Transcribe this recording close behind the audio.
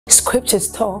Scriptures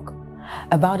talk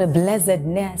about a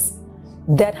blessedness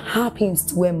that happens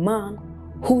to a man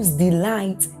whose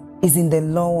delight is in the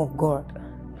law of God.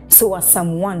 So as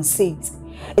Psalm 1 says,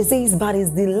 it says, but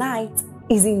his delight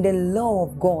is in the law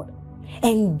of God,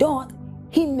 and doth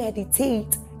he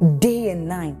meditate day and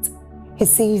night. He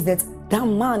says that that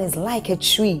man is like a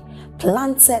tree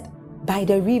planted by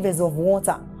the rivers of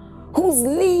water, whose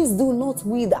leaves do not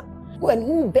wither, and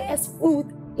who bears fruit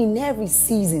in every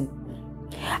season.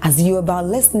 As you're about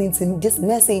listening to this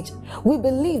message, we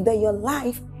believe that your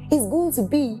life is going to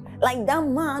be like that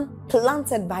man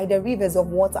planted by the rivers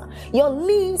of water. Your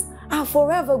leaves are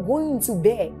forever going to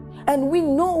bear. And we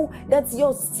know that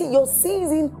your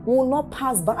season will not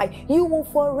pass by. You will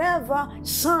forever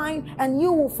shine and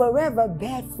you will forever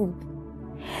bear fruit.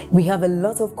 We have a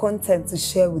lot of content to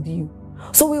share with you.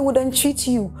 So we would entreat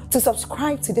you to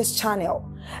subscribe to this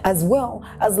channel, as well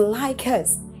as like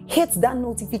us. Hit that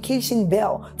notification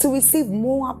bell to receive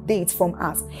more updates from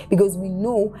us, because we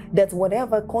know that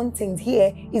whatever content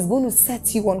here is going to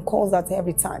set you on course at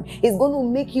every time. It's going to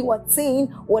make you attain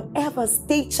whatever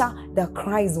stature that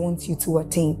Christ wants you to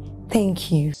attain. Thank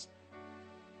you.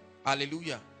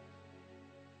 Hallelujah.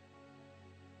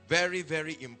 Very,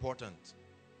 very important.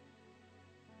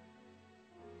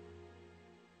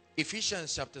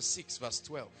 Ephesians chapter 6 verse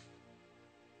 12.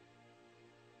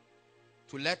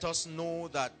 To let us know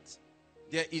that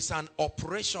there is an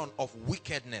operation of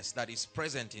wickedness that is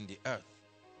present in the earth.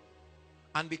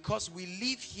 And because we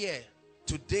live here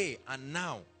today and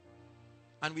now,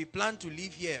 and we plan to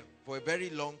live here for a very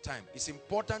long time, it's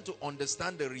important to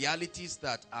understand the realities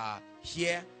that are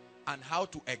here and how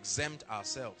to exempt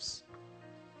ourselves.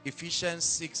 Ephesians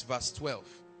 6 verse 12.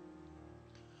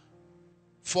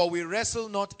 For we wrestle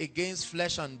not against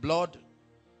flesh and blood,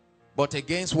 but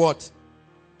against what?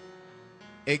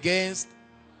 Against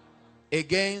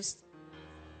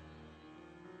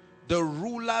the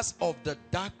rulers of the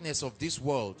darkness of this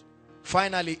world.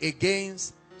 Finally,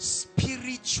 against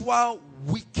spiritual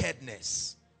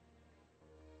wickedness.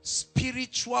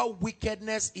 Spiritual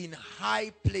wickedness in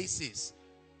high places.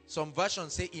 Some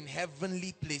versions say in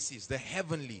heavenly places, the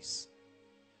heavenlies.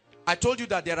 I told you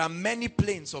that there are many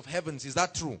planes of heavens. Is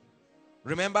that true?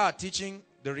 Remember our teaching,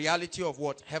 the reality of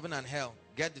what? Heaven and hell.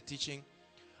 Get the teaching.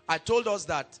 I told us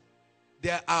that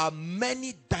there are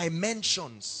many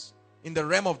dimensions in the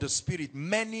realm of the spirit.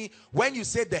 Many. When you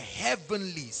say the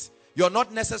heavenlies, you're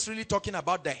not necessarily talking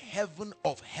about the heaven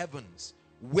of heavens,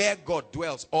 where God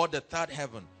dwells, or the third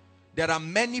heaven. There are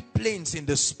many planes in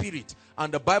the spirit,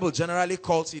 and the Bible generally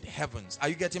calls it heavens. Are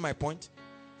you getting my point?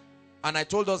 And I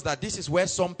told us that this is where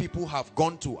some people have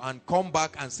gone to and come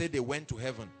back and say they went to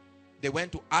heaven. They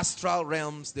went to astral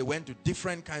realms. They went to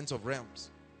different kinds of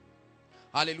realms.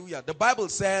 Hallelujah. The Bible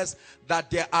says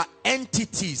that there are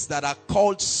entities that are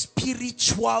called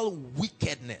spiritual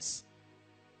wickedness.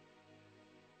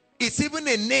 It's even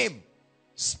a name,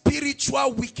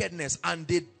 spiritual wickedness, and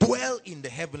they dwell in the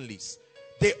heavenlies.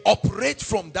 They operate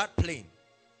from that plane.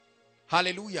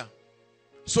 Hallelujah.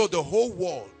 So the whole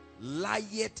world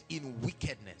lieth in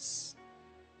wickedness.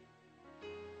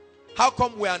 How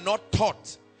come we are not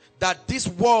taught that this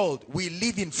world we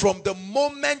live in, from the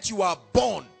moment you are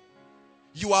born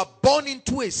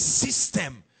into a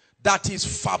system that is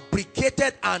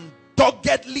fabricated and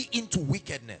doggedly into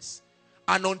wickedness,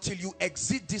 and until you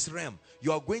exit this realm,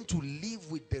 you are going to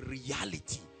live with the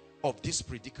reality of this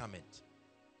predicament.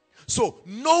 So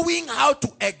knowing how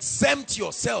to exempt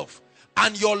yourself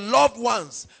and your loved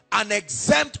ones and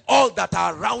exempt all that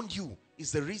are around you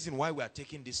is the reason why we are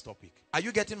taking this topic. Are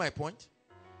you getting my point?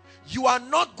 You are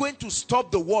not going to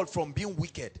stop the world from being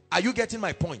wicked. Are you getting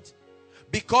my point?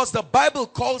 Because the Bible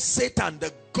calls Satan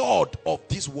the God of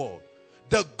this world,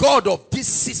 the God of this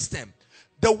system,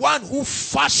 the one who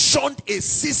fashioned a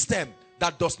system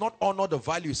that does not honor the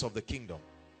values of the kingdom.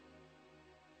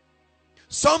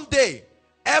 Someday,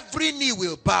 every knee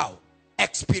will bow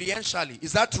experientially.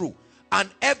 Is that true? And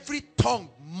every tongue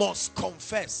must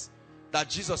confess that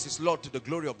Jesus is Lord, to the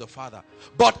glory of the Father.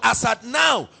 But as at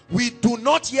now, we do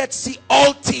not yet see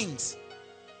all things.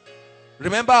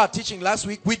 Remember our teaching last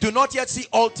week? We do not yet see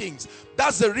all things.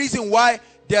 That's the reason why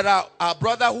there are our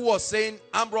brother who was saying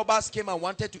armed robbers came and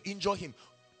wanted to injure him.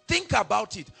 Think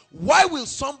about it. Why will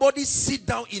somebody sit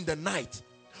down in the night?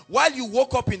 While you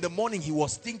woke up in the morning, he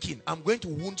was thinking, I'm going to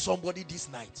wound somebody this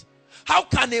night. How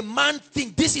can a man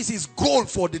think this is his goal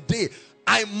for the day?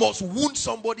 I must wound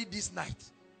somebody this night.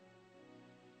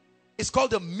 It's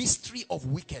called the mystery of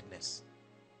wickedness.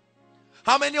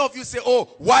 How many of you say, oh,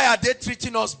 why are they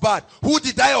treating us bad? Who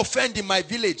did I offend in my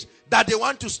village that they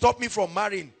want to stop me from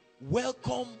marrying?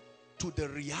 Welcome to the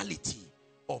reality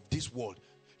of this world.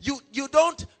 You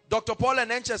don't, Dr. Paul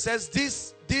Enenche says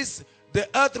the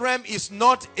earth realm is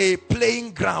not a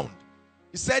playing ground.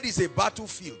 He said it's a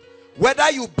battlefield.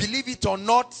 Whether you believe it or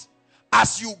not,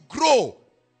 as you grow,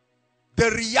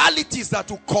 the realities that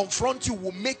will confront you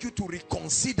will make you to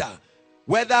reconsider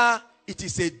whether it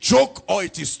is a joke or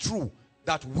it is true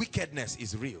that wickedness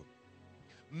is real.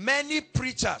 Many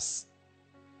preachers,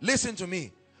 listen to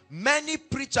me, many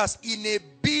preachers in a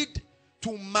bid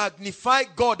to magnify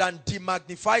God and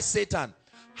demagnify Satan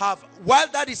have, while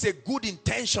that is a good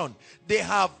intention, they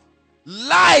have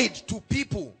lied to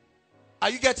people. Are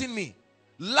you getting me?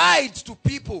 Lied to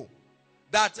people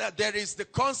that there is the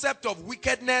concept of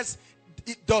wickedness.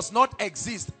 It does not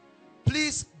exist.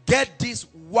 Please get this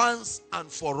once and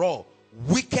for all.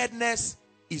 Wickedness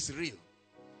is real.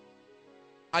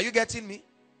 Are you getting me?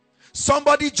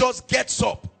 Somebody just gets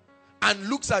up and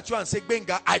looks at you and says,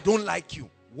 Benga, I don't like you.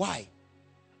 Why?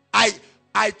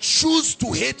 I choose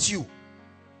to hate you.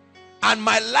 And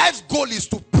my life's goal is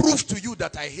to prove to you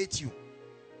that I hate you.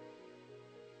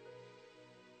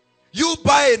 You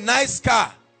buy a nice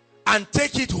car and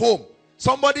take it home.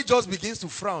 Somebody just begins to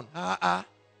frown.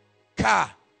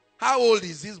 Car. How old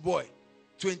is this boy?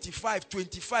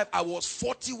 25. I was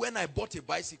 40 when I bought a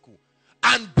bicycle.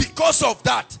 And because of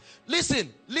that,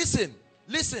 listen.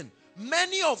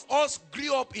 Many of us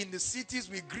grew up in the cities.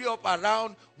 We grew up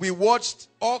around. We watched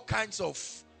all kinds of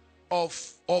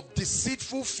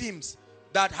deceitful films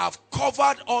that have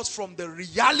covered us from the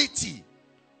reality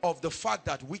of the fact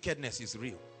that wickedness is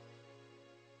real.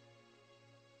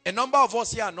 A number of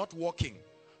us here are not working.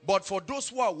 But for those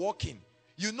who are working,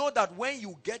 you know that when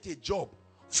you get a job,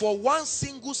 for one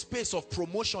single space of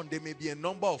promotion, there may be a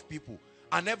number of people.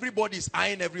 And everybody is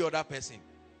eyeing every other person.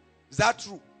 Is that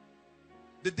true?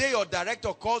 The day your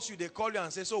director calls you, they call you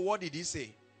and say, so what did he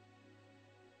say?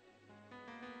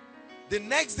 The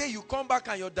next day you come back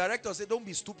and your director say, don't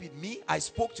be stupid. Me, I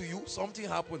spoke to you. Something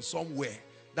happened somewhere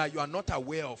that you are not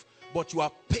aware of. But you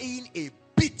are paying a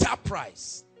bitter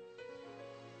price.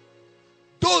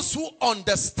 Those who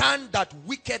understand that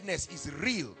wickedness is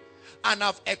real and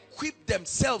have equipped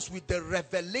themselves with the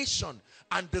revelation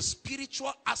and the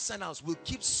spiritual arsenals will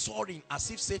keep soaring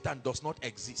as if Satan does not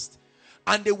exist.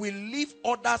 And they will leave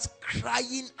others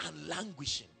crying and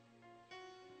languishing.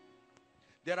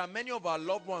 There are many of our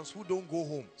loved ones who don't go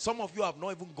home. Some of you have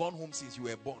not even gone home since you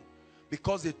were born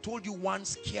because they told you one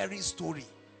scary story.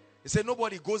 They say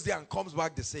nobody goes there and comes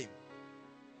back the same.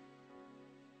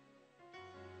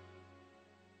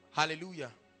 Hallelujah.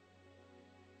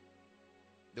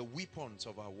 The weapons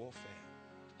of our warfare.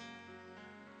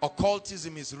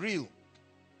 Occultism is real.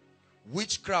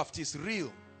 Witchcraft is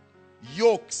real.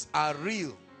 Yokes are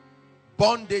real.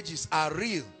 Bondages are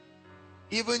real.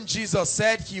 Even Jesus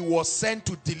said he was sent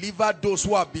to deliver those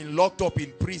who have been locked up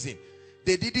in prison.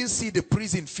 They didn't see the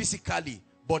prison physically,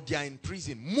 but they are in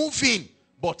prison. Moving,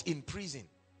 but in prison.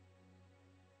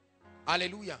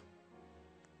 Hallelujah.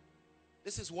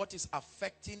 This is what is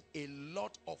affecting a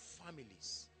lot of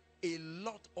families. A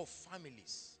lot of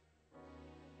families.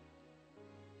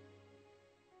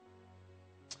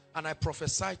 And I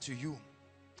prophesy to you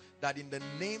that in the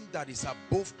name that is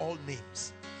above all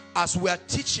names, as we are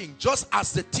teaching, just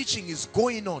as the teaching is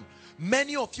going on,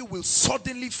 many of you will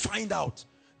suddenly find out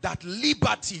that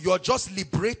liberty, you're just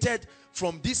liberated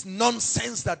from this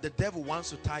nonsense that the devil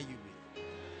wants to tie you with.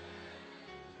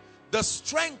 The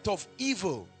strength of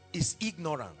evil is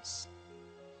ignorance.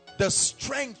 The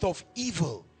strength of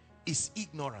evil is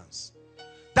ignorance.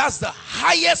 That's the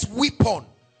highest weapon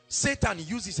Satan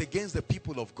uses against the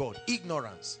people of God.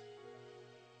 Ignorance.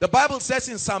 The Bible says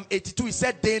in Psalm 82, it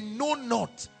said, they know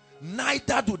not,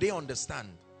 neither do they understand.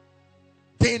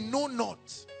 They know not.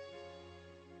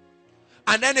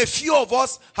 And then a few of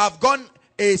us have gone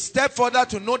a step further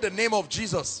to know the name of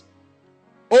Jesus.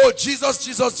 Oh, Jesus,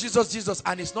 Jesus, Jesus, Jesus.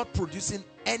 And it's not producing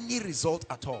any result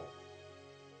at all.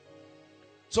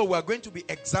 So we're going to be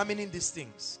examining these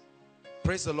things.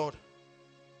 Praise the Lord.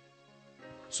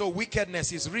 So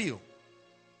wickedness is real.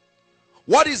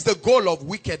 What is the goal of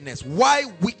wickedness? Why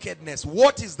wickedness?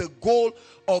 What is the goal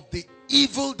of the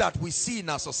evil that we see in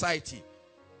our society?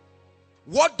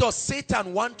 What does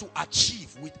Satan want to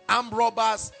achieve with armed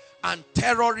robbers and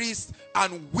terrorists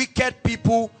and wicked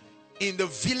people in the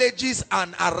villages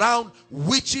and around,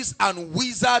 witches and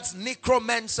wizards,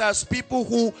 necromancers, people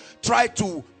who try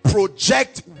to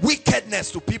project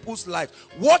wickedness to people's lives?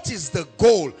 What is the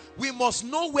goal? We must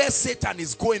know where Satan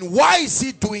is going. Why is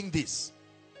he doing this?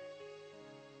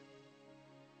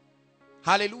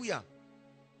 Hallelujah.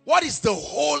 What is the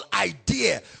whole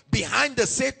idea behind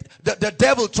the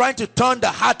devil trying to turn the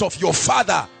heart of your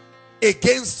father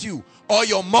against you, or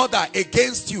your mother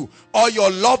against you, or your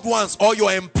loved ones, or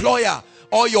your employer,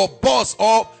 or your boss,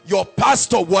 or your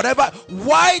pastor, whatever.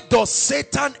 Why does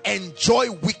Satan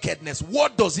enjoy wickedness?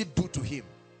 What does it do to him?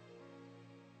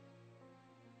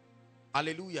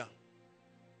 Hallelujah.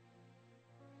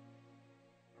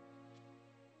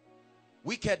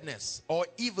 Wickedness or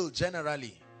evil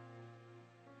generally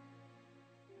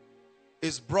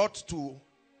is brought to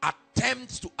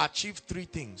attempt to achieve three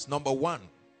things. Number one,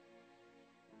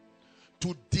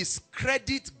 to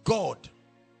discredit God.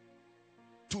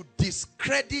 To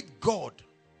discredit God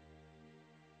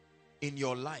in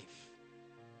your life.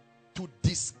 To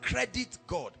discredit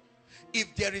God.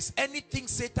 If there is anything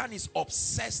Satan is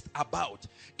obsessed about,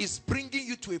 is bringing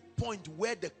you to a point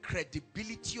where the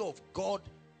credibility of God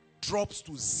drops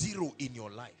to zero in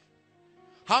your life.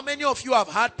 How many of you have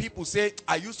heard people say,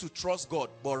 I used to trust God,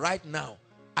 but right now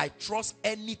I trust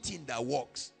anything that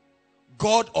works,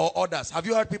 God or others? Have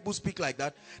you heard people speak like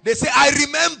that? They say, I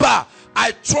remember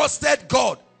I trusted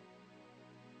God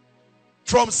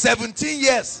from 17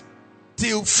 years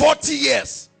till 40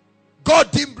 years.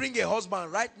 God didn't bring a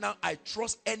husband. Right now I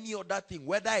trust any other thing,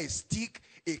 whether a stick,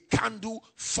 a candle,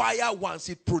 fire. Once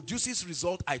it produces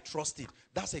result, I trust it.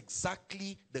 That's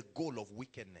exactly the goal of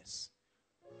wickedness.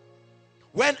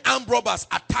 When armed robbers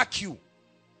attack you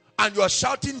and you are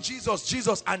shouting Jesus,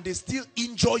 Jesus, and they still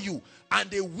injure you and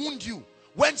they wound you,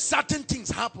 when certain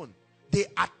things happen, they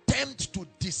attempt to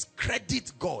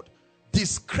discredit God,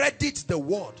 discredit the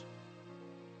word.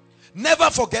 Never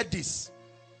forget this.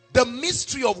 The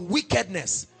mystery of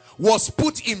wickedness was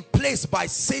put in place by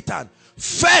Satan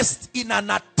first in an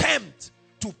attempt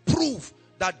to prove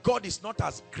that God is not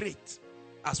as great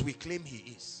as we claim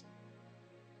he is.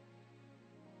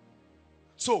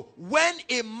 So when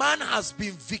a man has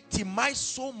been victimized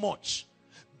so much,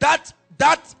 that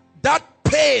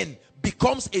pain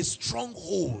becomes a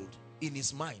stronghold in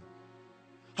his mind.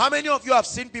 How many of you have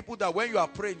seen people that when you are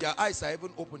praying, their eyes are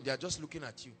even open, they are just looking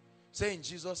at you? Say in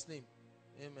Jesus' name,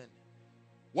 amen.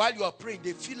 While you are praying,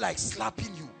 they feel like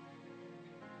slapping you.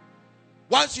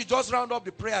 Once you just round up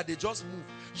the prayer, they just move.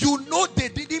 You know they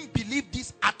didn't believe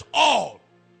this at all.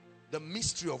 The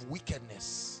mystery of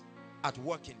wickedness at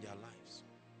work in their lives.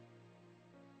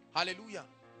 Hallelujah.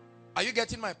 Are you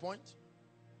getting my point?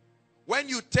 When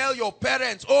you tell your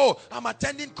parents, oh, I'm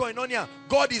attending Koinonia,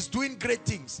 God is doing great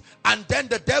things, and then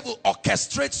the devil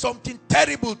orchestrates something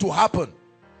terrible to happen.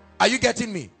 Are you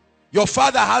getting me? Your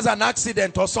father has an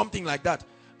accident or something like that,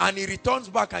 and he returns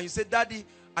back and you say, Daddy,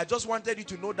 I just wanted you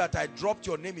to know that I dropped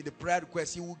your name in the prayer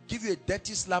request. He will give you a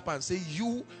dirty slap and say,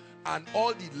 you and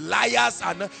all the liars,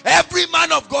 and every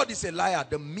man of God is a liar.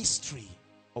 The mystery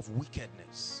of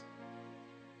wickedness.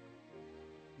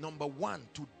 Number one,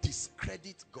 to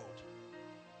discredit God.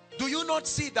 Do you not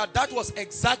see that that was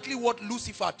exactly what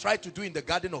Lucifer tried to do in the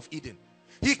Garden of Eden?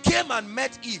 He came and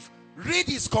met Eve. Read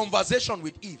his conversation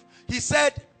with Eve. He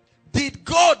said, did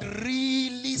God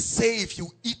really say if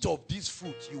you eat of this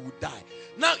fruit you will die?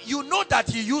 Now you know that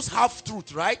he used half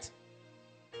truth, right?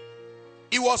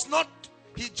 It was not,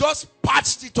 he just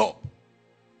patched it up.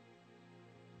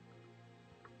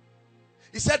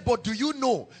 He said, but do you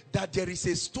know that there is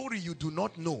a story you do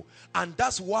not know? And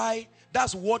that's why,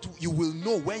 that's what you will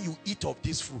know when you eat of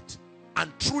this fruit.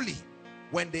 And truly,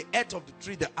 when they ate of the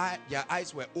tree, their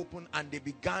eyes were open and they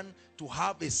began to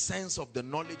have a sense of the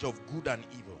knowledge of good and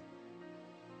evil.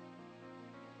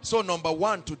 So number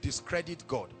one, to discredit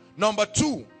God. Number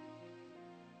two,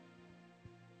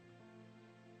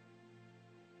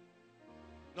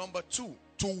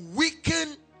 to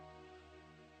weaken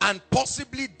and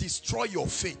possibly destroy your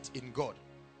faith in God.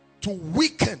 To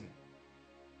weaken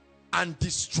and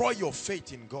destroy your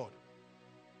faith in God.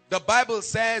 The Bible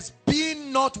says,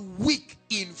 being not weak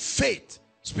in faith.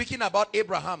 Speaking about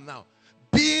Abraham now.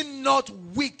 Being not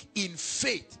weak in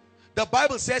faith. The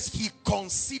Bible says he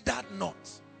considered not.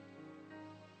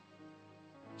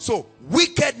 So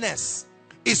wickedness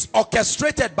is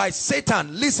orchestrated by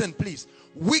Satan. Listen please.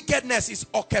 Wickedness is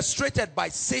orchestrated by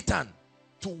Satan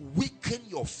to weaken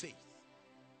your faith.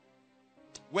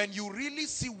 When you really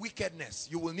see wickedness,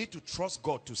 you will need to trust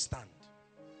God to stand.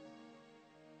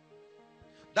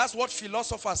 That's what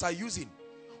philosophers are using.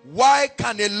 Why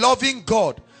can a loving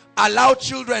God allow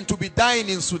children to be dying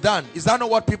in Sudan? Is that not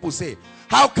what people say?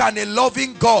 How can a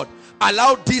loving God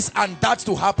allow this and that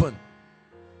to happen?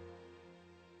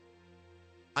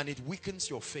 And it weakens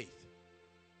your faith.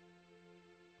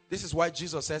 This is why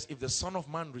Jesus says, if the Son of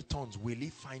Man returns, will he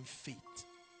find faith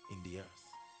in the earth?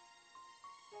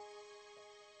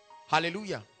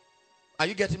 Hallelujah. Are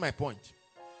you getting my point?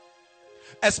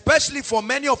 Especially for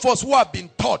many of us who have been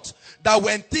taught that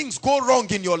when things go wrong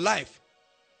in your life,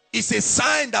 It's a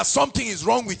sign that something is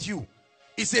wrong with you.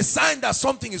 It's a sign that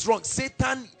something is wrong.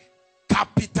 Satan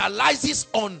capitalizes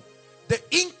on the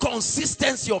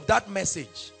inconsistency of that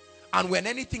message. And when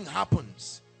anything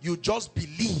happens, you just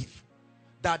believe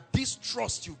that this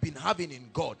trust you've been having in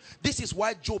God. This is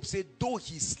why Job said, though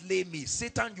he slay me,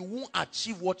 Satan, you won't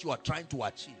achieve what you are trying to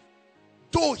achieve.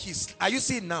 Though are you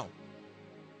seeing now?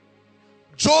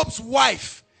 Job's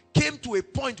wife came to a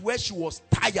point where she was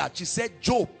tired. She said,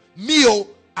 Job,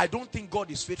 I don't think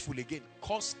God is faithful again.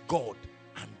 Curse God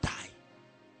and die.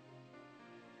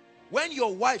 When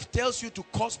your wife tells you to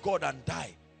curse God and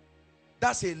die,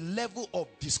 that's a level of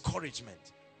discouragement,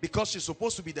 because she's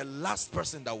supposed to be the last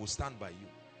person that will stand by you.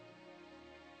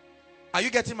 Are you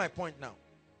getting my point now?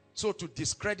 So to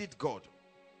discredit God.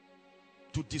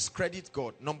 To discredit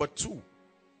God. Number two,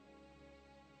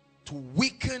 to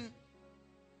weaken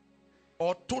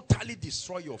or totally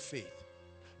destroy your faith.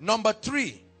 Number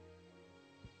three,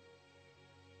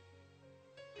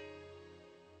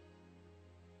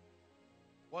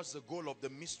 what's the goal of the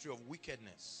mystery of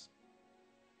wickedness?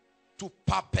 To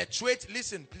perpetuate,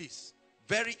 listen please,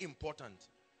 very important,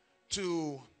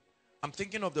 I'm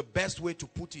thinking of the best way to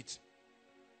put it,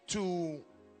 to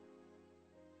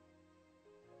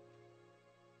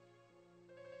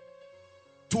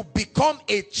become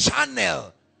a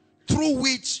channel through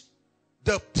which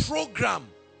the program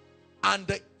and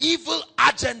the evil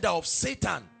agenda of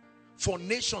Satan for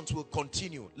nations will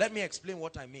continue. Let me explain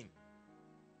what I mean.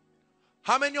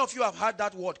 How many of you have heard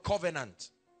that word, covenant?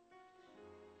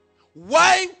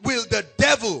 Why will the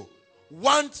devil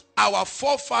want our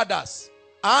forefathers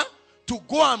to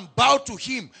go and bow to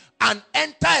him and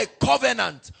enter a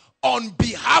covenant on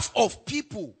behalf of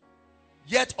people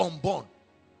yet unborn?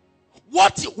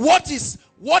 What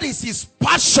is his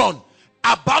passion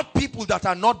about people that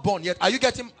are not born yet? Are you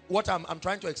getting what I'm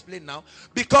trying to explain now?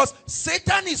 Because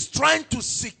Satan is trying to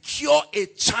secure a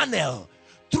channel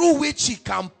through which he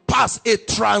can pass, a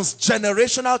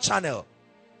transgenerational channel.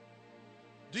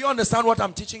 Do you understand what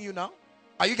I'm teaching you now?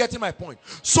 Are you getting my point?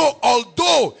 So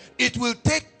although it will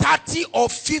take 30 or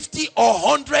 50 or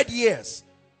 100 years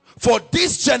for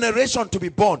this generation to be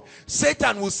born,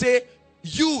 Satan will say,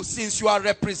 since you are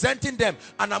representing them,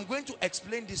 and I'm going to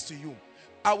explain this to you.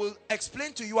 I will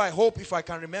explain to you, I hope, if I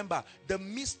can remember, the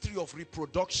mystery of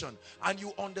reproduction. And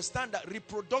you understand that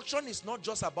reproduction is not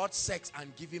just about sex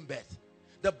and giving birth.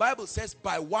 The Bible says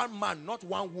by one man, not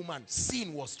one woman,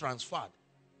 sin was transferred.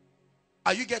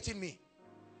 Are you getting me?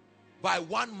 By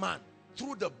one man,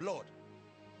 through the blood.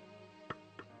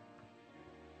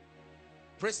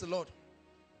 Praise the Lord.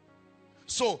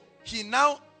 So he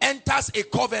now enters a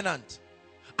covenant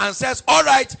and says, all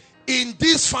right, in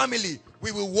this family,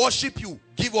 we will worship you,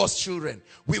 give us children.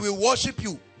 We will worship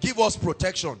you, give us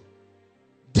protection.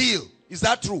 Deal. Is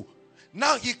that true?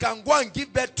 Now he can go and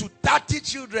give birth to 30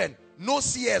 children. No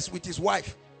CS with his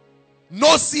wife.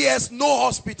 No CS, no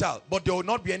hospital. But there will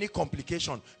not be any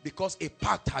complication because a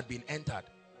pact had been entered.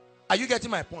 Are you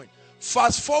getting my point?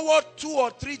 Fast forward 2 or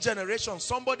 3 generations,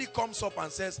 somebody comes up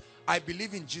and says, I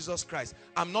believe in Jesus Christ.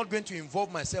 I'm not going to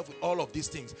involve myself with all of these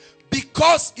things.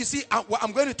 Because, you see,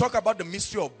 I'm going to talk about the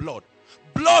mystery of blood.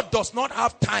 Blood does not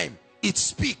have time. It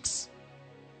speaks.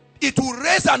 It will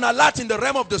raise an alert in the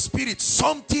realm of the spirit.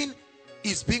 Something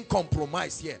is being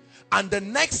compromised here. And the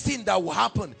next thing that will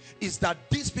happen is that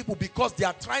these people, because they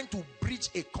are trying to breach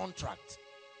a contract.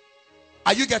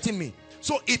 Are you getting me?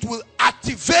 So it will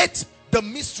activate the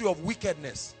mystery of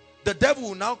wickedness. The devil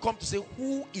will now come to say,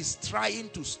 who is trying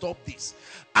to stop this?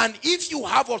 And if you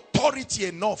have authority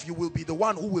enough, you will be the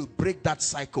one who will break that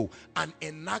cycle and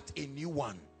enact a new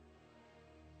one.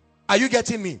 Are you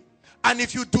getting me? And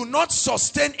if you do not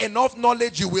sustain enough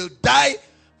knowledge, you will die.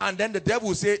 And then the devil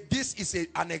will say, this is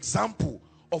an example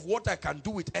of what I can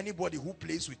do with anybody who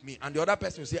plays with me. And the other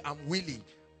person will say, I'm willing.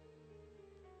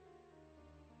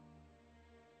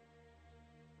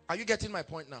 Are you getting my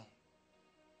point now?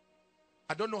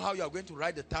 I don't know how you are going to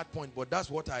write the third point, but that's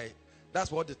what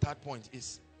the third point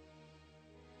is.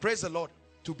 Praise the Lord.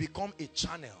 To become a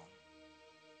channel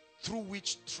through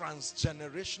which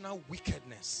transgenerational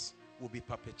wickedness will be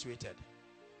perpetuated.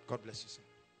 God bless you, sir.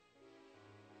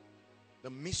 The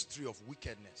mystery of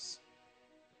wickedness.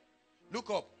 Look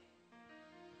up.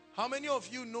 How many of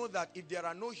you know that if there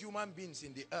are no human beings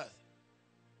in the earth,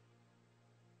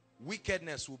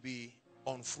 wickedness will be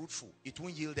unfruitful? It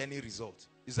won't yield any result.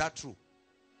 Is that true?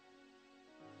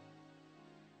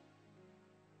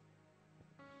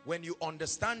 When you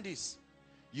understand this,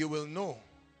 you will know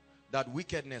that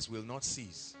wickedness will not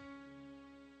cease.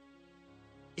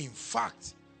 In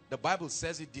fact, the Bible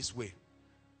says it this way.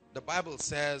 The Bible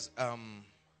says,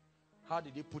 how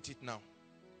did he put it now?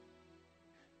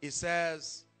 It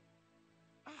says,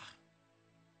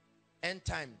 end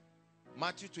time,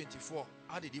 Matthew 24.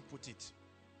 How did he put it?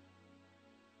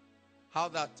 How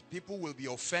that people will be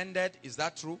offended. Is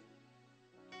that true?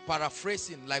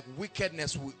 Paraphrasing, like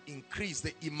wickedness will increase.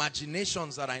 The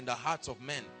imaginations that are in the hearts of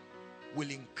men will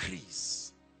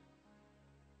increase.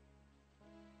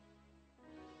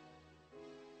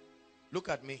 Look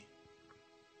at me.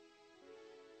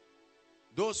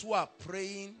 Those who are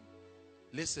praying,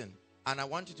 listen, and I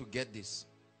want you to get this.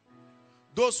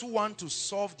 Those who want to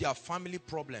solve their family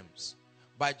problems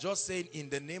by just saying, in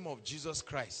the name of Jesus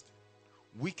Christ,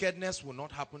 wickedness will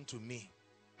not happen to me.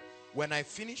 When I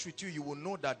finish with you, you will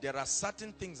know that there are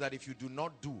certain things that if you do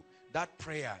not do, that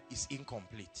prayer is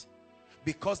incomplete.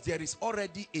 Because there is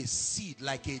already a seed,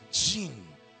 like a gene.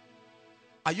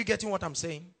 Are you getting what I'm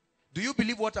saying? Do you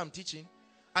believe what I'm teaching?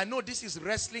 I know this is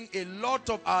wrestling a lot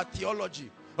of our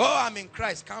theology. Oh, I'm in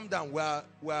Christ. Calm down.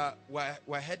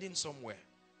 We're heading somewhere.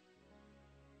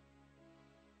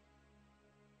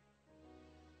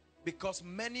 Because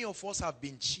many of us have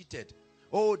been cheated.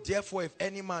 Oh, therefore, if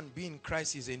any man be in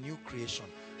Christ, is a new creation.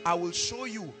 I will show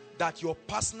you that your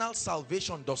personal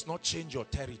salvation does not change your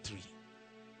territory.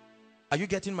 Are you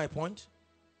getting my point?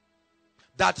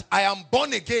 That I am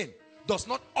born again does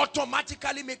not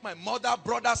automatically make my mother,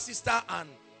 brother, sister, and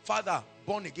father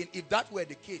born again. If that were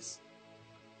the case,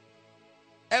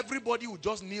 everybody would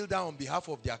just kneel down on behalf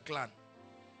of their clan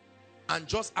and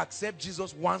just accept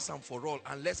Jesus once and for all,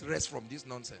 and let's rest from this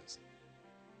nonsense.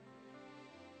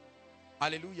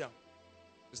 Hallelujah.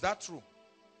 Is that true?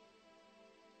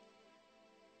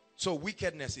 So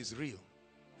wickedness is real,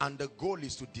 and the goal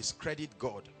is to discredit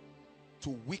God, to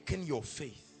weaken your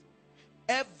faith.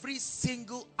 Every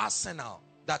single arsenal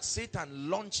that Satan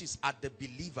launches at the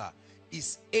believer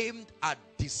is aimed at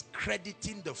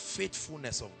discrediting the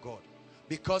faithfulness of God,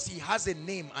 because he has a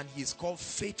name and he is called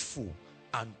faithful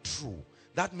and true.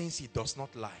 That means he does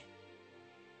not lie.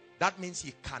 That means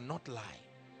he cannot lie.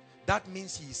 That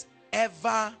means he's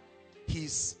ever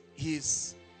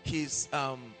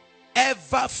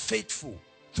ever faithful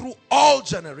through all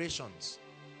generations.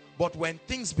 But when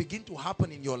things begin to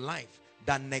happen in your life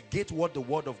that negate what the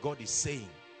word of God is saying,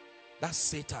 that's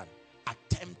Satan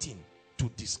attempting to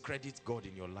discredit God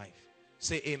in your life.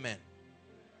 Say amen.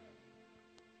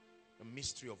 The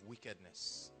mystery of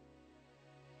wickedness.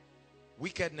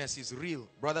 Wickedness is real,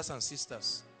 brothers and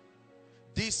sisters.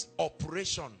 This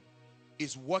operation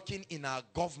is working in our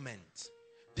government.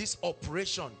 This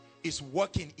operation is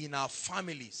working in our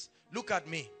families. Look at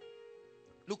me.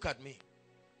 Look at me.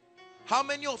 How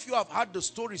many of you have heard the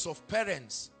stories of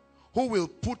parents who will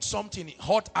put something in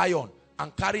hot iron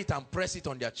and carry it and press it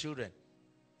on their children?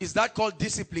 Is that called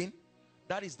discipline?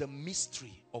 That is the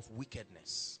mystery of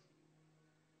wickedness.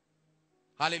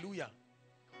 Hallelujah.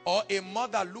 Or a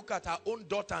mother look at her own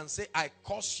daughter and say, I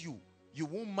curse you. You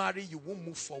won't marry, you won't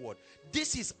move forward.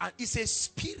 This is it's a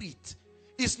spirit.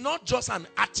 It's not just an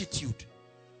attitude.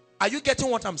 Are you getting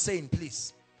what I'm saying,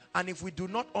 please? And if we do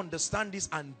not understand this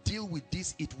and deal with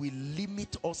this, it will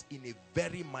limit us in a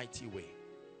very mighty way.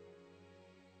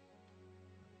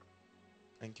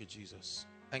 Thank you, Jesus.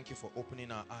 Thank you for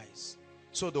opening our eyes.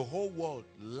 So the whole world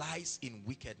lies in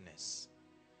wickedness.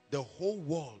 The whole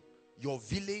world, your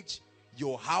village,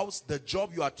 your house, the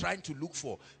job you are trying to look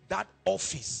for, that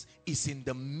office is in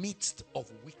the midst of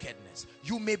wickedness.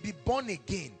 You may be born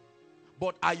again,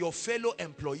 but are your fellow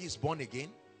employees born again?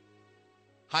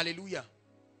 Hallelujah.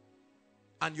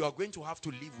 And you are going to have to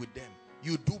live with them.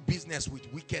 You do business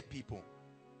with wicked people.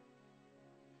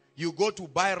 You go to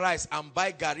buy rice and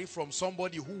buy gari from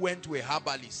somebody who went to a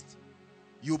herbalist.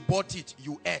 You bought it,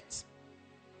 you ate.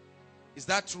 Is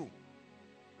that true?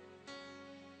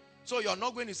 So you're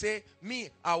not going to say, me,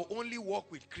 I'll only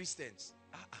work with Christians.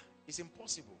 It's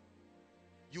impossible.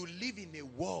 You live in a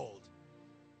world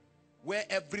where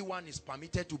everyone is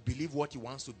permitted to believe what he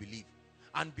wants to believe.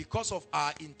 And because of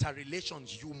our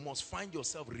interrelations, you must find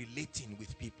yourself relating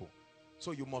with people.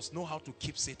 So you must know how to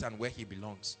keep Satan where he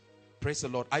belongs. Praise the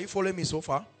Lord. Are you following me so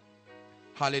far?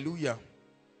 Hallelujah.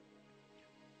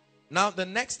 Now, the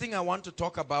next thing I want to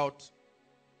talk about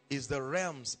is the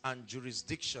realms and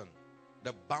jurisdiction,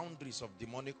 the boundaries of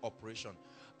demonic operation.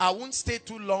 I won't stay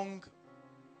too long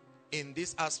in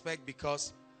this aspect,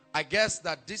 because I guess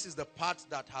that this is the part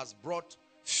that has brought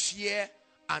fear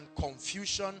and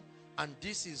confusion, and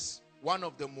this is one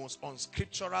of the most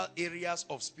unscriptural areas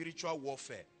of spiritual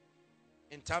warfare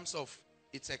in terms of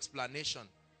its explanation.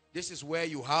 This is where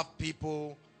you have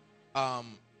people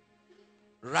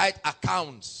write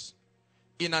accounts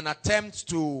in an attempt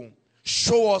to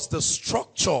show us the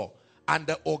structure and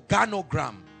the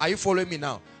organogram. Are you following me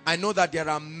now? I know that there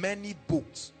are many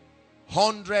books,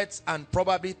 hundreds and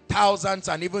probably thousands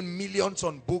and even millions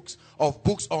on books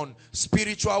on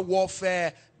spiritual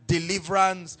warfare,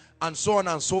 deliverance, and so on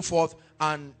and so forth.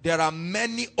 And there are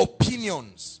many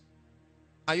opinions.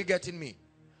 Are you getting me?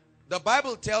 The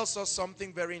Bible tells us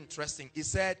something very interesting. It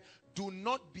said, do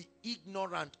not be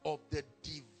ignorant of the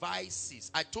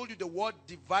devices. I told you the word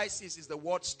devices is the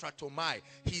word stratomai,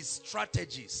 his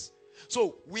strategies.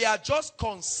 So we are just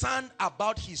concerned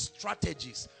about his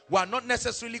strategies. We are not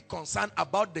necessarily concerned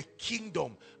about the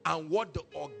kingdom and what the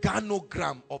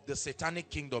organogram of the satanic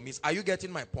kingdom is. Are you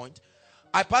getting my point?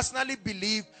 I personally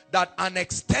believe that an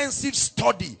extensive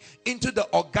study into the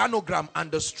organogram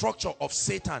and the structure of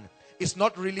Satan is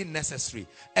not really necessary,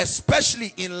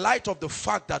 especially in light of the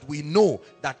fact that we know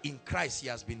that in Christ he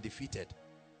has been defeated.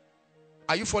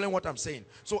 Are you following what I'm saying?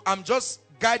 So I'm just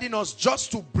guiding us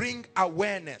just to bring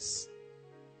awareness.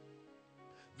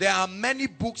 There are many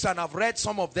books, and I've read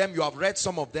some of them. You have read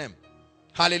some of them.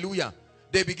 Hallelujah.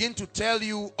 They begin to tell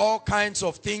you all kinds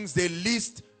of things. They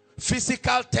list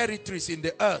physical territories in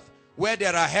the earth where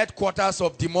there are headquarters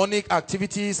of demonic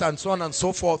activities and so on and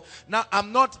so forth. Now,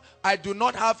 I do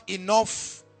not have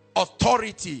enough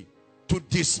authority to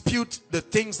dispute the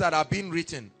things that are being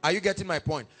written. Are you getting my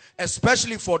point?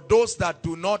 Especially for those that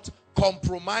do not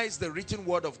compromise the written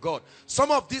word of God.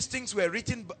 Some of these things were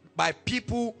written by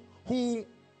people who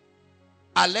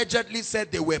allegedly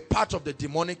said they were part of the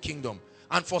demonic kingdom.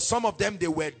 And for some of them, they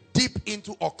were deep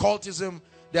into occultism.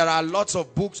 There are lots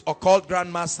of books, Occult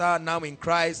Grandmaster, Now in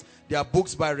Christ. There are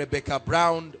books by Rebecca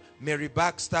Brown, Mary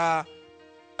Baxter,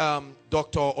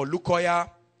 Dr. Olukoya,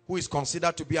 who is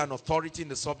considered to be an authority in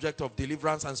the subject of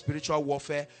deliverance and spiritual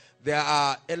warfare. There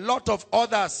are a lot of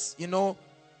others, you know,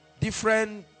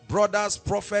 different brothers,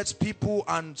 prophets, people,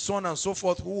 and so on and so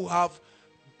forth, who have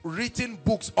written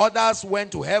books. Others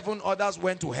went to heaven, others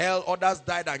went to hell, others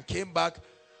died and came back,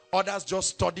 others just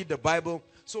studied the Bible.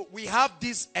 So we have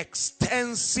this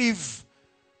extensive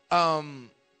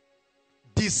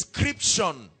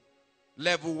description,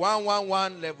 level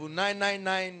 111, level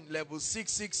 999, level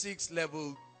 666,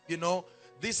 level, you know,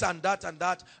 this and that and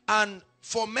that. And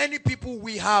for many people,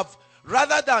 we have,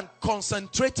 rather than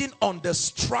concentrating on the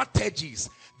strategies,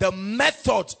 the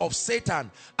methods of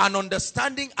Satan, and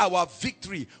understanding our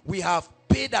victory, we have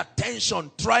paid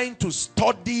attention trying to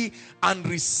study and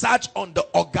research on the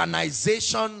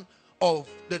organization of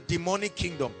the demonic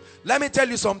kingdom. Let me tell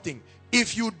you something.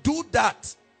 If you do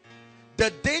that, the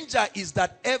danger is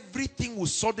that everything will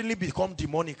suddenly become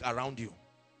demonic around you.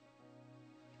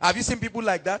 Have you seen people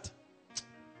like that?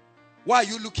 Why are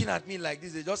you looking at me like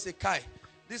this? They just say, Kai,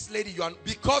 this lady, you are,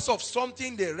 because of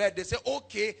something they read, they say,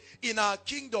 okay, in our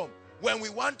kingdom, when we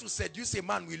want to seduce a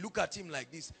man, we look at him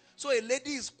like this. So a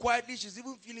lady is quietly, she's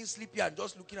even feeling sleepy and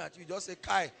just looking at you, just say,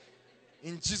 Kai,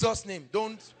 in Jesus' name,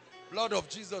 don't, blood of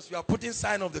Jesus, you are putting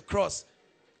sign of the cross.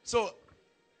 So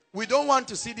we don't want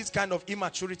to see this kind of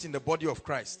immaturity in the body of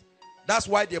Christ. That's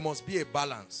why there must be a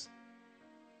balance.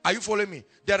 Are you following me?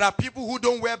 There are people who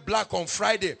don't wear black on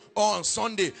Friday or on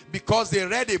Sunday because they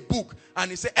read a book and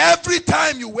they say, every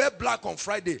time you wear black on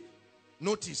Friday,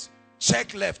 notice,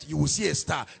 check left, you will see a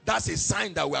star. That's a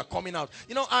sign that we are coming out.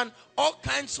 You know, and all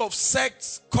kinds of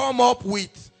sects come up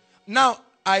with. Now,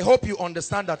 I hope you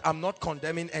understand that I'm not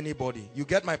condemning anybody. You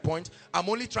get my point? I'm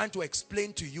only trying to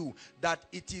explain to you that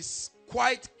it is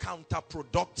quite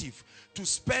counterproductive to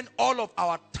spend all of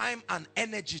our time and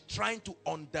energy trying to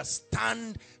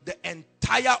understand the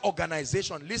entire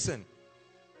organization. Listen,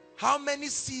 how many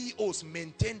CEOs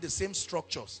maintain the same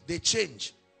structures? They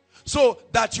change. So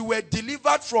that you were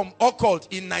delivered from occult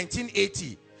in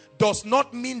 1980 does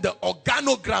not mean the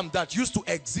organogram that used to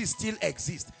exist still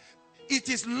exists. It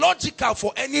is logical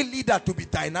for any leader to be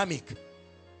dynamic.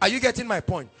 Are you getting my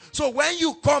point? So when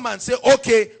you come and say,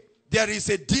 okay, there is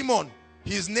a demon,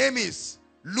 his name is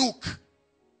Luke,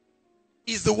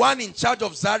 is the one in charge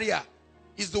of Zaria,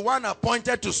 is the one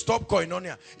appointed to stop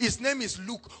koinonia, his name is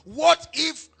Luke. What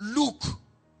if Luke,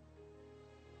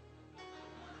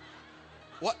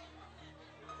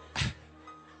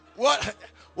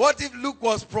 what if Luke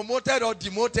was promoted or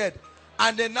demoted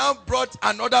and they now brought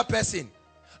another person,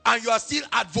 and you are still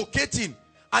advocating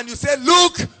and you say,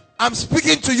 Luke, I'm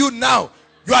speaking to you now,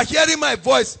 you are hearing my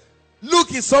voice,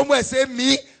 Luke is somewhere, say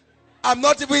me, I'm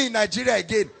not even in Nigeria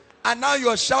again, and now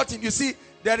you're shouting. You see,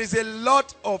 there is a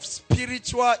lot of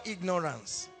spiritual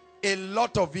ignorance, a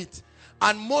lot of it,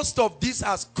 and most of this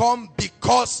has come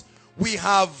because we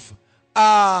have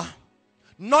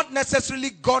not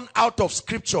necessarily gone out of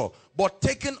scripture, but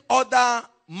taken other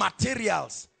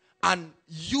materials and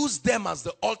use them as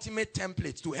the ultimate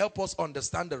template to help us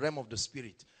understand the realm of the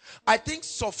spirit. I think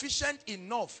sufficient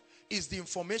enough is the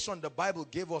information the Bible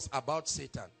gave us about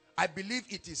Satan. I believe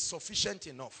it is sufficient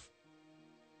enough.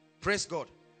 Praise God.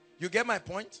 You get my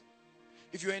point?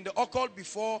 If you're in the occult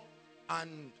before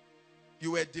and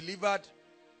you were delivered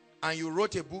and you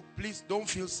wrote a book, please don't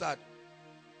feel sad.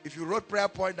 If you wrote prayer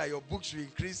point that your book should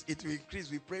increase, it will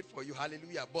increase. We prayed for you.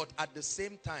 Hallelujah. But at the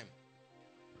same time,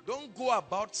 don't go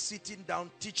about sitting down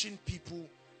teaching people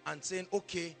and saying,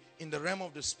 okay, in the realm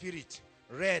of the spirit,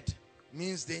 red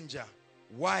means danger,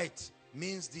 white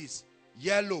means this,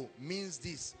 yellow means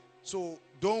this. So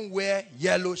don't wear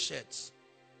yellow shirts.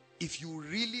 If you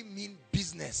really mean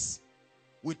business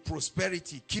with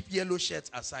prosperity, keep yellow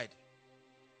shirts aside.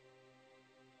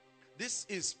 This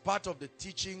is part of the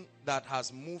teaching that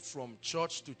has moved from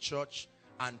church to church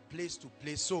and place to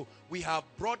place. So we have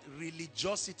brought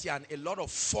religiosity and a lot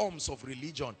of forms of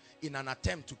religion in an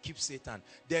attempt to keep Satan.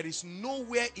 There is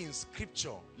nowhere in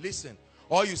scripture, listen,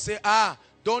 or you say,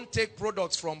 don't take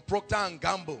products from Procter &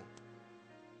 Gamble.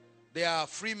 They are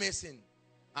Freemason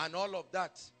and all of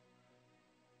that.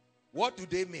 What do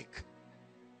they make?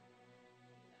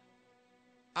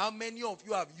 How many of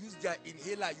you have used their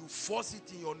inhaler? You force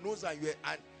it in your nose and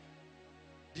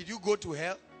did you go to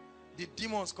hell? Did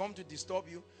demons come to disturb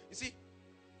you? You see,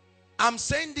 I'm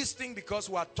saying this thing because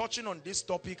we are touching on this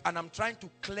topic and I'm trying to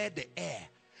clear the air.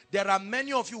 There are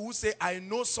many of you who say, I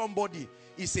know somebody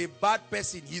is a bad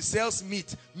person. He sells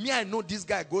meat. Me, I know this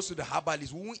guy goes to the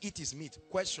herbalist. We won't eat his meat.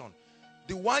 Question.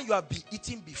 The one you have been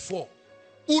eating before,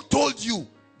 who told you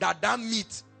that that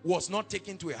meat was not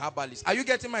taken to a herbalist? Are you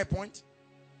getting my point?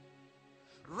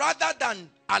 Rather than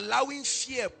allowing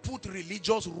fear put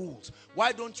religious rules,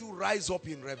 why don't you rise up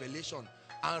in revelation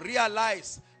and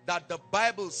realize that the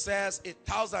Bible says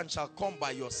 1,000 shall come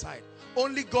by your side.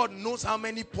 Only God knows how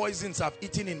many poisons I've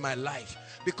eaten in my life,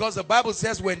 because the Bible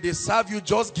says when they serve you,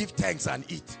 just give thanks and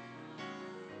eat.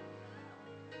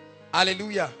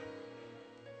 Hallelujah.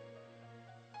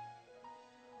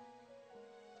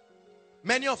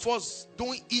 Many of us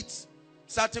don't eat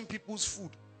certain people's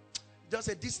food. Just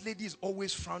say, this lady is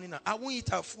always frowning. I won't eat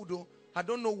her food though. I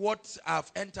don't know what I've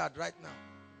entered right now.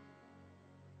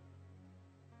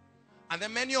 And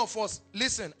then many of us,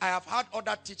 listen, I have had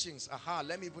other teachings.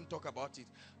 Let me even talk about it.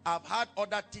 I've had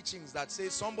other teachings that say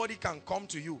somebody can come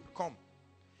to you. Come.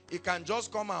 He can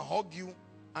just come and hug you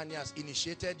and he has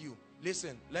initiated you.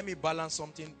 Listen, let me balance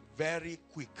something very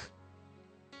quick.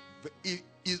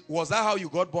 Was that how you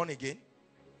got born again?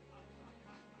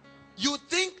 You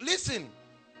think, listen,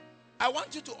 I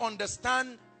want you to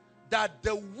understand that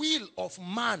the will of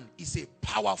man is a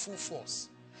powerful force.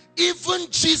 Even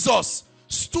Jesus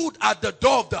stood at the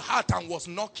door of the heart and was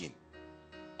knocking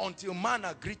until man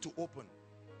agreed to open.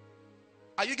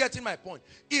 Are you getting my point?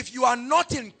 If you are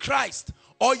not in Christ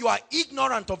or you are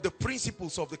ignorant of the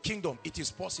principles of the kingdom, it is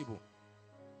possible.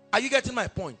 Are you getting my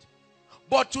point?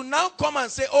 But to now come and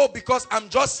say, oh, because I'm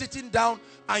just sitting down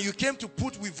and you came to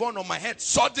put Wivon on my head,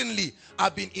 suddenly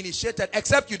I've been initiated,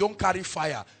 except you don't carry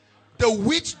fire. The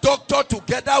witch doctor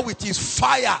together with his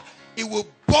fire, it will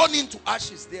burn into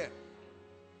ashes there.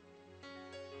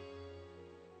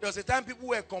 There was a time people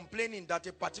were complaining that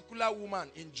a particular woman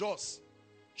in Jos,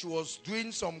 she was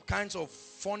doing some kinds of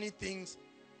funny things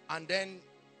and then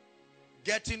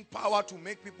getting power to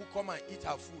make people come and eat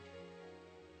her food.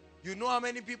 You know how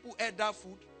many people ate that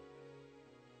food?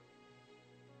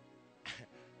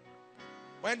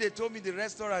 When they told me the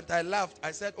restaurant, I laughed.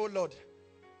 I said, oh Lord,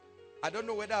 I don't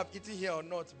know whether I've eaten here or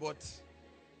not, but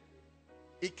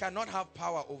it cannot have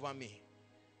power over me.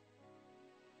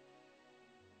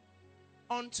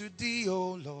 Unto thee,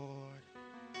 O Lord,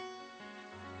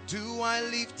 do I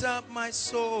lift up my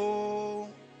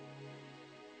soul.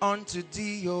 Unto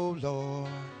thee, O Lord,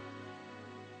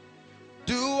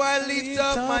 do I lift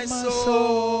up my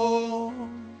soul.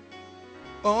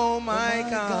 Oh my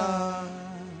God,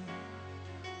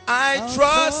 I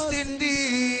trust in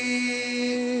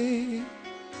thee.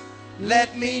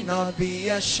 Let me not be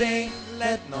ashamed.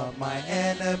 Let not my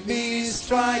enemies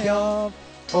triumph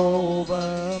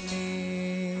over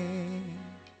me.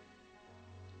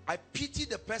 I pity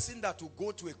the person that will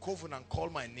go to a coven and call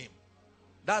my name.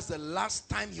 That's the last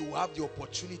time you will have the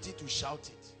opportunity to shout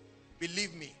it.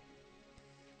 Believe me.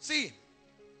 See,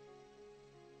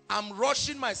 I'm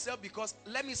rushing myself because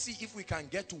let me see if we can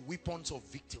get to weapons of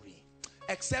victory.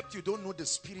 Except you don't know the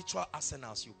spiritual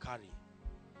arsenals you carry.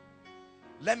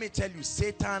 Let me tell you,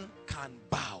 Satan can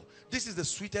bow. This is the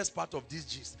sweetest part of this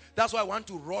gist. That's why I want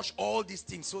to rush all these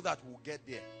things so that we'll get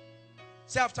there.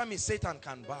 Say after me, Satan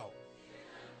can bow.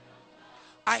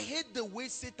 I hate the way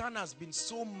Satan has been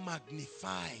so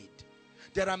magnified.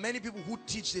 There are many people who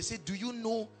teach, they say, do you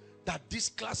know that these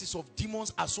classes of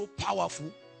demons are so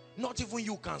powerful? Not even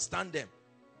you can stand them.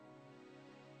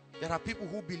 There are people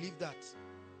who believe that.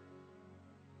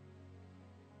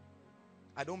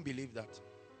 I don't believe that.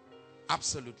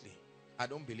 Absolutely. I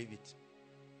don't believe it.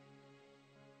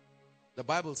 The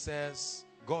Bible says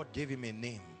God gave him a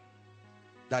name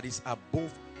that is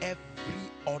above every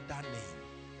other name.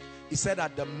 He said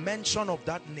at the mention of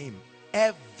that name,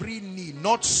 every knee,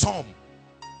 not some,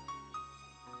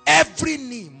 every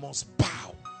knee must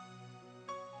bow.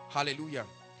 Hallelujah.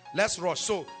 Let's rush.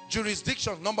 So,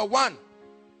 jurisdiction. Number one,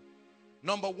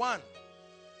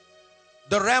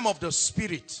 the realm of the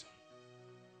spirit.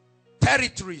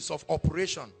 Territories of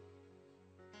operation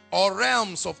or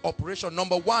realms of operation.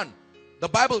 Number one, the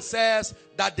Bible says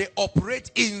that they operate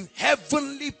in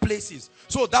heavenly places.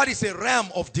 So that is a realm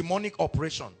of demonic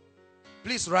operation.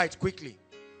 Please write quickly.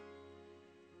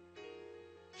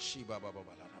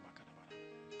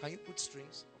 Can you put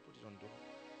strings? Or put it on door.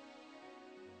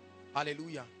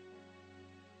 Hallelujah.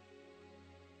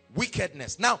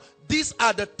 Wickedness. Now, these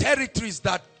are the territories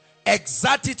that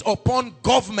exert it upon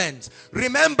government.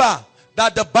 Remember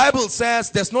that the Bible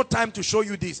says, there's no time to show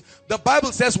you this. The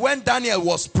Bible says when Daniel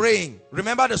was praying,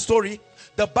 remember the story?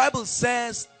 The Bible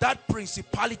says that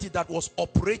principality that was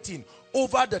operating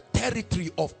over the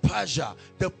territory of Persia,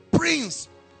 the prince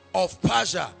of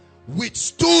Persia,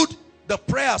 withstood the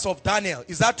prayers of Daniel.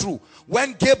 Is that true?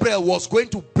 When Gabriel was going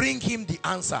to bring him the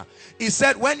answer, he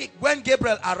said, when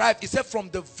Gabriel arrived, he said, from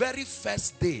the very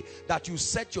first day that you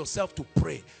set yourself to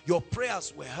pray, your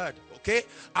prayers were heard. Okay?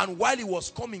 And while he was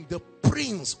coming, the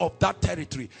prince of that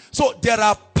territory. So there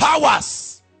are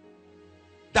powers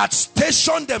that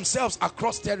station themselves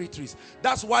across territories.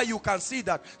 That's why you can see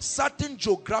that certain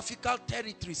geographical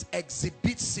territories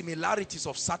exhibit similarities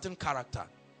of certain character.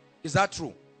 Is that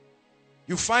true?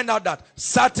 You find out that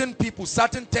certain people,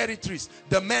 certain territories,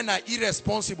 the men are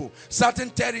irresponsible.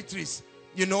 Certain territories,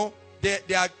 you know, they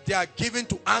are given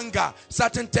to anger.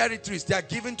 Certain territories, they are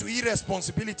given to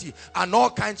irresponsibility and all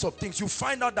kinds of things. You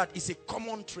find out that it's a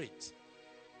common trait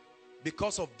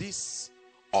because of these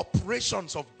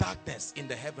operations of darkness in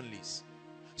the heavenlies.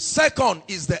 Second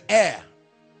is the air.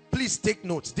 Please take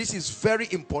notes. This is very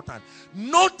important.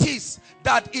 Notice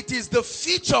that it is the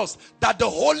features that the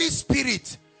Holy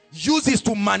Spirit uses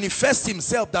to manifest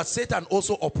himself that Satan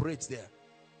also operates there.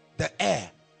 The air.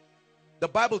 The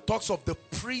Bible talks of the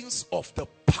prince of the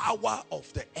power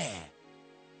of the air.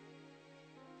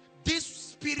 These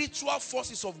spiritual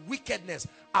forces of wickedness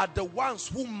are the ones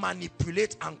who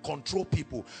manipulate and control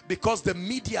people, because the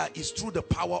media is through the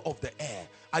power of the air.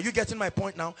 Are you getting my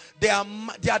point now? They are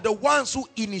the ones who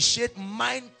initiate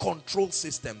mind control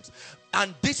systems.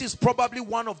 And this is probably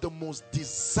one of the most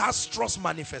disastrous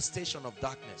manifestations of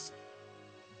darkness.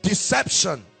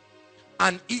 Deception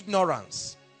and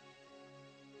ignorance.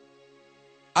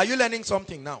 Are you learning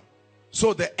something now?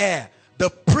 So the air, the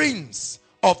prince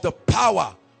of the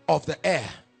power of the air.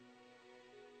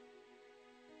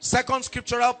 Second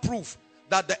scriptural proof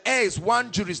that the air is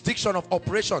one jurisdiction of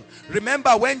operation. Remember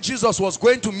when Jesus was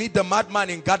going to meet the madman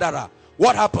in Gadara,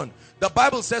 what happened? The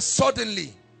Bible says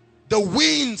suddenly the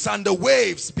winds and the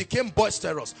waves became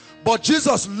boisterous. But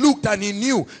Jesus looked and he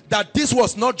knew that this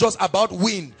was not just about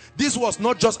wind. This was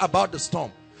not just about the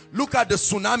storm. Look at the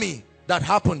tsunami that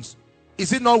happens.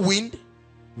 Is it not wind?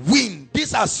 Wind.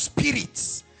 These are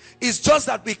spirits. It's just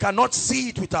that we cannot see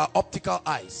it with our optical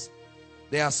eyes.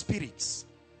 They are spirits.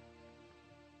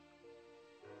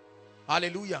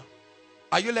 Hallelujah.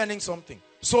 Are you learning something?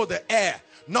 So the air.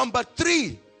 Number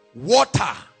 3,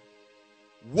 water.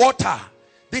 Water.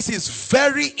 This is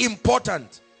very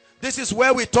important. This is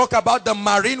where we talk about the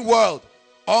marine world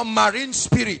or marine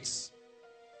spirits.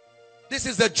 This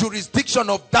is the jurisdiction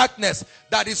of darkness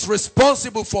that is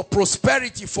responsible for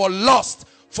prosperity, for lust,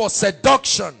 for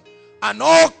seduction, and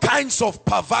all kinds of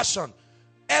perversion.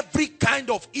 Every kind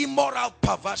of immoral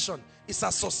perversion is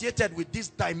associated with this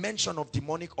dimension of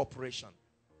demonic operation.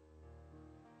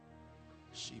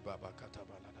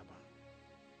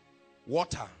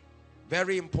 Water,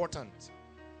 very important.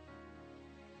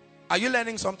 Are you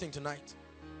learning something tonight?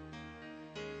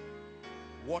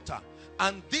 Water.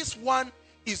 And this one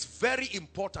is very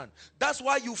important. That's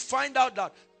why you find out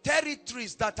that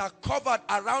territories that are covered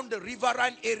around the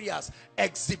riverine areas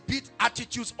exhibit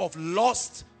attitudes of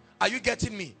lust. Are you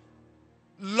getting me?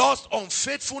 Lust,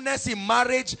 unfaithfulness in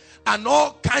marriage, and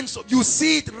all kinds of, you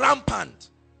see it rampant.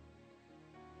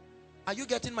 Are you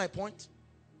getting my point?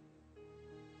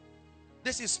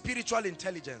 This is spiritual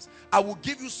intelligence. I will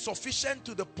give you sufficient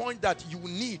to the point that you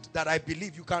need, that I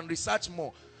believe. You can research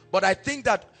more. But I think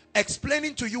that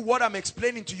explaining to you what I'm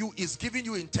explaining to you is giving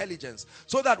you intelligence.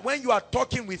 So that when you are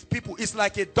talking with people, it's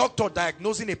like a doctor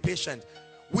diagnosing a patient.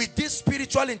 With this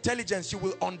spiritual intelligence, you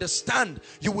will understand.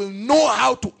 You will know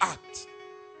how to act.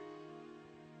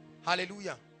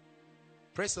 Hallelujah.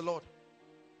 Praise the Lord.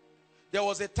 There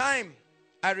was a time,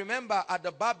 I remember at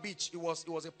the Bar Beach, it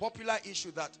was a popular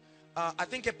issue that I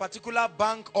think a particular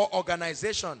bank or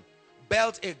organization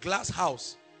built a glass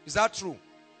house. Is that true?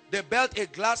 They built a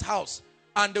glass house,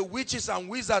 and the witches and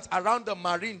wizards around the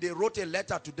marine, they wrote a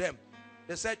letter to them.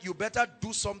 They said, you better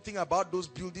do something about those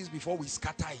buildings before we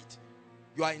scatter it.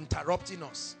 You are interrupting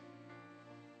us.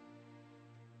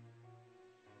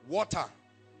 Water,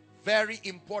 very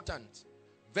important.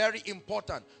 Very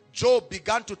important. Job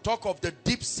began to talk of the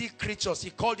deep sea creatures.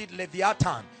 He called it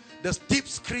Leviathan. The deep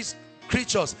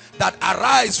creatures that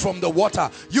arise from the water.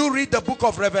 You read the book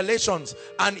of Revelations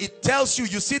and it tells you,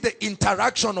 you see the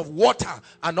interaction of water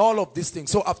and all of these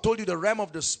things. So I've told you the realm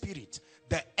of the spirit,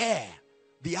 the air,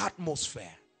 the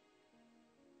atmosphere.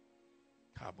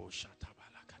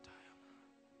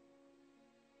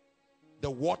 The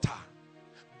water.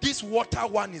 This water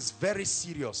one is very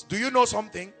serious. Do you know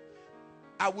something?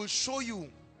 I will show you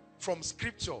from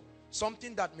scripture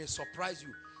something that may surprise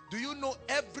you. Do you know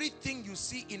everything you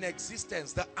see in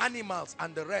existence, the animals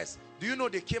and the rest, do you know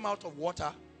they came out of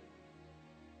water?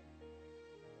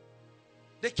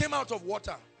 They came out of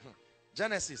water.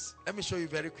 Genesis, let me show you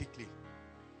very quickly.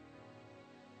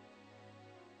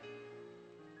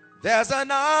 There's an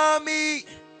army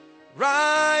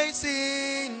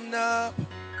rising up.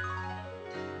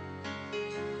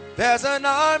 There's an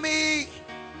army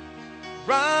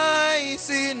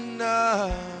rising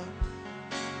up.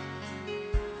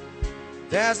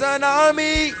 There's an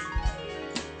army,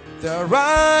 they're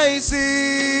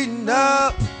rising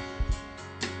up.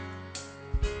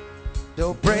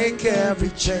 They'll break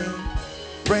every chain,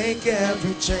 break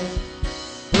every chain,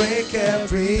 break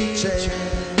every chain,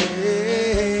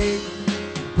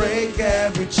 break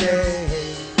every chain,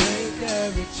 break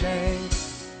every chain,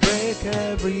 break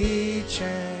every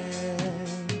chain.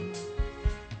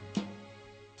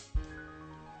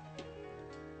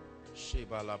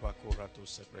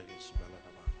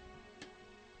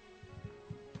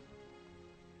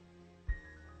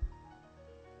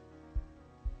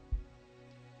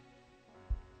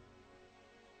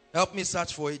 Help me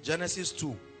search for it. Genesis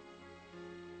 2.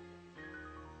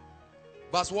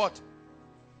 Verse what?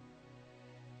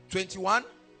 21.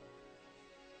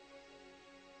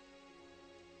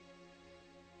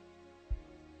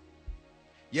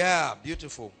 Yeah,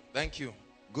 beautiful. Thank you.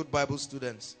 Good Bible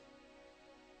students.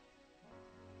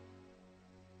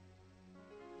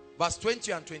 Verse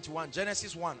 20 and 21.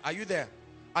 Genesis 1. Are you there?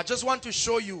 I just want to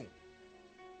show you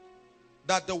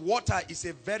that the water is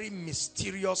a very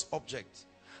mysterious object.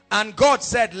 And God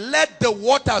said, let the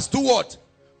waters do what?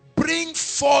 Bring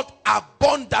forth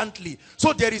abundantly.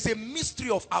 So there is a mystery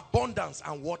of abundance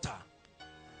and water.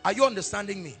 Are you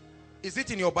understanding me? Is it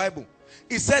in your Bible?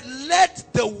 He said, let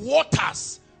the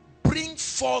waters bring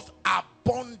forth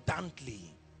abundantly.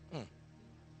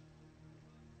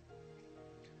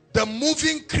 The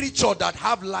moving creature that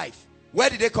have life, where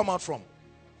did they come out from?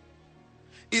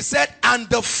 He said, and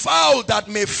the fowl that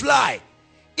may fly,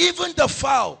 even the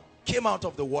fowl came out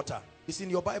of the water. It's in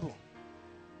your Bible.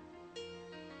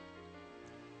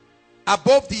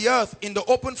 Above the earth, in the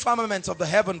open firmaments of the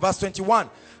heaven, verse 21,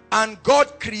 and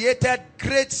God created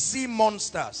great sea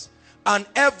monsters and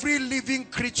every living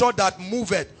creature that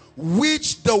moveth,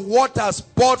 which the waters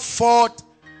poured forth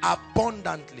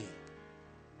abundantly.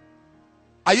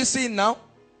 Are you seeing now?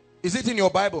 Is it in your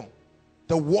Bible?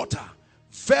 The water.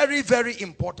 Very, very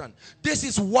important. This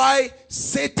is why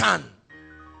Satan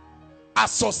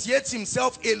associates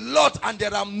himself a lot, and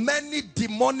there are many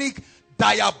demonic,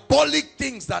 diabolic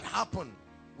things that happen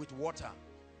with water.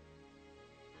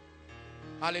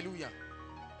 Hallelujah.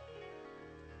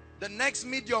 The next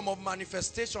medium of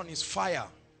manifestation is fire.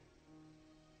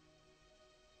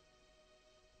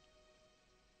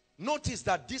 Notice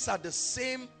that these are the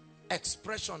same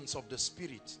expressions of the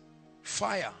spirit.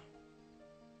 Fire.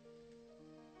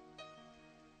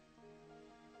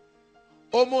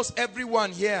 Almost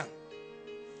everyone here,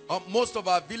 most of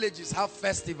our villages have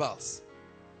festivals.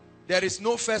 There is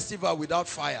no festival without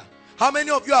fire. How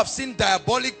many of you have seen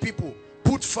diabolic people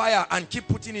put fire and keep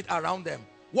putting it around them?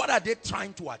 What are they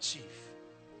trying to achieve?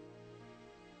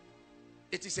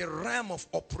 It is a realm of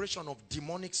operation of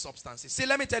demonic substances. See,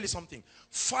 let me tell you something.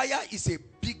 Fire is a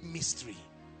big mystery.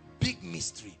 Big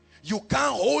mystery. You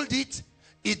can't hold it.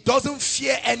 It doesn't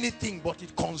fear anything, but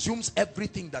it consumes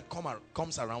everything that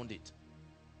comes around it.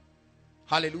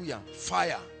 Hallelujah.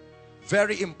 Fire.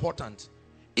 Very important.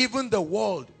 Even the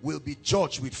world will be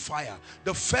judged with fire.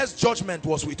 The first judgment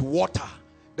was with water.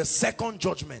 The second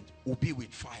judgment will be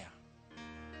with fire.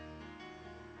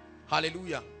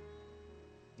 Hallelujah.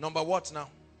 Number what now?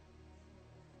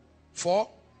 4?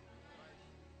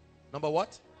 Number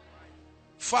what?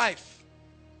 5.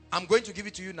 I'm going to give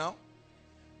it to you now.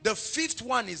 The 5th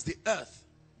one is the earth.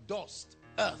 Dust.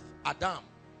 Earth. Adam.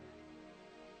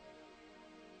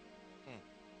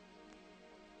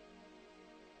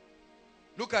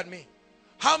 Look at me.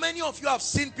 How many of you have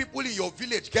seen people in your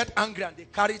village get angry and they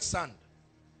carried sand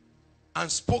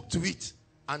and spoke to it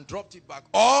and dropped it back?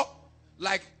 Or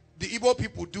like the Igbo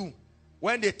people do,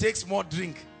 when they take small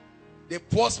drink, they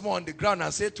pour small on the ground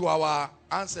and say to our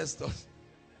ancestors.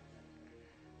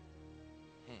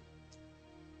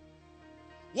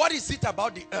 What is it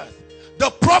about the earth? The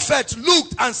prophet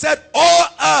looked and said, "O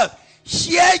earth,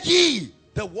 hear ye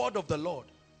the word of the Lord."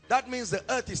 That means the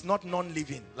earth is not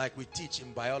non-living like we teach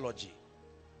in biology.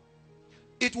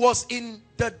 It was in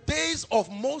the days of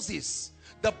Moses.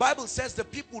 The Bible says the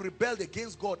people rebelled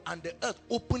against God and the earth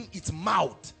opened its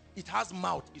mouth. It has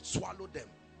mouth. It swallowed them.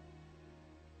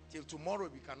 Till tomorrow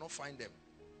we cannot find them.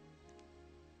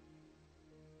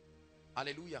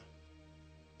 Hallelujah.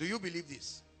 Do you believe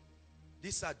this?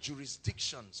 These are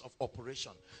jurisdictions of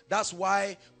operation. That's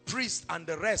why priests and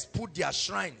the rest put their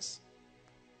shrines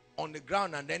on the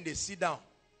ground and then they sit down.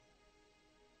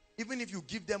 Even if you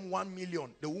give them 1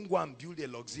 million, they won't go and build a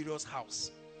luxurious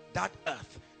house. That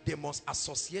earth, they must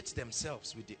associate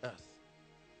themselves with the earth.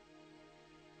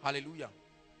 Hallelujah.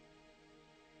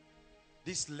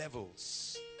 These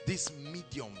levels, this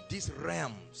medium, these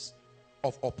realms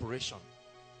of operation.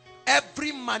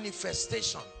 Every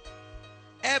manifestation,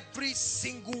 every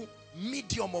single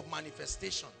medium of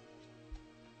manifestation.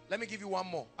 Let me give you one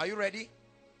more. Are you ready?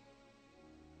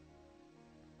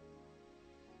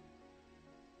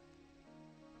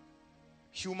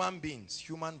 Human beings,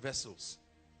 human vessels.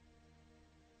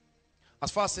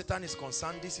 As far as Satan is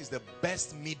concerned, this is the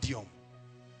best medium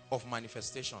of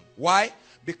manifestation. Why?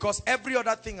 Because every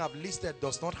other thing I've listed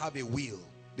does not have a will.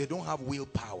 They don't have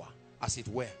willpower, as it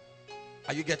were.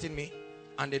 Are you getting me?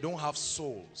 And they don't have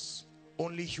souls.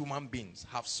 Only human beings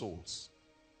have souls.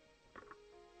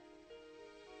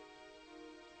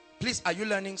 Please, are you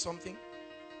learning something?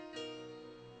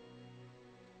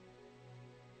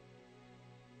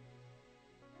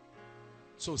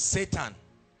 So Satan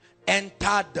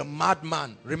entered the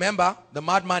madman. Remember the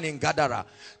madman in Gadara.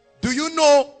 Do you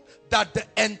know that the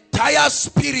entire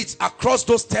spirits across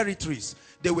those territories,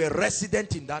 they were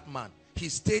resident in that man? He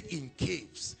stayed in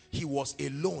caves. He was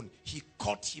alone. He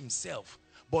caught himself.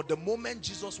 But the moment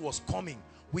Jesus was coming,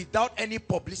 without any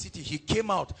publicity, he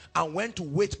came out and went to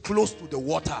wait close to the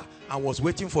water and was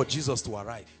waiting for Jesus to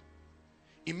arrive.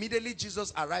 Immediately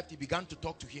Jesus arrived, he began to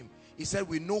talk to him. He said,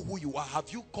 "We know who you are.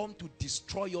 Have you come to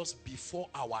destroy us before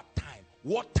our time?"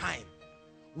 What time?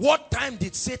 What time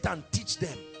did Satan teach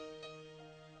them?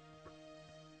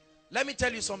 Let me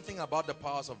tell you something about the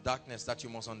powers of darkness that you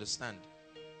must understand.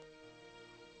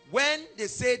 When they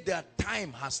say their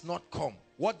time has not come,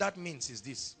 what that means is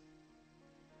this.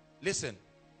 Listen,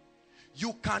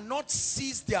 you cannot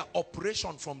cease their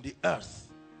operation from the earth,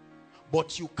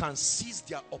 but you can cease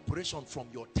their operation from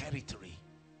your territory.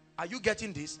 Are you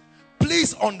getting this?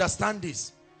 Please understand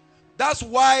this. That's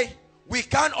why we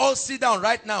can't all sit down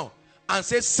right now and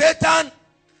say, "Satan,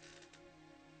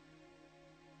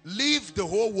 leave the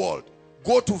whole world,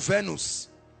 go to Venus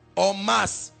or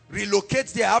Mars, relocate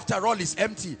there, after all it's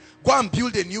empty, go and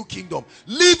build a new kingdom,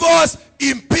 leave us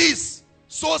in peace."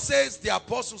 So says the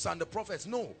apostles and the prophets.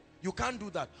 No, you can't do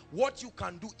that. What you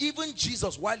can do, even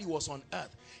Jesus while he was on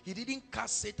earth, he didn't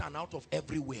cast Satan out of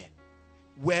everywhere.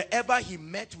 Wherever he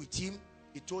met with him,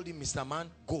 he told him, "Mr. Man,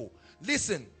 go."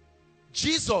 Listen,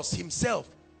 Jesus himself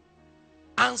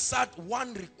answered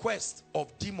one request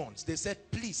of demons. They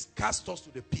said, "Please cast us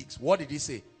to the pigs." What did he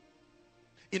say?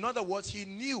 In other words, he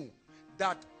knew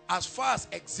that as far as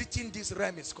exiting this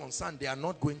realm is concerned, they are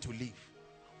not going to leave.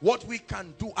 What we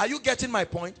can do, are you getting my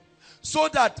point? So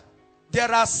that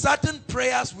there are certain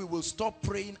prayers we will stop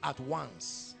praying at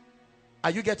once.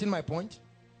 Are you getting my point?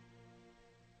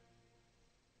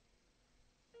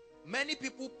 Many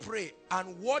people pray,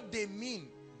 and what they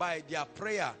mean by their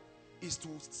prayer is to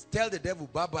tell the devil,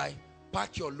 "Bye-bye,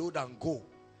 pack your load and go.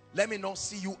 Let me not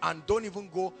see you, and don't even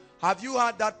go." Have you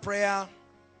heard that prayer?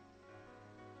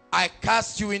 "I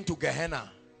cast you into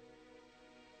Gehenna."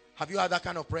 Have you heard that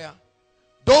kind of prayer?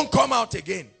 "Don't come out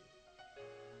again."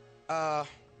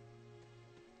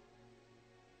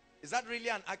 Is that really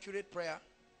an accurate prayer?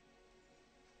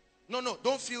 No,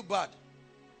 don't feel bad.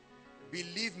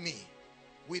 Believe me,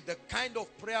 with the kind of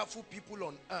prayerful people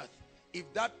on earth,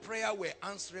 if that prayer were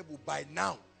answerable by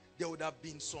now, there would have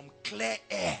been some clear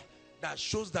air that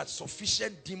shows that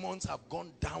sufficient demons have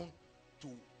gone down to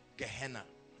Gehenna.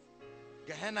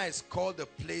 Gehenna is called the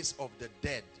place of the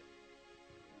dead.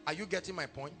 Are you getting my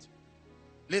point?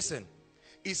 Listen,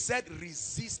 he said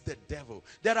resist the devil.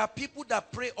 There are people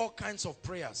that pray all kinds of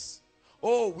prayers.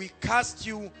 Oh, we cast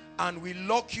you and we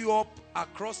lock you up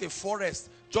across a forest.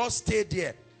 Just stay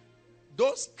there.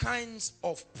 Those kinds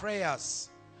of prayers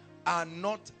are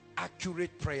not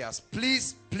accurate prayers.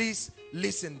 Please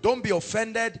listen. Don't be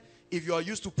offended if you are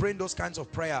used to praying those kinds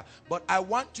of prayer. But I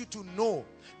want you to know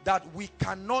that we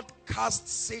cannot cast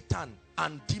Satan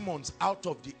and demons out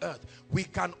of the earth. We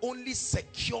can only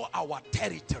secure our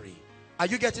territory. Are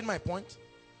you getting my point?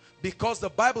 Because the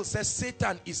Bible says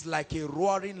Satan is like a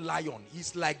roaring lion.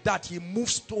 He's like that. He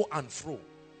moves to and fro.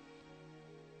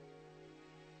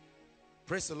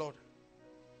 Praise the Lord.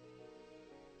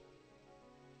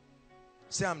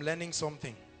 Say, I'm learning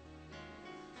something.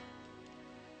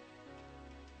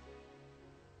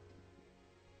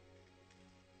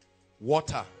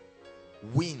 Water,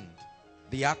 wind,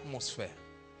 the atmosphere.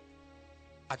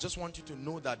 I just want you to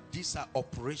know that these are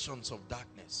operations of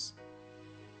darkness.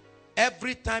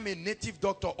 Every time a native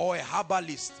doctor or a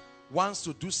herbalist wants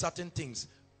to do certain things,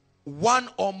 one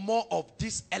or more of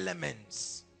these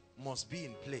elements must be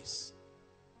in place.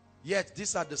 Yet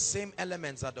these are the same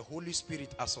elements that the Holy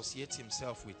Spirit associates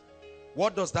himself with.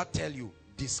 What does that tell you?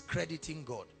 Discrediting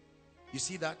God. You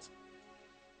see that?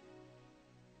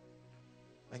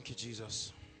 Thank you,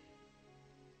 Jesus.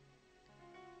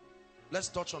 Let's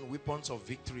touch on weapons of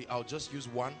victory. I'll just use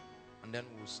one and then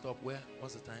we'll stop. Where?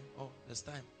 What's the time? Oh, there's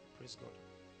time. Praise God.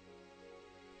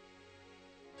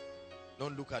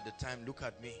 Don't look at the time. Look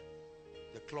at me.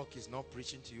 The clock is not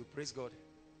preaching to you. Praise God.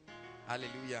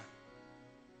 Hallelujah.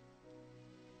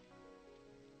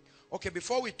 Okay,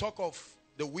 before we talk of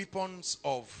the weapons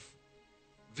of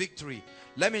victory,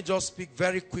 let me just speak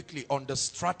very quickly on the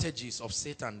strategies of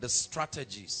Satan. The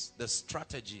strategies.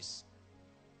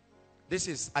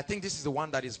 I think this is the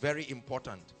one that is very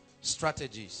important.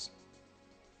 Strategies.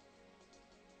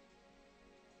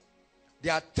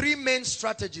 There are three main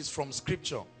strategies from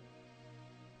scripture.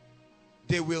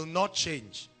 They will not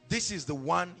change. This is the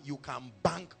one you can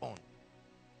bank on.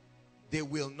 They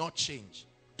will not change.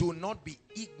 Do not be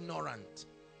ignorant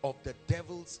of the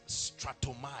devil's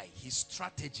stratomai, his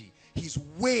strategy, his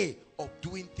way of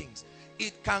doing things.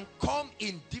 It can come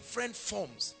in different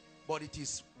forms, but it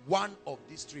is one of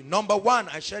these three. Number one,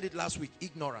 I shared it last week,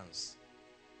 ignorance.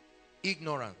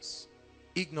 Ignorance.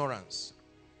 Ignorance.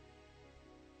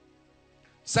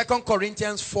 2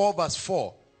 Corinthians 4 verse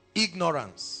 4,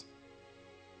 ignorance.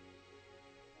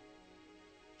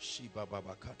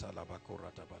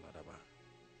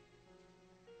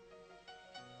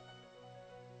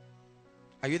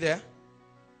 Are you there?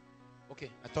 Okay,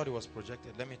 I thought it was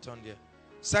projected. Let me turn there.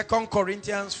 2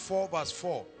 Corinthians 4 verse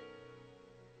 4.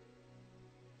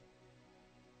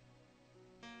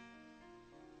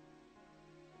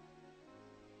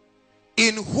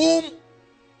 In whom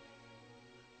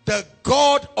the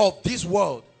God of this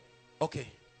world. Okay.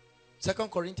 2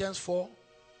 Corinthians 4.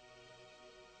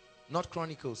 Not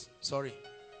Chronicles. Sorry.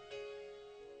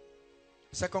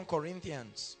 2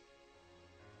 Corinthians.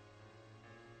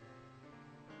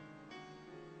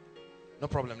 No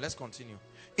problem. Let's continue.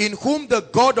 In whom the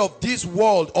God of this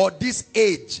world or this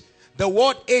age. The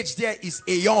word age there is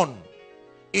aeon.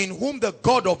 In whom the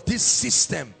God of this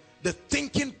system, the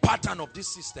thinking pattern of this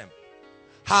system,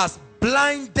 has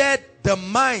blinded the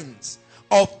minds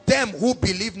of them who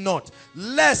believe not,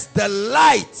 lest the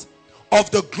light of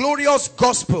the glorious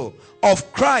gospel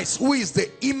of Christ, who is the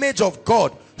image of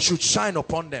God, should shine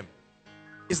upon them.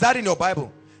 Is that in your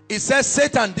Bible? It says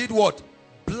Satan did what?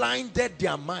 Blinded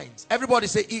their minds. Everybody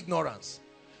say ignorance.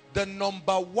 The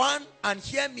number one, and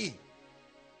hear me,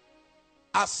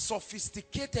 as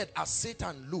sophisticated as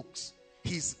Satan looks,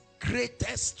 his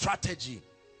greatest strategy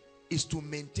is to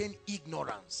maintain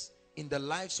ignorance in the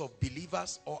lives of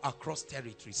believers or across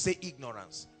territories. Say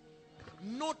ignorance.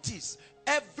 Notice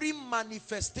every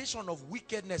manifestation of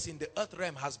wickedness in the earth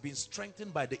realm has been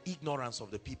strengthened by the ignorance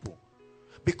of the people,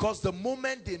 because the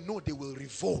moment they know, they will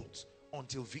revolt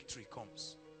until victory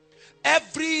comes.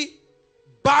 Every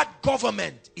bad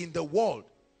government in the world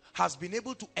has been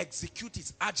able to execute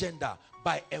its agenda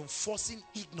by enforcing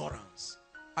ignorance.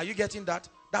 Are you getting that?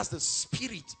 That's the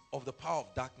spirit of the power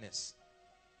of darkness.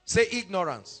 Say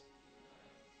ignorance. Ignorance. Now, come. 2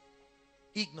 Corinthians 4 verse 4. 2 Corinthians 4 verse 4. In whom the God of this world or this age, the word age there is aeon. In whom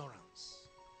the God of this system, the thinking pattern of this system, has blinded the minds of them who believe not, lest the light of the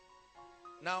glorious gospel of Christ, who is the image of God, should shine upon them. Is that in your Bible?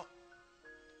 It says Satan did what? Blinded their minds. Every manifestation of wickedness in the earth realm has been able to execute its agenda by enforcing ignorance. Are you getting that? That's the spirit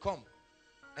of the power of darkness. Say ignorance. Ignorance. Now, come.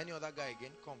 Any other guy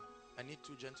again? Come. I need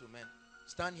two gentlemen.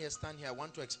 Stand here, stand here. I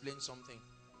want to explain something.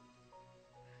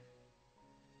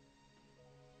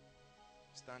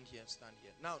 Stand here, stand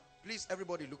here. Now, please,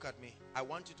 everybody look at me. I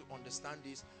want you to understand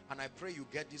this, and I pray you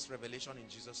get this revelation in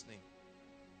Jesus' name.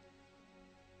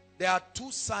 There are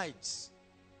two sides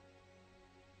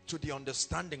to the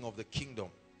understanding of the kingdom.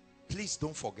 Please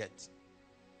don't forget.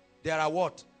 There are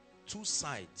what? Two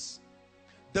sides.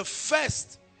 The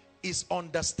first is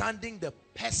understanding the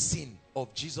person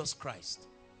of Jesus Christ.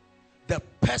 The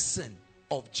person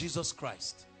of Jesus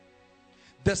Christ.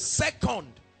 The second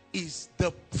is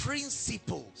the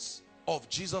principles of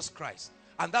Jesus Christ.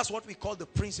 And that's what we call the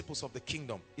principles of the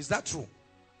kingdom. Is that true?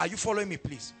 Are you following me,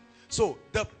 please? So,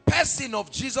 the person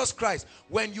of Jesus Christ,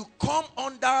 when you come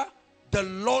under the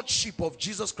lordship of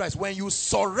Jesus Christ, when you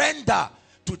surrender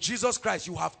to Jesus Christ,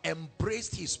 you have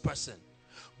embraced his person.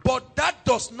 But that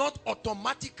does not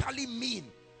automatically mean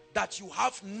that you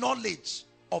have knowledge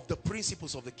of the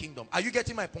principles of the kingdom. Are you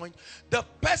getting my point? The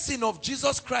person of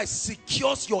Jesus Christ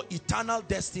secures your eternal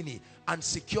destiny and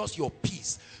secures your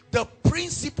peace. The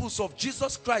principles of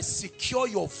Jesus Christ secure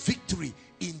your victory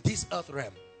in this earth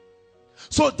realm.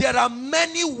 So there are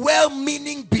many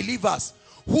well-meaning believers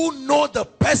who know the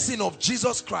person of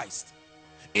Jesus Christ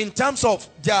in terms of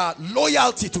their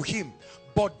loyalty to him,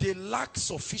 but they lack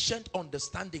sufficient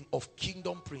understanding of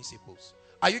kingdom principles.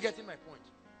 Are you getting my point?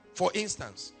 For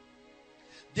instance,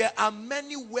 there are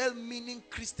many well-meaning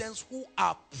Christians who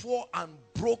are poor and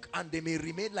broke, and they may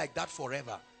remain like that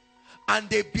forever. And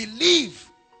they believe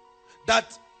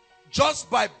that just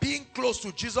by being close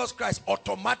to Jesus Christ,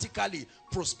 automatically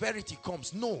prosperity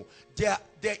comes. No, there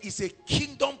is a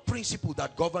kingdom principle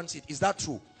that governs it. Is that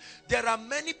true? There are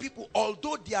many people,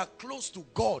 although they are close to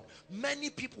God, many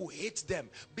people hate them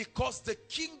because the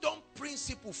kingdom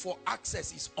principle for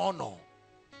access is honor.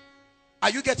 Are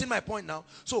you getting my point now?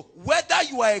 So whether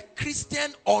you are a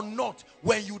Christian or not,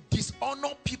 when you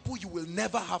dishonor people, you will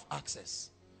never have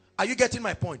access. Are you getting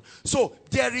my point? So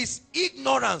there is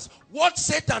ignorance. What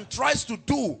Satan tries to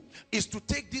do is to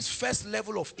take this first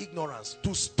level of ignorance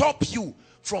to stop you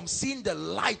from seeing the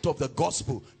light of the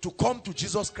gospel, to come to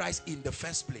Jesus Christ in the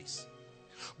first place.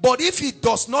 But if he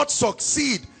does not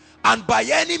succeed, and by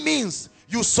any means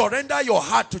you surrender your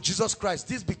heart to Jesus Christ,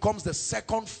 this becomes the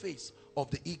second phase of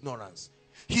the ignorance.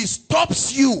 He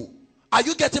stops you. Are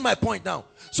you getting my point now?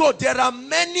 So there are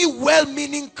many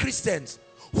well-meaning Christians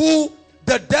who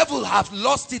the devil have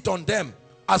lost it on them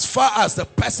as far as the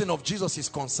person of Jesus is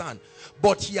concerned,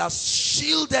 but he has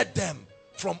shielded them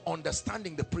from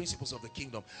understanding the principles of the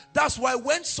kingdom. That's why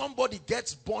when somebody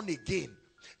gets born again,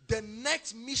 the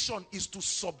next mission is to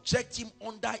subject him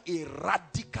under a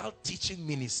radical teaching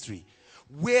ministry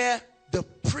where the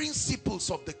principles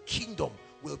of the kingdom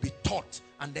will be taught,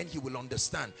 and then he will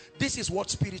understand. This is what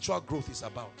spiritual growth is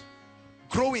about.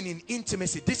 Growing in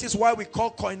intimacy. This is why we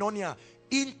call koinonia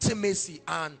intimacy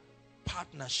and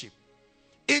partnership.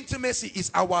 Intimacy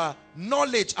is our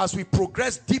knowledge as we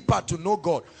progress deeper to know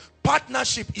God.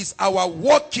 Partnership is our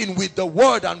walking with the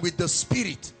word and with the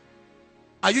spirit.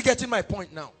 Are you getting my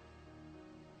point now?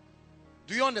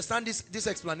 Do you understand this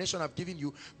explanation I've given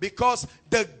you? Because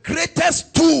the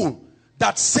greatest tool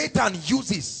that Satan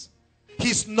uses,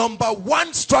 his number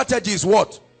one strategy is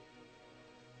what?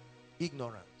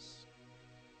 Ignorance.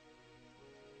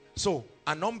 So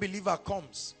an unbeliever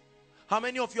comes. How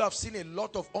many of you have seen a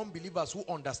lot of unbelievers who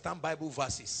understand Bible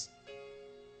verses?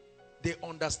 They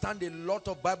understand a lot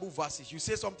of Bible verses. You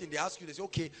say something, they ask you, they say,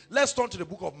 okay, let's turn to the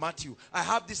book of Matthew. I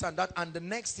have this and that. And the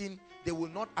next thing, they will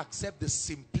not accept the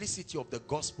simplicity of the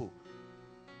gospel.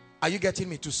 Are you getting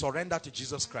me? To surrender to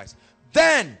Jesus Christ.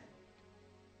 Then,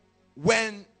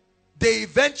 when they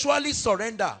eventually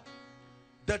surrender,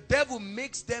 the devil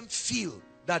makes them feel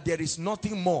that there is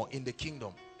nothing more in the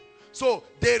kingdom. So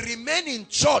they remain in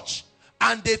church,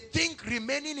 and they think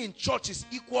remaining in church is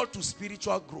equal to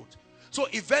spiritual growth. So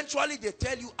eventually they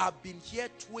tell you, I've been here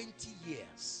 20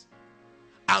 years.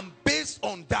 And based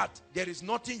on that, there is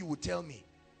nothing you will tell me.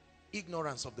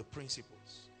 Ignorance of the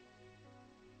principles.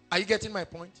 Are you getting my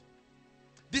point?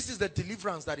 This is the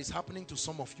deliverance that is happening to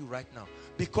some of you right now.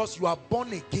 Because you are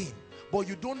born again, but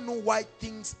you don't know why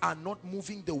things are not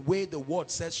moving the way the word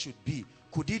says should be.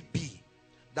 Could it be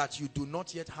that you do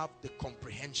not yet have the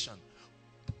comprehension?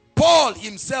 Paul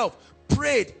himself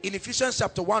prayed in Ephesians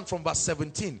chapter 1 from verse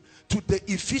 17 to the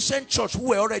Ephesian church who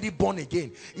were already born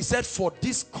again. He said, for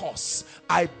this cause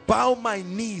I bow my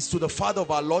knees to the Father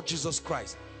of our Lord Jesus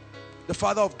Christ, the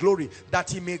Father of glory, that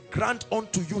he may grant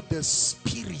unto you the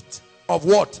spirit of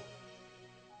what?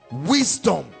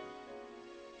 Wisdom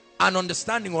and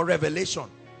understanding or revelation,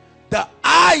 the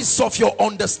eyes of your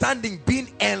understanding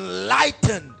being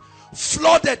enlightened,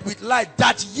 flooded with light,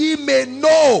 that ye may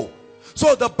know.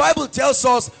 So the Bible tells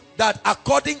us that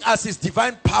according as his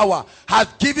divine power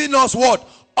hath given us what?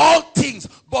 All things.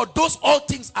 But those all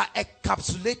things are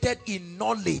encapsulated in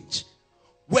knowledge.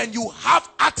 When you have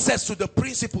access to the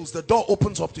principles, the door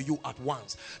opens up to you at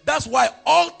once. That's why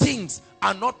all things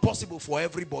are not possible for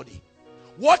everybody.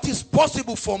 What is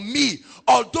possible for me,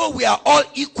 although we are all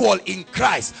equal in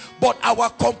Christ, but our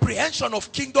comprehension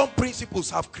of kingdom principles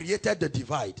have created the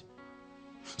divide.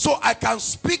 So I can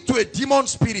speak to a demon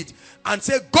spirit and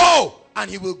say, go, and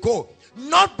he will go.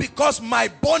 Not because my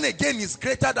born again is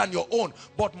greater than your own,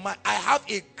 but I have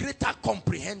a greater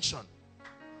comprehension.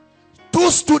 Two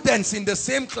students in the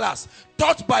same class,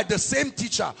 taught by the same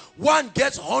teacher, one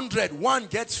gets 100, one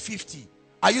gets 50.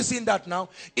 Are you seeing that now?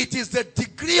 It is the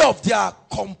degree of their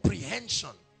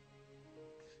comprehension.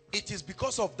 It is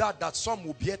because of that that some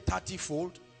will bear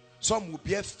 30-fold, some will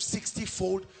bear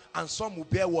 60-fold, and some will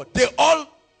bear what? They all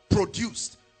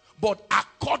produced. But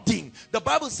according, the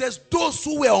Bible says those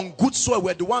who were on good soil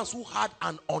were the ones who had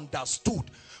and understood.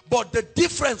 But the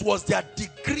difference was their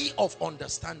degree of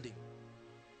understanding.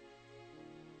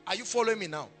 Are you following me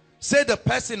now? Say the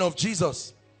person of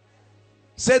Jesus.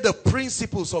 Say the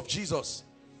principles of Jesus.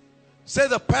 Say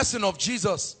the person of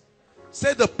Jesus.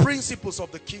 Say the principles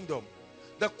of the kingdom.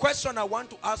 The question I want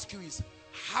to ask you is,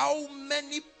 how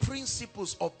many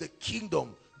principles of the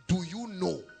kingdom do you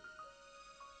know?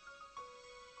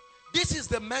 This is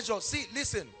the measure. See,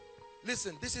 listen,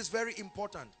 this is very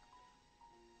important.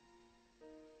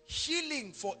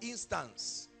 Healing, for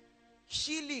instance,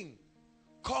 healing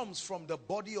comes from the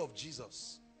body of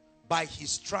Jesus. By his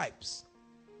stripes,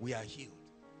 we are healed.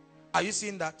 Are you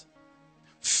seeing that?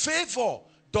 Favor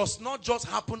does not just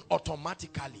happen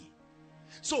automatically.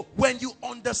 So when you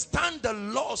understand the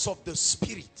laws of the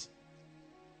spirit,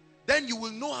 then you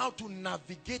will know how to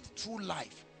navigate through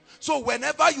life. So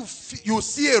whenever you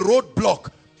see a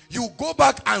roadblock, you go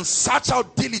back and search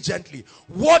out diligently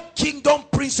what kingdom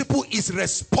principle is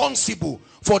responsible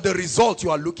for the result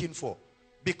you are looking for.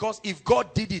 Because if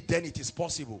God did it, then it is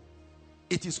possible.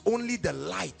 It is only the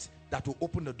light that will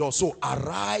open the door. So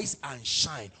arise and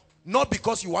shine. Not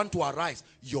because you want to arise,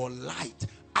 your light,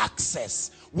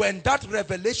 access. When that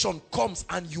revelation comes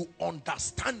and you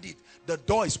understand it, the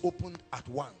door is opened at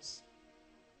once.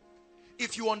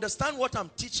 If you understand what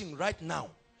I'm teaching right now,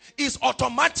 it's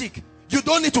automatic. You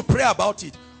don't need to pray about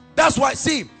it. That's why,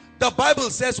 see, the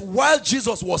Bible says while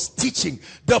Jesus was teaching,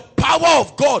 the power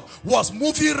of God was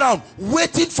moving around,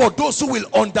 waiting for those who will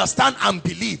understand and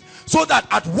believe, so that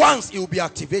at once it will be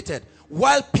activated.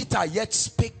 While Peter yet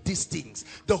spake these things,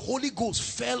 the Holy Ghost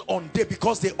fell on them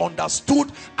because they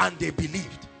understood and they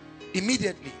believed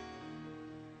immediately.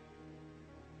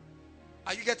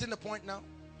 Are you getting the point now?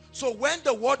 So when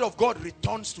the word of God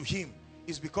returns to him,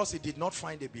 it's because he did not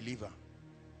find a believer.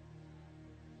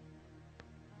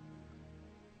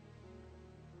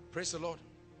 Praise the Lord.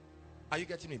 Are you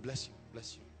getting me? Bless you.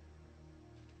 Bless you.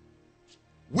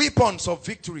 Weapons of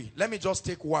victory. Let me just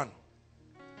take one.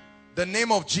 The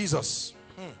name of Jesus.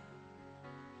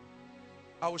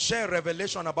 I will share a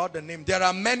revelation about the name. There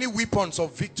are many weapons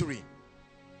of victory.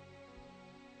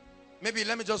 Maybe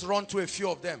let me just run through a few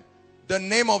of them. The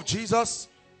name of Jesus.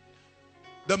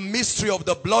 The mystery of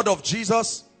the blood of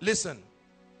Jesus. Listen.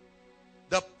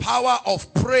 The power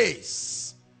of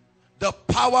praise. The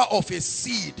power of a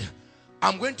seed.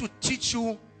 I'm going to teach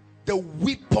you the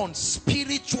weapons,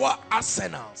 spiritual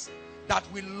arsenals that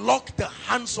will lock the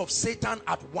hands of Satan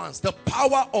at once. The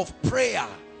power of prayer.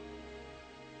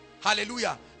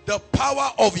 Hallelujah. The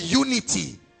power of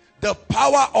unity. The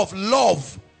power of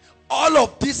love. All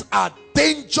of these are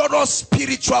dangerous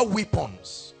spiritual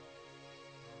weapons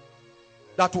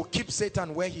that will keep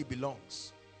Satan where he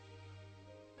belongs.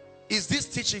 Is this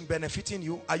teaching benefiting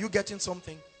you? Are you getting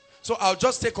something? So I'll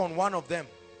just take on one of them.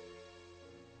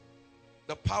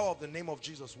 The power of the name of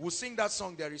Jesus. We'll sing that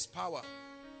song, There Is Power.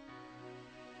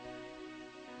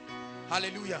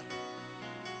 Hallelujah.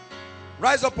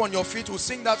 Rise up on your feet. We'll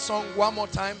sing that song one more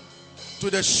time, To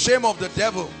the Shame of the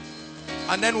Devil.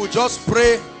 And then we'll just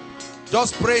pray.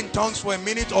 Just pray in tongues for a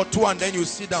minute or two and then you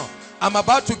sit down. I'm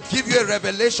about to give you a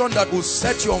revelation that will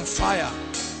set you on fire.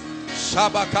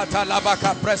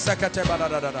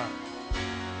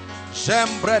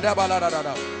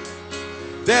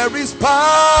 There is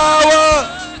power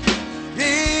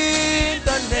in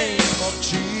the name of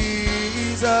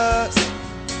Jesus.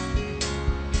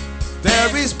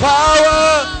 There is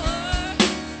power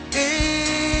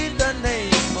in the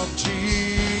name of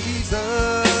Jesus.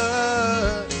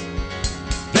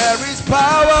 There is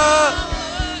power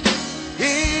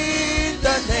in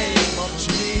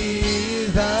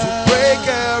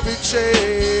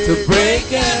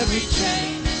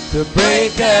to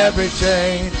break every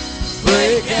chain,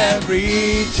 break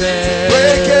every chain,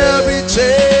 break every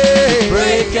chain,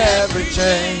 break every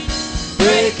chain,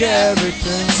 break every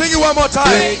chain. Sing it one more time.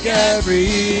 Break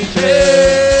every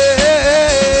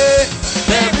chain.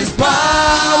 There is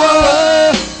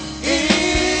power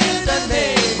in the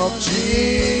name of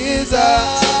Jesus.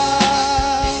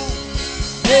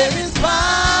 There is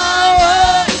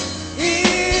power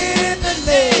in the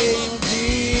name of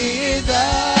Jesus.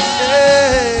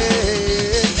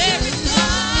 There is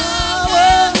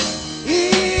power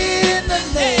in the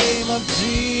name of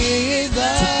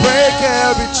Jesus. To break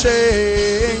every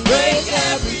chain, break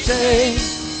every chain,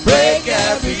 break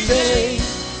every chain,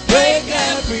 break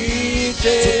every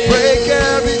chain, to break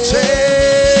every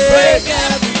chain, break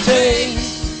every chain,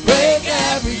 break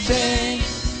every chain,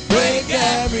 break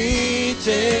every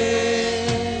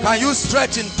chain. Can you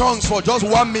stretch in tongues for just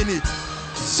 1 minute?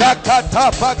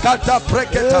 Zakata pakata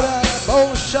preketa.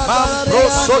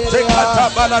 Mambroso tekata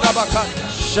baladabaka.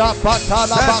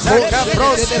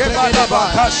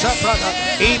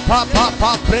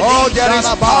 Oh, there is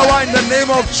power in the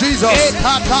name of Jesus. There is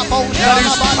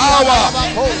power.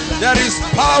 There is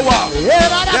power. There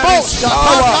is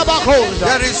power.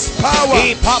 There is power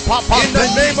in the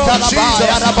name of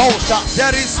Jesus.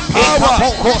 There is power.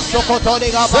 There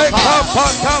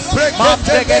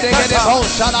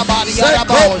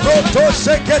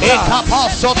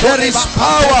is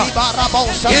power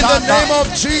in the name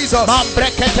of Jesus.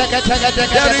 There is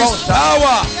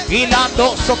power.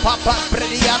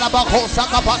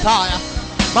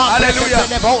 Hallelujah.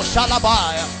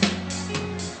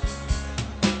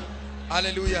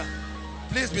 Hallelujah.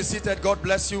 Please be seated. God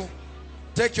bless you.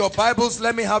 Take your Bibles.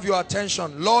 Let me have your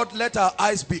attention. Lord, let our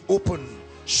eyes be open.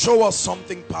 Show us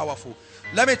something powerful.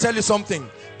 Let me tell you something.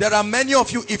 There are many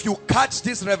of you, if you catch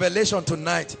this revelation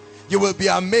tonight, you will be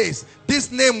amazed.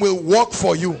 This name will work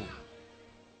for you.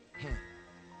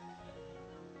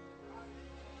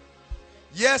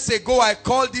 Years ago, I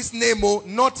called this name, oh,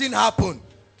 nothing happened.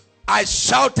 I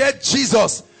shouted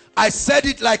Jesus. I said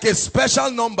it like a special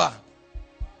number.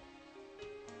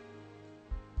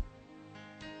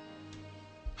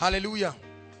 Hallelujah.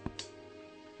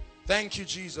 Thank you,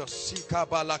 Jesus.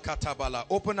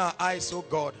 Open our eyes, oh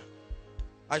God.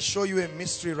 I show you a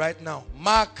mystery right now.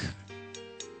 Mark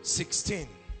 16.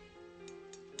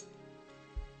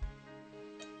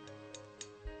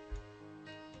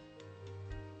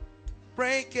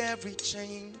 Break every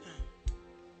chain.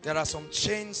 There are some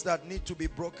chains that need to be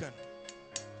broken.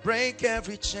 Break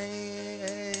every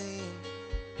chain.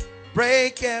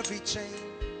 Break every chain.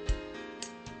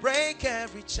 Break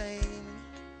every chain.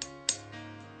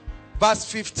 Verse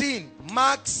 15.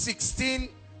 Mark 16,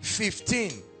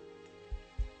 15.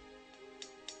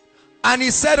 And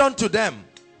he said unto them,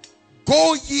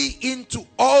 go ye into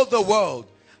all the world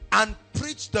and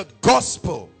preach the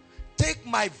gospel. Take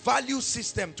my value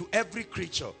system to every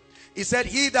creature. He said,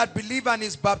 he that believe and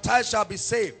is baptized shall be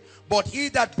saved, but he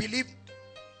that believe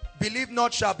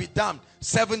not shall be damned.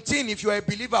 17, if you are a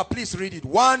believer, please read it.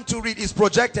 1 to read is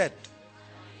projected.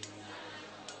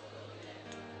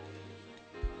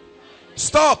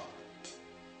 Stop.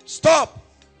 Stop.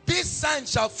 This sign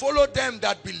shall follow them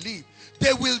that believe.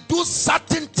 They will do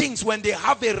certain things when they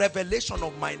have a revelation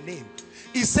of my name.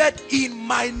 He said, in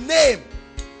my name,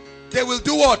 they will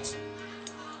do what?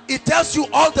 It tells you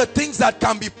all the things that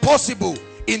can be possible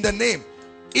in the name.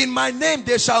 In my name,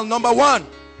 they shall, number 1.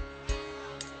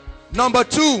 Number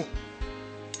 2.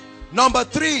 Number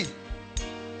 3.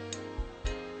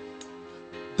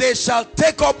 They shall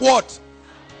take up what?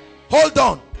 Hold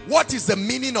on. What is the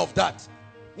meaning of that?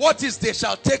 What is they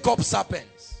shall take up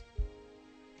serpents?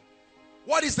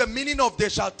 What is the meaning of they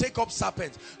shall take up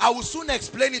serpents? I will soon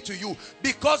explain it to you.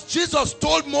 Because Jesus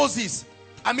told Moses,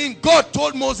 God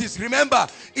told Moses, remember,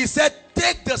 he said,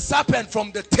 take the serpent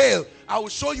from the tail. I will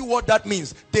show you what that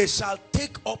means. They shall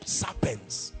take up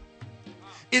serpents.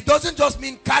 It doesn't just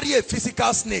mean carry a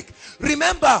physical snake.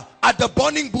 Remember at the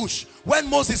burning bush, when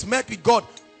Moses met with God,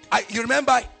 you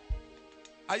remember,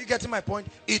 are you getting my point?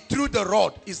 He threw the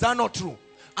rod. Is that not true?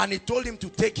 And he told him to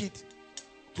take it,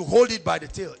 to hold it by the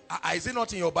tail. Is it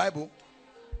not in your Bible?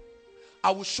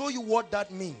 I will show you what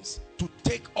that means, to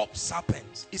take up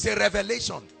serpents. It's a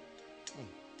revelation.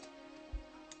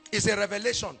 It's a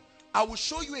revelation. I will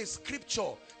show you a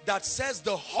scripture that says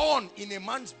the horn in a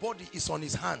man's body is on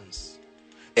his hands.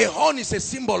 A horn is a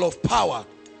symbol of power.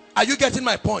 Are you getting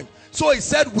my point? So he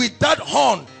said, with that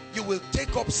horn, you will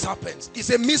take up serpents. It's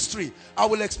a mystery. I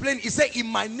will explain. He said, in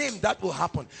my name, that will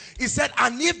happen. He said,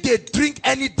 and if they drink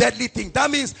any deadly thing,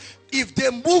 that means if they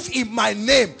move in my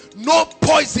name, no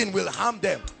poison will harm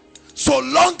them. So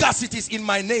long as it is in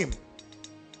my name.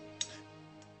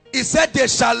 He said they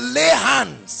shall lay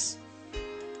hands.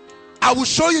 I will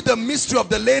show you the mystery of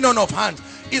the laying on of hands.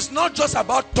 It's not just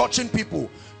about touching people.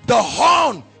 The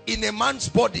horn in a man's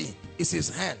body is his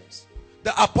hands.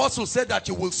 The apostle said that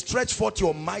you will stretch forth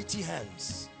your mighty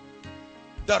hands.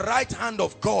 The right hand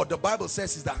of God, the Bible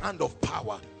says, is the hand of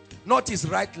power, not his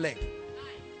right leg.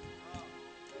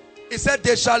 He said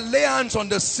they shall lay hands on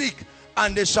the sick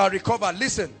and they shall recover.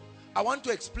 Listen, I want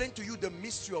to explain to you the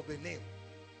mystery of the name.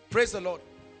 Praise the Lord.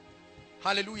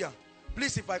 Hallelujah.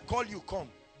 Please, if I call you, come.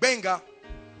 Benga.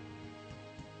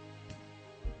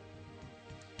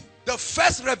 The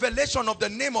first revelation of the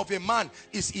name of a man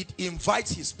is it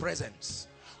invites his presence.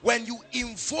 When you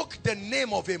invoke the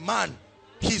name of a man,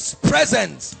 his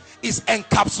presence is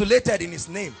encapsulated in his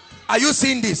name. Are you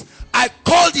seeing this? I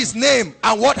called his name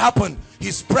and what happened?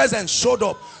 His presence showed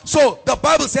up. So the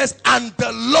Bible says, and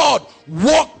the Lord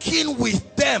walking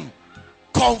with them,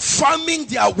 confirming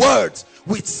their words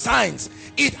with signs.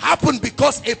 It happened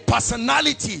because a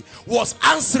personality was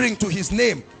answering to his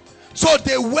name. So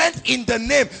they went in the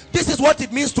name. This is what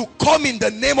it means to come in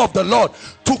the name of the Lord.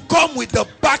 To come with the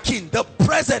backing, the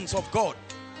presence of God.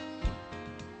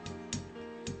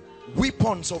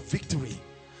 Weapons of victory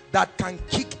that can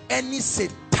kick any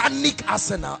satanic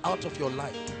arsenal out of your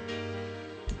life.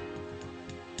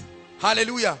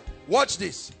 Hallelujah. Watch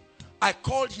this. I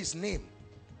called his name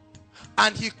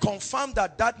and he confirmed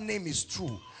that that name is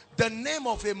true. The name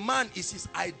of a man is his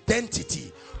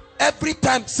identity. Every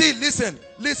time, see,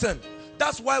 listen.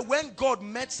 That's why when God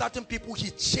met certain people, he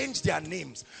changed their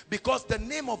names. Because the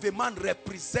name of a man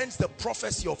represents the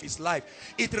prophecy of his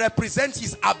life. It represents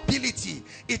his ability.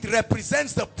 It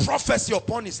represents the prophecy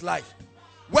upon his life.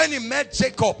 When he met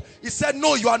Jacob, he said,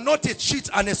 no, you are not a cheat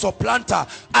and a supplanter.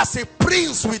 As a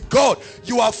prince with God,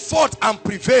 you have fought and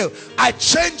prevailed. I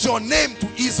changed your name to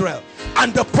Israel.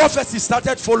 And the prophecy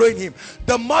started following him.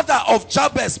 The mother of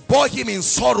Jabez bore him in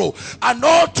sorrow. And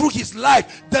all through his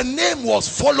life, the name was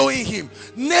following him.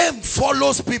 Name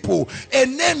follows people. A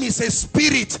name is a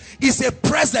spirit, is a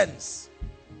presence.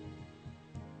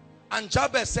 And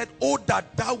Jabez said, oh,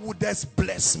 that thou wouldest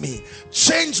bless me.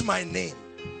 Change my name.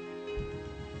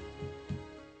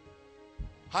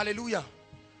 Hallelujah.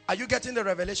 Are you getting the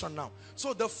revelation now?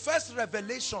 So the first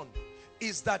revelation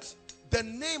is that the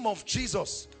name of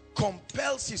Jesus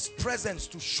compels his presence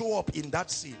to show up in that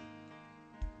scene.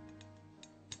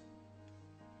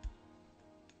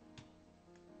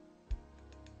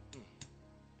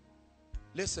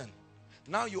 Listen,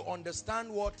 now you understand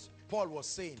what Paul was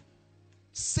saying.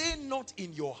 Say not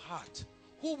in your heart,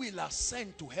 who will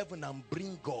ascend to heaven and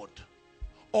bring God,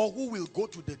 or who will go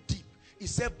to the deep. He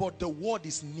said, but the word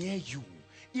is near you,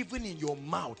 even in your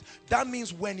mouth. That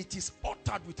means when it is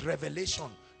uttered with revelation,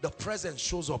 the presence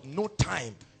shows up. No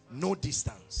time, no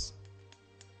distance.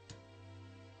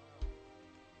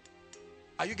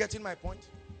 Are you getting my point?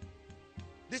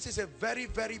 This is a very,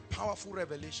 very powerful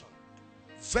revelation.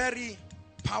 Very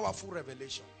powerful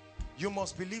revelation. You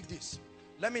must believe this.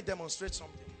 Let me demonstrate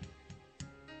something.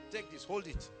 Take this, hold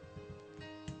it.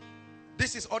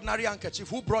 This is ordinary handkerchief.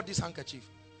 Who brought this handkerchief?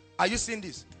 Are you seeing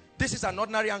this? This is an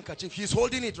ordinary handkerchief. He's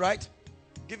holding it, right?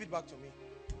 Give it back to me.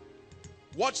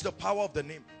 Watch the power of the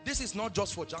name. This is not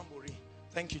just for jamboree.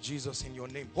 Thank you, Jesus, in your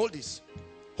name. Hold this.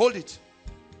 Hold it.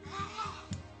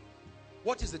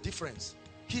 What is the difference?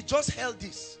 He just held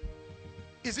this.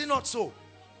 Is it not so?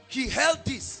 He held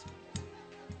this.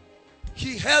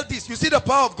 He held this. You see the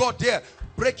power of God there,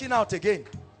 breaking out again.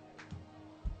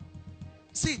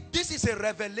 See, this is a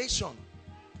revelation.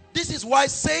 This is why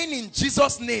saying in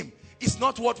Jesus' name is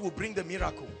not what will bring the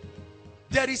miracle.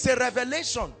 There is a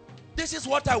revelation. This is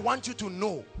what I want you to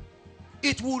know.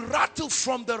 It will rattle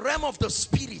from the realm of the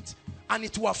spirit and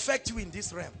it will affect you in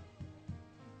this realm.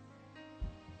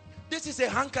 This is a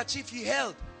handkerchief he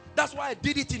held. That's why I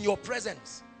did it in your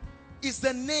presence. It's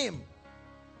the name.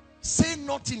 Say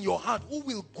not in your heart, who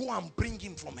will go and bring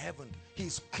him from heaven? He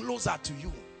is closer to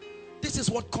you. This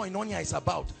is what koinonia is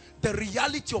about. The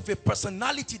reality of a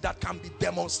personality that can be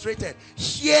demonstrated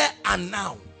here and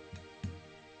now.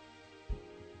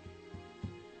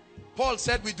 Paul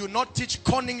said we do not teach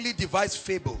cunningly devised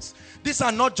fables. These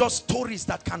are not just stories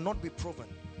that cannot be proven.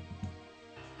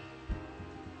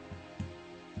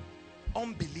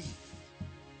 Unbelief.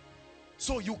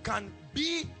 So you can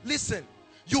be, listen,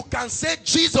 you can say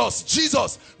Jesus,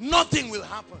 Jesus, nothing will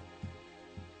happen.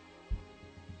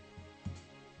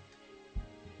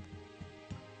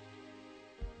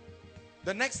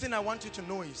 The next thing I want you to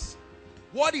know is,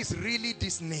 what is really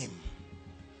this name?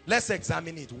 Let's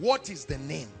examine it. What is the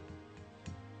name?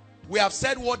 We have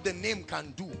said what the name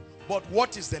can do, but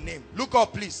what is the name? Look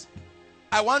up, please.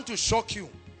 I want to shock you.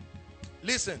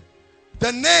 Listen,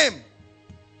 the name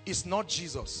is not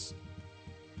Jesus.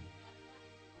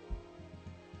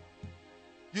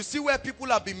 You see where people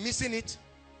have been missing it?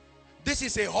 This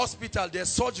is a hospital. There's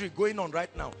surgery going on right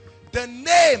now. The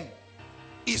name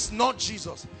is not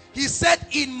Jesus. He said,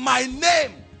 in my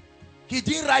name. He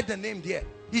didn't write the name there.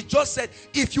 He just said,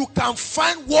 if you can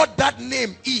find what that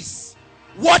name is.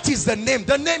 What is the name?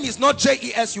 The name is not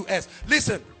J-E-S-U-S.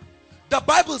 Listen, the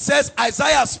Bible says,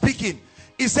 Isaiah speaking,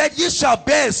 he said, ye shall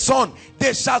bear a son.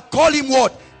 They shall call him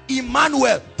what?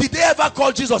 Emmanuel. Did they ever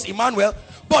call Jesus Emmanuel?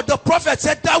 But the prophet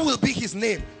said that will be his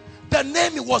name. The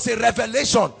name was a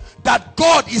revelation that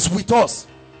God is with us.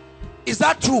 Is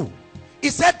that true? He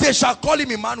said they shall call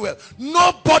him Emmanuel.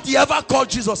 Nobody ever called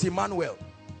Jesus Emmanuel.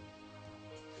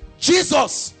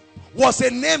 Jesus was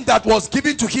a name that was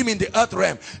given to him in the earth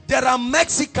realm. There are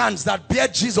Mexicans that bear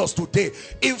Jesus today.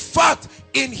 In fact,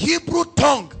 in Hebrew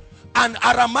tongue and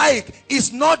Aramaic,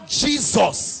 it's not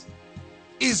Jesus,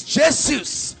 it's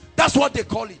Jesus. That's what they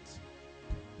call it.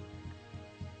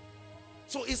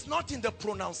 So it's not in the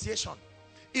pronunciation.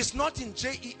 It's not in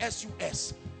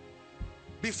J-E-S-U-S.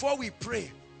 Before we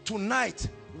pray, tonight,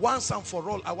 once and for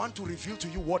all, I want to reveal to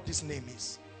you what this name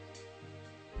is.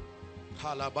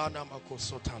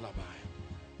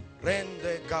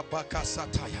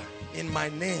 In my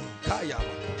name,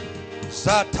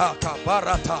 Zataka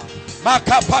Barata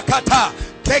Makapakata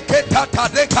Teketata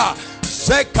Deka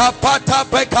Zekapata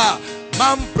Beka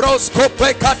Mambrosko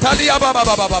Pekatalia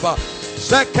Baba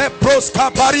Zeke Proska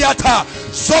Bariata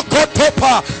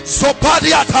Sokotopa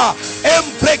Sopadiata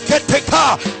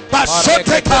Embreketeka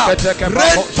Bashoteka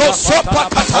Rento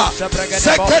Sopakata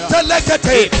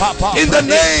Seketelekete. In the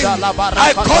name,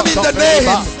 I come in the name,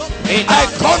 I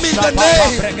come in the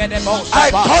name,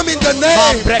 I come in the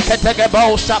name.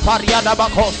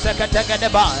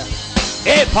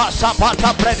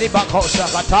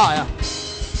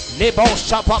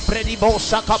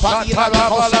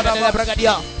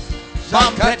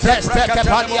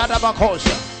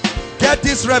 Get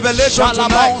this revelation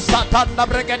tonight.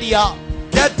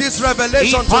 Get this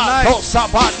revelation tonight.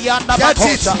 Get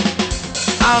it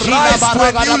and rise to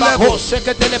a new level.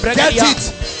 Get it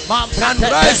and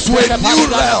rise to a new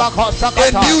realm,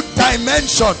 a new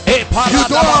dimension. You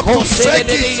don't have to fake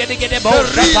it. The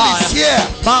real is here.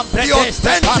 The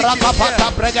authentic is here.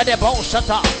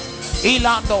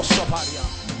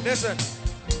 Listen.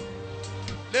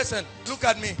 Listen. Look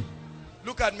at me.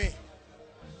 Look at me.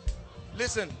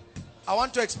 Listen. I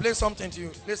want to explain something to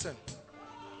you. Listen.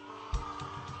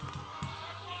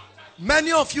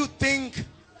 Many of you think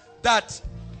that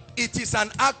it is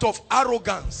an act of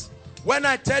arrogance when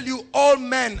I tell you all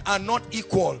men are not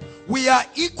equal. We are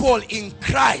equal in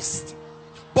Christ,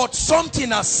 but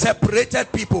something has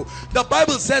separated people. The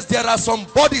Bible says there are some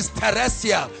bodies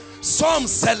terrestrial, some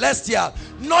celestial.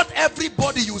 Not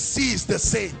everybody you see is the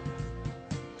same.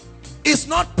 It's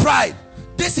not pride.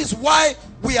 This is why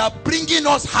we are bringing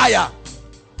us higher.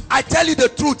 I tell you the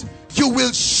truth, you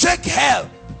will shake hell.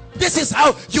 This is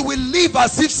how you will live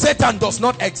as if Satan does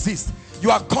not exist.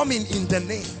 You are coming in the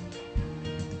name.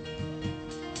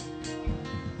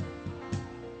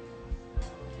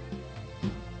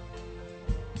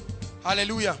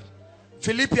 Hallelujah.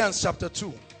 Philippians chapter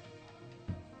 2.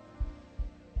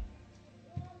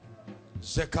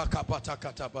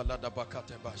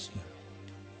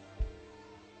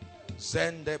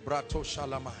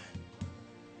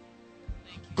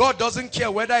 God doesn't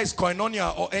care whether it's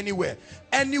koinonia or anywhere.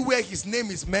 Anywhere his name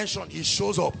is mentioned, he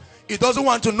shows up. He doesn't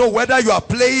want to know whether you are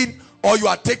playing or you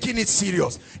are taking it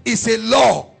serious. It's a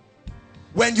law.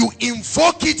 When you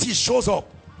invoke it, he shows up.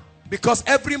 Because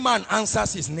every man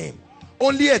answers his name.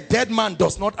 Only a dead man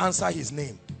does not answer his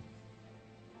name.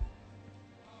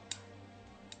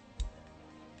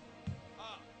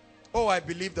 Oh, I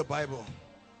believe the Bible.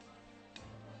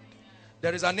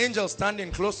 There is an angel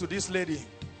standing close to this lady.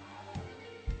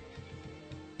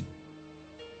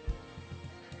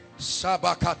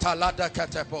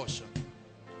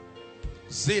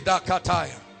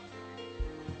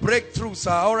 Breakthroughs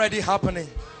are already happening.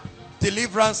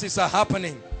 Deliverances are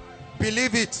happening.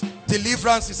 Believe it.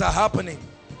 Deliverances are happening.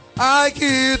 I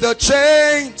hear the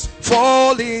chains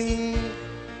falling.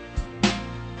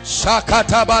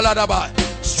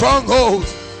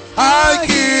 Strongholds. I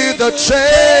hear the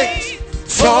chains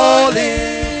falling.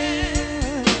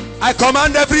 I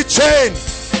command every chain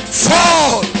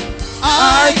fall.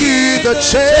 I hear the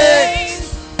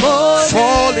chains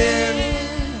falling.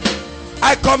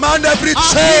 I command every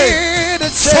chain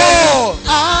fall.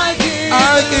 I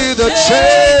hear the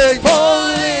chain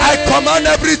falling. I command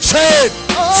every chain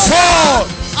fall.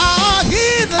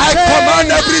 I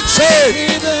command every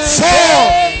chain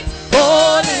fall.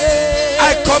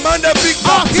 Every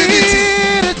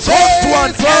captivity comes to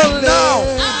an end now.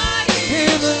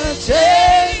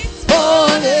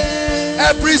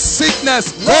 Every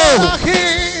sickness, go.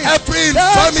 Every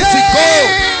infirmity,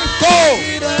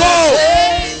 go.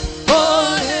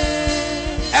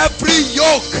 Every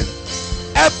yoke,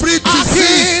 every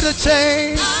disease.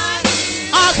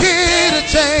 I hear the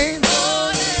chains.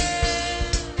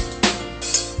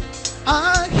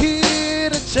 I hear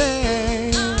the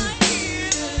chains.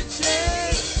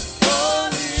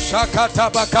 Shakata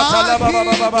bakata la ba ba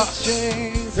ba ba.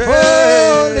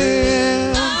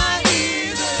 Falling. I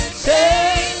hear the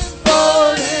chains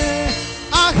falling.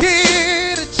 I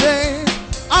hear the chains.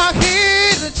 I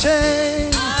hear the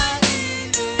chains.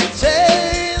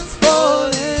 Chains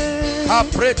falling.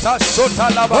 Kapreta sota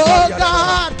la ba ba. Oh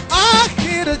God, I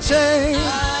hear the chains.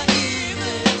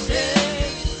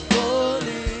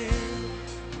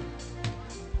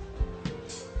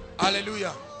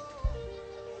 Hallelujah.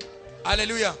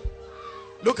 Hallelujah.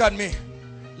 Look at me.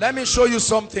 Let me show you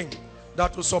something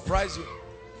that will surprise you.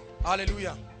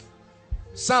 Hallelujah.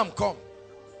 Sam, come.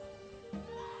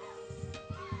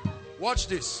 Watch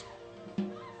this.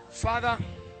 Father,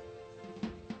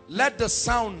 let the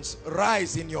sounds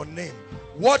rise in your name.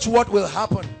 Watch what will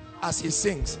happen as he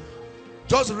sings.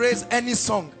 Just raise any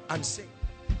song and sing.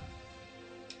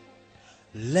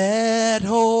 Let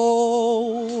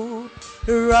hope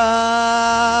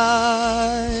rise.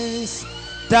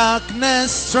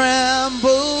 Darkness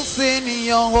trembles in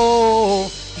your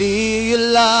holy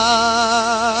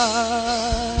light.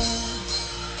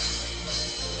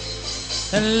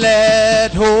 And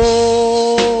let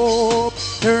hope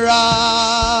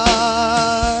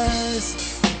rise.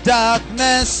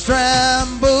 Darkness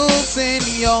trembles in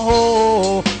your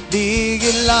holy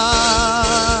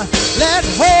light. Let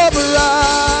hope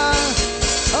rise.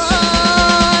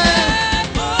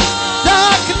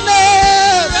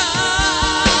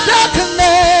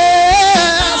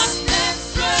 Darkness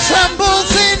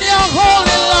trembles in your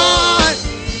holy light.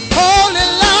 Holy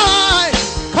light.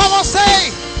 Come on,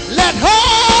 say, let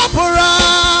hope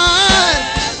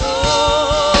rise.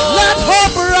 Let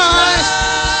hope rise.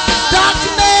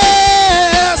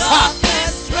 Darkness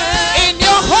in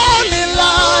your holy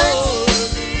light.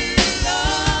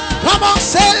 Come on,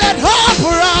 say, let hope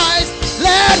rise.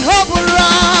 Let hope rise.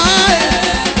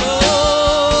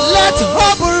 Let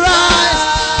hope rise.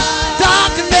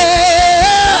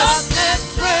 Darkness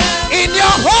in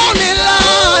your holy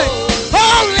light.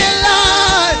 Holy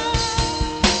light.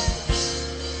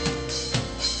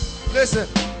 Listen.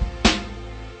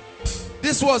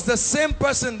 This was the same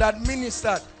person that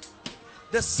ministered.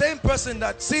 The same person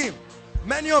that, see,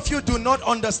 many of you do not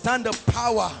understand the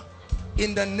power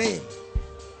in the name.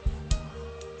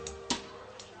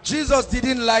 Jesus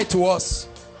didn't lie to us.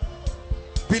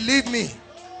 Believe me,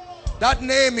 that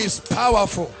name is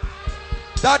powerful.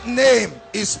 That name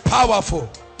is powerful.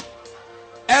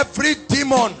 Every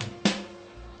demon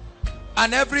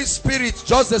and every spirit,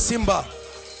 just the symbol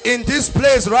in this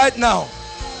place right now,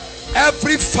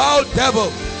 every foul devil,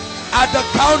 at the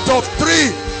count of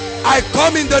 3, I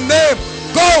come in the name.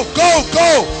 Go, go,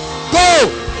 go, go,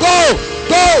 go,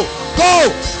 go, go,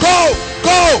 go,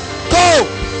 go, go.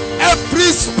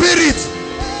 Every spirit,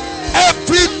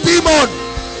 every demon,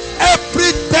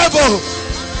 every devil,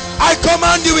 I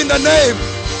command you in the name.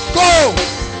 Go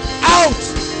out,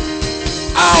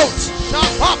 out.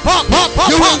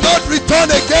 You will not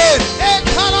return again.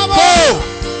 Go,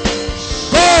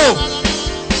 go.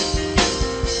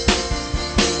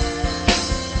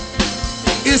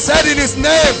 He said in his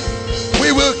name,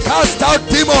 we will cast out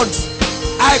demons.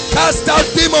 I cast out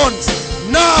demons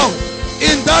now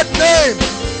in that name.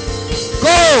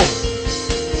 Go,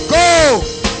 go,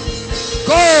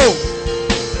 go.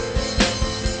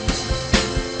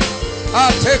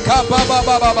 Ateka baba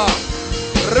baba,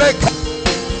 reka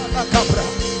kabra,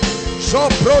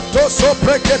 soproto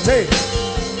soprekete.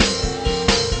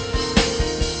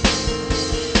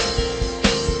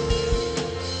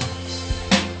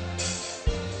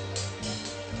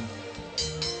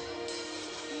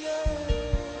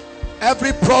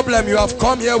 Every problem you have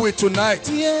come here with tonight,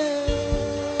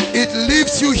 it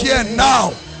leaves you here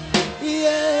now.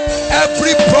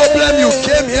 Every problem you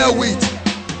came here with,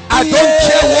 I don't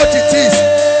care what it is,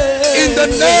 in the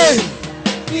name,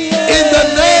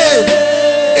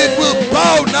 it will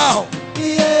bow now.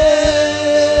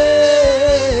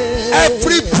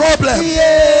 Every problem,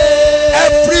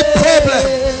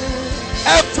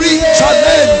 every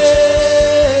challenge,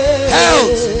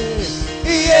 health,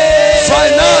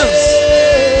 finance,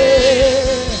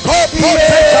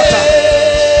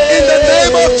 in the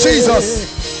name of Jesus.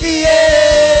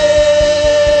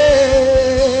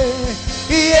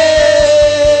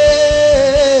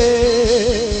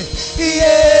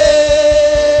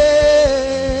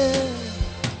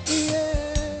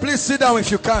 if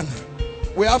you can.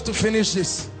 We have to finish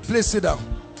this. Please sit down.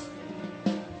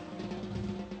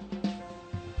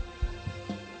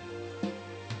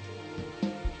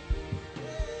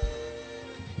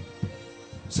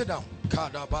 Sit down.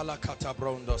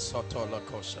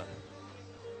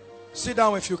 Sit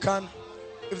down if you can.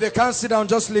 If they can't sit down,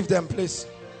 just leave them, please.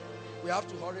 We have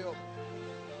to hurry up.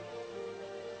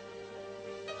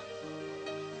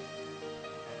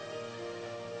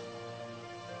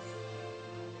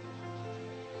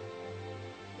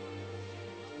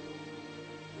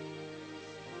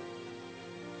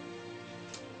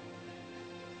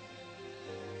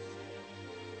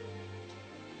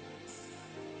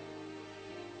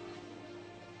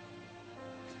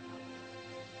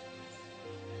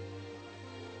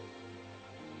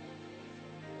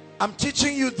 I'm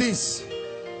teaching you this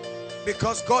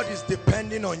because God is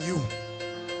depending on you.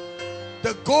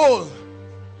 The goal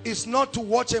is not to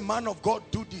watch a man of God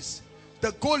do this.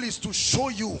 The goal is to show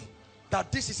you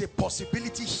that this is a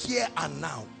possibility here and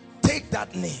now. Take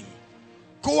that name.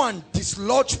 Go and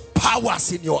dislodge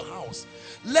powers in your house.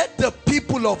 Let the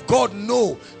people of God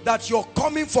know that your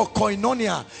coming for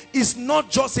koinonia is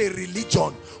not just a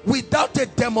religion. Without a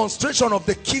demonstration of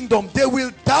the kingdom, they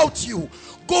will doubt you.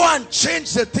 Go and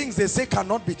change the things they say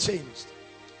cannot be changed.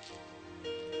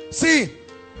 See,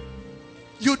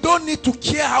 you don't need to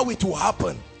care how it will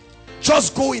happen.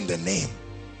 Just go in the name.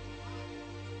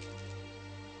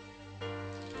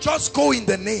 Just go in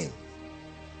the name.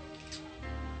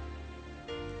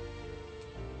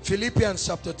 Philippians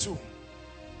chapter 2.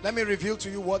 Let me reveal to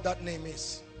you what that name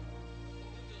is.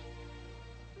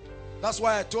 That's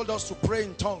why I told us to pray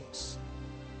in tongues.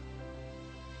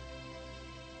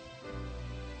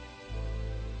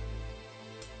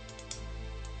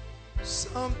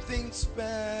 Something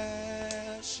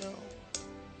special,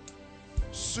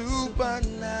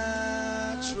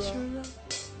 supernatural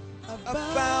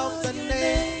about the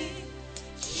name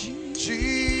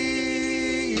Jesus.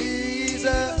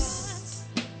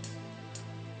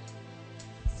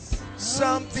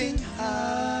 Something happens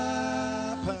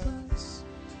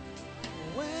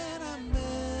when I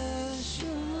mention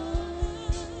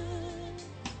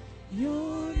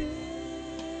your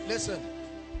name. Listen.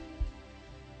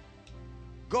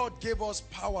 God gave us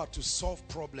power to solve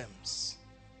problems.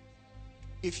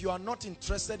 If you are not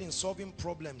interested in solving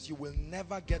problems, you will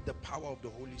never get the power of the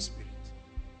Holy Spirit.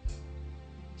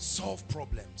 Solve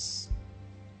problems.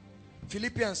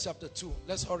 Philippians chapter 2.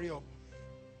 Let's hurry up.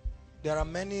 There are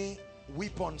many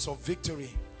weapons of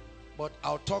victory, but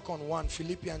I'll talk on one.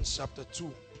 Philippians chapter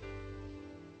 2.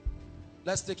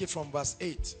 Let's take it from verse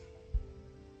 8.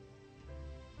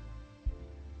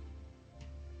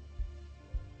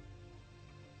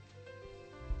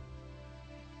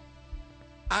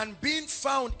 And being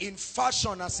found in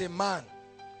fashion as a man,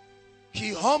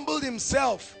 he humbled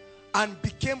himself and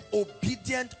became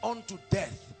obedient unto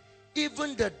death,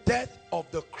 even the death of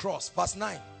the cross. Verse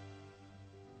 9.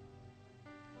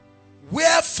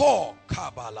 Wherefore,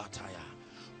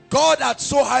 God had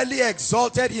so highly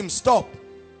exalted him. Stop.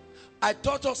 I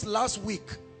taught us last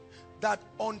week that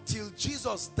until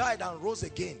Jesus died and rose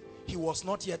again, he was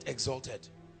not yet exalted.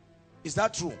 Is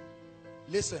that true?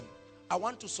 Listen, I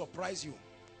want to surprise you.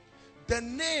 The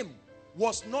name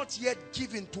was not yet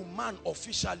given to man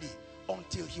officially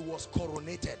until he was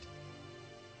coronated.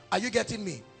 Are you getting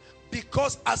me?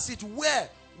 Because as it were,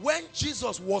 when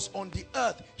Jesus was on the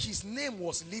earth, his name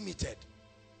was limited.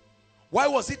 Why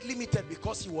was it limited?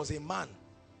 Because he was a man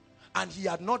and he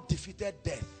had not defeated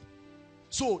death.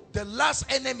 So the last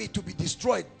enemy to be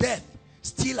destroyed, death,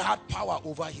 still had power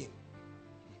over him.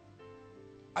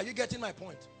 Are you getting my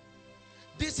point?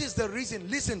 This is the reason,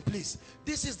 listen please,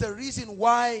 this is the reason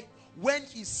why when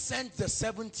he sent the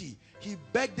 70, he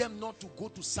begged them not to go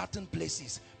to certain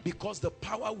places because the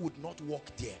power would not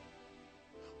work there.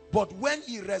 But when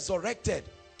he resurrected,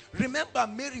 remember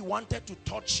Mary wanted to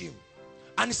touch him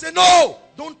and he said, no,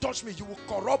 don't touch me, you will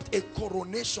corrupt a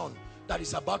coronation that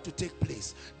is about to take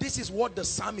place. This is what the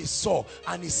psalmist saw,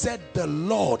 and he said, the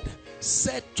Lord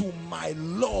said to my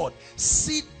Lord,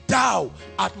 sit thou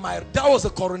at my... That was the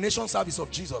coronation service of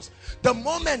Jesus. The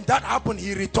moment that happened,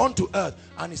 he returned to earth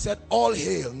and he said, all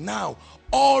hail, now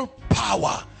all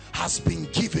power has been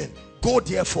given. Go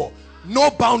therefore.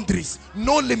 No boundaries,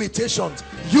 no limitations.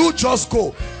 You just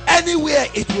go. Anywhere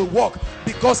it will work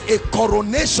because a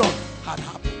coronation had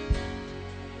happened.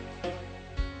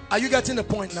 Are you getting the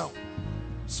point now?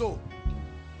 So,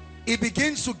 he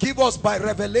begins to give us by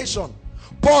revelation.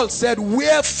 Paul said,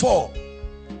 wherefore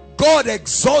God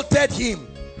exalted him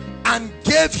and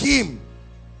gave him.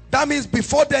 That means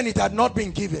before then it had not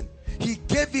been given. He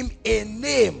gave him a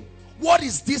name What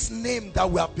is this name that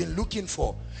we have been looking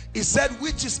for? He said,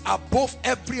 which is above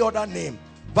every other name.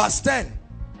 Verse 10.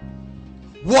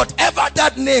 Whatever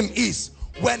that name is,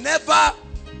 whenever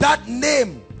that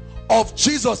name of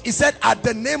Jesus, he said, at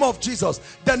the name of Jesus,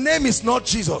 the name is not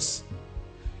Jesus.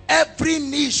 Every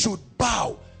knee should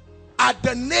bow at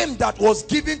the name that was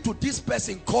given to this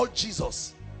person called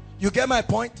Jesus. You get my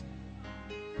point?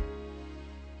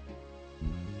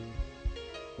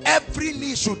 Every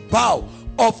knee should bow,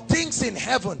 of things in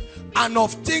heaven and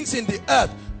of things in the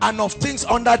earth and of things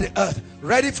under the earth.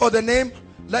 Ready for the name?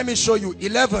 Let me show you.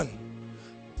 11.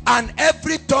 And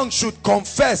every tongue should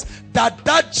confess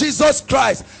that Jesus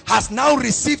Christ has now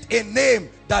received a name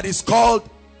that is called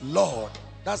Lord.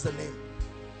 That's the name.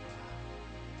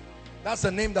 That's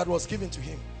the name that was given to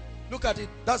him. Look at it.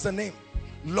 That's the name.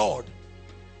 Lord.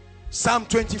 Psalm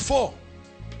 24.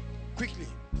 Quickly.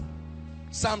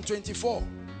 Psalm 24.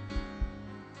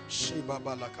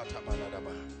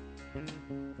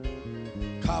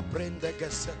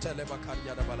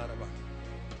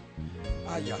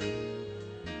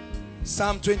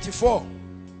 Psalm 24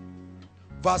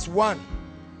 verse 1.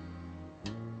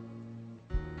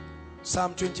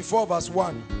 Psalm 24 verse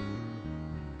 1.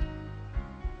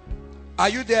 Are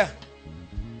you there?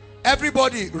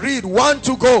 Everybody read. 1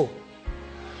 to go.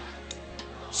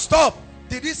 Stop.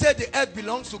 Did he say the earth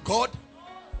belongs to God?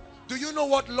 Do you know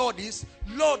what Lord is?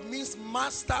 Lord means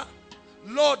master.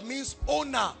 Lord means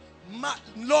owner.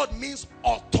 Lord means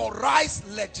authorized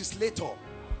legislator.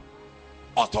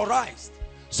 Authorized.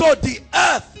 So the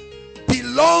earth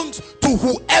belongs to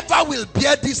whoever will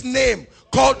bear this name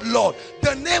called Lord.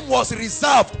 The name was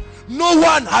reserved. No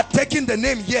one had taken the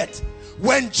name yet.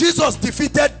 When Jesus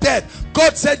defeated death,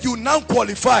 God said, you now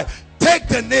qualify. Take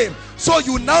the name. So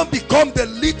you now become the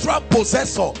literal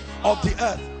possessor of the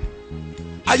earth.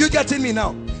 Are you getting me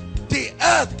now? The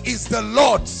earth is the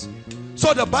Lord's.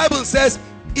 So the Bible says,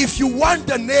 if you want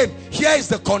the name, here is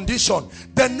the condition.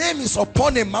 The name is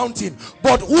upon a mountain,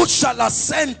 but who shall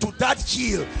ascend to that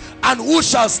hill, and who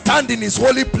shall stand in his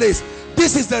holy place?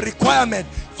 This is the requirement.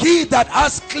 He that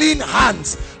has clean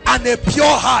hands and a pure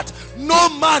heart. No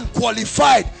man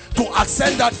qualified to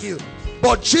ascend that hill.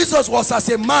 But Jesus was as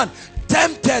a man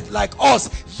tempted like us,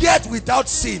 yet without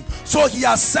sin. So he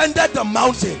ascended the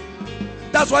mountain.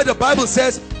 That's why the Bible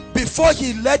says, before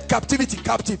he led captivity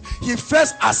captive, he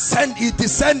first he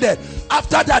descended.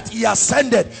 After that he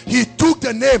ascended, he took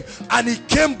the name and he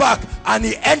came back and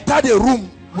he entered the room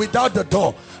without the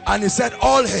door, and he said,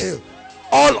 all hail,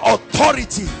 all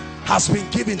authority has been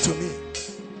given to me.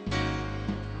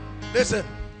 Listen,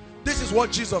 this is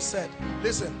what Jesus said.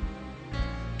 Listen,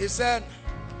 he said,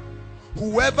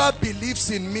 whoever believes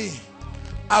in me,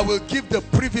 I will give the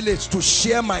privilege to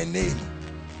share my name.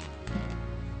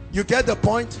 You get the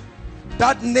point?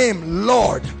 That name,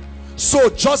 Lord. So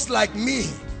just like me,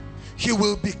 he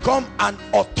will become an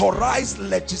authorized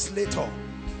legislator.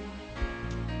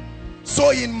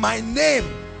 So in my name,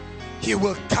 he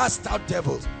will cast out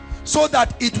devils. So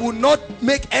that it will not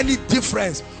make any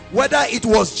difference whether it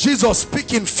was Jesus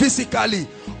speaking physically,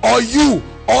 or you,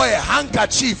 or a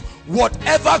handkerchief.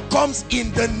 Whatever comes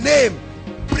in the name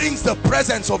brings the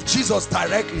presence of Jesus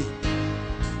directly.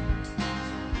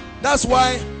 That's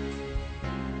why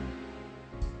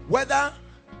whether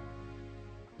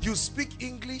you speak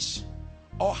English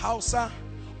or Hausa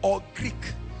or Greek,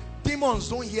 demons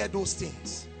don't hear those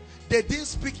things. They didn't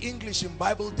speak English in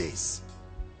Bible days.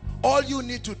 All you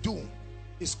need to do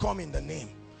is come in the name.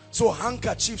 So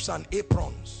handkerchiefs and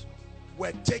aprons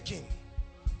were taken.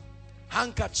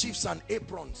 Handkerchiefs and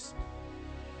aprons,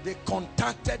 they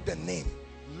contacted the name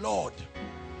Lord.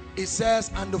 It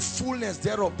says, and the fullness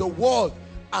thereof, the world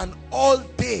and all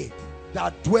they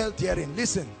that dwell therein.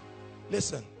 Listen,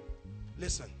 listen,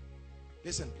 listen,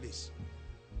 listen please.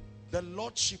 The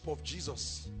lordship of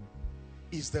Jesus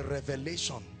is the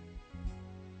revelation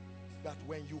that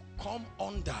when you come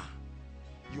under,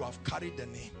 you have carried the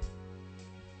name.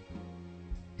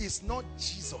 It's not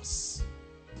Jesus.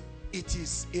 It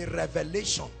is a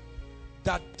revelation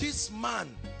that this man,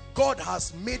 God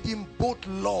has made him both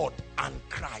Lord and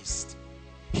Christ.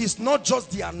 He's not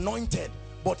just the anointed,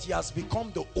 but he has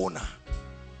become the owner.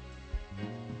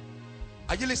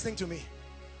 Are you listening to me?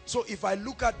 So if I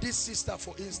look at this sister,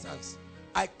 for instance,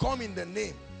 I come in the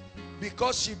name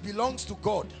because she belongs to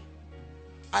God.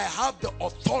 I have the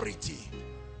authority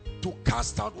to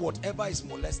cast out whatever is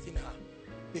molesting her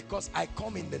because I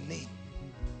come in the name.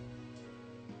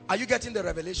 Are you getting the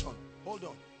revelation? Hold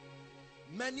on.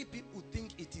 Many people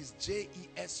think it is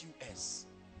J-E-S-U-S.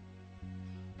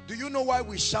 Do you know why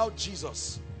we shout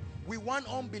Jesus? We want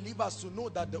unbelievers to know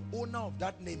that the owner of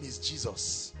that name is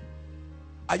Jesus.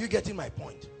 Are you getting my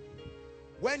point?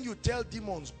 When you tell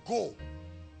demons go,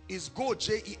 is go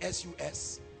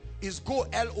J-E-S-U-S, is go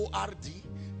L-O-R-D,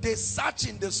 they search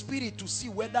in the spirit to see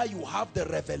whether you have the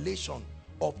revelation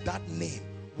of that name.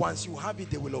 Once you have it,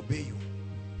 they will obey you.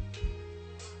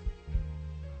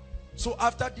 So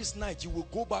after this night, you will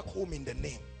go back home in the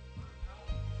name.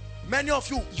 Many of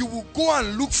you, you will go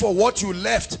and look for what you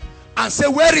left and say,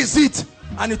 where is it?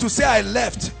 And it will say, I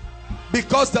left.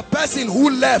 Because the person who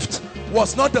left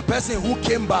was not the person who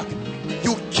came back.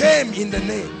 You came in the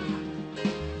name.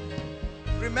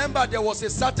 Remember, there was a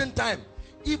certain time,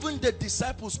 even the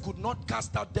disciples could not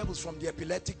cast out devils from the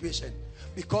epileptic patient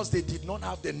because they did not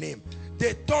have the name.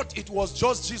 They thought it was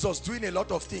just Jesus doing a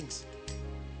lot of things.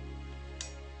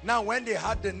 Now when they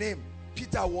had the name,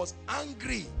 Peter was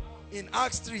angry. In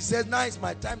Acts 3, he says, now is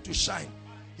my time to shine.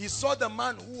 He saw the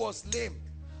man who was lame,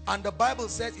 and the Bible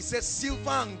says, it says, silver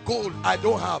and gold I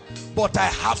don't have, but I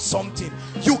have something.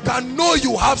 You can know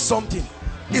you have something.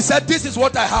 He said, this is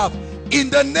what I have.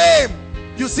 In the name,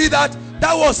 you see that?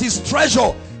 That was his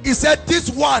treasure. He said,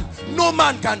 this one, no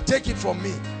man can take it from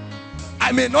me.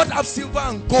 I may not have silver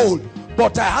and gold,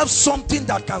 but I have something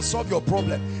that can solve your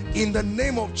problem. In the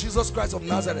name of Jesus Christ of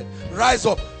Nazareth, rise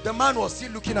up. The man was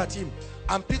still looking at him.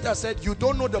 And Peter said, you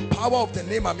don't know the power of the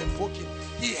name I'm invoking.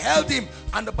 He held him,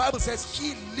 and the Bible says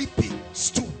he leaping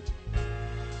stood.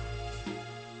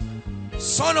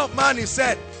 Son of man, he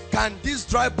said, can these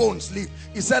dry bones live?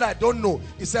 He said, I don't know.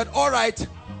 He said, all right,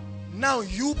 now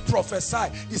you prophesy.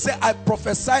 He said, I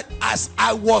prophesied as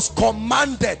I was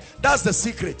commanded. That's the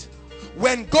secret.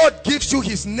 When God gives you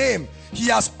his name, he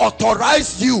has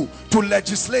authorized you to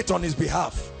legislate on his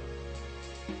behalf.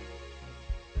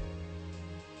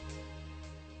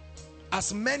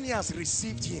 As many as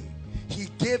received him, he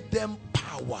gave them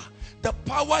power. The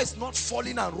power is not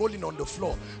falling and rolling on the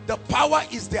floor. The power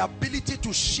is the ability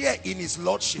to share in his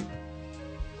lordship.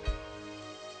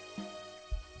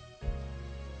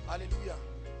 Hallelujah.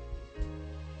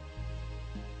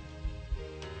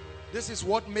 This is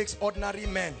what makes ordinary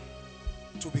men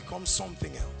to become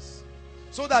something else.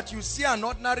 So that you see an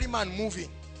ordinary man moving,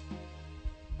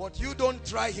 but you don't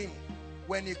try him.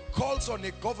 When he calls on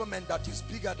a government that is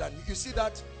bigger than you, you see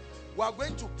that? We are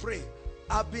going to pray.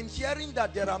 I've been hearing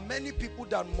that there are many people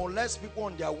that molest people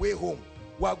on their way home.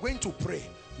 We are going to pray.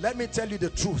 Let me tell you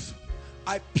the truth.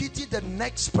 I pity the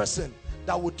next person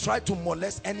that would try to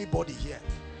molest anybody here.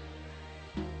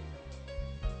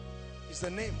 It's the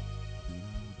name.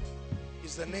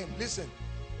 It's the name. Listen.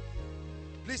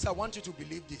 Please, I want you to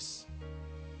believe this.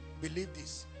 Believe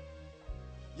this.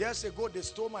 Years ago, they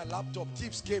stole my laptop.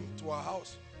 Thieves came to our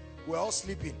house. We were all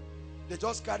sleeping. They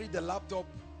just carried the laptop,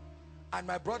 and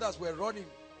my brothers were running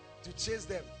to chase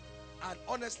them. And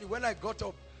honestly, when I got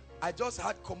up, I just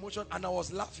had commotion and I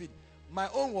was laughing. My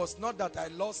own was not that I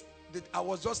lost, I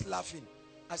was just laughing.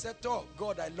 I said, oh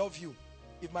God, I love you.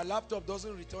 If my laptop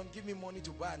doesn't return, give me money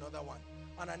to buy another one.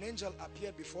 And an angel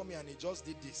appeared before me and he just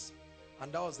did this.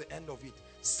 And that was the end of it.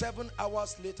 7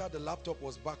 hours later, the laptop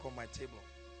was back on my table.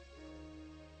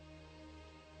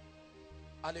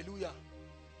 Hallelujah.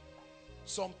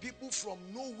 Some people from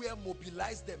nowhere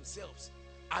mobilized themselves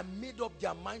and made up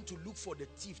their mind to look for the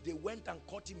thief. They went and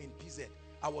caught him in PZ.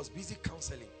 I was busy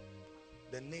counseling.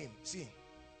 The name, see,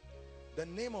 the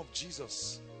name of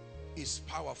Jesus is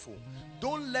powerful.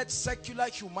 Don't let secular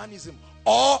humanism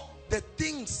or the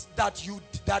things that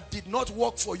did not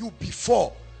work for you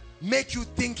before make you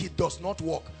think it does not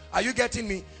work. Are you getting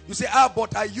me? You say,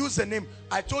 but I use the name.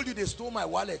 I told you they stole my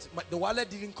wallet. The wallet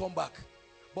didn't come back.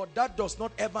 But that does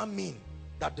not ever mean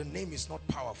that the name is not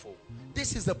powerful.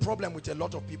 This is the problem with a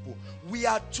lot of people. We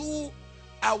are too,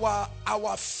 our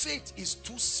faith is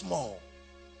too small.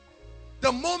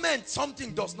 The moment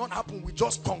something does not happen, we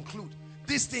just conclude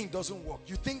this thing doesn't work.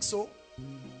 You think so?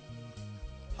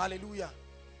 Hallelujah.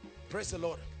 Praise the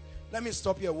Lord. Let me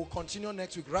stop here. We'll continue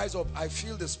next week. Rise up. I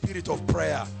feel the spirit of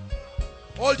prayer.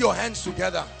 Hold your hands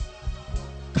together.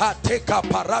 Hold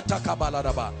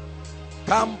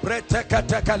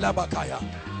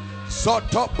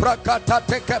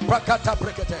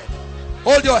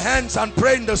your hands and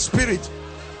pray in the spirit.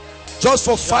 Just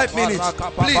for 5 minutes.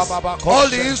 Please, all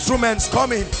the instruments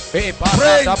come in. Pray in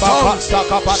tongues.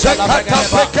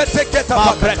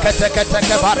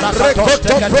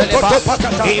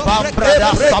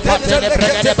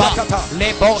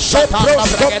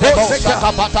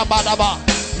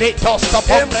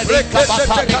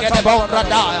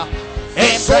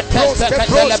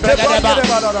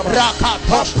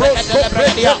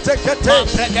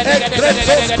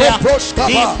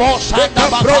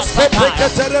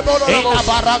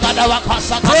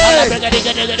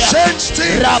 Change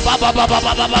things.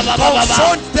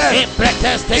 Confront them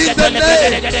in the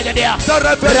name, the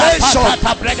revelation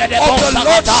of the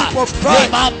Lordship of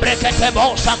Christ.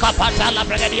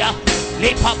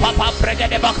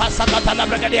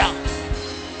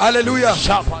 Hallelujah.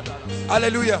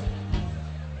 Hallelujah.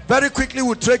 Very quickly,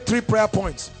 we'll take 3 prayer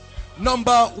points.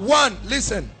 Number 1,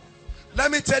 listen.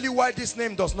 Let me tell you why this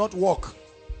name does not work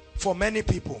for many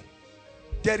people.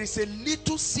 There is a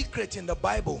little secret in the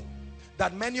Bible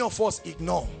that many of us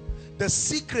ignore. The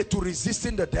secret to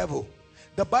resisting the devil.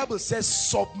 The Bible says,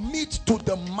 submit to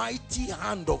the mighty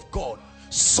hand of God.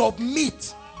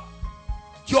 Submit.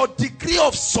 Your degree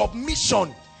of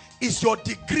submission is your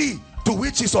degree to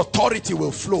which his authority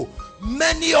will flow.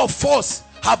 Many of us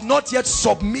have not yet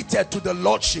submitted to the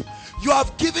Lordship. You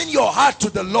have given your heart to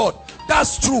the Lord,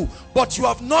 that's true, but you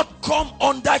have not come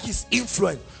under his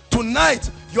influence. Tonight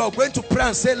you are going to pray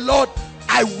and say, Lord,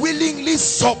 I willingly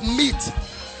submit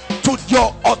to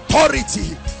your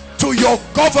authority, to your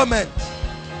government.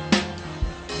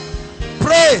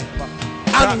 Pray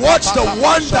and watch the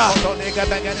wonder.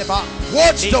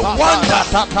 Watch the wonder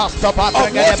of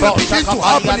what will begin to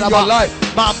happen in your life,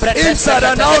 inside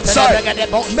and outside.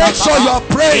 Make sure you are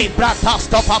praying.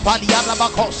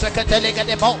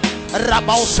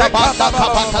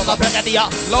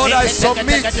 Lord, I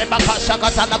submit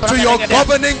to your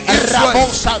governing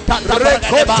influence.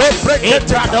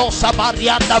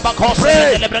 Pray.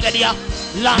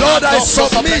 Lord, I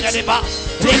submit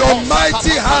to your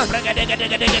mighty hand.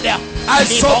 I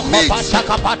submit.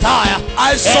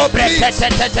 I submit.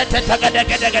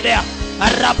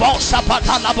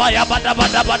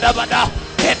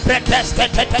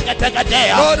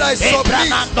 Lord, I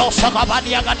submit.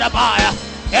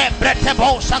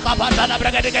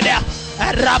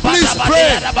 Please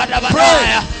pray.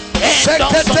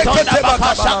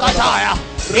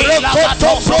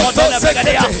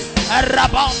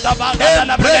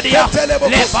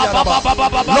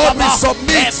 Lord, we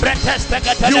submit.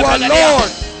 You are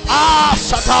Lord.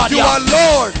 You are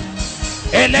Lord.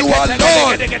 You are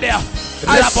Lord.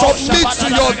 I submit to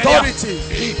your authority.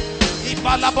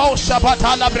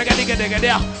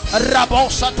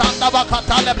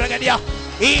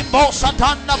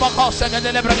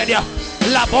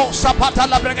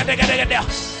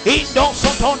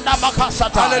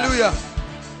 Hallelujah.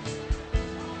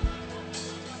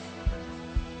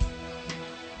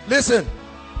 Listen,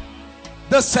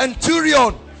 the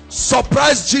centurion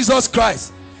surprised Jesus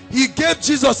Christ. He gave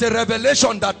Jesus a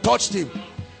revelation that touched him.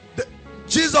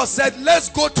 Jesus said, let's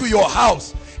go to your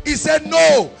house. He said,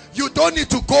 no, you don't need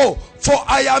to go, for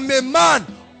I am a man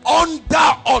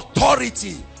under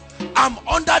authority. I'm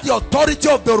under the authority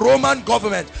of the Roman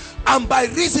government, and by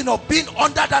reason of being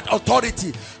under that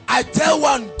authority, I tell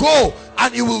one go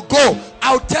and he will go.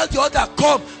 I'll tell the other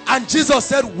come. And Jesus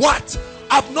said, what?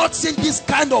 I've not seen this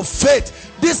kind of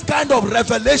faith, this kind of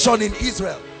revelation in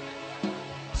Israel.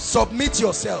 Submit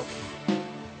yourself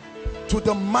to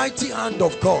the mighty hand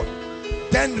of God,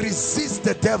 then resist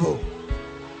the devil.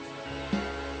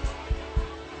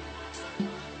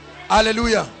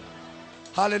 Hallelujah.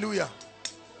 Hallelujah.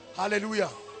 Hallelujah.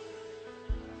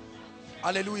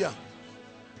 Hallelujah.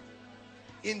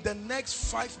 In the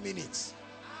next 5 minutes,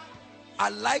 I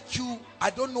like you.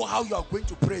 I don't know how you are going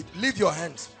to pray. Leave your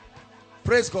hands.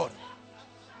 Praise God.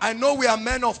 I know we are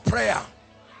men of prayer.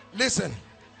 Listen,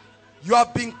 you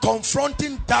have been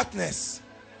confronting darkness,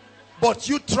 but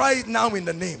you try it now in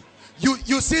the name. You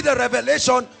see the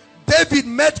revelation. David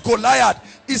met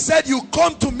Goliath. He said, you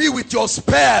come to me with your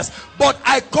spears, but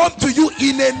I come to you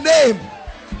in a name.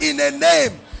 In a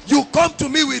name. You come to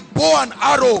me with bow and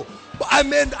arrow. I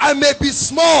may be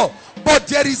small, but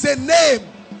there is a name,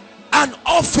 an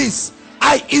office.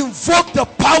 I invoke the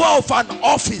power of an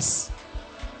office.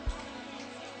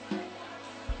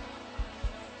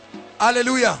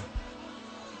 Hallelujah.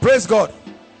 Praise God.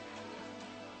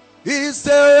 Is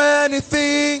there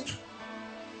anything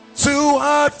too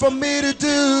hard for me to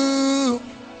do?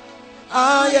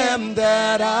 I am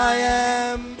that I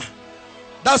am.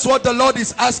 That's what the Lord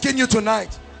is asking you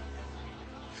tonight.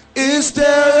 Is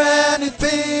there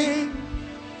anything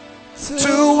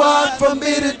too hard for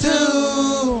me to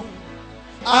do?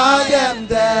 I am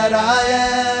that I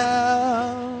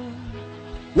am.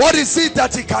 What is it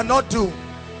that he cannot do?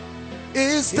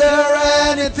 Is there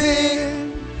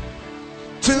anything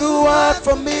too hard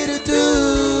for me to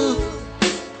do?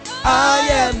 I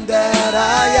am that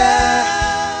I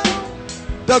am.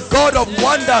 The God of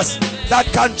wonders that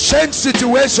can change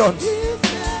situations.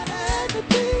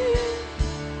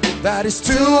 That is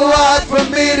too hard for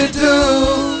me to do.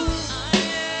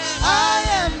 I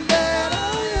am that I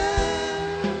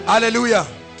am. Hallelujah.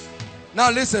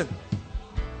 Now listen.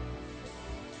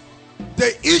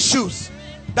 The issues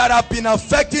that have been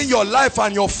affecting your life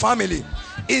and your family,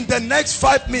 in the next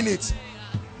 5 minutes,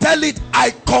 tell it,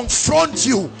 I confront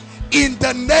you in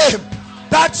the name.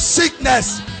 That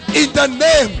sickness, in the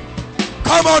name.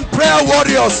 Come on, prayer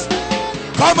warriors.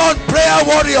 Come on, prayer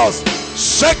warriors.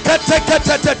 We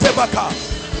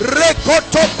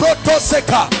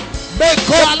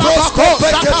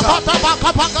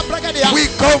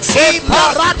confront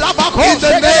in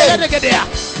the name.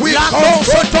 We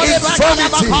confront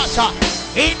infirmity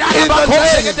in the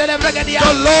name.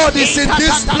 The Lord is in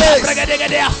this place.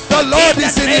 The Lord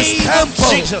is in his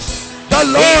temple. The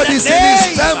Lord is in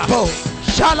his temple.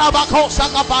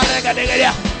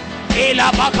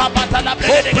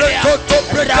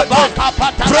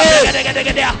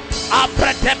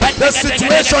 The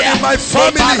situation in my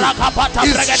family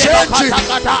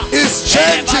is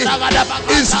changing.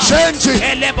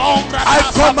 I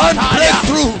command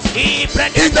breakthrough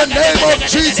in the name of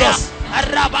Jesus.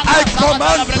 I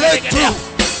command breakthrough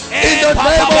in the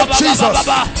name of Jesus.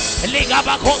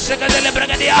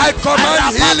 I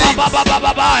command healing.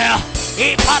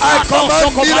 I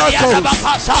command miracles.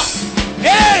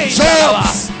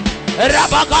 Jobs.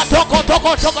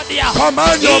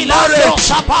 Command your marriage.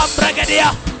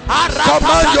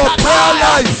 Command your prayer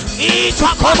life to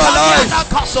come alive.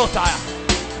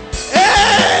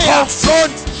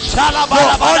 Confront your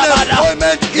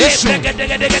unemployment issue.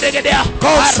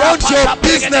 Confront your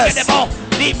business.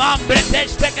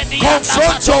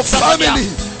 Confront your family.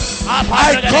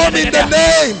 I come in the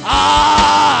name.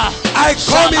 I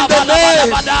come in the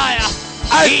name.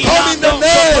 I come in the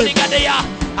name.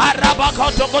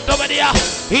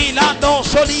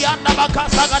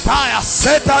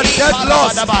 Satan, get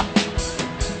lost.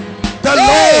 The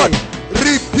Lord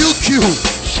rebuke you.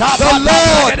 The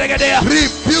Lord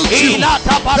rebuke you.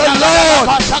 The Lord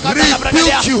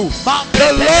rebuke you. The Lord rebuke you. The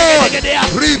Lord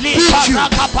rebuke you.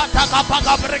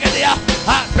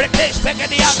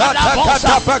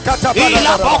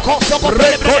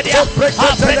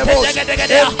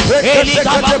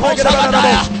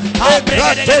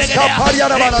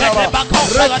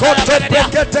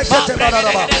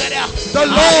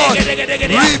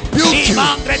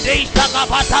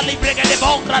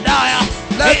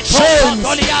 Let chains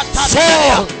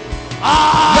fall.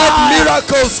 Let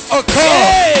miracles occur.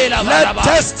 Let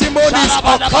testimonies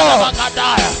occur.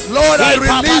 Lord, I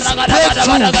release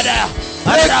breakthrough.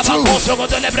 Breakthrough.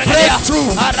 Breakthrough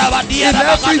in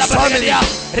every family.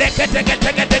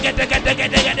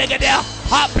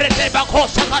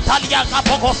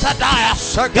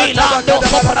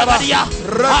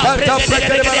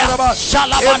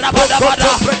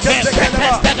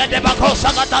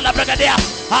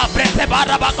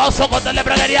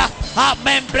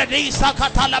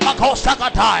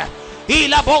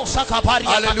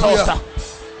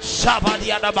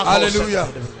 Hallelujah.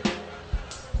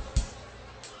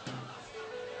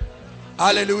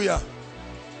 Hallelujah.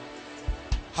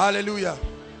 Hallelujah.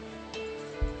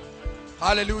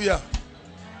 Hallelujah.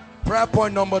 Prayer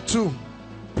point number 2.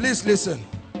 Please listen.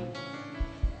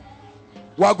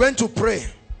 We are going to pray,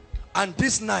 and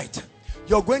this night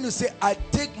you're going to say, I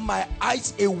take my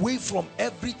eyes away from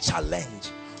every challenge,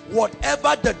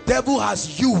 whatever the devil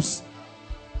has used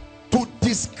to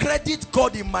discredit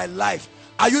God in my life.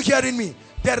 Are you hearing me?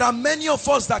 There are many of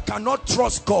us that cannot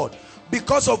trust God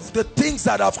because of the things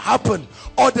that have happened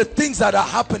or the things that are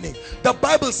happening. The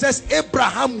Bible says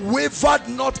Abraham wavered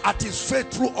not at his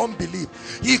faith through unbelief.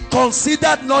 He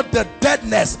considered not the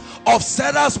deadness of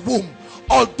Sarah's womb,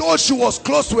 although she was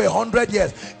close to 100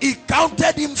 years. He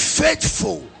counted him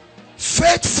faithful.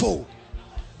 Faithful.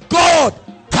 God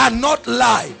cannot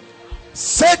lie.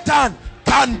 Satan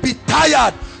can be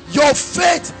tired. Your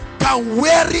faith can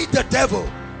weary the devil.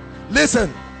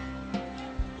 Listen.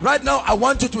 Right now, I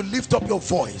want you to lift up your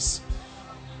voice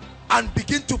and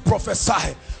begin to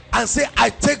prophesy and say, I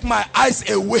take my eyes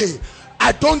away.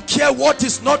 I don't care what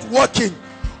is not working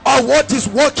or what is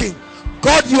working.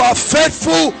 God, you are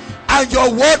faithful and your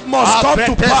word must come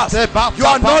to pass. You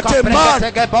are not a man.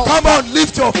 Come on,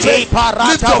 lift your faith.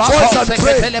 Lift your voice and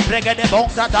pray.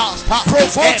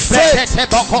 Provoke faith.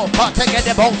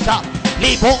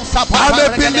 I'm a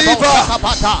believer.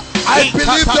 I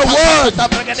believe the word.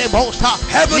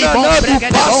 Heaven and earth will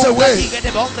pass away,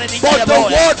 but the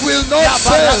word will not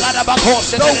fail.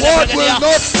 The word will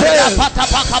not fail.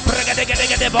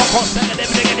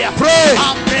 Pray.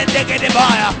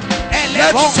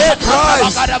 Let faith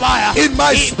rise in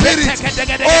my spirit.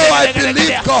 Oh, I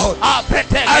believe God.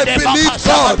 I believe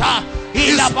God.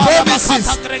 His promises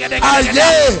are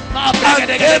yea and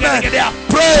amen.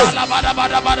 Pray.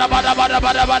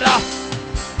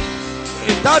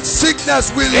 That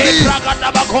sickness will leave.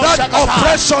 That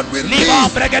oppression will leave.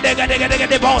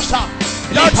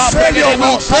 That failure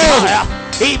will go.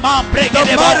 The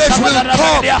marriage will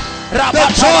come. The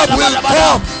job will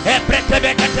come. The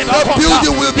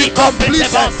building will be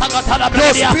completed.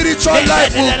 Your spiritual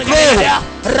life will grow.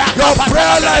 Your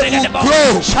prayer life will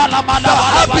grow. The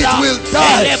habit will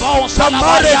die. The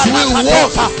marriage will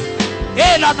work.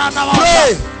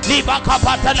 Pray.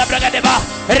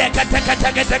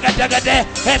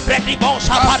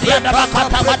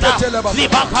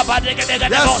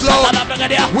 Yes, Lord.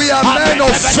 We are men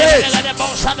of faith.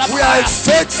 We are a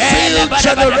faith-filled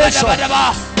generation.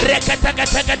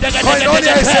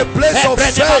 Koinonia is a place of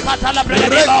faith.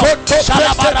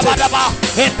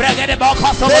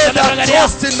 They that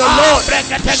trust in the Lord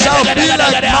shall be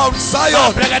like Mount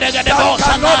Zion, that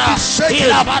cannot be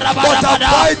shaken, but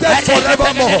abideth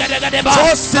forevermore.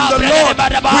 Trust in the Lord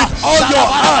with all your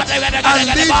heart, and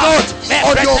lean not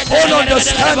on your own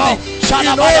understanding. In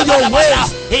all your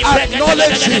ways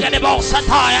acknowledge Him.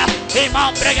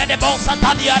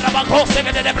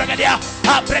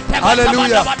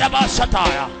 Hallelujah.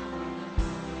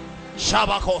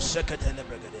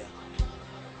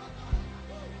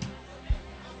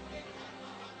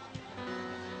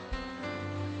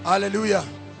 Hallelujah.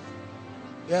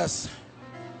 Yes.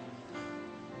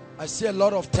 I see a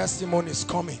lot of testimonies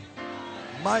coming.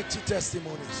 Mighty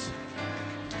testimonies.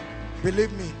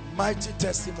 Believe me, mighty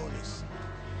testimonies.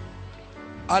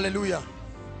 Hallelujah.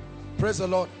 Praise the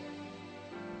Lord.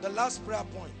 The last prayer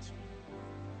point.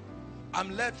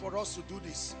 I'm led for us to do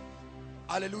this.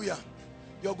 Hallelujah.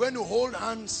 You're going to hold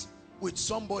hands with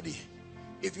somebody.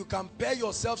 If you can pair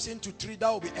yourselves into three, that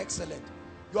will be excellent.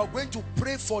 You are going to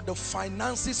pray for the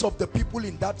finances of the people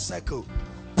in that circle.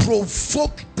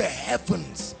 Provoke the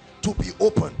heavens to be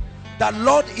open. That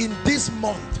Lord, in this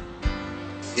month,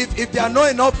 if there are not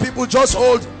enough people, just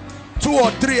hold 2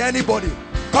 or 3, anybody.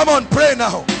 Come on, pray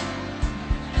now.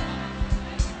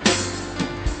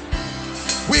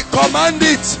 We command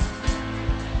it.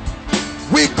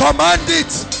 We command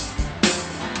it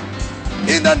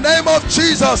in the name of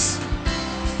Jesus.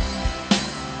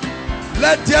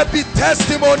 Let there be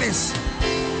testimonies,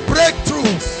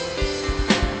 breakthroughs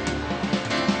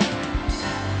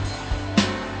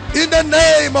in the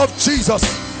name of Jesus.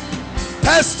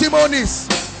 Testimonies.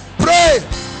 Pray,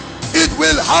 it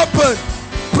will happen.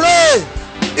 Pray,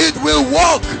 it will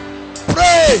work.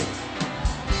 Pray.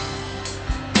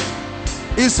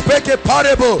 He spake a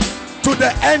parable to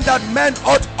the end that men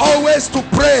ought always to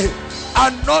pray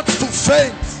and not to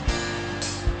faint.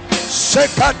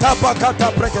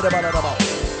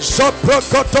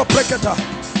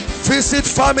 Visit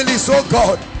families, oh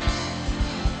God.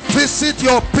 Visit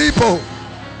your people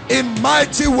in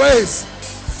mighty ways.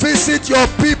 Visit your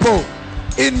people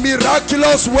in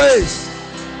miraculous ways.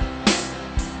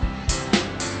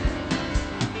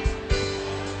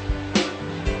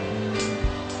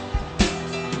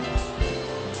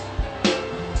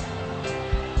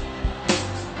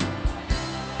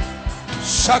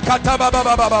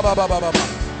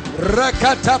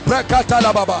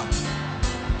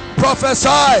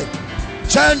 Prophesy,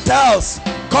 Gentiles,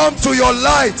 come to your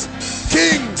light.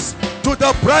 Kings, to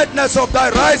the brightness of thy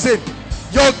rising.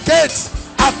 Your gates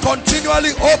are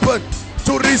continually open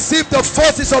to receive the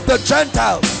forces of the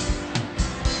Gentiles.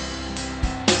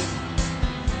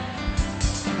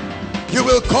 You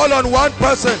will call on one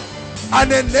person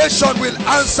and a nation will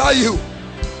answer you.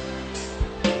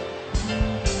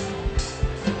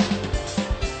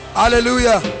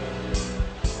 Hallelujah.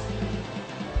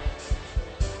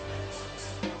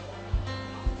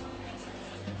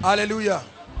 Hallelujah.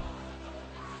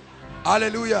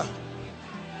 Hallelujah.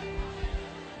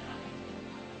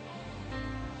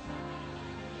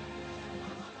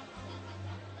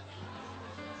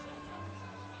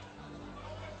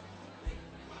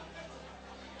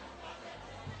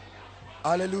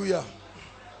 Hallelujah.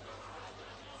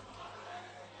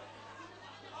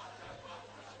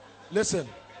 Listen.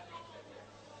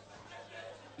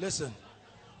 Listen.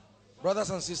 Brothers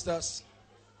and sisters,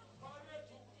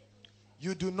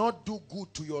 you do not do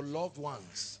good to your loved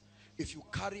ones if you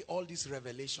carry all this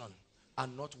revelation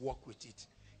and not work with it.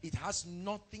 It has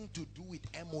nothing to do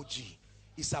with emoji.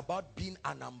 It's about being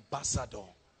an ambassador,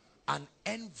 an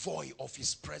envoy of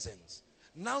his presence.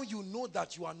 Now you know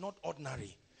that you are not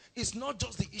ordinary. It's not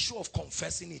just the issue of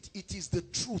confessing it. It is the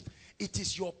truth. It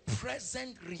is your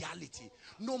present reality.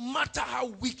 No matter how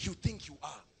weak you think you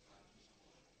are.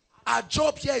 Our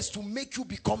job here is to make you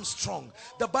become strong.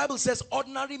 The Bible says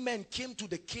ordinary men came to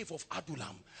the cave of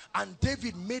Adullam, and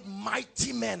David made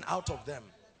mighty men out of them.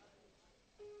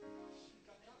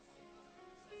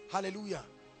 Hallelujah.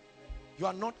 You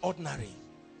are not ordinary.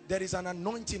 There is an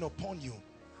anointing upon you.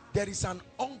 There is an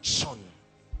unction.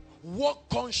 Walk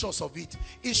conscious of it.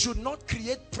 It should not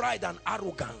create pride and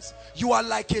arrogance. You are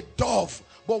like a dove,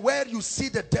 but where you see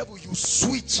the devil, you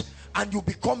switch and you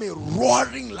become a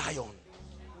roaring lion.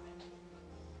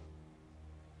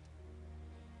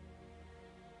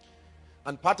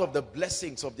 And part of the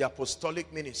blessings of the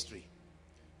apostolic ministry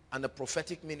and the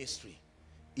prophetic ministry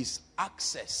is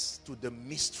access to the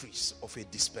mysteries of a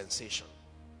dispensation.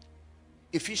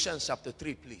 Ephesians chapter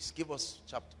 3, please. Give us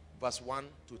verse 1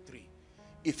 to 3.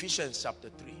 Ephesians chapter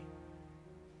 3.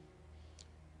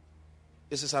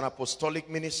 This is an apostolic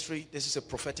ministry. This is a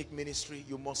prophetic ministry.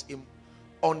 You must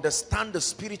understand the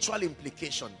spiritual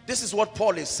implication. This is what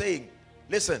Paul is saying.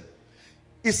 Listen.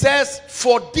 He says,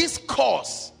 for this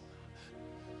cause,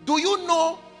 do you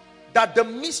know that the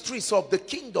mysteries of the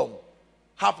kingdom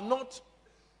have not,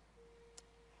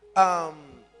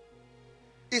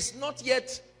 is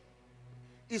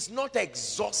not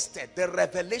exhausted. The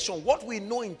revelation, what we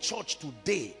know in church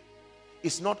today,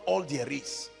 is not all there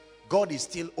is. God is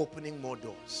still opening more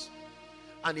doors.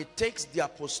 And it takes the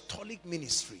apostolic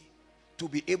ministry to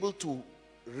be able to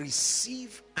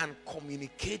receive and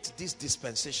communicate these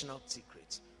dispensational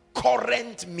secrets,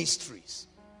 current mysteries.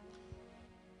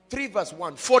 3 verse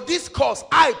 1. For this cause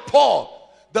I,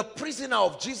 Paul, the prisoner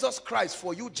of Jesus Christ,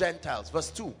 for you Gentiles.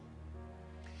 Verse 2.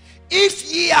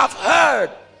 If ye have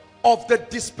heard of the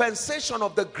dispensation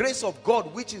of the grace of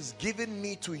God which is given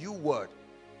me to you word.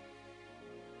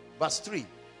 Verse 3.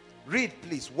 Read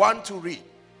please. 1 to read.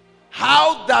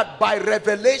 How that by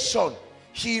revelation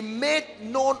he made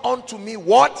known unto me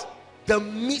what? The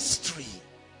mystery.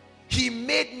 He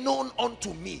made known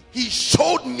unto me. He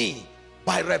showed me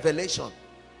by revelation.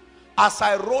 As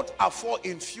I wrote afore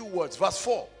in few words. Verse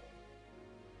 4.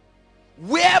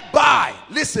 Whereby,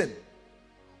 listen,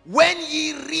 when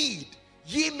ye read,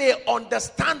 ye may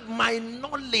understand my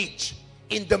knowledge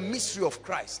in the mystery of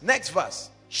Christ. Next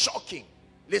verse. Shocking.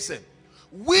 Listen.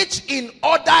 Which in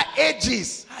other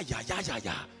ages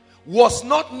was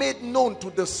not made known to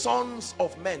the sons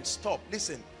of men. Stop.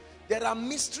 Listen. There are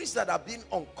mysteries that have been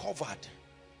uncovered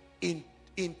in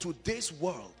today's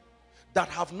world that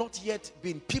have not yet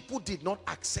been, people did not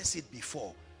access it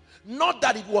before. Not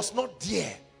that it was not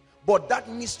there, but that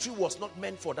mystery was not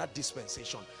meant for that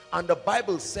dispensation. And the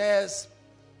Bible says,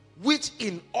 which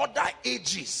in other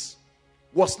ages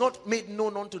was not made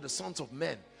known unto the sons of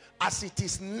men, as it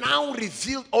is now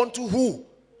revealed unto who?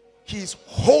 His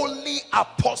holy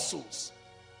apostles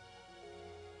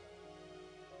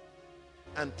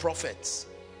and prophets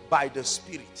by the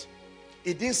Spirit.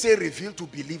 It didn't say revealed to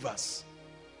believers.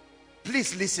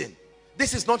 Please listen.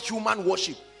 This is not human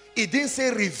worship. It didn't say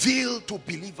revealed to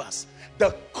believers.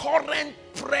 The current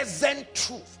present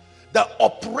truth, the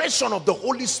operation of the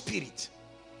Holy Spirit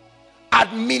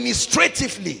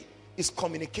administratively is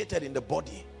communicated in the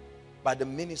body by the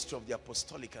ministry of the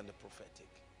apostolic and the prophetic.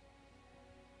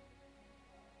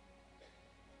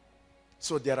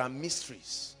 So there are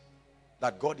mysteries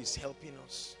that God is helping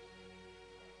us.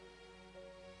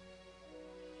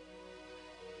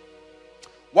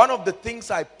 One of the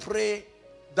things I pray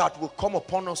that will come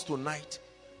upon us tonight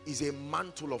is a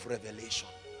mantle of revelation.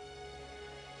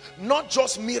 Not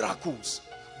just miracles,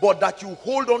 but that you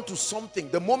hold on to something.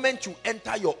 The moment you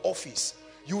enter your office,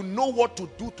 you know what to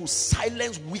do to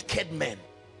silence wicked men.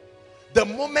 The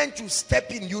moment you step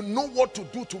in, you know what to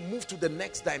do to move to the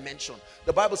next dimension.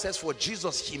 The Bible says for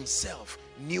Jesus himself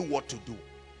knew what to do.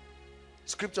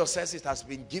 Scripture says it has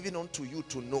been given unto you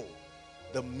to know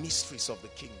the mysteries of the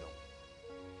kingdom.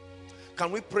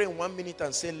 Can we pray in 1 minute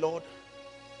and say, Lord,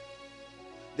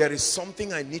 there is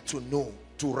something I need to know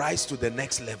to rise to the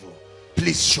next level.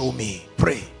 Please show me.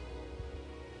 Pray.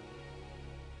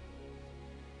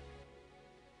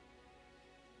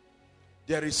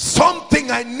 There is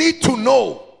something I need to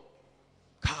know.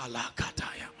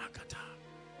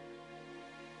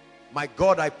 My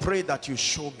God, I pray that you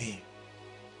show me.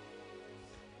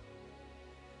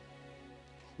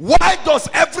 Why does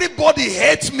everybody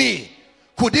hate me?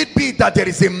 Could it be that there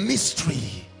is a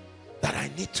mystery that I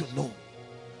need to know?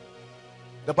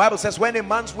 The Bible says when a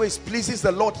man's ways pleases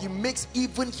the Lord, he makes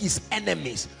even his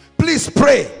enemies. Please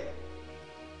pray.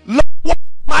 Lord, why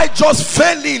am I just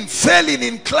failing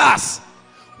in class?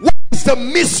 What is the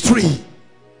mystery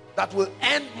that will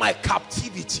end my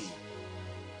captivity.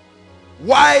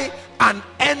 Why an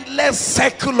endless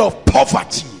cycle of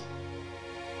poverty?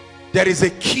 There is a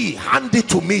key. Hand it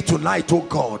to me tonight, oh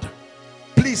God.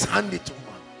 Please hand it to me.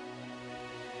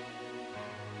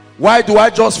 Why do I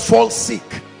just fall sick?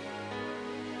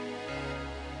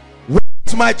 Why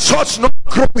is my church not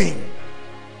growing?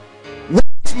 Why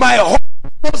is my home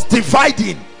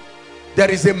dividing? There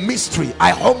is a mystery.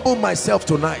 I humble myself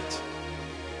tonight.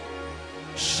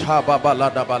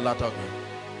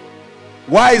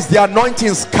 Why is the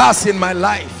anointing scarce in my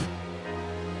life?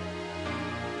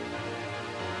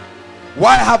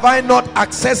 Why have I not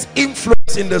accessed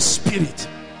influence in the spirit?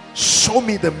 Show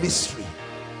me the mystery.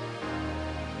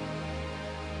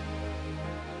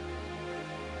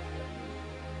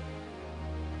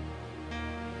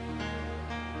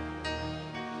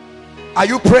 Are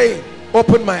you praying?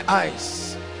 Open my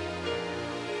eyes.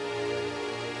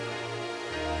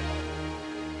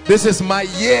 This is my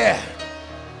year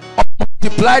of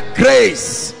multiplied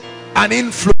grace and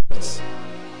influence.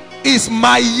 Is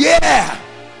my year.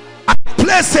 I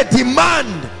place a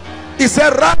demand. It's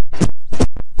a right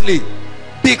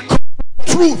because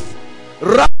truth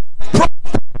right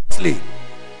properly.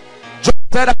 Just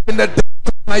said up in the days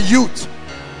of my youth,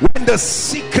 when the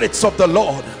secrets of the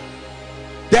Lord,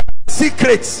 there are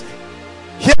secrets.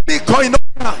 Hear me,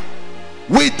 Koinonia.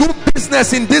 We do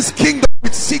business in this kingdom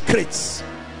with secrets.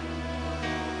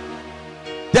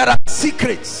 There are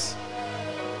secrets.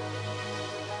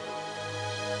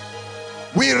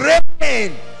 We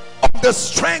reign on the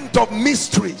strength of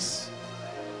mysteries.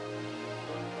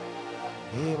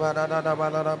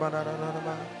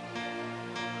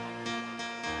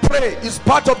 Pray is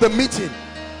part of the meeting.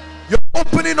 You're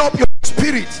opening up your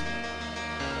spirit.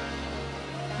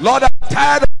 Lord, I'm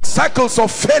tired of cycles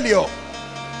of failure.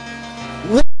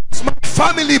 What's my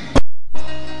family?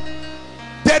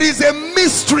 There is a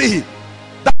mystery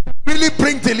that really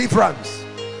brings deliverance.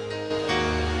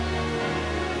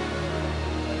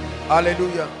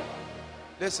 Hallelujah.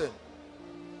 Listen.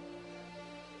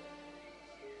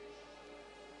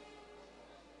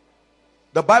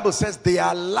 The Bible says they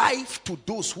are life to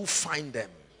those who find them,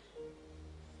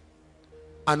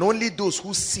 and only those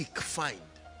who seek find.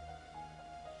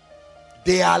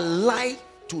 They are life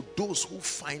to those who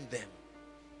find them,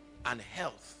 and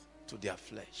health to their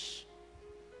flesh.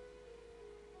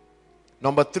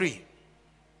 Number 3.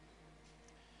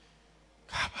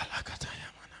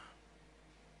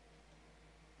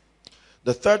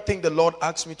 The third thing the Lord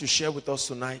asked me to share with us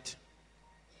tonight,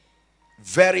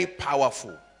 very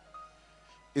powerful,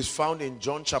 is found in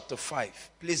John chapter 5.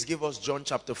 Please give us John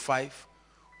chapter 5.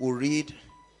 We'll read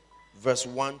verse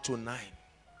 1 to 9.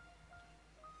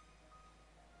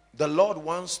 The Lord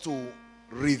wants to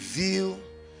reveal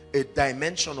a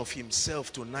dimension of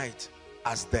himself tonight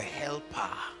as the helper.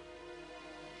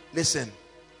 Listen.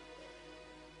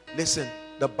 Listen.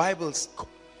 The Bible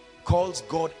calls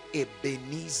God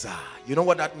Ebenezer. You know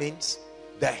what that means?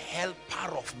 The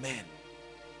helper of men.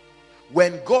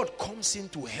 When God comes in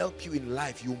to help you in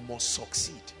life, you must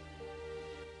succeed.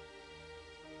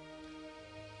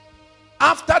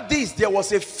 After this, there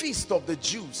was a feast of the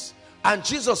Jews, and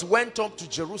Jesus went up to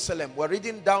Jerusalem. We're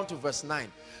reading down to verse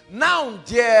 9. Now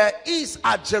there is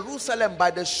at Jerusalem by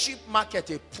the sheep market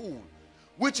a pool,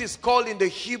 which is called in the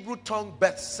Hebrew tongue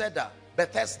Bethesda,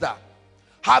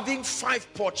 having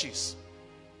 5 porches.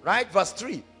 Right? Verse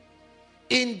 3.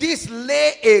 In this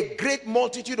lay a great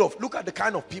multitude of, look at the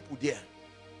kind of people there.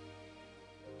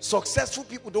 Successful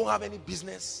people don't have any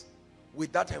business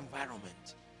with that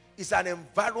environment. It's an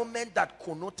environment that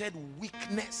connoted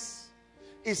weakness.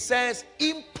 It says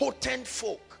impotent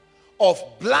folk of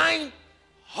blind,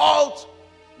 halt,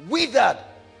 withered,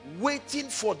 waiting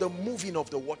for the moving of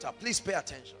the water. Please pay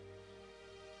attention.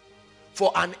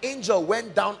 For an angel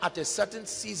went down at a certain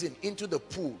season into the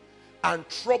pool and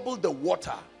troubled the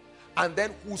water. And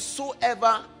then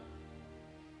whosoever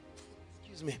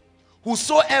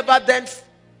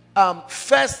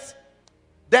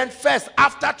then first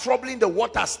after troubling the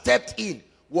water stepped in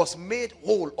was made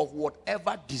whole of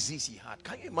whatever disease he had.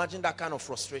 Can you imagine that kind of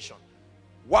frustration?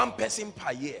 1 person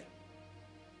per year.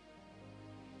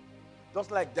 Just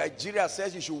like Nigeria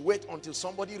says you should wait until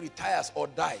somebody retires or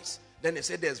dies, then they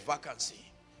say there's vacancy.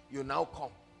 You now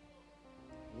come.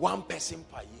 1 person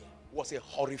per year. Was a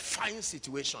horrifying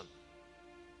situation.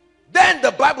 Then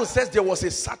the Bible says there was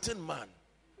a certain man,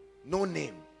 no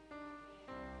name.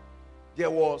 There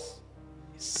was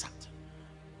a certain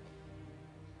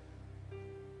man,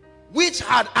 which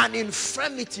had an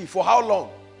infirmity for how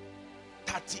long?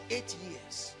 38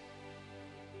 years.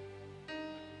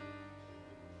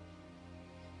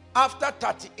 After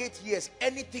 38 years,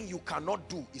 anything you cannot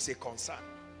do is a concern.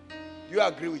 Do you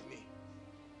agree with me?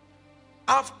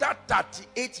 After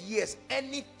 38 years,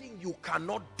 anything you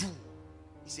cannot do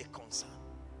is a concern.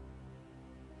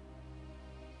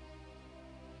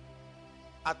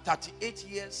 At 38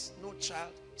 years, no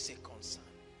child is a concern.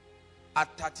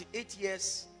 At 38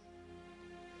 years,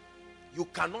 you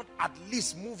cannot at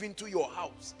least move into your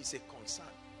house is a concern.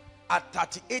 At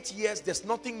 38 years, there's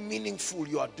nothing meaningful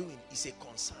you are doing is a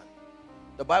concern.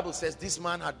 The Bible says this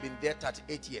man had been there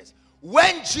 38 years.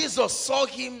 When Jesus saw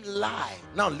him lie,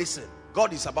 now listen,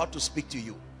 God is about to speak to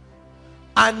you,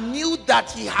 and knew that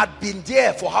he had been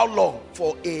there for how long?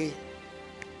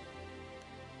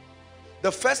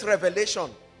 The first revelation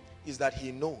is that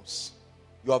he knows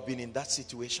you have been in that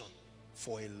situation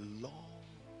for a long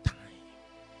time.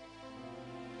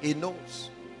 He knows.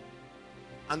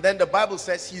 And then the Bible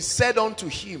says, he said unto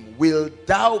him, will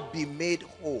thou be made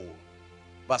whole?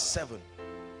 Verse 7.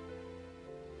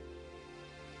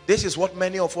 This is what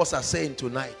many of us are saying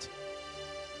tonight.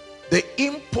 The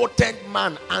impotent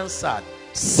man answered,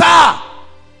 Sir, I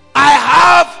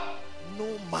have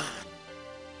no man.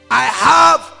 I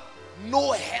have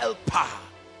no helper.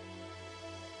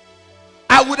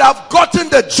 I would have gotten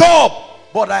the job,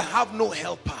 but I have no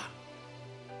helper.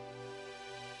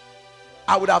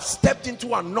 I would have stepped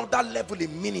into another level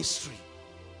in ministry,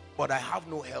 but I have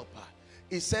no helper.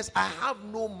 It says, I have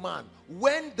no man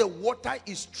when the water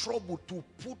is troubled to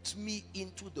put me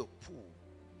into the pool.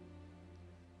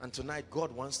 And tonight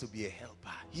God wants to be a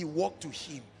helper. He walked to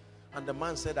him and the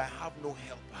man said, I have no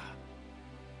helper.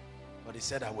 But he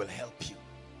said, I will help you.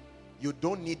 You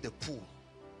don't need the pool.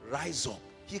 Rise up.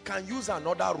 He can use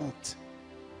another route.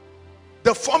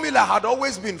 The formula had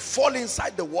always been fall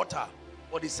inside the water.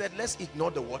 But he said, let's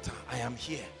ignore the water. I am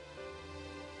here.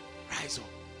 Rise up.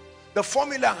 The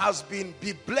formula has been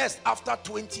be blessed after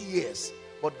 20 years.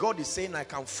 But God is saying, I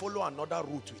can follow another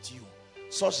route with you,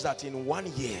 such that in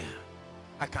 1 year,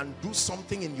 I can do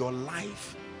something in your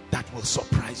life that will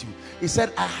surprise you. He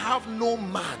said, I have no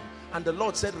man. And the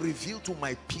Lord said, reveal to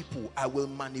my people, I will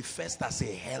manifest as a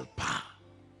helper.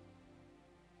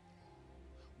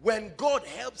 When God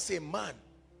helps a man,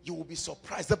 you will be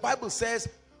surprised. The Bible says,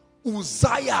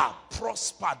 Uzziah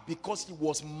prospered because he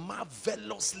was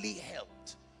marvelously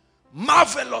helped.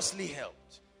 Marvelously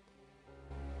helped.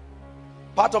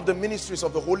 Part of the ministries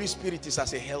of the Holy Spirit is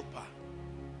as a helper.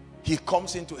 He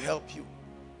comes in to help you.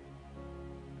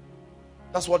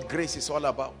 That's what grace is all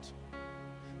about.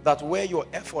 That where your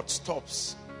effort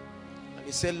stops, and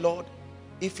you say, Lord,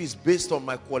 if it's based on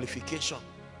my qualification,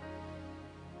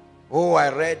 oh,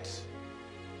 I read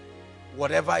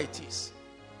whatever it is,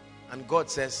 and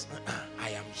God says,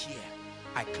 I am here.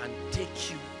 I can take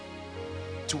you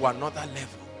to another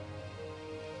level.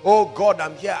 Oh God,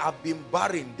 I'm here. I've been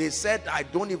barren. They said I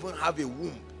don't even have a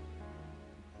womb.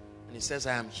 And he says,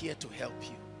 I am here to help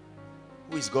you.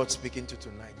 Who is God speaking to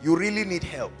tonight? You really need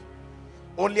help.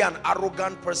 Only an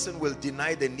arrogant person will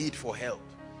deny the need for help.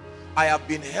 I have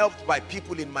been helped by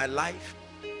people in my life,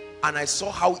 and I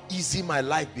saw how easy my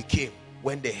life became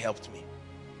when they helped me.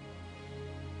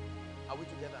 Are we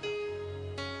together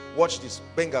now? Watch this.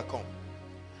 Benga, come.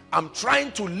 I'm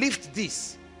trying to lift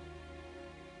this,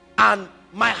 and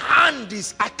my hand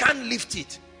is, I can't lift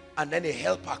it. And then a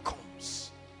helper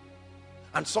comes.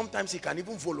 And sometimes he can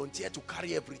even volunteer to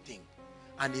carry everything.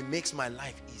 And it makes my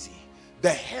life easy. The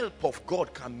help of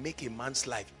God can make a man's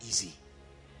life easy.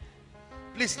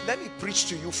 Please, let me preach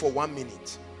to you for 1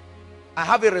 minute. I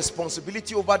have a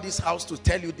responsibility over this house to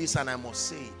tell you this, and I must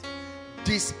say it.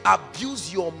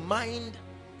 Disabuse your mind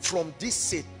from this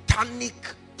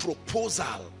satanic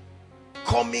proposal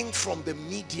coming from the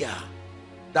media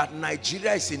that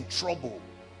Nigeria is in trouble.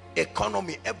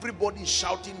 Economy, everybody is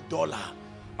shouting dollar.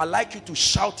 I'd like you to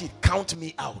shout it, count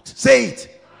me out. Say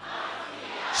it.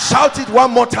 Shout it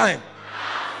one more time.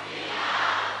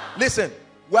 Listen,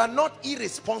 we are not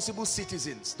irresponsible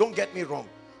citizens. Don't get me wrong.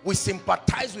 We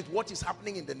sympathize with what is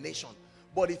happening in the nation.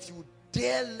 But if you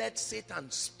dare let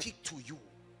Satan speak to you,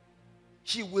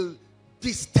 he will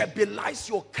destabilize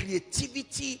your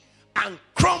creativity and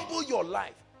crumble your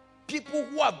life. People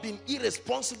who have been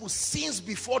irresponsible since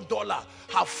before dollar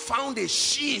have found a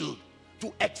shield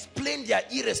to explain their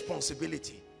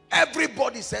irresponsibility.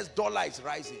 Everybody says dollar is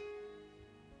rising.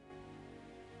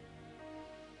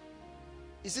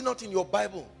 Is it not in your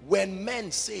Bible? When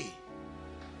men say,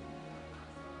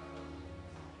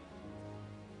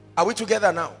 are we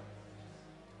together now?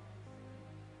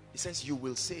 He says, you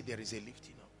will say there is a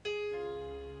lifting up.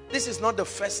 This is not the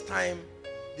first time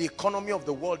the economy of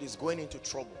the world is going into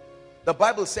trouble. The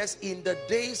Bible says in the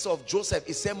days of Joseph,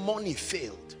 it said money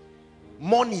failed.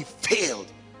 Money failed,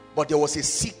 but there was a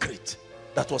secret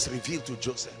that was revealed to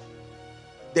Joseph.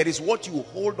 There is what you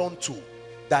hold on to,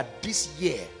 that this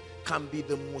year can be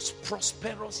the most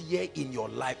prosperous year in your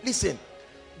life. Listen,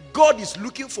 God is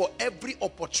looking for every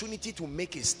opportunity to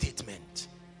make a statement.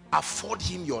 Afford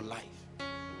him your life.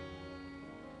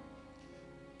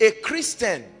 A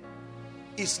Christian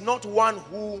is not one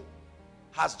who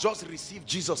has just received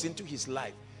Jesus into his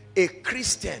life. A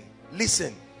Christian,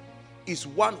 listen, is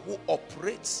one who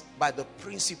operates by the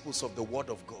principles of the Word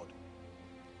of God.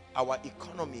 Our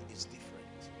economy is different.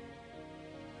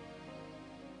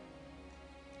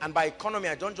 And by economy,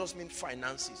 I don't just mean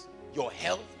finances. Your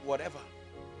health, whatever.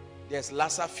 There's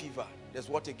Lassa fever. There's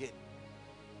what again?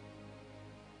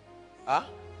 Huh?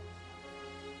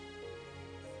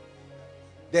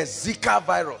 There's Zika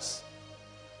virus.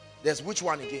 There's which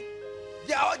one again?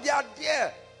 They are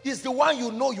there. It's the one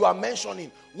you know you are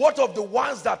mentioning. What of the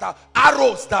ones that are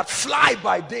arrows that fly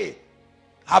by day?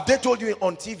 Have they told you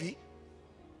on TV?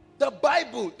 The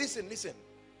Bible, listen.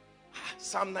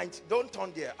 Psalm 90, don't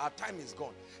turn there, our time is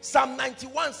gone. Psalm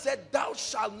 91 said, thou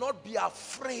shalt not be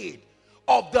afraid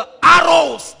of the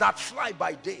arrows that fly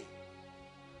by day,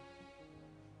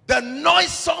 the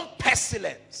noisome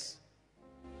pestilence.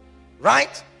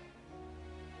 Right?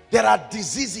 There are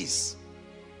diseases.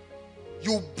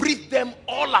 You breathe them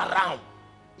all around.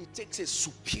 It takes a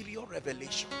superior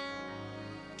revelation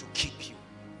to keep you.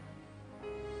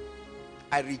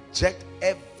 I reject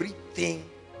everything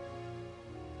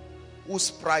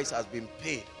whose price has been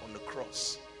paid on the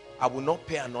cross. I will not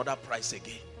pay another price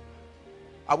again.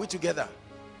 Are we together?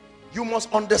 You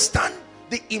must understand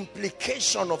the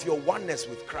implication of your oneness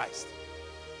with Christ.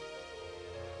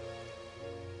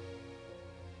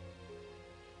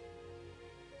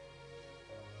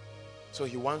 So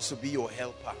he wants to be your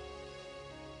helper.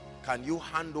 Can you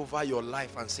hand over your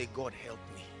life and say, God, help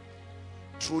me?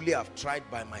 Truly, I've tried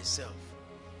by myself.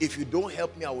 If you don't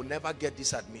help me, I will never get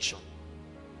this admission.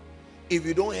 If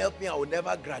you don't help me, I will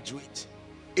never graduate.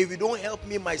 If you don't help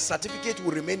me, my certificate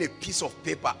will remain a piece of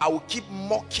paper. I will keep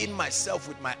mocking myself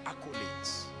with my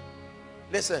accolades.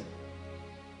 Listen,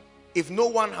 if no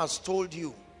one has told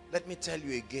you, let me tell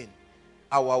you again,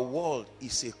 our world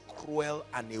is a cruel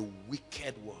and a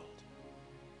wicked world.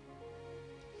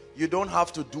 You don't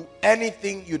have to do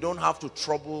anything. You don't have to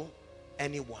trouble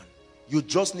anyone. You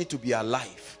just need to be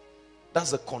alive.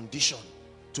 That's the condition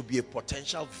to be a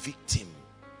potential victim.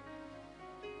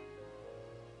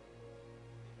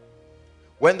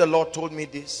 When the Lord told me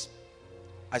this,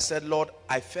 I said, Lord,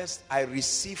 I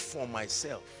receive for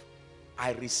myself.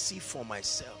 I receive for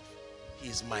myself. He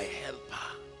is my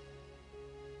helper.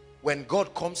 When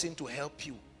God comes in to help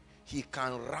you, he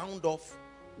can round off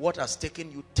what has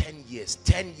taken you 10 years,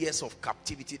 10 years of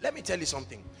captivity. Let me tell you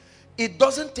something. It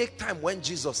doesn't take time when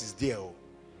Jesus is there.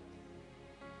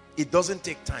 It doesn't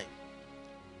take time.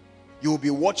 You will be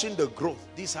watching the growth.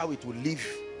 This is how it will live.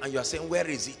 And you are saying, where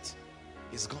is it?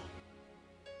 It's gone.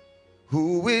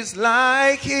 Who is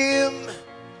like him?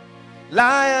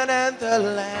 Lion and the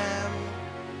Lamb,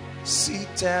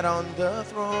 seated on the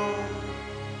throne.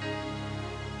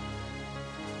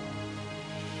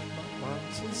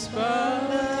 Mountains bow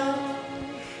down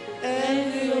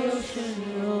and the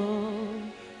ocean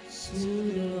rolls to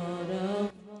the Lord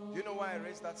of all. Do you know why I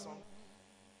raised that song?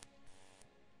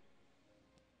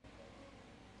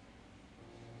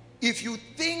 If you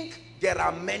think there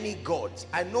are many gods,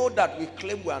 I know that we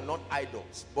claim we are not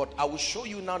idols, but I will show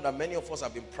you now that many of us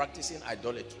have been practicing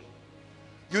idolatry.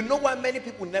 You know why many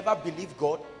people never believe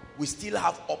God? We still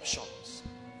have options.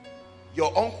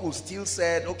 Your uncle still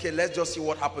said, okay, let's just see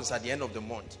what happens at the end of the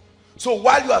month. So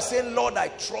while you are saying, Lord, I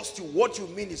trust you, what you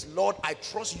mean is, Lord, I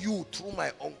trust you through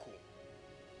my uncle.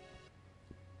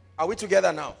 Are we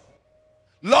together now?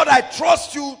 Lord, I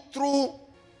trust you through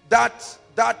that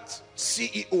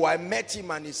CEO. I met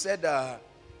him and he said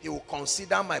he will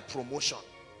consider my promotion.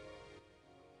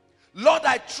 Lord,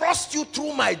 I trust you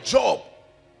through my job.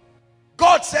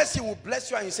 God says he will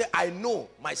bless you and you say, I know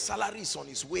my salary is on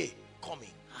its way coming.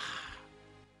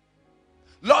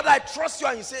 Lord, I trust you,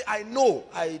 and you say, I know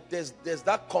there's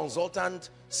that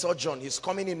consultant surgeon, he's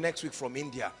coming in next week from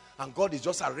India, and God is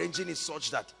just arranging it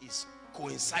such that it's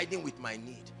coinciding with my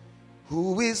need.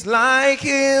 Who is like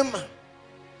him?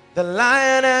 The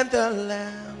Lion and the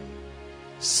Lamb,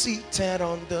 seated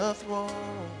on the throne.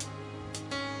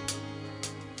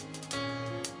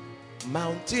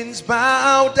 Mountains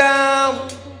bow down,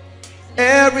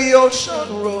 every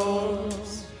ocean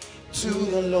rolls to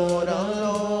the Lord of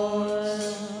Lords.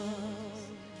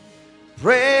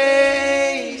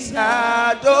 Praise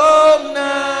Adonai,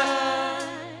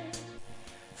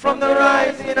 from the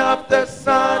rising of the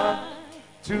sun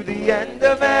to the end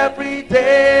of every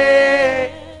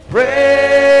day.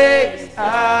 Praise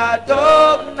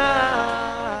Adonai.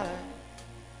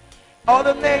 All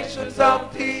the nations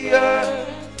of the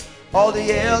earth, all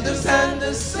the elders and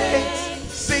the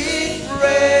saints sing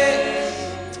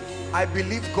praise. I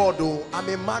believe God, oh, I'm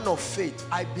a man of faith.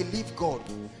 I believe God.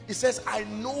 He says, I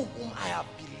know whom I have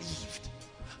believed.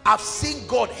 I've seen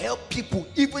God help people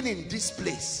even in this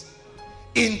place.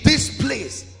 In this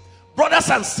place, brothers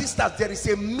and sisters, there is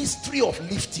a mystery of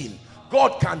lifting.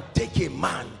 God can take a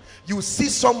man. You see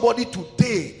somebody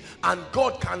today and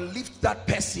God can lift that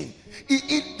person.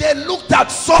 They looked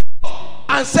at Saul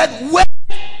and said,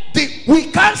 we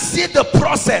can't see the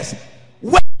process.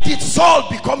 When did Saul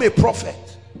become a prophet?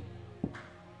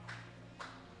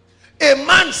 A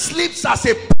man sleeps as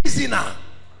a prisoner,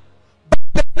 but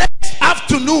the next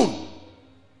afternoon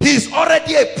he is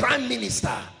already a prime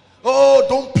minister. Oh,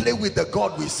 don't play with the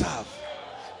God we serve.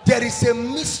 There is a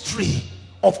mystery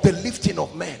of the lifting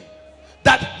of men,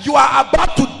 that you are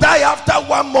about to die after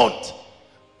 1 month,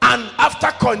 and after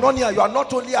koinonia you are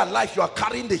not only alive, you are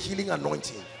carrying the healing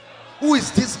anointing. Who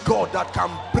is this God that can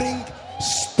bring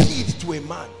speed to a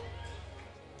man?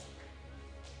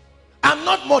 I'm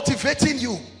not motivating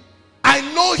you. I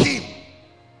know him.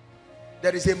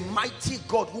 There is a mighty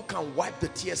God who can wipe the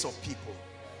tears of people.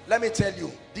 Let me tell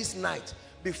you, this night,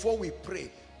 before we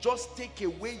pray, just take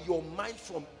away your mind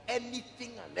from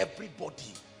anything and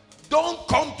everybody. Don't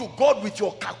come to God with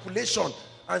your calculation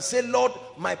and say, Lord,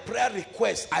 my prayer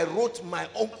request, I wrote my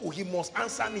uncle, he must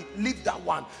answer me. Leave that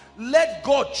one. Let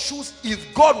God choose.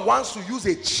 If God wants to use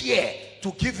a chair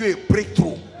to give you a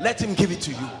breakthrough, let him give it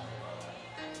to you.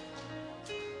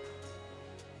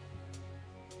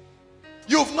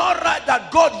 You've not read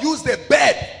that God used a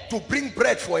bed to bring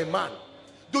bread for a man.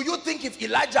 Do you think if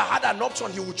Elijah had an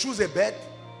option, he would choose a bed?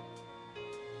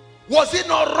 Was it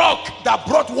not rock that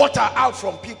brought water out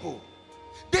from people?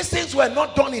 These things were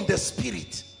not done in the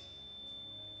spirit.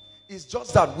 It's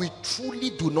just that we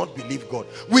truly do not believe God.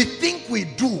 We think we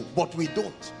do, but we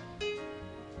don't.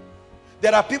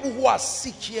 There are people who are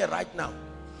sick here right now,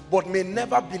 but may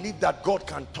never believe that God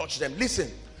can touch them. Listen,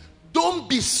 don't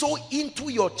be so into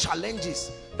your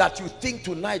challenges that you think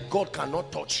tonight God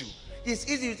cannot touch you. It's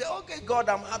easy to say, okay, God,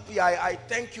 I'm happy. I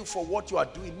thank you for what you are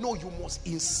doing. No, you must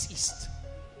insist.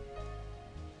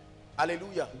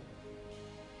 Hallelujah.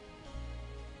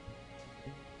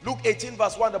 Luke 18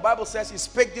 verse 1, the Bible says, he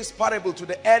spake this parable to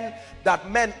the end that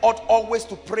men ought always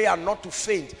to pray and not to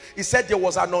faint. He said there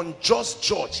was an unjust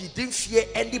judge. He didn't fear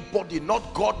anybody,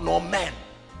 not God nor man.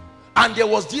 And there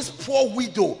was this poor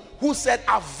widow who said,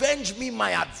 avenge me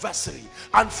my adversary.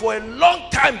 And for a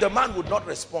long time the man would not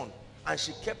respond, and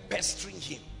she kept pestering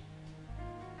him.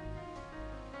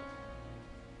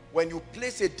 When you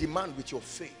place a demand with your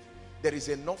faith, there is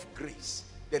enough grace,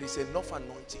 there is enough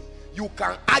anointing. You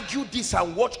can argue this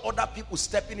and watch other people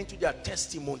stepping into their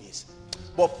testimonies.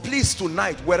 But please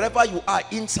tonight, wherever you are,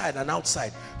 inside and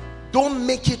outside, don't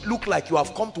make it look like you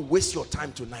have come to waste your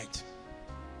time tonight.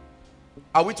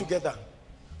 Are we together?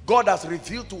 God has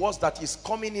revealed to us that he's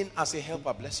coming in as a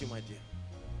helper. Bless you, my dear.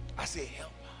 As a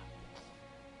helper.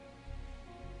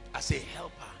 As a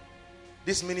helper.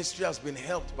 This ministry has been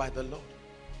helped by the Lord.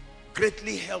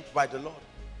 Greatly helped by the Lord.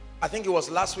 I think it was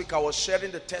last week I was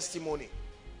sharing the testimony.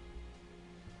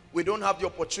 We don't have the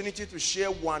opportunity to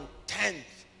share 1/10.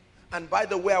 And by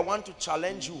the way, I want to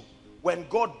challenge you. When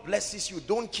God blesses you,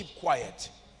 don't keep quiet.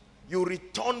 You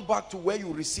return back to where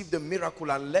you received the miracle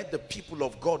and let the people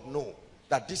of God know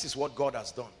that this is what God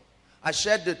has done. I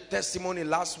shared the testimony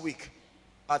last week.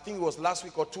 I think it was last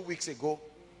week or 2 weeks ago,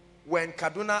 when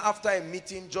Kaduna, after a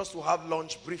meeting, just to have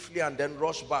lunch briefly and then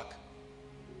rush back.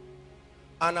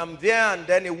 And I'm there, and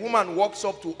then a woman walks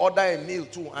up to order a meal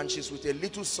too, and she's with a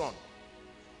little son.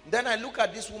 Then I look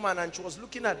at this woman, and she was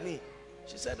looking at me.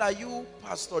 She said, are you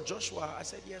Pastor Joshua? I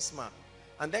said, yes, ma'am.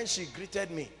 And then she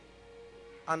greeted me.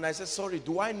 And I said, sorry,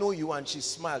 do I know you? And she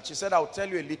smiled. She said, I'll tell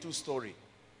you a little story.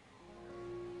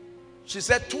 She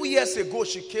said 2 years ago,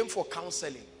 she came for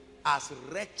counseling. As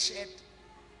wretched,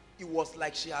 it was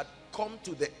like she had come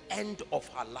to the end of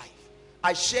her life.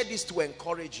 I share this to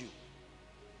encourage you.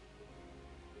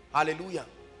 Hallelujah.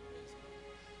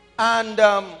 And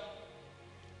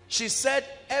she said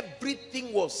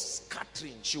everything was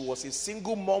scattering. She was a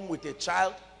single mom with a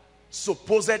child,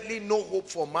 supposedly no hope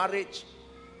for marriage.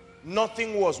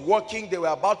 Nothing was working. They were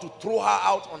about to throw her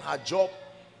out on her job.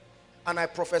 And I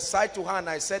prophesied to her, and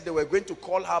I said they were going to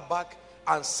call her back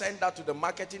and send her to the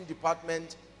marketing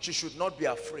department. She should not be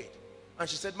afraid. And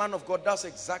she said, man of God, that's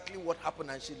exactly what happened.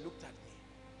 And she looked at me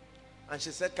and she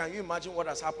said, can you imagine what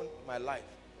has happened in my life?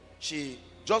 She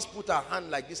just put her hand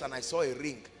like this and I saw a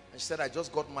ring. And she said, I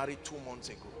just got married 2 months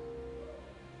ago.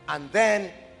 And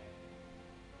then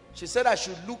she said I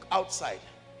should look outside.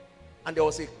 And there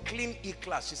was a clean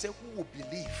E-class. She said, who will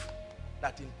believe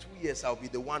that in 2 years I'll be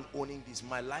the one owning this?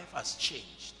 My life has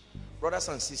changed. Brothers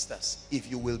and sisters, if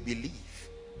you will believe,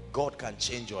 God can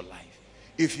change your life.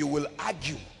 If you will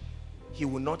argue, he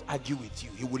will not argue with you.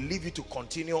 He will leave you to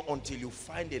continue until you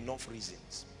find enough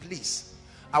reasons. Please,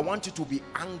 I want you to be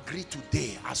angry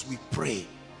today as we pray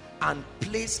and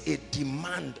place a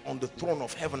demand on the throne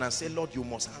of heaven and say, Lord, you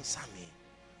must answer me.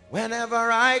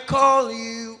 Whenever I call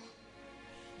you,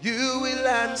 you will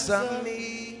answer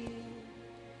me.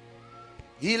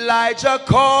 Elijah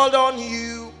called on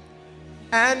you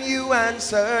and you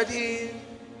answered him.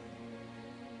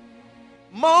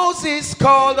 Moses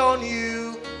called on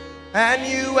you and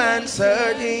you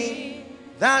answered him.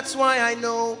 That's why I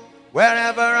know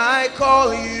wherever I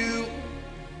call you,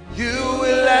 you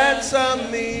will answer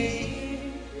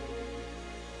me.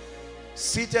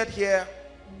 Seated here,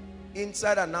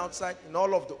 inside and outside, in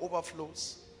all of the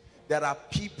overflows, there are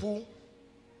people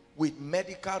with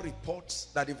medical reports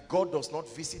that if God does not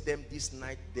visit them this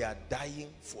night, they are dying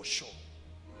for sure.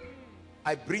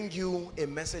 I bring you a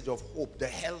message of hope. The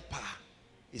helper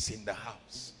is in the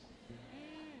house.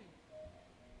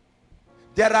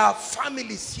 There are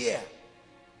families here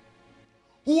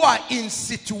who are in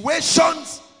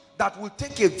situations that will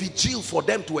take a vigil for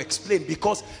them to explain,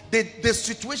 because the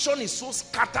situation is so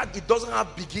scattered, it doesn't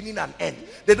have beginning and end.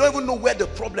 They don't even know where the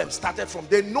problem started from.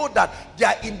 They know that they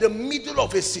are in the middle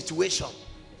of a situation.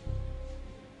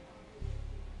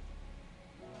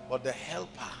 But the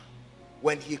helper,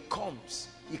 when he comes,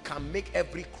 he can make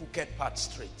every crooked path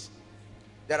straight.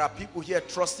 There are people here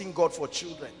trusting God for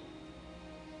children.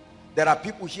 There are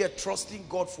people here trusting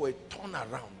God for a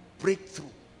turnaround, breakthrough.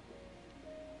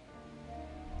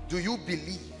 Do you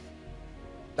believe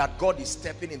that God is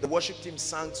stepping in? The worship team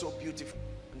sang so beautiful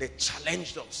and they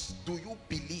challenged us. Do you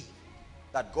believe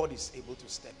that God is able to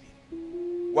step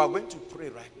in? We are going to pray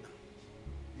right now.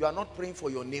 You are not praying for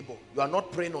your neighbor. You are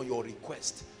not praying on your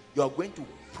request. You are going to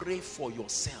pray for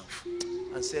yourself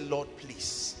and say, Lord,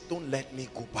 please don't let me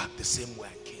go back the same way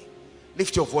I came.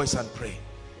 Lift your voice and pray.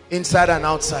 Inside and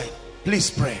outside, please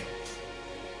pray.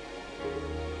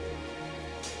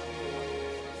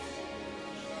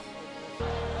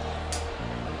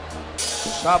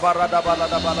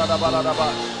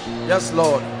 Yes,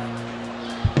 Lord.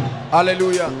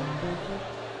 Hallelujah.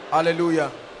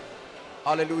 Hallelujah.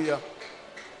 Hallelujah.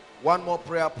 One more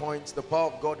prayer point. The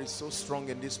power of God is so strong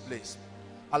in this place.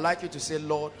 I'd like you to say,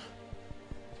 Lord,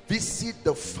 visit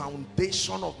the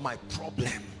foundation of my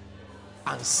problem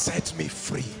and set me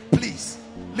free. Please,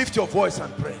 lift your voice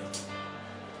and pray.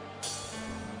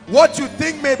 What you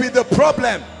think may be the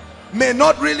problem may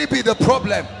not really be the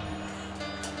problem.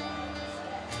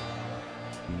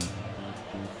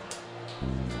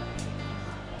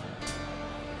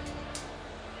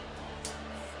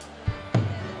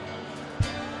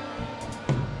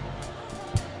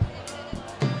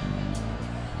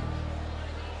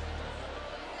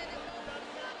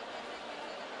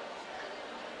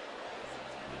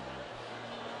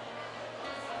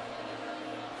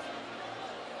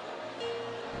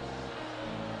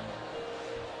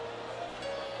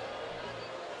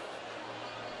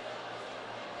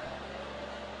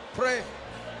 Pray.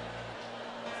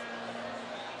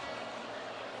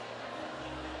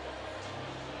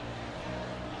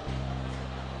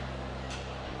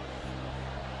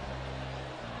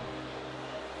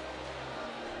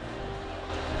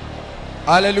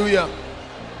 Hallelujah.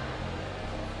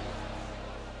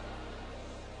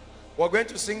 We're going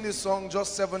to sing this song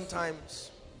just 7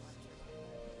 times.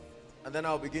 And then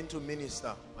I'll begin to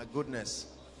minister. My goodness.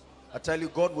 I tell you,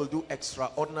 God will do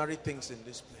extraordinary things in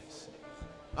this place.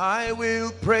 I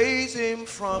will praise him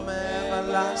from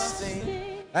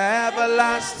everlasting,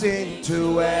 everlasting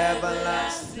to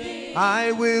everlasting.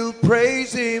 I will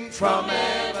praise him from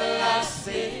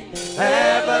everlasting,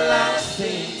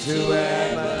 everlasting to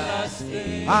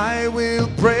everlasting. I will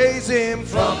praise him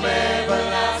from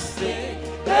everlasting,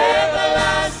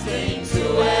 everlasting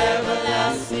to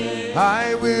everlasting.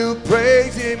 I will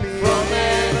praise him from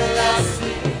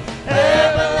everlasting,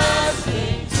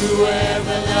 everlasting to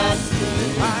everlasting.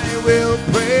 I will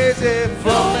praise him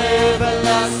from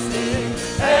everlasting,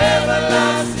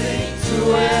 everlasting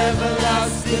to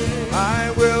everlasting.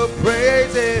 I will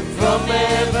praise him from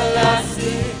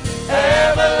everlasting,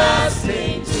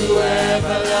 everlasting to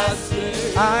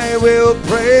everlasting. I will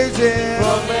praise him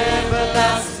from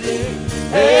everlasting,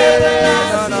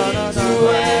 everlasting to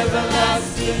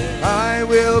everlasting. I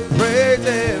will praise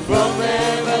him from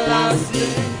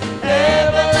everlasting,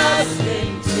 everlasting.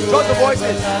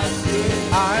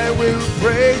 voices. I will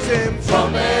praise him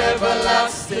from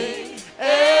everlasting,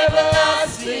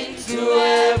 everlasting to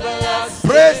everlasting.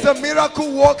 Praise the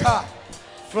miracle worker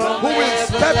From who will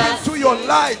step into your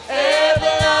life.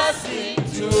 everlasting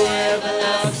to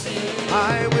everlasting.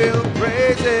 I will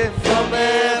praise him From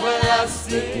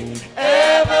everlasting,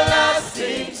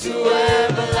 everlasting to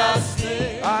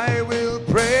everlasting. I will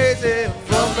praise him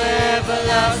From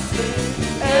everlasting,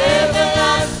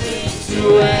 everlasting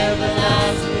to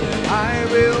everlasting. I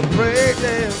will praise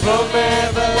him From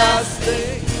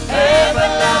everlasting,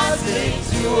 everlasting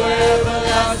to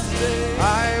everlasting.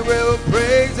 I will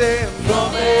praise him.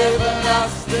 From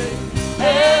everlasting,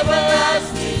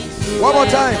 everlasting to One more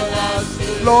time.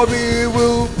 everlasting. Lord, we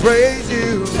will praise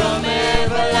you. From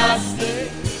everlasting,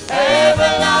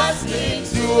 everlasting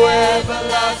to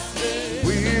everlasting.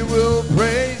 We will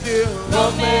praise you.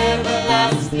 From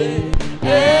everlasting,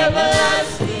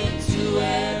 everlasting to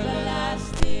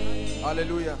everlasting.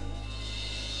 Hallelujah.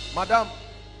 Madam,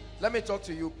 let me talk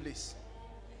to you, please.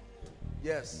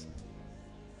 Yes.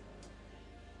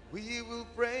 We will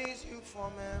praise you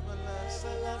from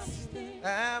everlasting,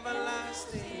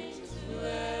 everlasting To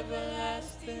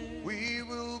everlasting. We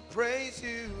will praise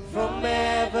you From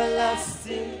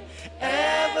everlasting,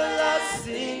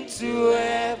 everlasting to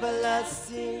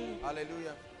everlasting.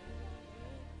 Hallelujah.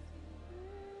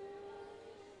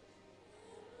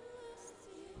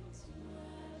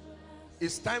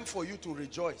 It's time for you to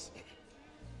rejoice.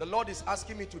 The Lord is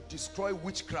asking me to destroy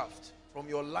witchcraft from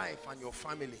your life and your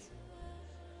family.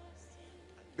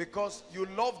 Because you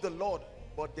love the Lord,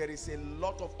 but there is a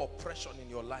lot of oppression in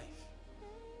your life.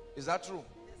 Is that true?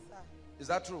 Yes, sir. Is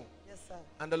that true? Yes, sir.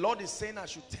 And the Lord is saying I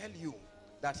should tell you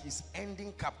that he's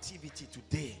ending captivity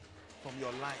today from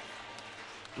your life.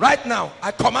 Right now,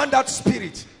 I command that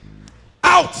spirit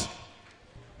out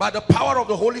by the power of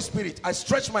the Holy Spirit. I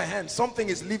stretch my hand. Something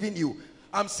is leaving you.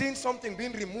 I'm seeing something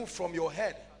being removed from your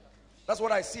head. That's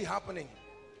what I see happening.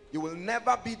 You will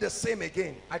never be the same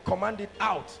again. I command it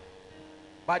out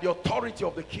by the authority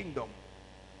of the kingdom.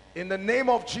 In the name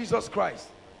of Jesus Christ.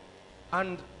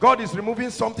 And God is removing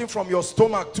something from your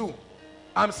stomach too.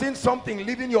 I'm seeing something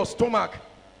leaving your stomach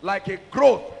like a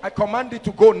growth. I command it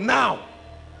to go now.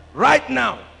 Right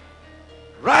now.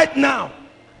 Right now.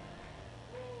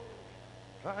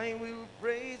 I will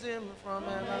praise him from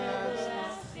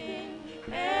everlasting.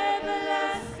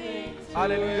 Everlasting to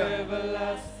Hallelujah.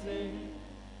 everlasting.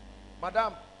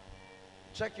 Madam,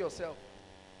 check yourself.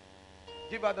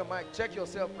 Give her the mic. Check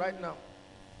yourself right now.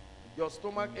 Your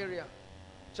stomach area.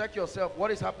 Check yourself.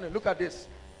 What is happening? Look at this.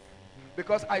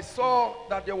 Because I saw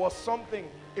that there was something.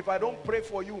 If I don't pray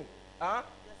for you, Yes,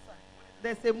 sir.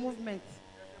 There's a movement.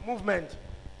 movement.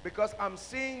 Because I'm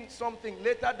seeing something.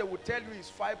 Later they will tell you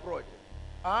it's fibroid.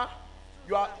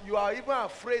 You are even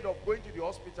afraid of going to the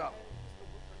hospital.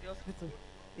 The hospital.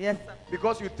 Yes, sir.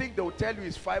 Because you think they will tell you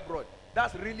it's fibroid.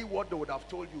 That's really what they would have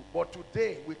told you. But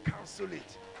today we cancel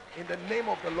it in the name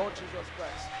of the Lord Jesus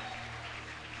Christ.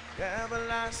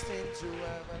 Everlasting to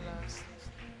everlasting.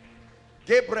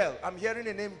 Gabriel, I'm hearing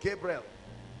the name Gabriel.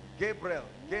 Gabriel,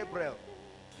 Gabriel.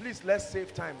 Please, let's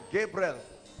save time. Gabriel,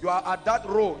 you are at that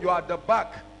row. You are at the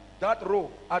back. That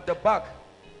row at the back.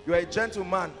 You are a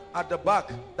gentleman at the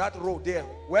back. That row there.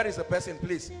 Where is the person,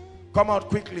 please? Come out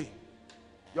quickly.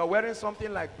 You are wearing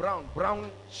something like brown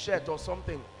shirt or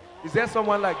something. Is there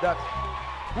someone like that?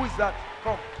 Who is that?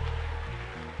 Come.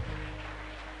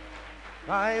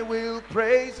 I will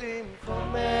praise him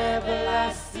From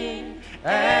everlasting,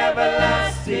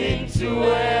 everlasting to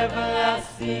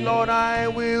everlasting. Lord, I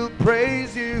will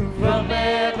praise you From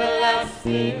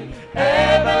everlasting,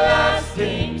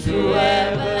 everlasting to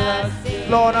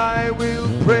everlasting. Lord, I will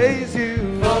praise you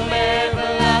From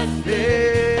everlasting,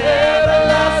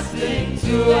 everlasting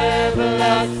to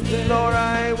everlasting. Lord,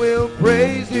 I will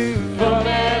praise you From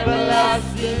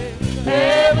everlasting,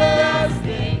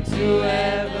 everlasting to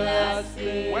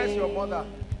everlasting. Where's your mother?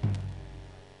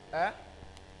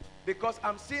 Because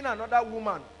I'm seeing another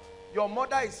woman. Your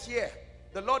mother is here.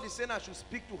 The Lord is saying I should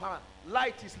speak to her.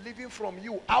 Light is leaving from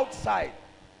you outside.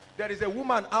 There is a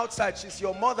woman outside. She's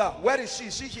your mother. Where is she?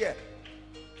 Is she here?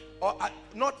 Or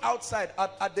not outside.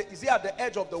 Is he at the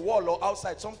edge of the wall or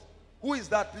outside? Who is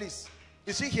that, please?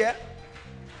 Is she here?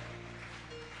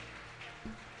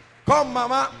 Come,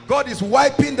 mama. God is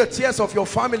wiping the tears of your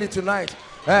family tonight.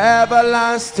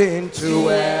 Everlasting to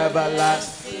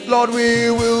everlasting. Lord,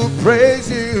 we will praise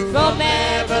you. From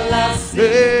everlasting,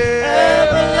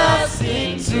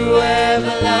 everlasting to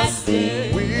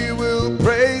everlasting. We will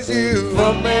praise you.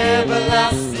 From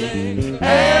everlasting,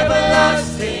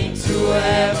 everlasting to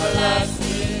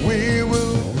everlasting. We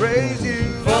will praise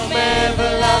you. From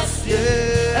everlasting,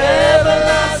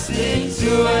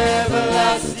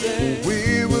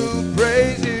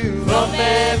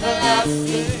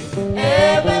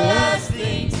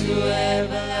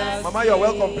 Mama, you're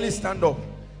welcome. Please stand up.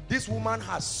 This woman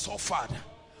has suffered.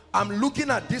 I'm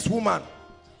looking at this woman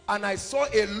and I saw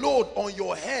a load on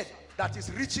your head that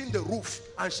is reaching the roof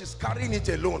and she's carrying it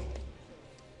alone.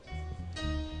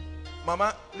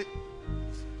 Mama,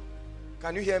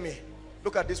 can you hear me?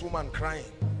 Look at this woman crying.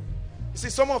 You see,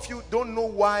 some of you don't know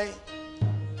why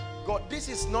God, this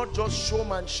is not just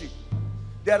showmanship.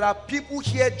 There are people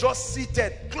here just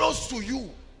seated close to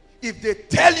you. If they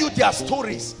tell you their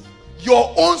stories,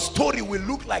 your own story will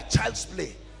look like child's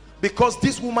play, because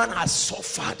this woman has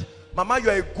suffered. Mama, you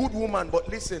are a good woman, but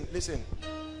listen.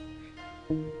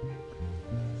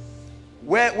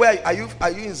 Where are you? Are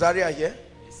you in Zaria here?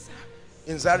 Yes, sir.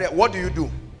 In Zaria, what do you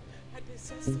do?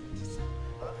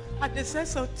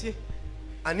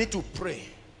 I need to pray,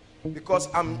 because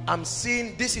I'm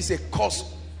seeing this is a cause.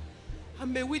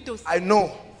 I'm a widow. I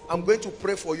know. I'm going to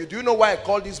pray for you. Do you know why I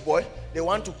call this boy? They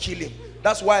want to kill him.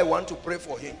 That's why I want to pray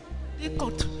for him. They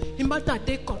cut. He matter,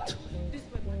 they cut. This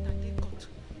boy matter, they cut.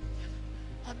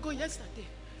 I go yesterday.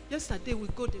 Yesterday we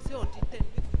go, they say on the 10th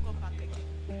we will come back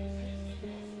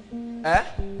again. Eh?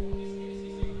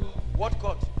 What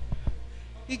cut?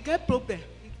 He get problem.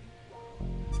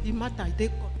 He matter, they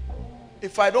cut.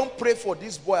 If I don't pray for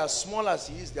this boy, as small as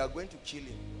he is, they are going to kill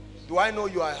him. Do I know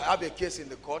you have a case in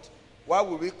the court? Why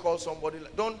would we call somebody?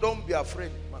 Don't be afraid,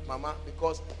 Mama,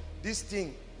 because this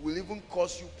thing will even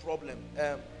cause you problem.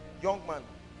 Young man,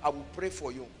 I will pray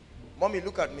for you. Mommy,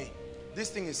 look at me.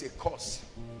 This thing is a curse.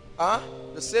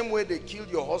 The same way they killed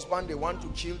your husband, they want to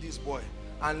kill this boy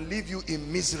and leave you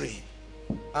in misery.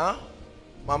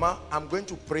 Mama, I'm going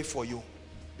to pray for you.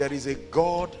 There is a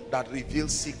God that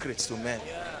reveals secrets to men.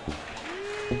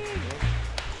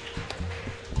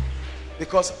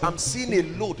 Because I'm seeing a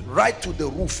load right to the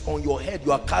roof on your head.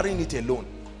 You are carrying it alone.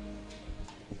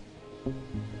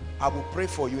 I will pray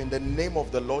for you in the name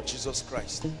of the Lord Jesus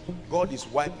Christ. God is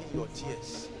wiping your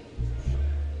tears.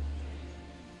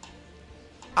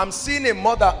 I'm seeing a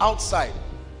mother outside.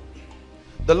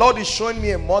 The Lord is showing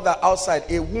me a mother outside,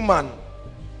 a woman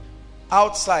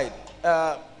outside.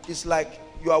 It's like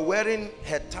you are wearing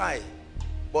her tie,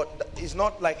 but it's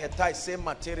not like her tie, same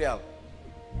material.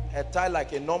 Her tie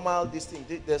like a normal this thing.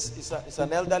 It's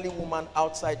an elderly woman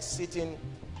outside sitting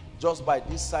just by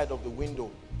this side of the window.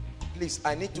 Please,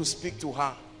 I need to speak to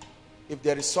her. If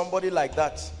there is somebody like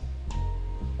that,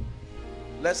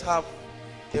 let's have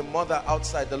a mother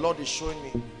outside. The Lord is showing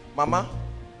me. Mama,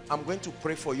 I'm going to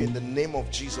pray for you in the name of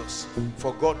Jesus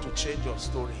for God to change your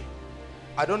story.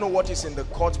 I don't know what is in the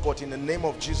court, but in the name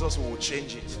of Jesus we will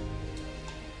change it.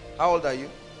 How old are you?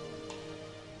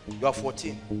 You are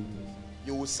 14.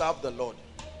 You will serve the Lord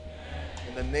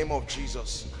in the name of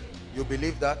Jesus. You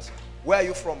believe that? Where are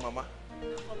you from, Mama?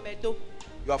 From Edo.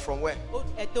 You are from where?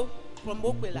 Edo, from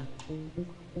Okwela.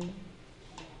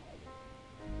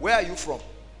 Where are you from?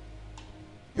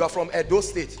 You are from Edo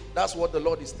State. That's what the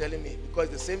Lord is telling me, because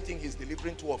the same thing He's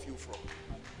delivering two of you from.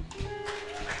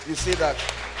 You see that?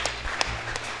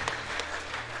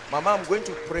 Mama, I'm going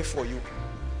to pray for you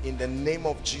in the name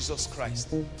of Jesus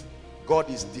Christ. God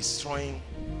is destroying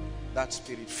that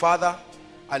spirit. Father,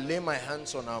 I lay my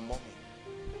hands on our mommy.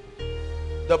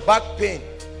 The back pain,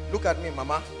 look at me,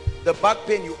 Mama. The back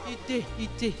pain, you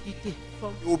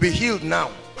will be healed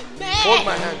now. Amen. Hold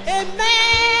my hand.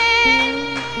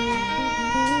 Amen.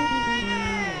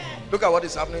 Look at what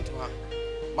is happening to her.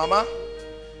 Mama,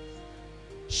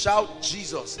 shout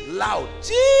Jesus loud.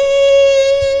 Jesus.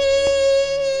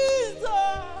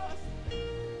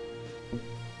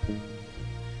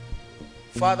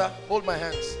 Father, hold my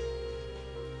hands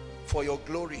for your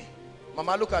glory.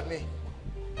 Mama, look at me.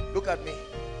 Look at me.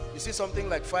 You see something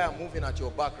like fire moving at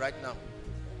your back right now.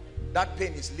 That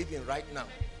pain is leaving right now.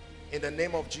 In the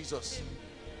name of Jesus.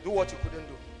 Do what you couldn't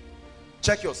do.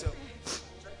 Check yourself.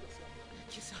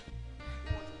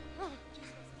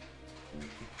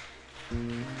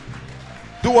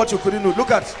 Do what you couldn't do.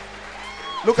 Look at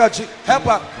you. Help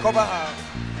her. Cover her.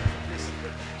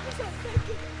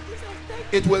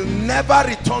 It will never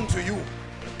return to you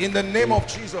in the name of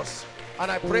Jesus. And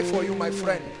I pray for you, my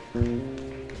friend.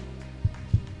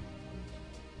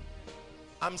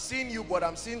 I'm seeing you, but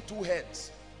I'm seeing two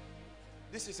heads.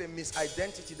 This is a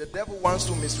misidentity. The devil wants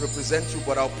to misrepresent you,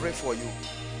 but I'll pray for you.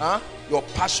 Your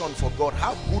passion for God.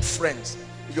 Have good friends.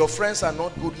 If your friends are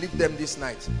not good, leave them this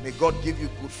night. May God give you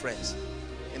good friends.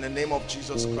 In the name of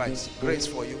Jesus Christ. Grace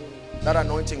for you. That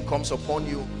anointing comes upon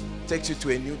you, takes you to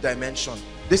a new dimension.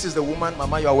 This is the woman.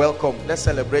 Mama, you are welcome. Let's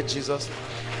celebrate Jesus.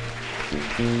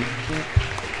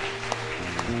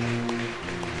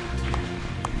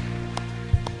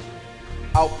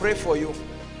 I'll pray for you,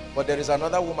 but there is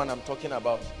another woman I'm talking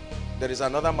about. There is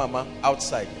another mama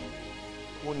outside.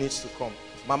 who needs to come.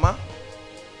 Mama,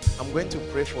 I'm going to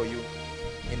pray for you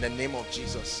in the name of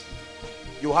Jesus.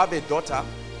 You have a daughter.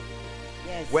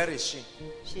 Yes. Where is she?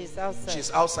 She's outside.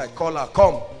 She's outside. Call her.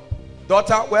 Come.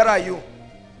 Daughter, where are you?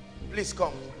 Please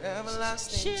come.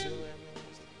 Everlasting.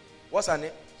 What's her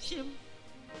name? Shim.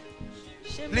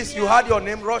 Please, you had your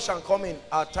name. Rush and come in.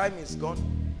 Our time is gone.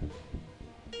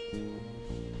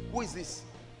 Who is this?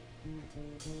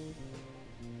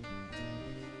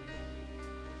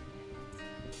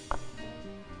 I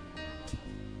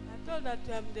thought that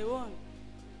I'm the one.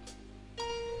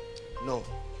 No.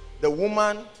 The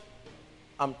woman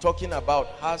I'm talking about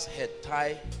has her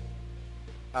tie.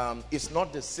 It's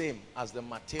not the same as the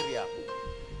material.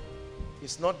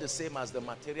 It's not the same as the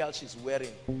material she's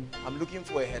wearing. I'm looking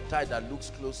for a head tie that looks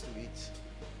close to it.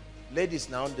 Ladies,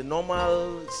 now, the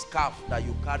normal scarf that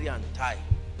you carry and tie.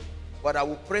 But I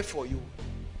will pray for you.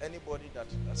 Anybody that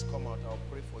has come out, I'll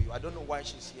pray for you. I don't know why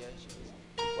she's here,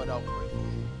 but I'll pray for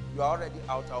you. You are already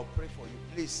out, I'll pray for you.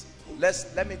 Please,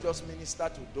 let me just minister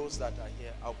to those that are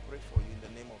here. I'll pray for you in the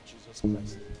name of Jesus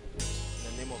Christ.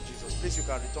 In the name of Jesus. Please, you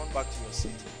can return back to your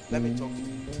seat. Let me talk to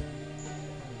you.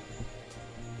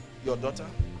 Your daughter?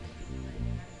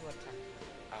 Okay.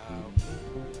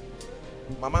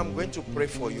 Mama, I'm going to pray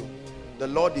for you. The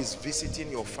Lord is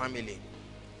visiting your family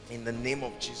in the name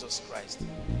of Jesus Christ.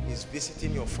 He's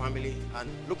visiting your family. And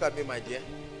look at me, my dear.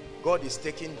 God is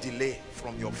taking delay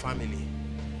from your family.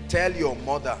 Tell your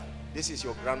mother, this is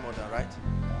your grandmother, right?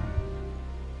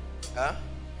 Huh?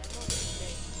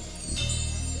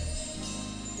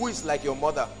 Who is like your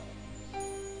mother?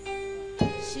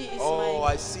 She is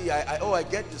I see. I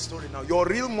get the story now. Your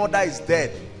real mother is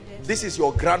dead. This is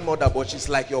your grandmother, but she's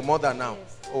like your mother now.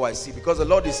 Yes. Oh, I see. Because the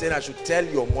Lord is saying I should tell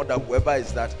your mother, whoever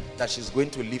is that she's going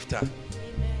to lift her. Amen.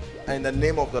 And in the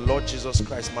name of the Lord Jesus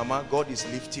Christ, Mama, God is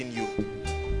lifting you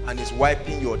and is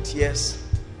wiping your tears.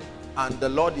 And the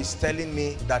Lord is telling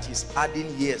me that He's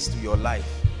adding years to your life.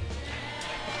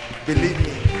 Believe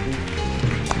me.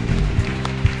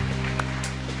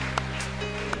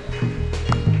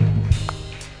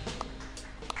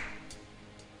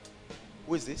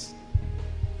 Who is this?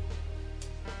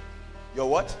 Your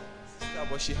what? Sister,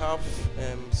 but she have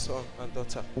son and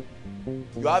daughter.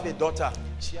 You have a daughter?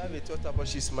 She have a daughter, but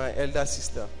she's my elder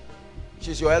sister.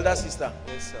 She's your elder sister?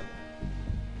 Yes, sir.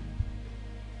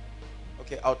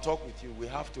 Okay, I'll talk with you. We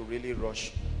have to really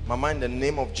rush. Mama, in the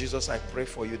name of Jesus, I pray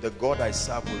for you. The God I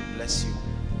serve will bless you.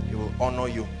 He will honor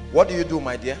you. What do you do,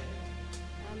 my dear?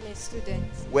 I'm a student.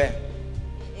 Where?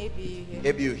 ABU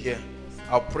here. ABU here.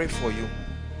 I'll pray for you.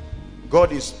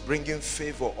 God is bringing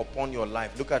favor upon your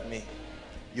life. Look at me.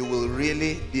 You will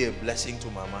really be a blessing to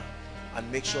Mama. And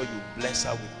make sure you bless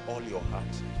her with all your heart.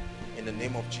 In the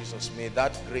name of Jesus, may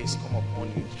that grace come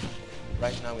upon you.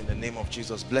 Right now, in the name of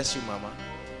Jesus. Bless you, Mama.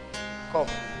 Come.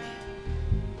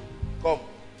 Come.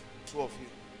 Two of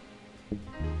you.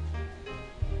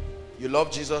 You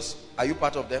love Jesus? Are you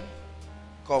part of them?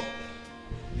 Come.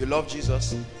 You love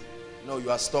Jesus? No,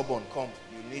 you are stubborn. Come.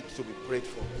 You need to be prayed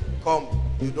for. Come.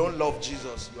 You don't love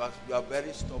Jesus. You are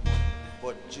very stubborn.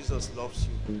 But Jesus loves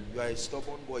you. You are a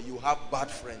stubborn boy. You have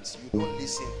bad friends. You don't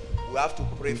listen. We have to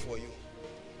pray for you.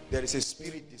 There is a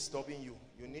spirit disturbing you.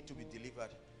 You need to be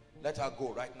delivered. Let her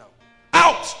go right now.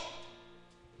 Out!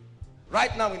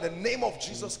 Right now, in the name of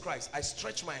Jesus Christ, I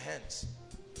stretch my hands.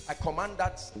 I command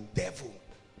that devil.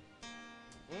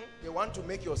 They want to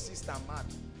make your sister mad.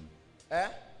 Eh?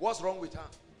 What's wrong with her?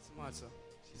 It's mad, sir.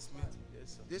 She's mad.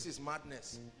 Yes, sir. This is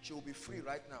madness. She will be free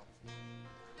right now.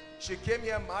 She came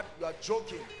here mad. You are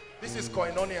joking. This is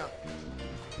koinonia.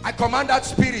 I command that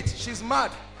spirit. She's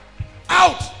mad.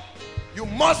 Out! You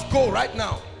must go right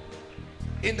now.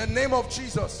 In the name of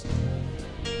Jesus.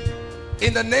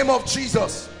 In the name of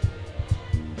Jesus.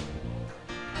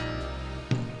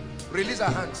 Release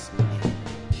her hands.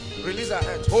 Release her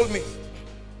hands. Hold me.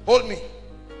 Hold me.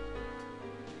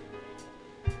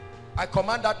 I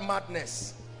command that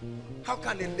madness. How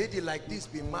can a lady like this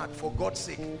be mad, for God's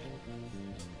sake?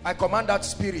 I command that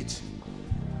spirit.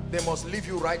 They must leave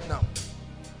you right now.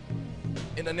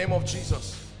 In the name of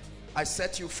Jesus, I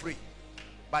set you free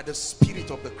by the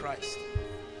Spirit of the Christ.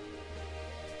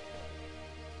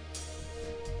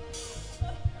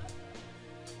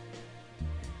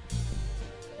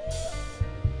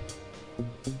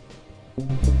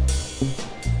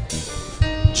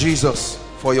 Jesus,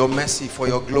 for your mercy, for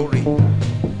your glory.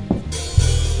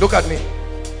 Look at me.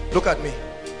 Look at me.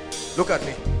 Look at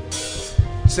me.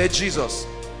 Say Jesus.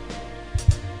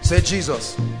 Say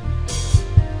Jesus.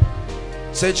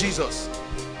 Say Jesus.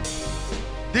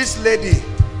 This lady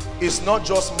is not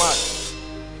just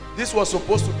mad. This was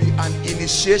supposed to be an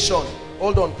initiation.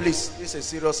 Hold on, please. This is a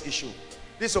serious issue.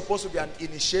 This is supposed to be an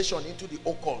initiation into the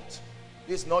occult.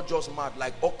 This is not just mad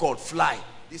like occult, fly.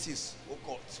 This is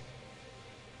occult.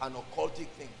 An occultic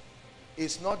thing.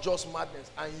 It's not just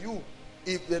madness. And you,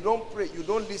 if they don't pray, you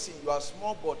don't listen, you are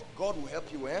small, but God will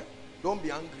help you. Don't be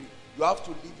angry. You have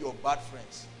to leave your bad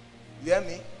friends. You hear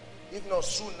me? If not,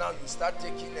 soon now you start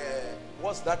taking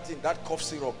what's that thing? That cough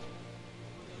syrup.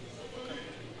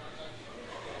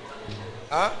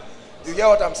 Huh? You hear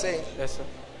what I'm saying? Yes, sir.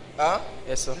 Huh?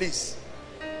 Yes, sir. Please.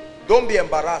 Don't be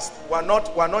embarrassed. We're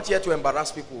not here to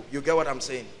embarrass people. You get what I'm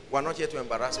saying? We're not here to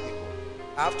embarrass people.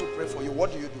 I have to pray for you.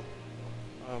 What do you do?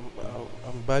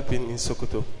 I'm vibing in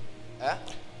Sokoto. Huh?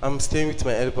 I'm staying with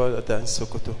my elder brother in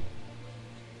Sokoto.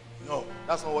 No,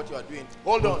 that's not what you are doing.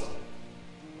 Hold on.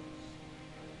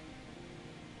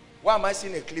 Why am I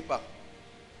seeing a clipper?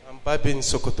 I'm vibing in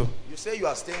Sokoto. You say you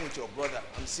are staying with your brother.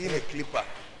 I'm seeing a clipper.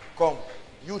 Come.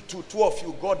 You two of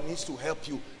you, God needs to help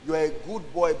you. You are a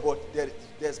good boy, but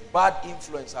there's bad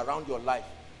influence around your life.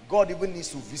 God even needs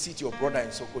to visit your brother in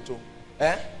Sokoto.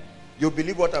 You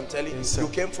believe what I'm telling you? Yes, sir. You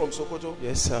came from Sokoto?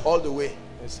 Yes, sir. All the way?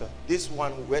 Yes, sir. This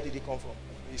one, where did he come from?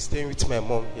 He's staying with my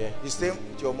mom here. He's staying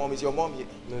with your mom. Is your mom here?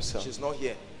 No, sir. She's not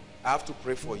here. I have to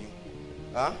pray for you.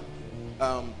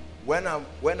 When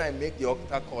I make the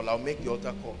altar call, I'll make the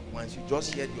altar call. Once you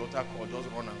just hear the altar call, just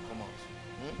run and come out.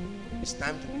 It's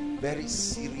time to be very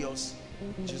serious.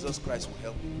 Jesus Christ will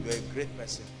help you. You're a great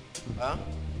person.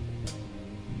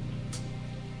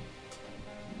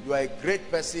 You are a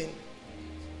great person.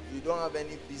 You don't have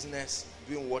any business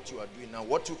doing what you are doing now.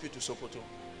 What took you to Sokoto?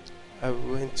 I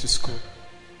went to school.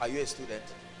 Are you a student?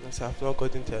 No, sir, I've not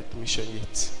gotten to admission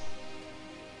yet.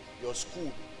 Your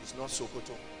school is not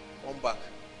Sokoto. Come back.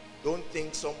 Don't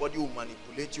think somebody will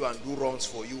manipulate you and do wrongs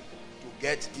for you to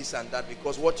get this and that,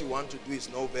 because what you want to do is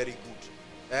not very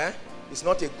good. It's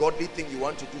not a godly thing you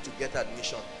want to do to get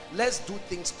admission. Let's do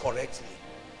things correctly.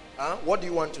 What do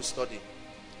you want to study?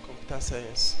 Computer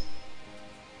science.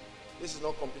 This is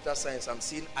not computer science. I'm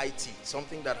seeing IT,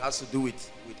 something that has to do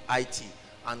with IT,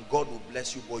 and God will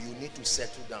bless you, but you need to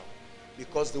settle down,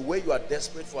 because the way you are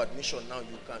desperate for admission now,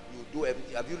 you do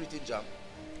everything. Have you written JAM?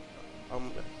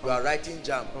 You are writing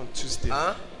JAM on Tuesday.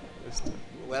 Yes,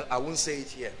 well, I won't say it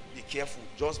here. Be careful.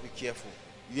 Just be careful.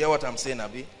 You hear what I'm saying,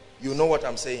 Abi? You know what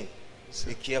I'm saying? Yes,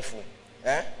 be careful.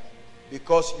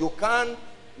 Because you can't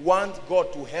want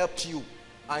God to help you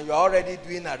and you're already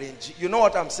doing arrange. You know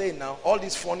what I'm saying now? All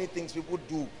these funny things people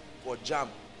do for JAM.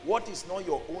 What is not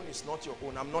your own is not your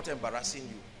own. I'm not embarrassing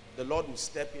you. The Lord will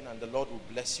step in and the Lord will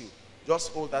bless you.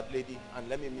 Just hold that lady and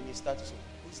let me minister to you.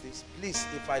 Who's this? Please,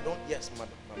 if I don't, yes,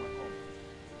 Mama, come.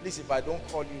 Please, if I don't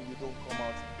call you, you don't come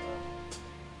out.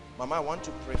 Mama, I want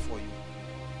to pray for you.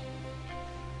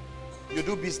 You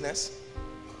do business?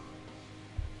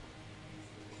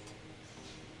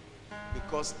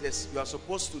 Because you are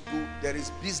supposed to do, there is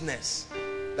business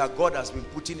that God has been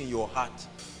putting in your heart.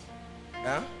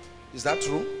 Is that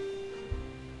true?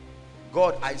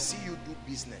 God, I see you do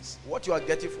business. What you are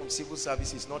getting from civil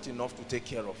service is not enough to take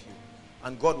care of you.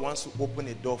 And God wants to open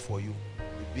a door for you,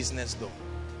 a business door.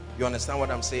 You understand what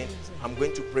I'm saying? I'm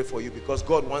going to pray for you because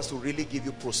God wants to really give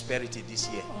you prosperity this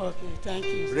year. Okay, thank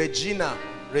you.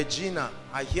 Regina,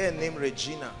 I hear a name,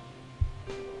 Regina.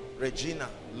 Regina,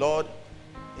 Lord,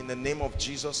 in the name of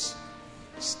Jesus,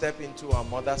 step into our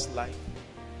mother's life.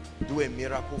 Do a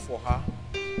miracle for her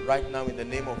right now in the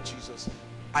name of Jesus.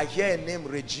 I hear a name,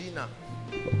 Regina.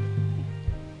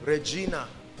 Regina.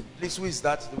 Please, who is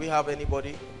that? Do we have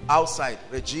anybody? Outside.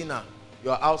 Regina,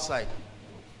 you are outside.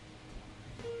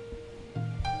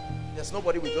 There's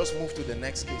nobody. We just move to the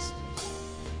next case.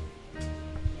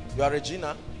 You are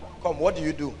Regina. Come, what do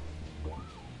you do?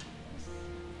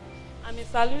 I'm a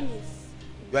saloonist.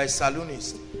 You are a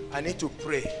saloonist. I need to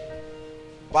pray.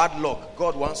 Bad luck.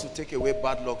 God wants to take away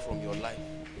bad luck from your life.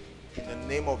 In the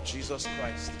name of Jesus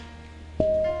Christ.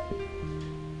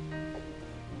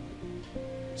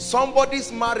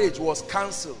 Somebody's marriage was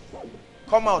cancelled.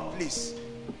 Come out, please.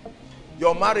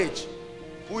 Your marriage.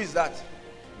 Who is that?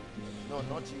 No,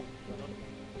 not you.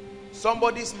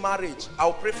 Somebody's marriage.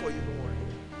 I'll pray for you. Don't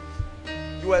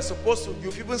worry. You were supposed to.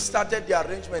 You've even started the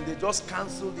arrangement. They just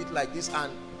cancelled it like this,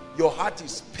 and your heart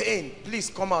is pain. Please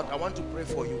come out. I want to pray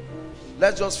for you.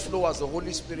 Let's just flow as the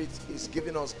Holy Spirit is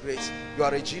giving us grace. You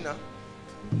are Regina.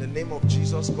 In the name of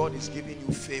Jesus, God is giving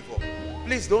you favor.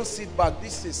 Please don't sit back.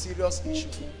 This is a serious issue.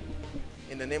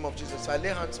 In the name of Jesus, I lay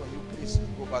hands on you. Please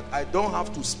go back. I don't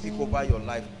have to speak over your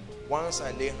life. Once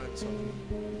I lay hands on you.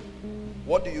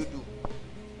 What do you do?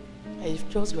 I've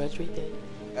just graduated.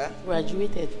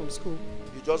 Graduated from school.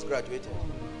 You just graduated?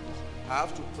 I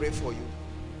have to pray for you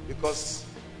because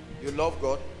you love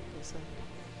God. Yes, sir.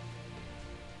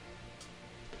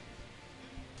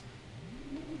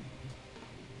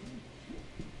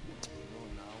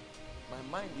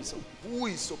 mind is who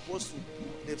is supposed to,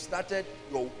 they've started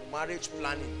your marriage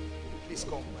planning. Please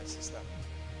come, my sister.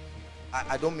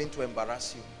 I don't mean to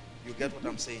embarrass you. You get what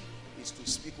I'm saying? It's to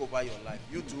speak over your life.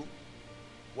 You too?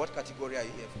 What category are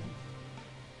you here for?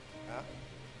 Huh?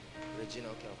 Regina,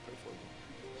 okay, I'll pray for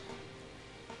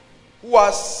you. Who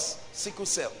has sickle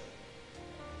cell?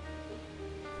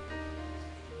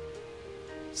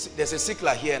 There's a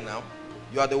sickler here now.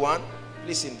 You are the one?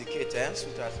 Please indicate,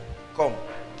 sweetheart. Come.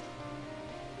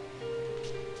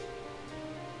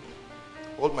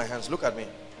 Hold my hands. Look at me.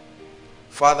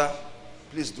 Father,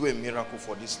 please do a miracle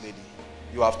for this lady.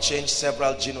 You have changed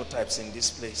several genotypes in this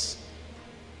place.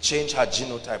 Change her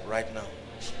genotype right now.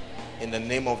 In the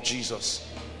name of Jesus.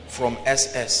 From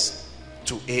SS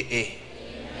to AA.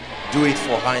 Do it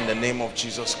for her in the name of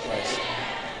Jesus Christ.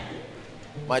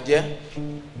 My dear,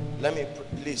 let me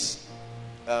please.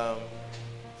 Are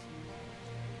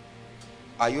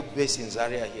you based in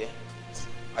Zaria here?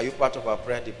 Are you part of our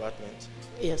prayer department?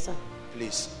 Yes, sir.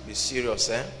 Please be serious,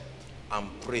 and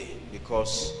pray,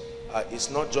 because it's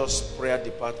not just prayer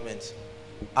department.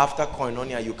 After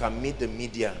Koinonia, you can meet the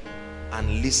media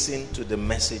and listen to the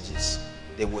messages.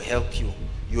 They will help you.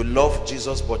 You love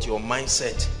Jesus, but your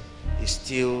mindset is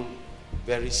still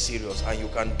very serious, and you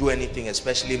can do anything,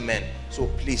 especially men. So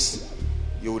please,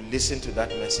 you will listen to that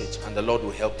message and the Lord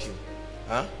will help you.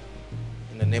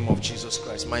 In the name of Jesus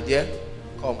Christ. My dear,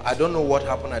 come. I don't know what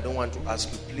happened. I don't want to ask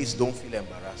you. Please don't feel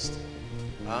embarrassed.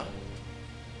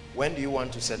 When do you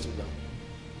want to settle down?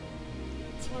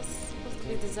 It was supposed to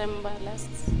be December last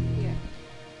year.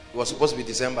 It was supposed to be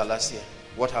December last year.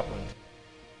 What happened?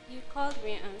 He called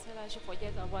me and said I should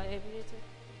forget about everything.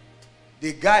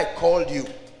 The guy called you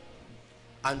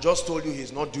and just told you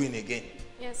he's not doing again.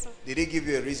 Yes, sir. Did he give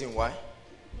you a reason why?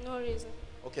 No reason.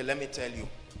 Okay, let me tell you.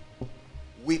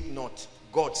 Weep not.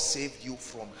 God saved you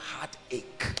from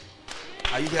heartache.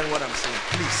 Are you hearing what I'm saying?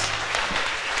 Please.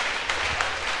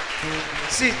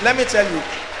 See, let me tell you.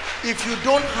 If you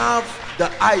don't have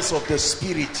the eyes of the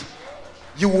Spirit,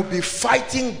 you will be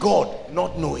fighting God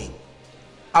not knowing.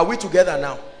 Are we together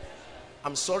now?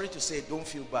 I'm sorry to say, don't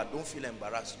feel bad. Don't feel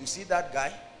embarrassed. You see that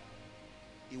guy?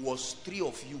 It was 3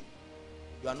 of you.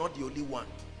 You are not the only one.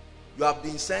 You have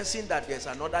been sensing that there's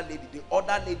another lady. The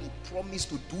other lady promised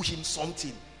to do him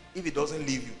something if he doesn't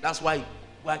leave you. That's why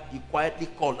he quietly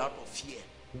called out of fear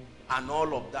and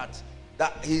all of that.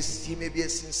 He may be a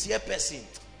sincere person,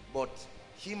 but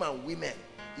him and women,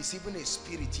 is even a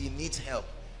spirit. He needs help.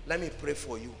 Let me pray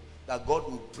for you that God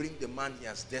will bring the man he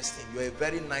has destined. You're a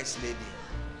very nice lady.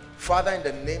 Father, in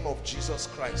the name of Jesus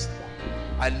Christ,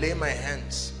 I lay my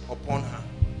hands upon her.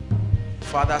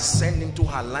 Father, send into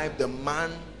her life the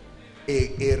man,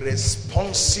 a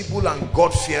responsible and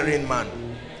God-fearing man.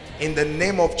 In the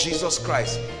name of Jesus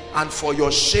Christ. And for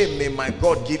your shame, may my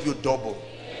God give you double.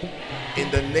 In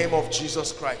the name of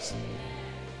Jesus Christ.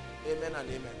 Amen and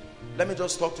amen. Let me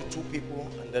just talk to 2 people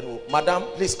and then Madam,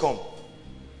 please come.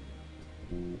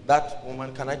 That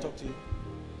woman, can I talk to you?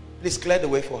 Please clear the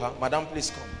way for her. Madam,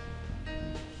 please come.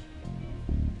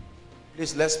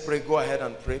 Please, let's pray. Go ahead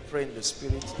and pray. Pray in the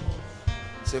Spirit.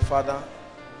 Say, Father,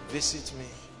 visit me.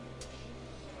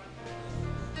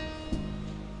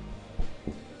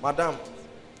 Madam,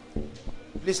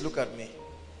 please look at me.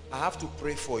 I have to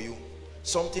pray for you.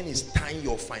 Something is tying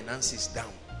your finances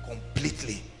down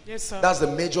completely. Yes, sir. That's the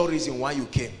major reason why you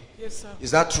came. Yes, sir.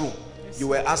 Is that true? Yes, you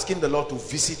were asking the Lord to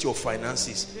visit your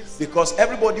finances. Yes, because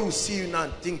everybody will see you now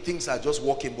and think things are just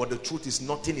working, but the truth is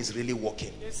nothing is really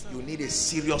working. Yes, you need a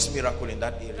serious miracle in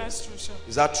that area. That's true, sir.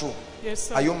 Is that true? Yes,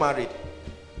 sir. Are you married?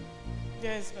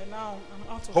 Yes, but now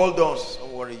I'm out of Hold on.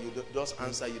 Don't worry. You just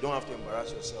answer. You don't have to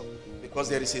embarrass yourself. Because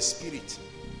there is a spirit.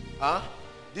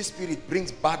 This spirit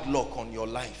brings bad luck on your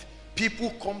life.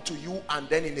 People come to you and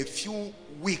then in a few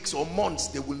weeks or months,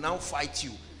 they will now fight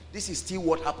you. This is still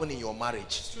what happened in your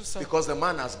marriage. True, sir. Because the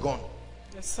man has gone.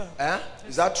 Yes, sir. Yes,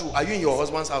 is that true? Are you in your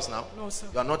husband's house now? No, sir.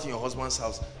 You are not in your husband's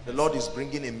house. The Lord is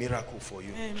bringing a miracle for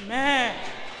you. Amen.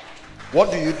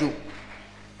 What do you do?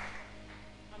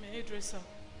 I'm a hairdresser.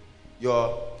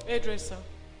 You're hairdresser.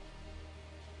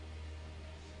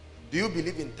 Do you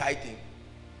believe in tithing?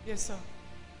 Yes, sir.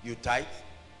 You tithe?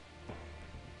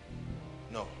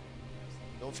 No.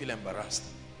 Don't feel embarrassed.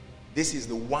 This is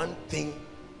the one thing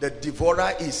the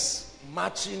devourer is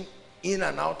marching in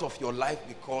and out of your life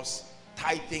because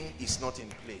tithing is not in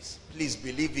place. Please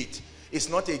believe it. It's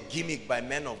not a gimmick by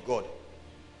men of God.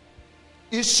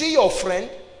 Is she your friend?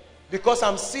 Because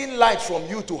I'm seeing light from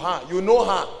you to her. You know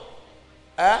her.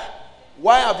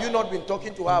 Why have you not been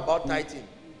talking to her about tithing?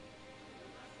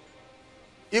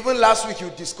 Even last week you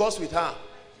discussed with her.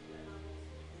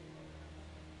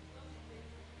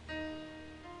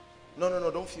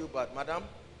 No, don't feel bad. Madam,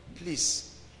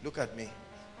 please, look at me.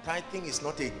 Tithing is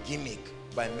not a gimmick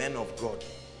by men of God.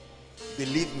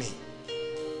 Believe me.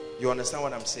 You understand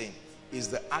what I'm saying? It's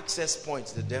the access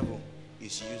points the devil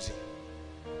is using.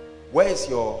 Where is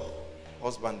your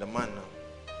husband, the man now?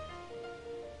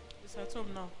 He's at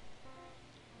home now.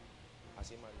 Has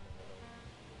he married?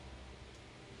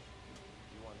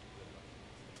 You want to get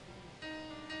married?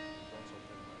 You want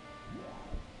something married?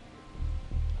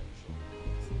 Are you sure?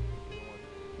 You don't want to?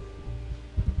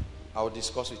 I will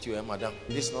discuss with you, madam.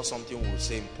 This is not something we will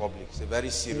say in public. It's a very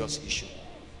serious issue.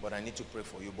 But I need to pray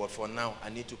for you. But for now, I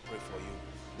need to pray for you.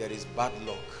 There is bad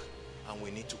luck, and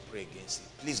we need to pray against it.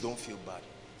 Please don't feel bad.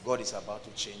 God is about to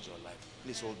change your life.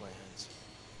 Please hold my hands.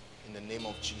 In the name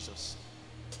of Jesus,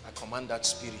 I command that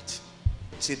spirit.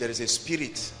 See, there is a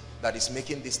spirit that is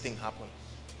making this thing happen.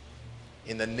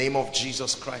 In the name of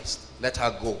Jesus Christ, let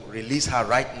her go. Release her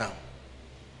right now.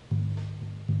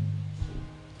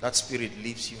 That spirit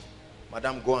leaves you.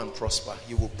 Madam, go and prosper.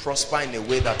 You will prosper in a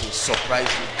way that will surprise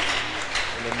you.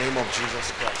 In the name of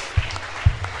Jesus Christ.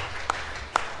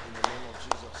 In the name of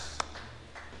Jesus.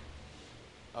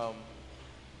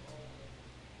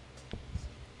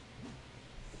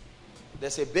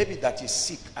 There's a baby that is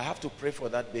sick. I have to pray for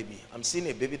that baby. I'm seeing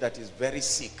a baby that is very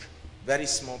sick. Very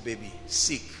small baby.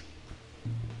 Sick.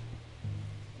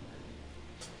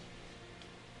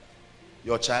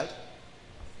 Your child?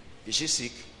 Is she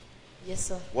sick? Yes,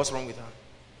 sir. What's wrong with her?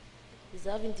 He's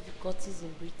having difficulties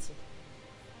in breathing.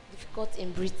 Difficulty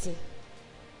in breathing.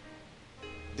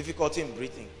 Difficulty in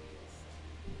breathing.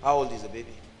 How old is the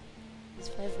baby? It's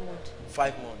 5 months.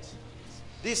 5 months.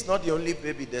 This is not the only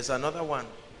baby. There's another one.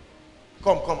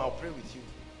 Come, I'll pray with you.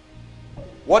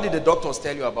 What did the doctors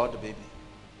tell you about the baby?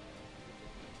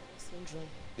 Syndrome.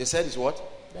 They said it's what?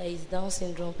 That is Down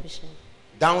syndrome patient.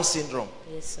 Down syndrome.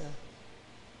 Yes, sir.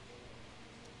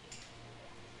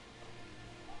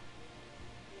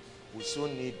 We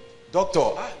soon need...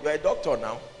 Doctor, you're a doctor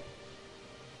now.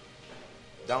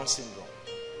 Down syndrome.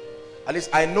 At least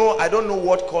I don't know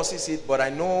what causes it, but I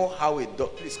know how it does.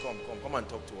 Please come and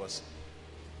talk to us.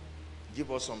 Give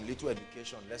us some little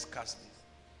education. Let's cast this.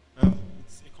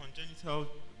 It's a congenital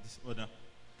disorder,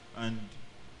 and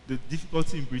the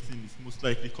difficulty in breathing is most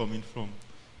likely coming from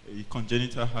a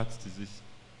congenital heart disease.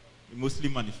 It mostly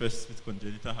manifests with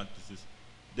congenital heart disease.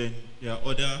 Then there are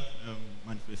other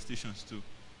manifestations too.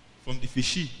 From the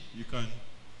fishy, you can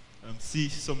see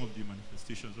some of the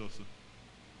manifestations also.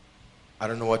 I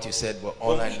don't know what you said, but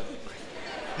all I know.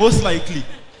 Most likely,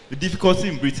 the difficulty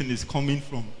in breathing is coming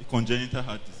from a congenital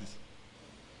heart disease.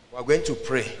 We're going to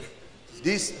pray.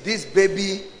 This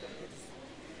baby...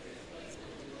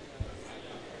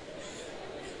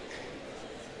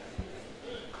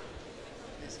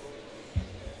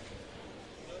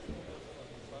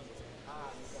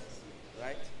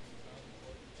 Right?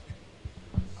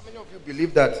 How many of you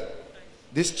believe that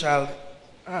this child...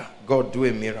 God, do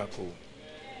a miracle.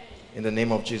 In the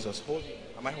name of Jesus. Hold him.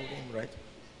 Am I holding him right?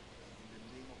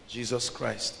 Jesus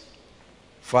Christ.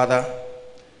 Father,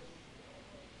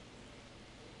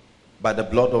 by the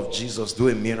blood of Jesus, do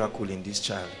a miracle in this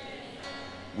child.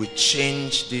 We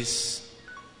change this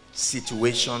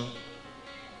situation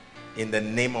in the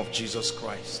name of Jesus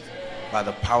Christ. By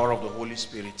the power of the Holy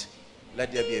Spirit.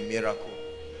 Let there be a miracle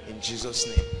in Jesus'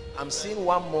 name. I'm seeing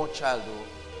one more child though.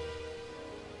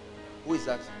 Who is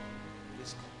that?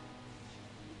 Please come.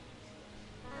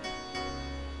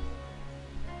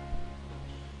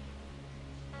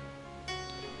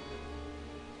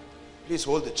 Please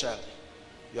hold the child.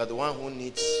 You are the one who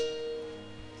needs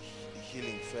the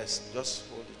healing first. Just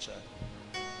hold the child.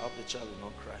 I hope the child will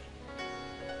not cry.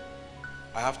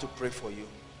 I have to pray for you.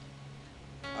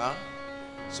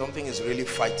 Something is really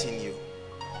fighting you.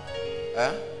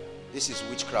 This is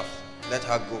witchcraft. Let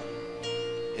her go.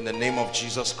 In the name of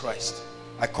Jesus Christ.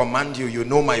 I command you, you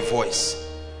know my voice.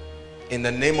 In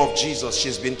the name of Jesus,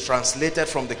 she's been translated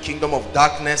from the kingdom of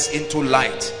darkness into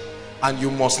light. And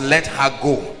you must let her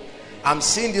go. I'm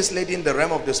seeing this lady in the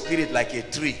realm of the spirit like a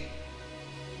tree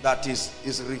that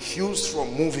is refused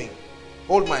from moving.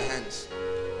 Hold my hands.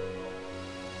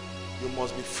 You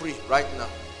must be free right now.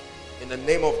 In the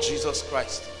name of Jesus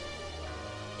Christ.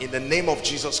 In the name of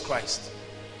Jesus Christ.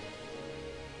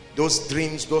 Those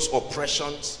dreams, those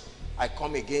oppressions, I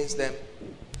come against them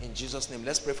in Jesus' name.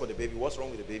 Let's pray for the baby. What's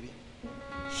wrong with the baby?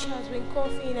 She has been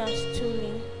coughing and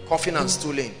stooling. Coughing and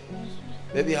stooling.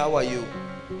 Baby, how are you?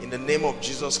 In the name of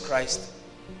Jesus Christ,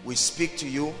 we speak to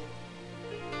you.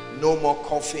 No more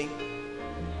coughing.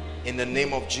 In the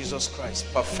name of Jesus Christ.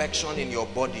 Perfection in your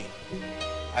body.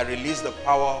 I release the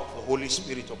power of the Holy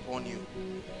Spirit upon you.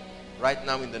 Right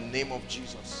now in the name of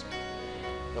Jesus.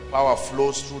 The power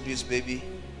flows through this baby.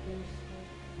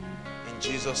 In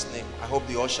Jesus' name. I hope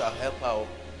the usher help her,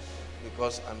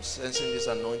 because I'm sensing this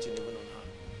anointing even on her.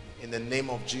 In the name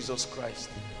of Jesus Christ.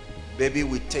 Baby,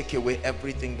 we take away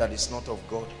everything that is not of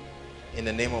God. In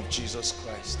the name of Jesus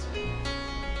Christ.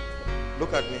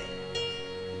 Look at me.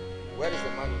 Where is the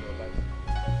man in your life?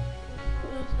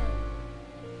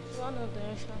 One of the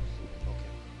ushers.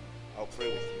 Okay. I'll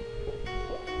pray with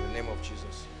you. In the name of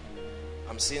Jesus.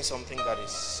 I'm seeing something that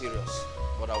is serious,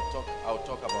 but I'll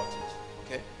talk about it.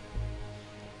 Okay?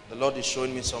 The Lord is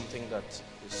showing me something that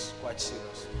is quite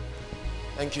serious.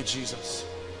 Thank you, Jesus.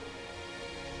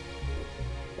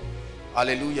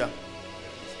 Hallelujah.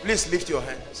 Please lift your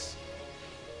hands.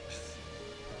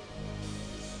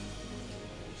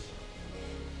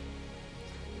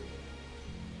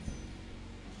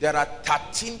 There are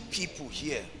 13 people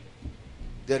here.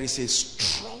 There is a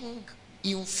strong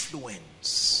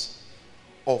influence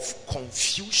of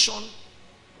confusion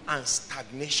and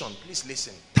stagnation. Please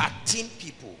listen. 13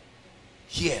 people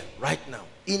here right now,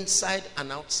 inside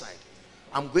and outside.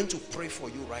 I'm going to pray for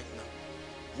you right now.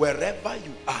 Wherever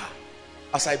you are,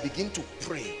 as I begin to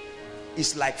pray,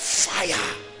 it's like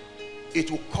fire. It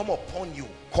will come upon you.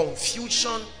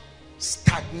 Confusion,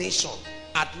 stagnation.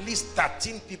 At least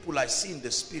 13 people I see in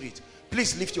the spirit.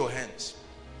 Please lift your hands.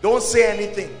 Don't say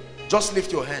anything. Just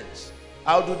lift your hands.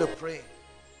 I'll do the praying.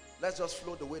 Let's just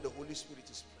flow the way the Holy Spirit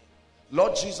is praying.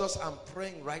 Lord Jesus, I'm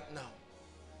praying right now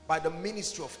by the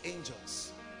ministry of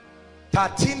angels.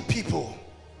 13 people,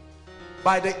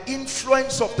 by the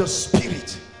influence of the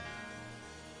Spirit,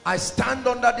 I stand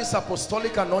under this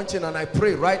apostolic anointing and I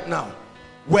pray right now,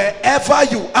 wherever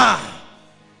you are,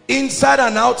 inside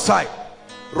and outside,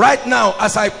 right now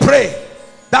as I pray,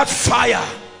 that fire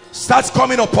starts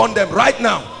coming upon them right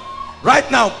now. Right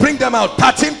now, bring them out.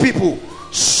 13 people.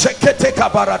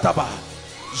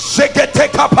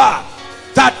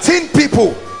 13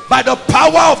 people, by the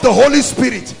power of the Holy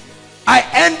Spirit. I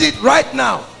end it right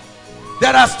now.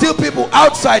 There are still people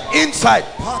outside, inside.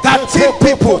 13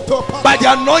 people, by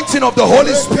the anointing of the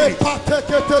Holy Spirit.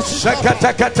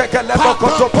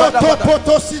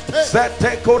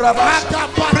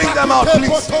 Bring them out,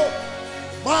 please.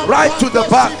 Right to the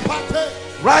back.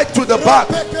 Right to the back.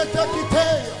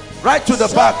 Right to the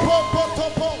back.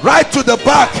 Right to the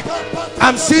back.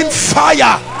 I'm seeing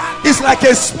fire. It's like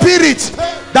a spirit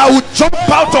that will jump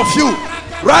out of you.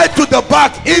 Right to the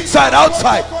back, inside,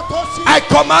 outside. I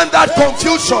command that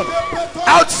confusion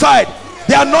outside.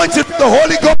 The anointing of the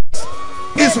Holy Ghost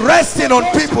is resting on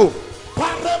people.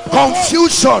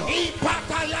 Confusion,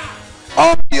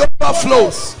 all the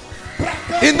overflows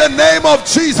in the name of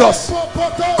Jesus.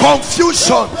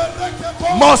 Confusion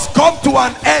must come to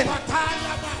an end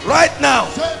right now.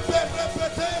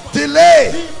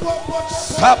 Delay.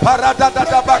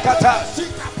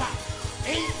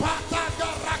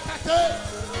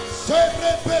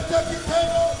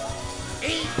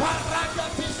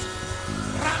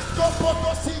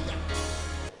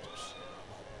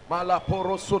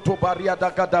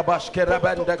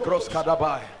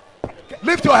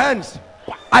 Lift your hands.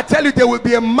 I tell you, there will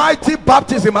be a mighty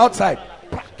baptism outside.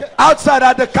 Outside,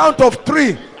 at the count of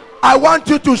 3, I want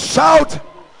you to shout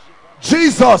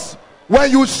Jesus. When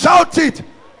you shout it,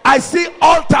 I see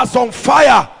altars on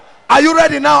fire. Are you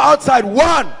ready now? Outside.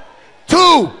 1,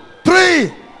 2,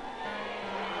 3.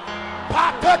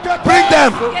 Bring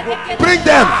them. Bring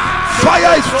them.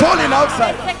 Fire is falling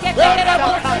outside.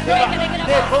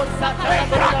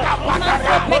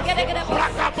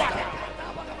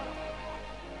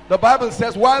 The Bible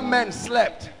says while men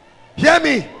slept, hear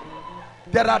me,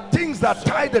 there are things that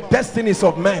tie the destinies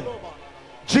of men.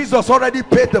 Jesus already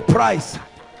paid the price.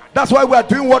 That's why we are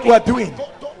doing what we are doing.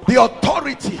 The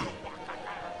authority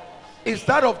is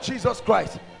that of Jesus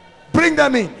Christ. Bring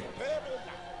them in.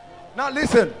 Now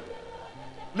listen.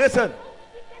 Listen.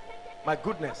 My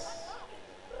goodness.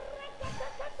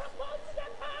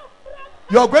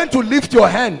 You're going to lift your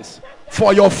hands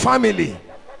for your family.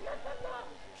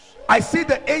 I see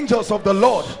the angels of the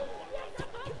Lord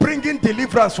bringing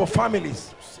deliverance for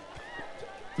families.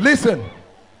 Listen.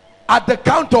 At the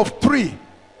count of 3,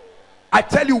 I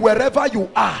tell you, wherever you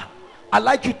are, I'd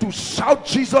like you to shout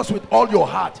Jesus with all your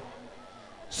heart.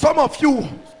 Some of you,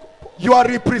 you are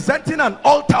representing an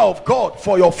altar of God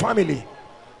for your family.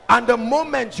 And the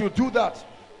moment you do that,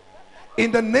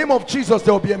 in the name of Jesus,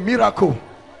 there will be a miracle.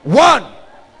 1,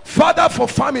 Father, for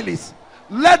families,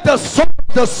 let the soul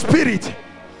of the Spirit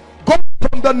go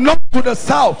from the north to the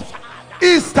south,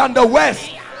 east and the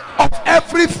west of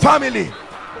every family.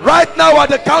 Right now, at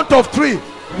the count of 3.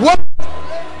 1,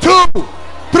 2,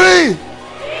 3.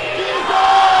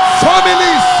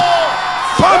 Families,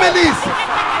 families,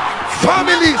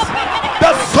 release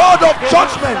the sword of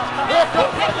judgment.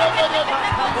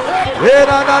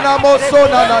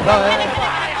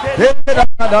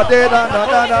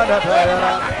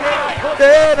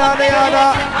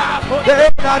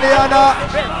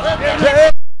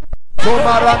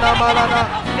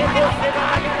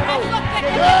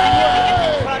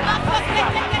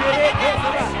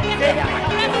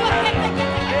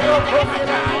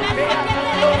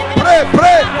 Pray,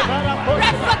 pray.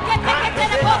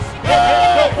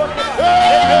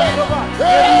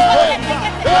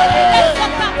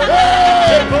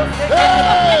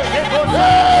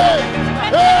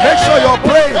 Make sure you're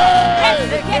praying.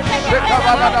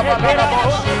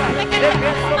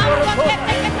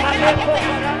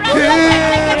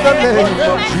 In the name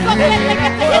of Jesus,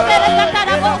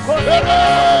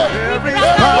 every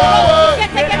power.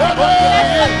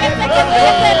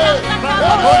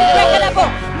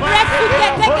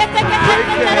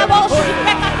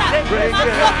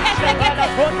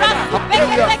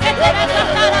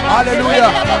 Hallelujah.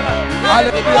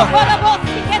 Hallelujah.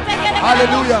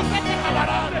 Hallelujah.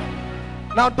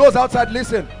 Now those outside,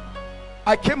 listen.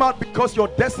 I came out because your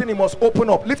destiny must open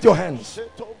up. Lift your hands.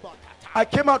 I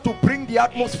came out to bring the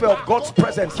atmosphere of God's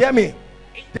presence. Hear me.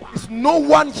 There is no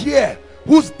one here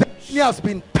whose destiny has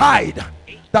been tied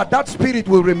that spirit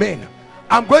will remain.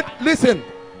 I'm going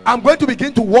to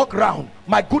begin to walk around.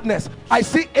 My goodness, I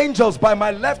see angels by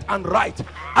my left and right.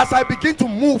 As I begin to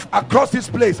move across this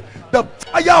place, the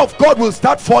fire of God will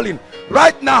start falling.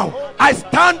 Right now, I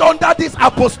stand under this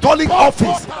apostolic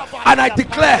office and I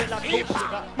declare,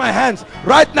 my hands,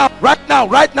 right now, right now,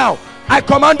 right now, I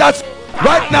command that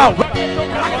right now,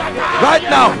 right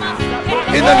now,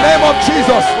 in the name of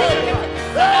Jesus,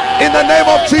 in the name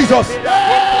of Jesus,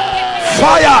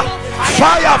 fire,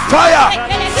 fire, fire,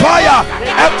 fire,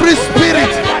 every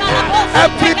spirit,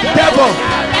 every devil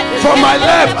from my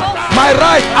left, my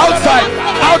right, outside,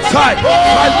 outside,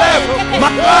 my left,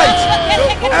 my right,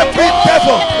 every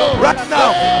devil right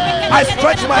now, I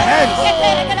stretch my hands,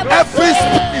 every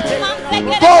spirit,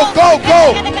 go, go,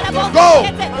 go, go,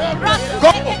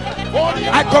 go.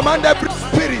 I command every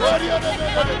spirit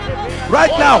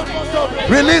right now,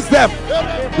 release them,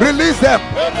 release them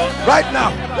right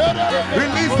now,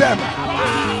 release them,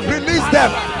 release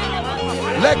them.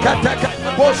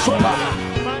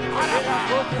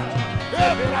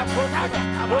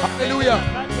 Hallelujah,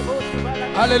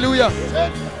 hallelujah,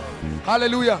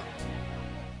 hallelujah.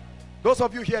 Those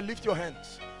of you here, lift your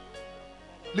hands,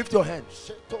 lift your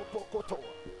hands.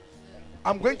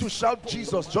 I'm going to shout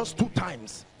Jesus just 2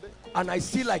 times, and I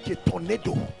see like a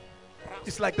tornado.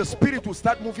 It's like the spirit will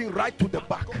start moving right to the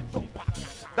back.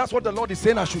 That's what the Lord is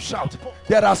saying I should shout.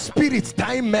 There are spirits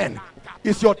tying men.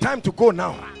 It's your time to go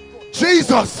now.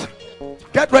 Jesus,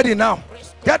 get ready now,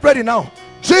 get ready now.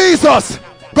 Jesus,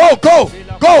 go, go,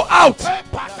 go out,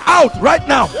 out right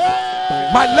now.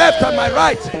 My left and my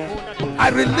right, I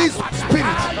release spirit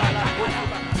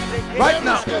right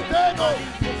now,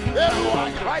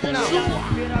 right now,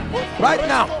 right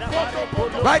now,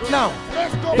 right now.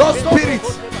 Those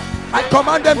spirits, I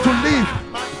command them to leave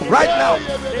right now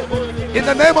in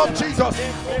the name of Jesus.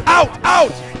 Out,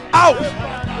 out, out,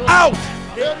 out,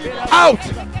 out,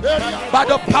 by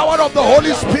the power of the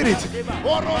Holy Spirit.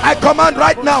 I command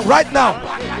right now, right now.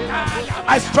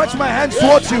 I stretch my hands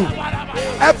towards you.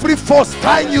 Every force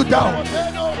tying you down,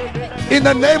 in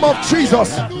the name of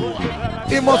Jesus,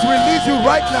 it must release you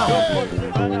right now,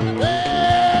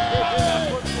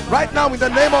 right now, in the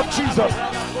name of Jesus.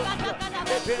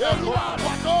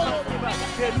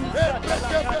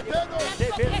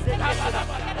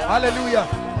 Hallelujah.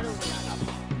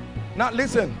 Now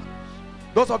listen,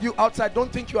 those of you outside,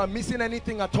 don't think you are missing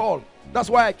anything at all. That's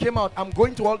why I came out. I'm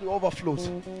going to all the overflows.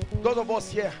 Those of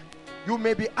us here, you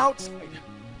may be outside,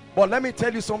 but let me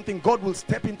tell you something. God will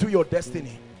step into your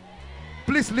destiny.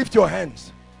 Please lift your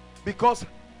hands, because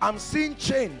I'm seeing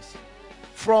chains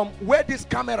from where this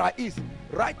camera is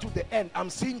right to the end. I'm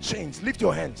seeing chains. Lift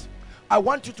your hands. I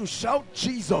want you to shout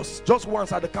Jesus just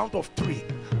once at the count of 3,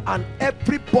 and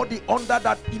everybody under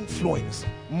that influence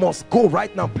must go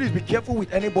right now. Please be careful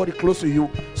with anybody close to you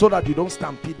so that you don't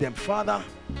stampede them. Father,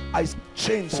 I see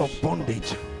chains of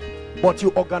bondage, but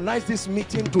you organize this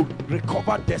meeting to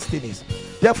recover destinies.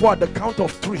 Therefore, at the count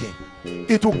of 3,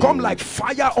 it will come like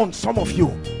fire on some of you.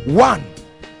 1,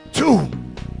 2,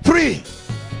 3.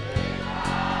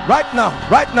 Right now,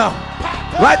 right now,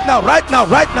 right now, right now,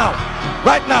 right now,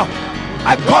 right now.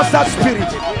 I curse that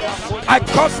spirit. I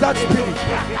curse that spirit.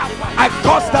 I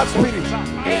curse that spirit.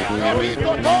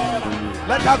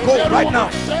 Let her go right now.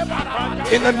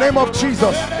 In the name of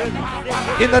Jesus.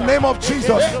 In the name of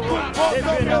Jesus.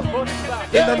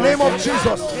 In the name of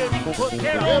Jesus.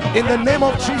 In the name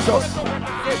of Jesus.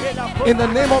 In the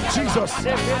name of Jesus.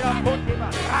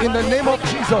 In the name of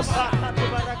Jesus.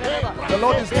 The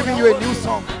Lord is giving you a new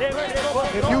song.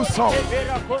 A new song.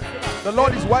 The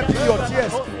Lord is wiping your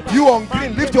tears. You on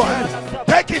green, lift your hands.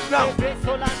 Take it now.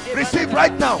 Receive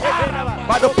right now.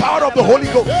 By the power of the Holy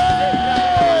Ghost.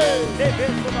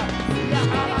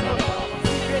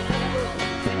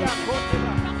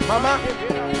 Mama,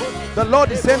 the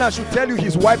Lord is saying I should tell you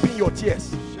He's wiping your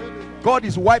tears. God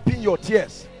is wiping your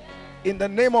tears. In the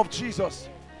name of Jesus.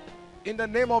 In the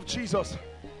name of Jesus.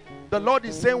 The Lord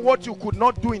is saying what you could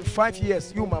not do in 5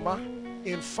 years, you mama,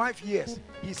 in 5 years,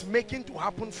 He's making to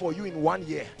happen for you in 1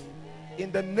 year.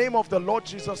 In the name of the Lord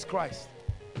Jesus Christ.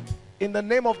 In the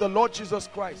name of the Lord Jesus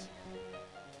Christ.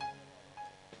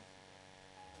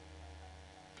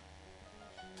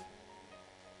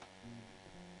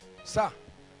 Sir,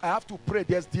 I have to pray.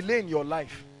 There's delay in your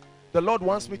life. The Lord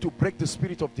wants me to break the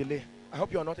spirit of delay. I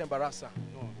hope you are not embarrassed, sir.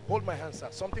 No. Hold my hand, sir.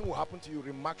 Something will happen to you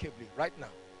remarkably right now.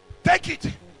 Take it.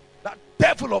 That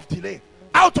devil of delay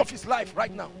out of his life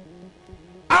right now.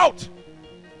 Out.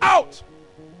 Out.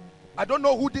 I don't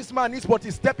know who this man is, but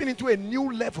he's stepping into a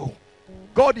new level.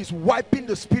 God is wiping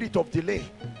the spirit of delay.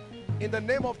 In the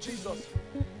name of Jesus.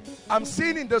 I'm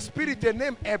seeing in the spirit a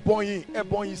name Ebonyi,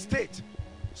 Ebonyi State.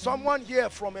 Someone here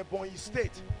from Ebonyi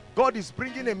State. God is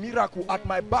bringing a miracle at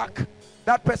my back.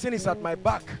 That person is at my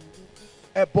back.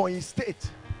 Ebonyi State.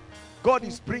 God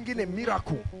is bringing a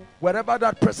miracle wherever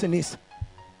that person is.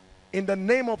 In the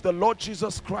name of the Lord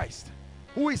Jesus Christ.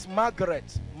 Who is Margaret?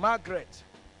 Margaret.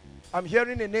 I'm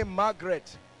hearing the name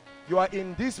Margaret. You are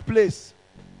in this place.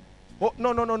 Oh,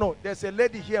 no, no, no, no. There's a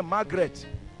lady here, Margaret.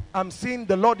 I'm seeing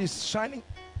the Lord is shining.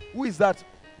 Who is that?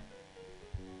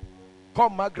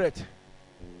 Come, Margaret.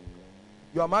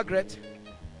 You are Margaret.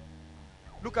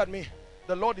 Look at me.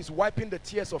 The Lord is wiping the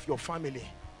tears of your family.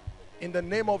 In the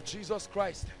name of Jesus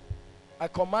Christ, I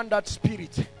command that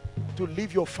spirit to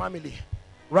leave your family.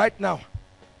 Right now,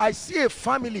 I see a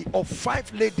family of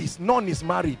 5 ladies. None is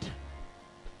married.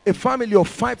 A family of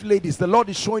 5 ladies. The Lord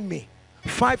is showing me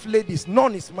 5 ladies.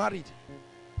 None is married.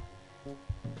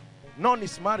 None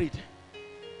is married.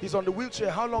 He's on the wheelchair.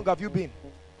 How long have you been?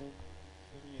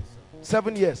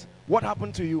 7 years. What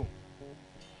happened to you?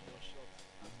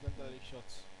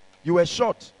 You were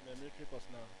shot.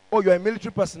 Oh, you're a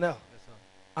military personnel. Yes, sir.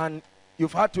 And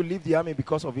you've had to leave the army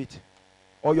because of it.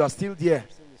 Or you are still there.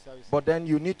 But then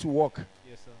you need to walk.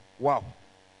 Yes, sir. Wow.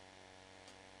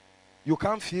 You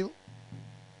can't feel?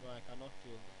 No, I cannot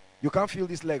feel. You can't feel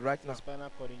this leg right now? Spinal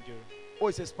cord injury. Oh,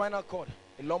 it's a spinal cord.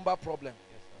 A lumbar problem.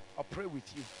 Yes, sir. I'll pray with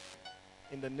you.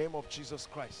 In the name of Jesus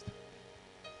Christ.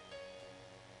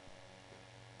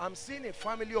 I'm seeing a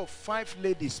family of 5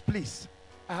 ladies. Please.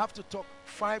 I have to talk.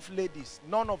 5 ladies.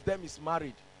 None of them is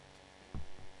married.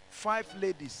 5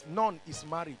 ladies. None is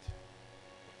married.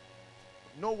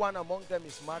 No one among them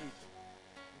is married.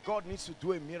 God needs to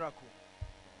do a miracle.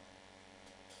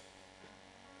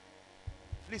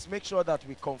 Please make sure that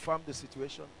we confirm the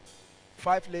situation.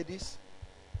 5 ladies.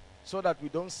 So that we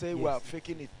don't say we are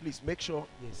faking it. Please make sure.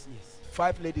 Yes, yes.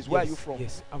 5 ladies. Where are you from?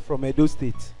 Yes, I'm from Edo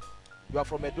State. You are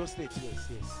from Edo State? Yes,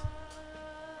 yes.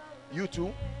 You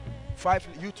too? 5,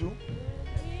 you too?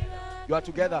 You are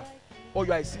together? Oh,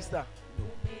 you are his sister? No.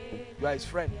 You are his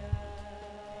friend?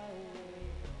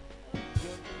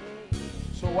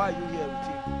 So why are you here with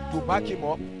him? To back him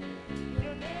up?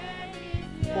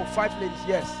 Oh, 5 ladies,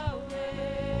 yes.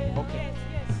 Okay.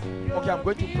 Okay, I'm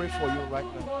going to pray for you right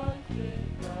now.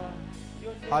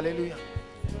 Hallelujah.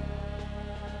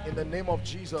 In the name of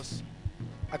Jesus,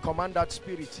 I command that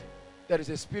spirit. There is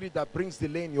a spirit that brings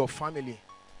delay in your family.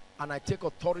 And I take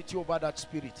authority over that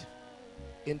spirit.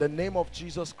 In the name of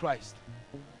Jesus Christ.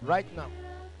 Right now.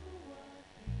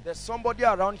 There's somebody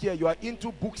around here. You are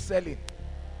into book selling.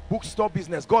 Bookstore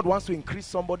business. God wants to increase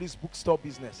somebody's bookstore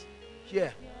business.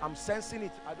 Here. I'm sensing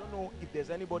it. I don't know if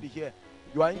there's anybody here.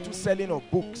 You are into selling of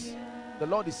books. The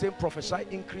Lord is saying prophesy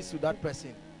increase to that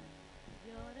person.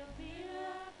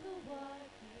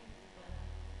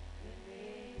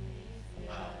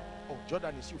 Oh,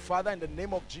 Jordan is you. Father, in the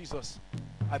name of Jesus,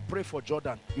 I pray for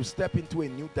Jordan. You step into a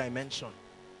new dimension.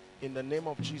 In the name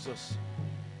of Jesus,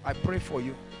 I pray for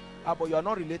you. But you are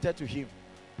not related to him.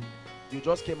 You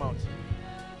just came out.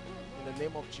 In the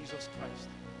name of Jesus Christ.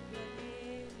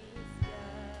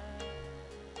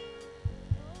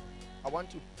 I want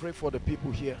to pray for the people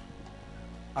here.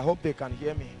 I hope they can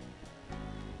hear me.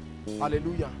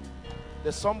 Hallelujah.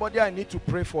 There's somebody I need to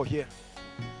pray for here.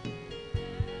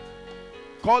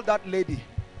 Call that lady.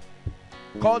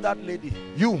 Call that lady.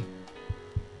 You.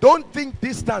 Don't think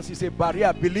distance is a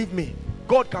barrier. Believe me,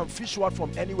 God can fish you out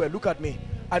from anywhere. Look at me.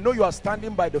 I know you are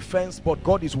standing by the fence, but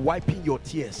God is wiping your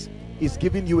tears. He's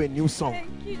giving you a new song.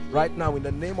 Right now, in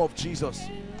the name of Jesus,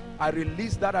 I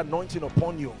release that anointing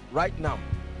upon you. Right now,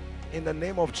 in the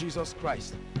name of Jesus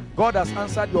Christ. God has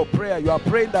answered your prayer. You are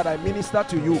praying that I minister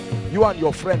to you. You and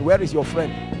your friend. Where is your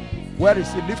friend? Where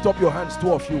is he? Lift up your hands,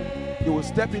 two of you. You will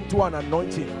step into an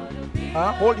anointing.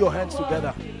 Hold your hands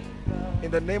together.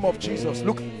 In the name of Jesus.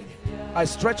 Look, I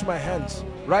stretch my hands.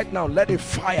 Right now, let a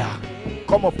fire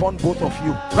come upon both of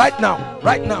you. Right now.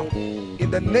 Right now.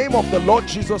 In the name of the Lord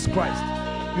Jesus Christ.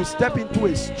 You step into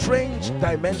a strange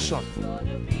dimension.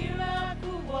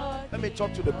 Let me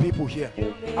talk to the people here.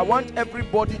 I want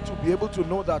everybody to be able to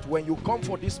know that when you come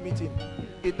for this meeting,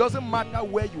 it doesn't matter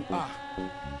where you are.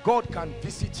 God can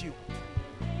visit you.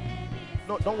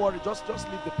 No, don't worry. Just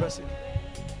leave the person.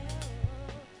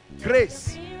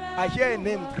 Grace. I hear a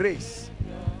name, Grace.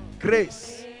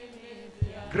 Grace.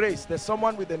 Grace. There's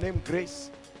someone with the name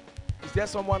Grace. Is there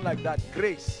someone like that?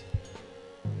 Grace.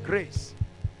 Grace.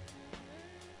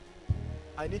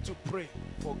 I need to pray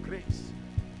for grace.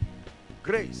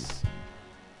 Grace.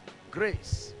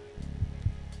 Grace.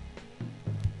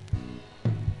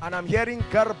 And I'm hearing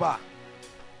Garba.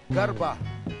 Garba.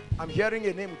 I'm hearing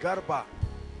a name, Garba.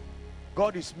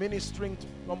 God is ministering to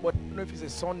somebody. I don't know if it's a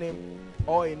surname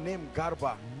or a name,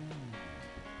 Garba.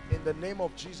 In the name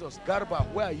of Jesus. Garba,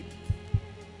 where are you?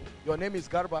 Your name is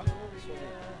Garba?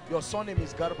 Your surname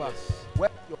is Garba. Where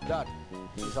is your dad?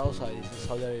 He's outside. He's in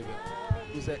Saudi Arabia.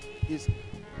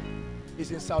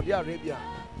 He's in Saudi Arabia.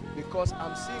 Because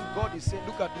I'm seeing God is saying,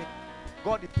 look at me.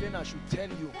 God is saying I should tell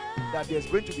you that there's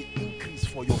going to be increase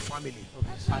for your family.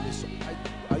 And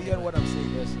are you hearing what I'm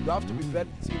saying? Yes. You have to be very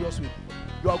serious with it.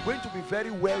 You are going to be very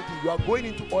wealthy. You are going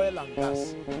into oil and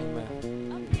gas.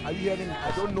 Amen. Are you hearing me?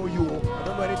 I don't know you. I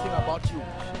don't know anything about you.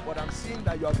 But I'm seeing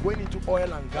that you are going into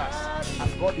oil and gas.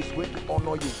 And God is going to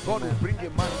honor you. God will bring a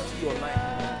man into your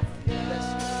life. Bless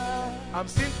you. I'm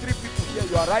seeing 3 people here.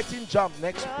 You are writing jam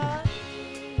next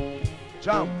week.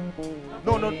 Jam.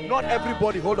 No, not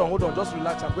everybody. Hold on. Just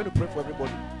relax. I'm going to pray for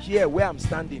everybody. Here where I'm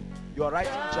standing, you are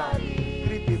writing jam.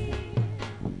 3 people.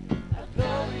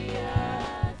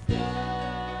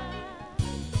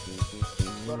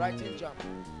 You are writing jam.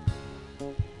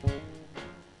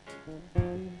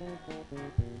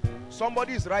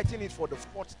 Somebody is writing it for the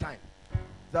 4th time.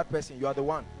 That person, you are the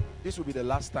one. This will be the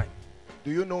last time.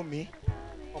 Do you know me?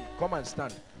 Come and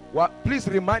stand. Well, please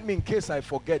remind me in case I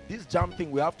forget. This jam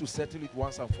thing, we have to settle it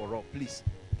once and for all. Please.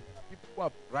 People who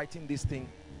are writing this thing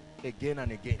again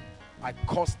and again, I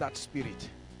curse that spirit.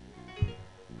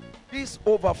 This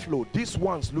overflow, these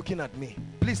ones looking at me,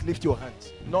 please lift your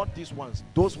hands. Not these ones,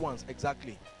 those ones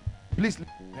exactly. Please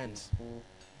lift your hands.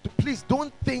 Please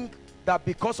don't think that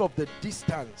because of the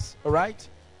distance, all right,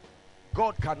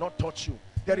 God cannot touch you.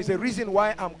 There is a reason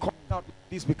why I'm calling out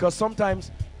this, because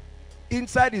sometimes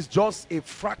inside is just a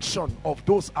fraction of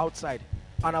those outside,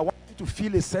 and I want you to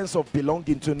feel a sense of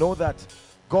belonging, to know that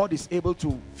God is able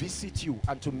to visit you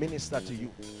and to minister to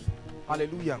you.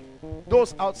 Hallelujah.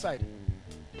 Those outside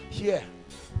here,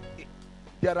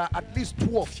 there are at least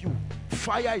 2 of you.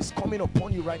 Fire is coming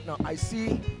upon you right now. I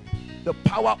see the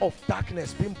power of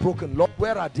darkness being broken. Lord,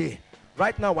 where are they?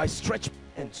 Right now I stretch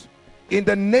my hands. In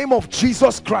the name of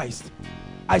Jesus Christ,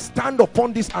 I stand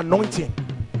upon this anointing.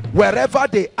 Wherever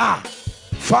they are,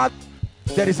 Father,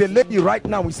 there is a lady right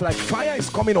now. It's like fire is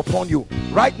coming upon you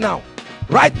right now,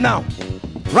 right now,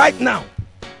 right now.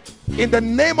 In the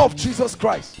name of Jesus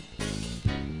Christ,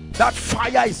 that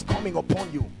fire is coming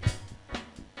upon you.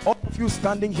 All of you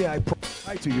standing here, I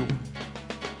prophesy to you,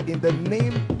 in the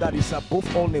name that is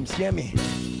above all names, hear me.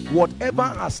 Whatever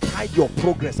has tied your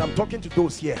progress, I'm talking to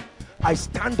those here, I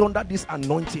stand under this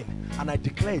anointing and I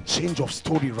declare a change of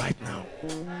story right now.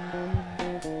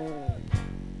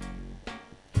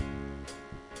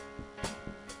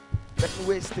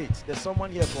 Benway State. There's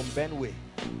someone here from Benway.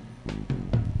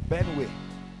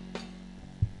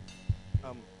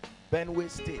 Benway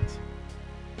State.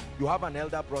 You have an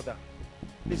elder brother.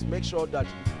 Please make sure that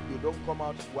you don't come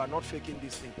out. We are not faking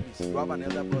this thing, please. You have an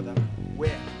elder brother.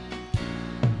 Where?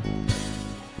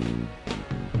 I'm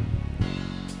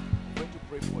going to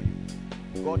pray for you.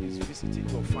 God is visiting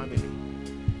your family.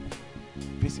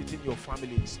 Visiting your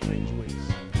family in strange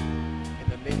ways. In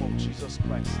the name of Jesus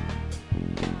Christ.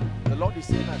 The Lord is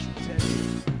saying I should tell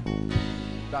you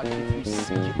that if you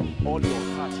seek Him with all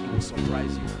your heart, He will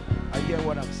surprise you. I hear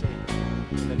what I'm saying.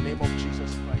 In the name of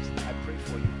Jesus Christ, I pray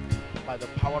for you by the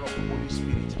power of the Holy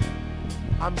Spirit.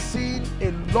 I'm seeing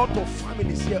a lot of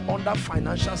families here under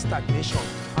financial stagnation,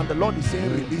 and the Lord is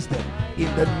saying release them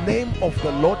in the name of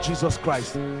the Lord Jesus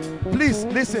Christ. Please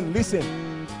listen.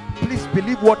 Please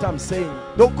believe what I'm saying.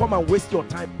 Don't come and waste your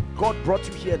time. God brought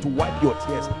you here to wipe your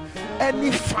tears.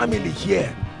 Any family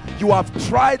here, you have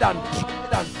tried and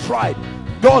tried and tried,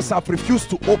 doors have refused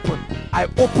to open. I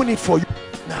open it for you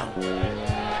now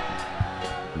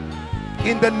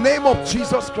in the name of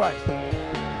Jesus Christ.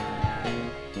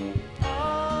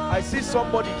 I see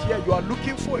somebody here, you are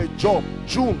looking for a job.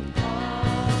 June,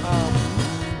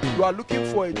 you are looking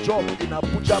for a job in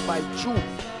Abuja by June.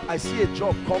 I see a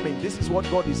job coming. This is what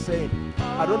God is saying.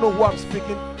 I don't know who I'm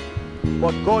speaking,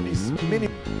 but God is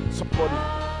meaning somebody.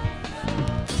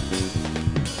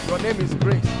 Your name is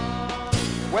Grace.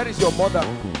 Where is your mother?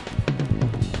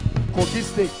 Kogi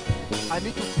State. I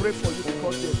need to pray for you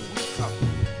because there's witchcraft.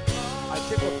 I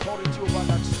take authority over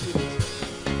that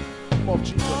spirit of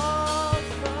Jesus.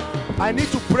 I need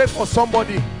to pray for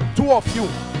somebody. Two of you,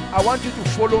 I want you to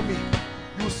follow me.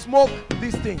 You smoke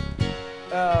this thing.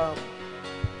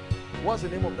 What's the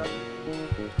name of that?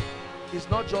 It's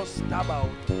not just tobacco.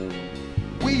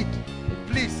 Weed.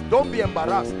 Please don't be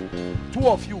embarrassed. Two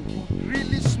of you, you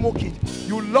really smoke it.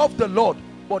 You love the Lord,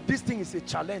 but this thing is a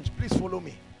challenge. Please follow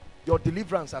me. Your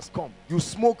deliverance has come. You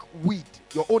smoke weed.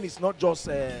 Your own is not just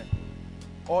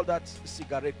all that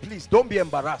cigarette. Please don't be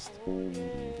embarrassed.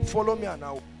 Follow me and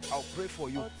I'll pray for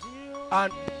you.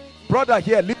 And brother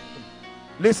here,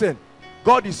 listen.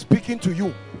 God is speaking to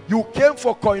you. You came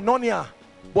for koinonia,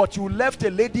 but you left a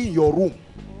lady in your room.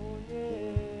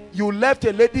 You left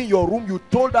a lady in your room. You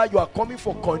told her you are coming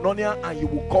for koinonia and you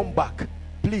will come back.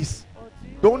 Please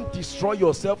don't destroy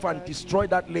yourself and destroy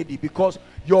that lady, because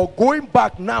your going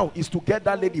back now is to get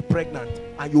that lady pregnant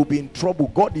and you'll be in trouble.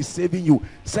 God is saving you.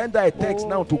 Send her a text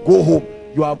now to go home.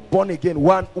 You are born again.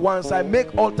 Once I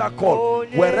make altar call,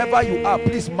 wherever you are,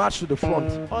 please march to the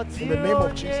front in the name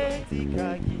of Jesus.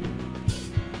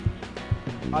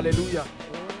 Hallelujah.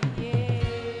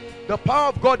 The power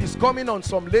of God is coming on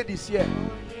some ladies here.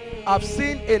 I've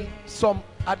seen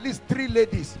at least 3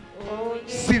 ladies,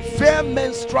 severe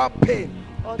menstrual pain.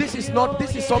 This is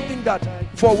something that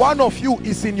for one of you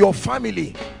is in your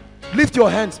family. Lift your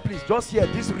hands, please. Just here,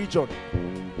 this region.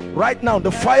 Right now,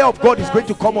 the fire of God is going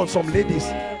to come on some ladies.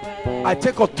 I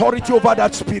take authority over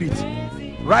that spirit.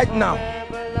 Right now,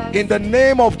 in the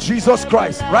name of Jesus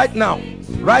Christ. Right now,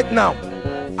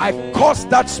 I curse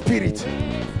that spirit.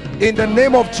 In the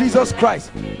name of Jesus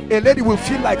Christ. A lady will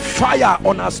feel like fire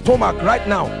on her stomach right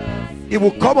now. It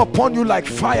will come upon you like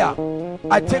fire.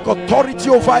 I take authority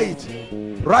over it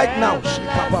right now.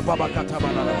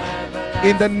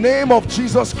 In the name of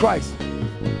Jesus Christ.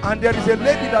 And there is a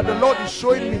lady that the Lord is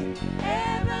showing me.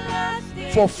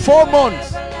 For 4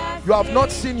 months, you have not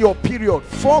seen your period.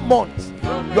 4 months,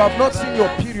 you have not seen your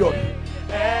period.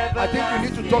 I think you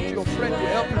need to talk to your friend to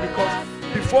help you, because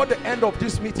before the end of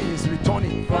this meeting is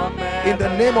returning. In the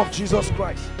name of Jesus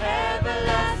Christ.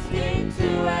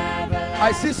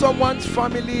 I see someone's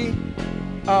family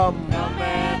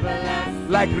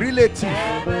like relative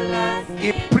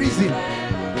in prison.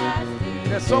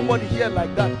 There's somebody here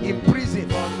like that in prison.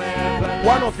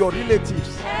 One of your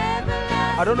relatives.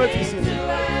 I don't know if he's in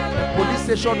a police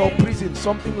station or prison,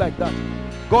 something like that.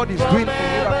 God is doing a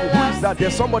miracle. Who is that?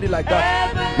 There's somebody like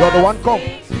that. You're the one. Come.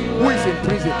 Who is in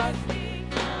prison?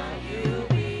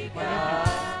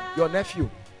 Your nephew.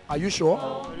 Are you sure?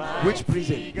 Which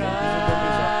prison?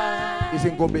 He's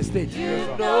in Gombe State.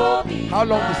 How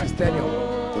long is his tenure?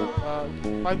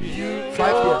 5 years.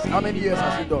 5 years. How many years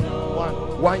has he done?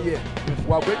 1 year.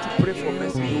 We are going to pray for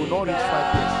mercy. He will not reach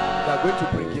 5 years. They are going to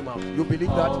bring him out. You believe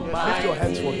that? Lift your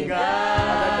hands for him.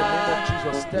 Father, in the name of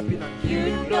Jesus, step in and heal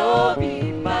him.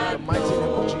 In the mighty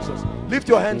name of Jesus. Lift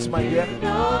your hands, my dear.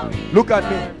 Look at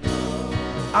me.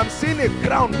 I'm seeing a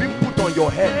crown being put on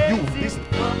your head. Are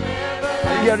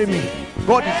you hearing me?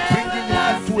 God is bringing you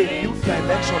into a new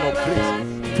dimension of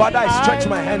grace. Father, I stretch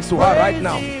my hands to her right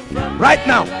now. Right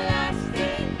now.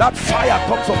 That fire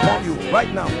comes upon you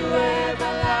right now.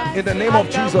 In the name of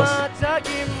Jesus.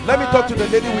 Let me talk to the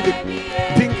lady with the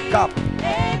pink cap.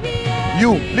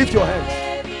 You, lift your hands.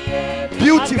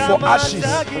 Beauty for ashes.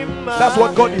 That's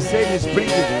what God is saying is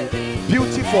bringing.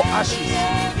 Beauty for ashes.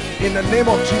 In the name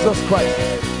of Jesus Christ.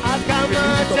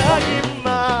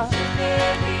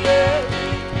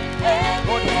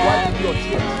 God is wiping your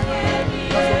tears.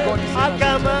 That's what God is saying.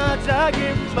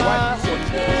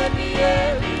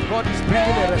 God is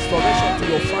bringing a restoration to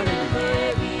your family.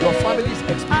 Your family is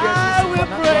experiencing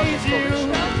supernatural restoration.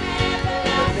 In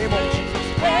the name of Jesus.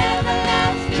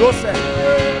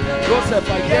 Joseph,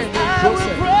 I hear you.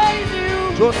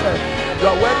 Joseph. You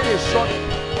are wearing a short.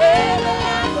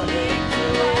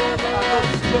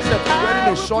 Joseph is wearing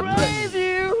a short dress.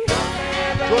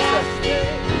 Joseph.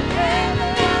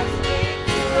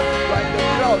 Right, the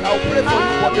crowd. I'll pray for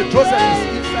you, but the Joseph is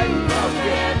inside the crowd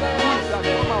here. Who is that?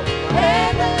 Come out.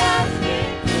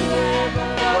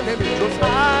 Your name is Joseph. I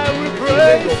will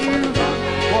praise you.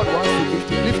 God wants to lift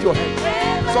you. Lift your hands.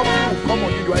 Something will come on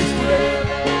you. You are a student.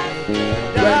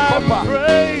 You are a copper.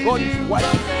 God is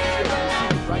wiping you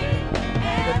right now.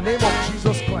 In the name of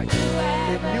Jesus Christ. A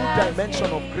new dimension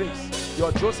of grace. You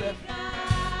are Joseph.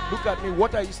 Look at me.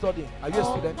 What are you studying? Are you a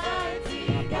student?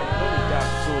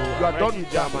 So you are done with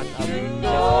German.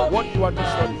 What do you want to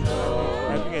study?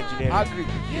 Agri.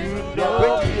 You are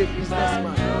going to be a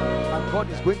businessman, and God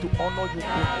is going to honor you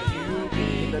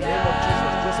in the name of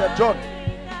Jesus. Joseph John,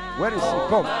 where is he?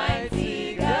 Come.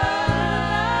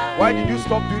 Why did you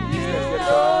stop doing business? There is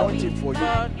an anointing for you.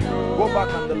 Go back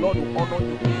and the Lord will honor you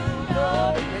in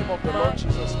the name of the Lord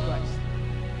Jesus Christ.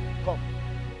 Come.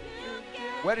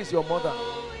 Where is your mother?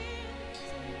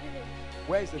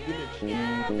 Where is the village?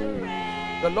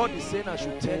 The Lord is saying I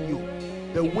should tell you,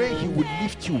 the way he will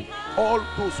lift you, all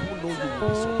those who know you will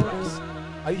be surprised.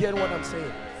 Are you hearing what I'm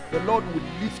saying? The Lord will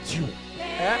lift you.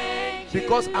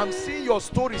 Because I'm seeing your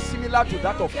story similar to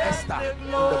that of Esther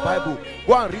in the Bible.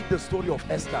 Go and read the story of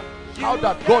Esther. How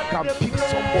that God can pick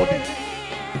somebody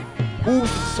who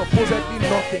is supposedly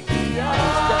nothing.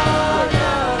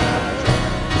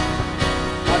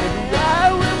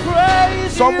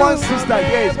 Someone's sister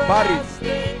here is barren.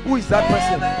 Who is that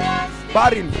person?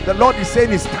 Barren. The Lord is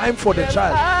saying it's time for the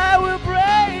child. I will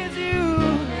praise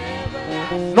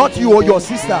you. Not you or your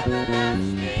sister.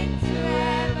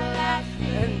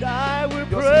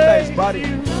 Your sister is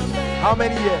barren. How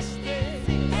many years?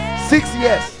 6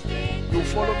 years. You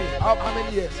follow me. How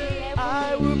many years?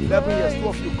 11 years. 2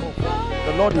 of you come.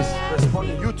 The Lord is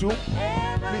responding. You too.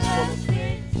 Please follow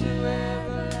me.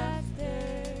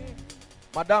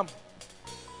 Madam,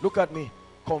 look at me.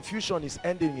 Confusion is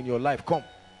ending in your life. Come.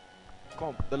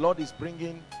 Come. The Lord is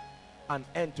bringing an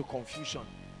end to confusion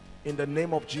in the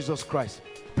name of Jesus Christ.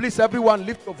 Please, everyone,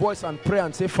 lift your voice and pray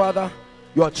and say, Father,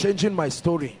 you are changing my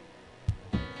story.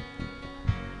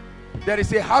 There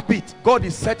is a habit God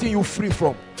is setting you free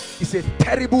from. It's a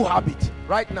terrible habit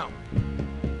right now.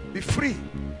 Be free.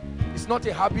 It's not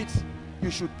a habit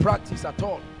you should practice at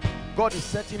all. God is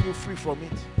setting you free from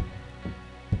it.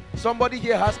 Somebody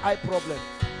here has eye problem.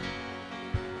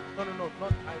 No,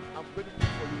 not eye. I'm going to do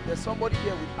for you. There's somebody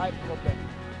here with eye problem.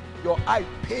 Your eye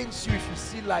pains you if you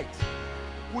see light.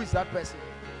 Who is that person?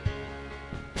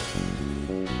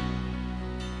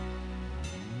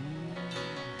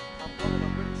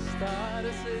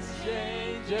 Status is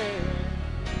changing.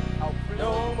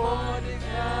 No more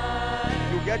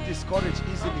decline. You get discouraged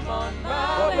easily.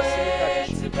 God is saying that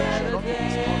you should not be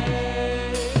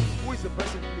discouraged. Who is the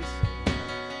person, please?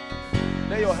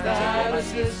 Lay your hands on your eyes.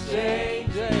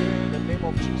 In the name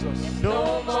of Jesus.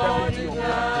 No more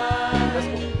decline. Let's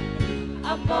go.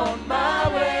 I'm on my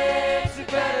way to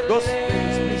better Those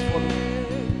ladies, please follow me.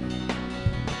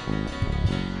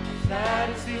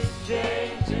 Status is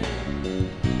changing.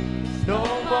 No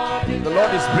more decline. The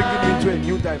Lord is bringing you into a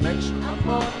new dimension. I'm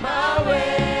on my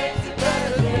way to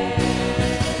better days.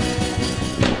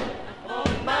 I'm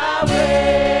on my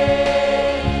way.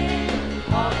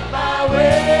 On my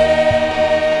way.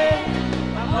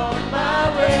 I'm on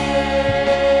my way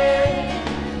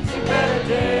to better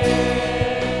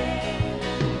days.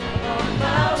 I'm on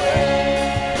my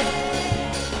way.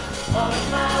 On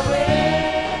my way.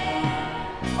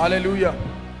 Hallelujah.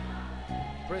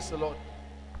 Praise the Lord.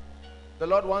 The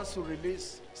Lord wants to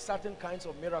release certain kinds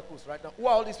of miracles right now. Who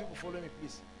are all these people following me,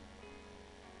 please?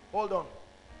 Hold on.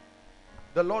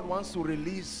 The Lord wants to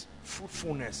release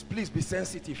fruitfulness. Please be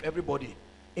sensitive, everybody,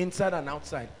 inside and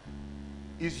outside.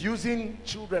 He's using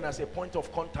children as a point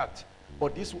of contact,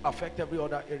 but this will affect every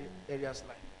other area's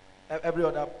life, every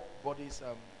other body's.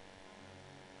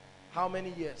 How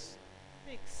many years?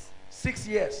 6. 6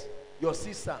 years. Your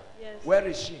sister. Yes. Where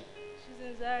is she? She's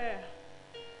in Zaria.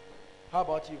 How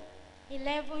about you?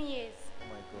 11 years. Oh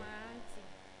my God.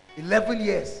 My 11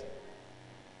 years.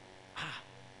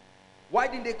 Why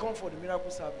didn't they come for the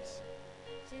miracle service?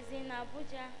 She's in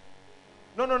Abuja.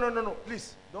 No.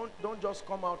 Please, don't just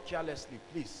come out carelessly.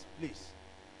 Please.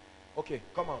 Okay,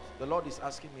 come out. The Lord is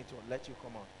asking me to let you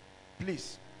come out.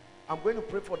 Please. I'm going to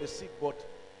pray for the sick, but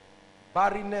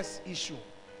barrenness issue.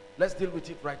 Let's deal with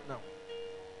it right now.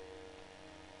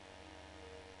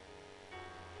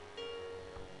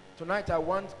 Tonight I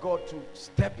want God to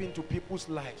step into people's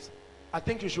lives. I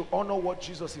think you should honor what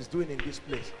Jesus is doing in this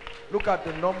place. Look at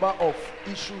the number of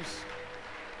issues.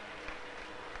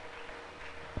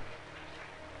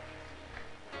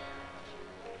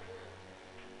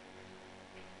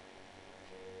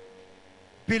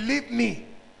 Believe me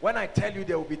when I tell you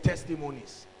there will be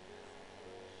testimonies.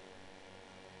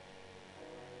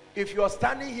 If you're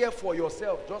standing here for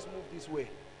yourself, just move this way.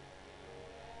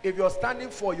 If you're standing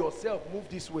for yourself, move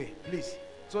this way, please,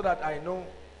 so that I know.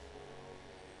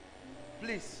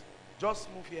 Please, just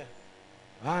move here.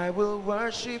 I will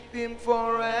worship him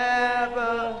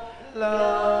forever,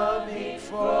 love him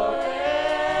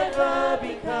forever,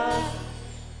 because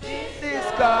this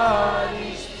God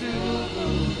is too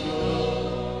good.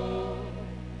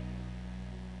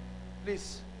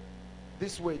 Please,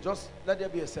 this way, just let there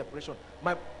be a separation.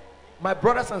 My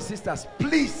brothers and sisters,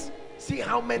 please see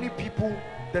how many people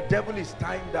the devil is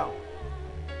tying down.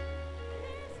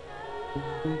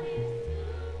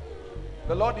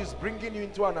 The Lord is bringing you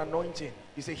into an anointing.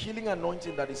 It's a healing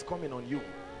anointing that is coming on you.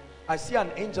 I see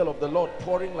an angel of the Lord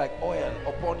pouring like oil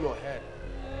upon your head.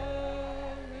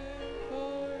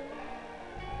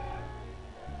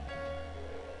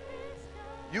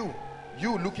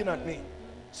 You looking at me,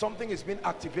 something is being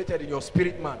activated in your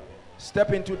spirit, man.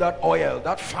 Step into that oil,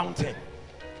 that fountain.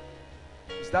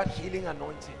 It's that healing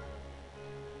anointing.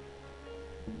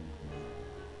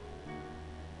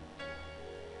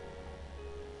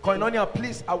 Koinonia,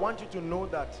 please, I want you to know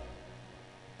that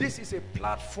this is a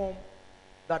platform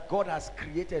that God has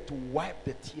created to wipe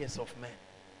the tears of men.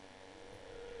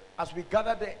 As we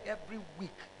gather there every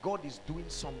week, God is doing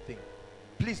something.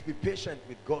 Please be patient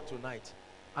with God tonight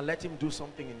and let him do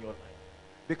something in your life.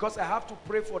 Because I have to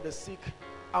pray for the sick.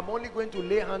 I'm only going to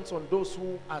lay hands on those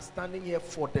who are standing here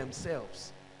for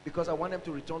themselves, because I want them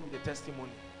to return with a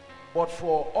testimony. But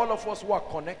for all of us who are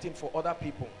connecting for other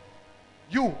people,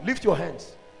 you lift your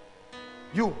hands.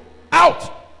 You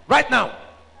out right now.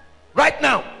 Right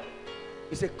now.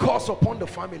 It's a curse upon the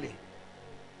family.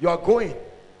 You are going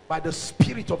by the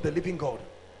Spirit of the living God.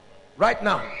 Right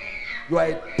now, you are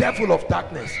a devil of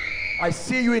darkness. I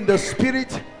see you in the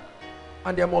spirit,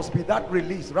 and there must be that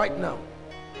release right now.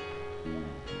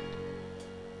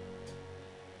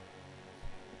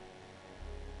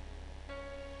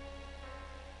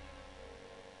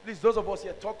 Please, those of us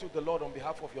here, talk to the Lord on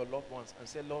behalf of your loved ones and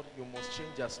say, Lord, you must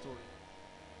change your story.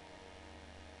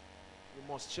 You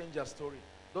must change your story.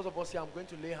 Those of us here, I'm going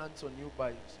to lay hands on you by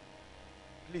yourself.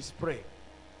 Please pray.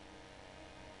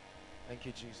 Thank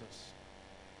you, Jesus.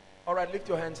 All right, lift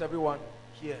your hands, everyone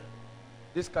here.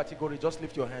 This category, just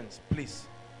lift your hands, please.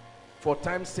 For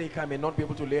time's sake, I may not be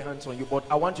able to lay hands on you, but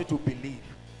I want you to believe.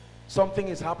 Something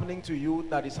is happening to you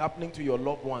that is happening to your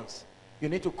loved ones. You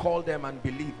need to call them and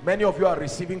believe. Many of you are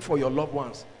receiving for your loved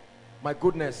ones. My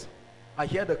goodness, I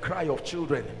hear the cry of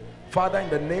children. Father, in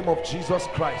the name of Jesus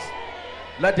Christ,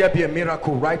 let there be a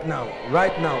miracle right now,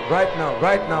 right now, right now,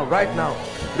 right now, right now.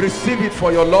 Receive it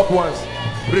for your loved ones.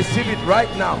 Receive it right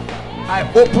now. I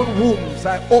open wombs,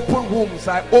 I open wombs,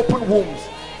 I open wombs.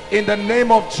 In the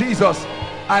name of Jesus,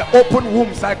 I open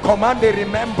wombs. I command a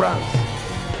remembrance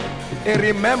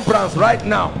right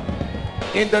now.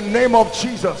 In the name of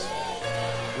Jesus.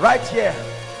 Right here,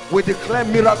 we declare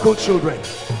miracle children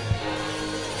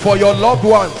for your loved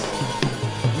ones.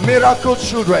 Miracle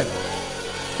children,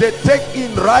 they take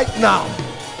in right now,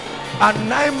 and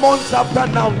 9 months after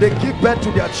now, they give birth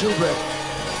to their children.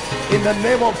 In the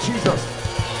name of Jesus.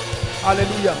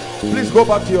 Hallelujah. Please go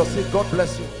back to your seat. God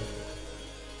bless you.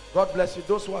 God bless you.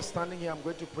 Those who are standing here, I'm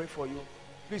going to pray for you.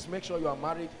 Please make sure you are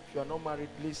married. If you are not married,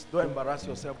 please don't embarrass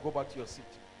yourself. Go back to your seat.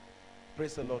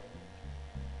 Praise the Lord.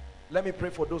 Let me pray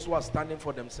for those who are standing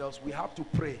for themselves. We have to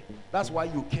pray. That's why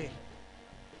you came.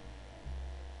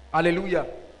 Hallelujah.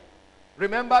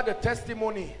 Remember the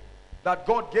testimony that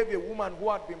God gave a woman who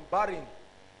had been barren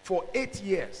for 8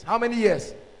 years. How many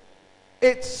years?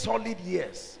 8 solid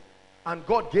years. And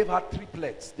God gave her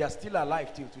triplets. They are still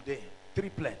alive till today.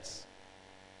 Triplets.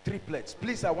 Triplets.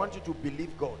 Please, I want you to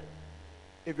believe God.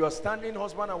 If you are standing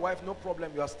husband and wife, no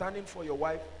problem. You are standing for your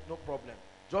wife, no problem.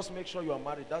 Just make sure you are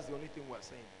married. That's the only thing we are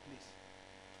saying. Please.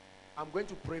 I'm going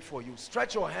to pray for you.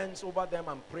 Stretch your hands over them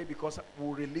and pray, because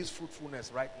we'll release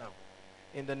fruitfulness right now.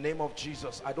 In the name of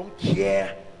Jesus. I don't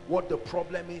care what the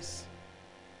problem is.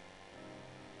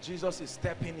 Jesus is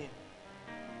stepping in.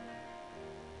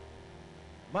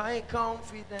 My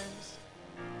confidence,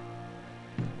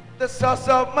 the source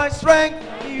of my strength,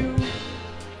 you,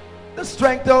 the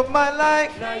strength of my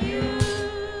life, you,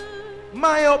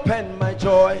 my hope and my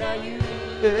joy, you,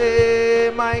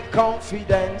 hey, my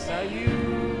confidence, you.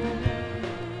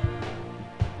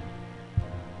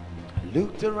 I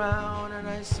looked around and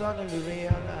I suddenly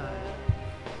realized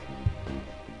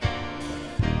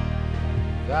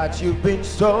that you've been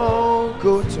so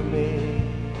good to me.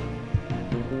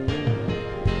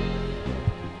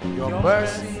 Your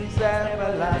mercy is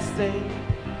everlasting.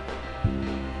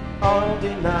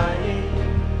 Undenying,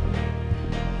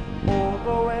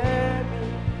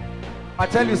 overwhelming. I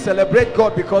tell you, celebrate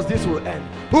God because this will end.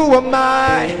 Who am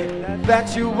I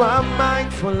that you are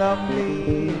mindful of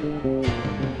me?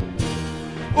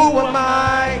 Who am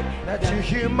I that you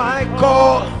hear my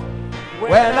call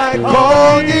when I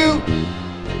call you?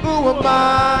 Who am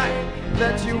I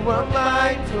that you are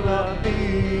mindful of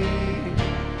me?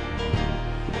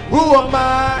 Who am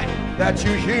I that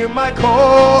you hear my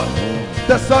call?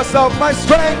 The source of my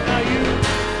strength are you,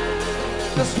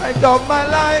 the strength of my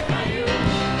life,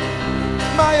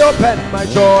 my hope and my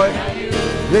joy,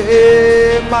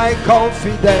 yeah, my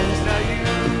confidence.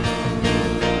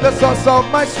 The source of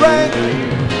my strength,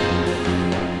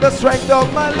 the strength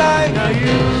of my life,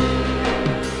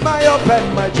 my hope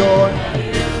and my joy,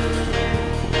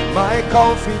 my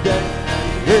confidence.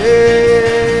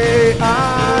 Yeah,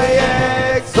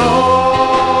 I exalt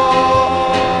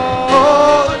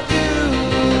you.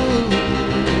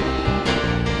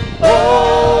 Oh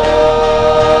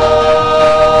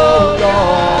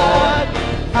Lord,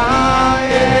 I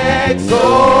exalt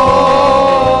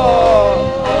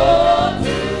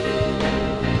you.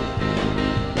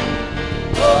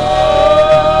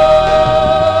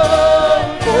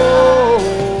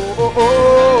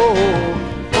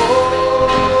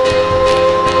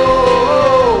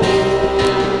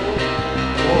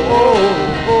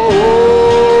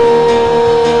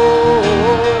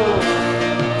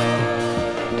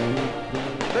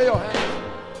 Lay your hands.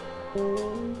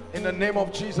 In the name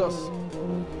of Jesus,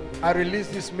 I release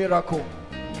this miracle.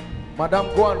 Madam,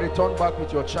 go and return back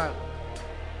with your child.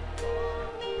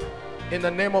 In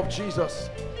the name of Jesus,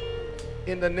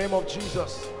 in the name of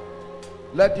Jesus,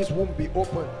 let this womb be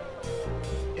open.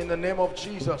 In the name of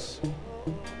Jesus,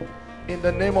 in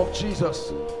the name of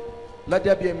Jesus, let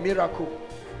there be a miracle.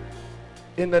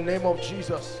 In the name of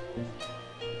Jesus.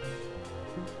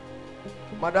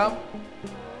 Madam,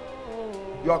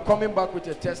 you are coming back with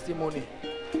a testimony.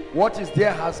 What is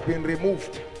there has been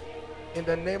removed. In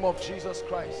the name of Jesus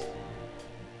Christ.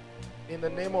 In the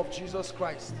name of Jesus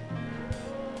Christ.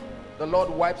 The Lord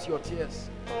wipes your tears.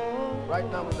 Right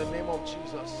now in the name of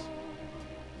Jesus.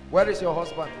 Where is your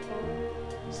husband?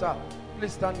 Sir,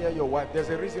 please stand near your wife. There's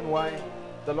a reason why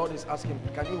the Lord is asking.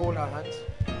 Can you hold her hands?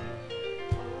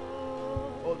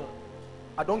 Hold on.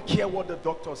 I don't care what the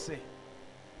doctors say.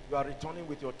 You are returning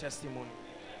with your testimony.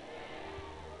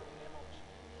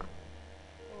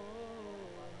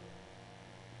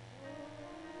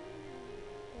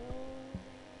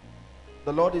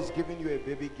 The Lord is giving you a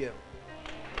baby girl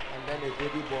and then a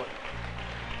baby boy.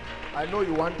 I know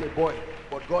you want a boy,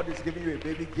 but God is giving you a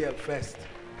baby girl first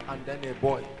and then a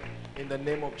boy. In the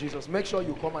name of Jesus. Make sure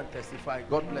you come and testify.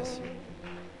 God bless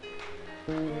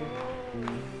you.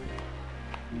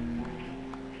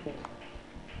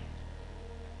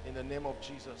 In the name of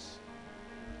Jesus.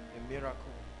 A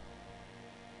miracle.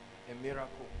 A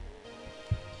miracle.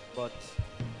 But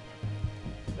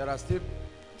there are still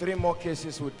 3 more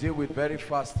cases we'll deal with very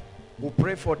fast. We'll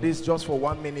pray for this just for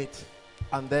 1 minute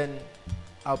and then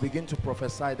I'll begin to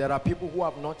prophesy. There are people who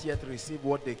have not yet received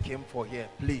what they came for here.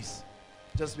 Please,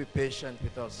 just be patient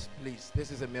with us. Please,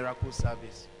 this is a miracle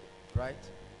service, right?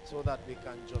 So that we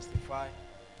can justify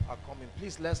our coming.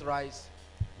 Please, let's rise.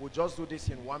 We'll just do this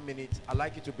in 1 minute. I'd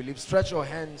like you to believe. Stretch your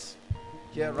hands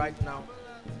here right now.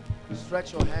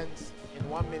 Stretch your hands in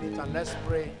 1 minute and let's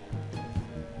pray.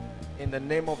 In the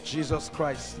name of Jesus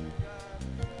Christ.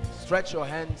 Stretch your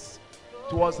hands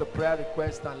towards the prayer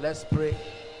request and let's pray.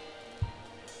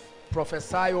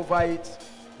 Prophesy over it.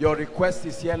 Your request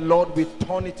is here. Lord, we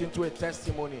turn it into a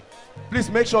testimony. Please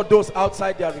make sure those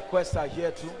outside their requests are here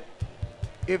too.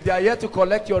 If they are here to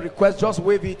collect your request, just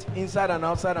wave it inside and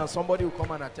outside and somebody will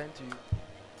come and attend to you.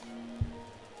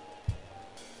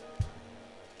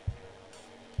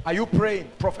 Are you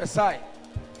praying? Prophesy.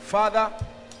 Father,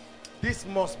 this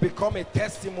must become a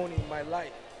testimony in my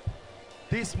life.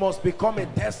 This must become a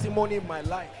testimony in my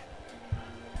life.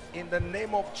 In the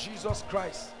name of Jesus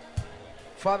Christ.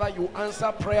 Father, you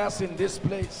answer prayers in this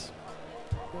place.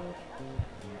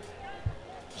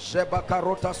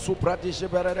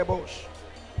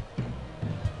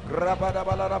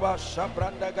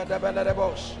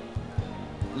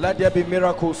 Let there be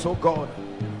miracles, oh God.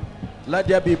 Let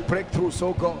there be breakthroughs,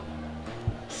 oh God.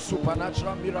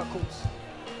 Supernatural miracles.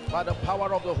 By the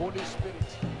power of the Holy Spirit.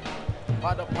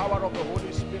 By the power of the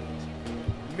Holy Spirit.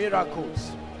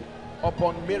 Miracles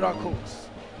upon miracles.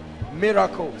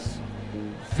 Miracles.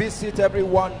 Visit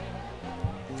everyone.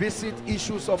 Visit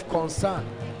issues of concern.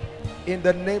 In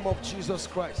the name of Jesus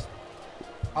Christ.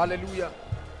 Hallelujah.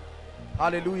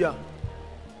 Hallelujah.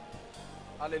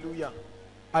 Hallelujah.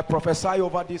 I prophesy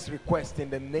over this request in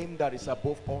the name that is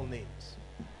above all names,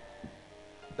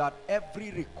 that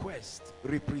every request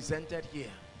represented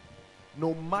here,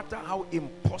 no matter how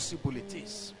impossible it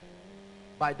is,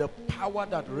 by the power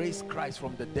that raised Christ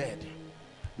from the dead,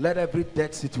 let every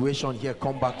dead situation here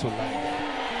come back to life.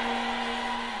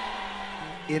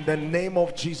 In the name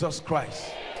of Jesus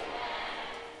Christ,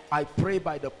 I pray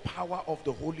by the power of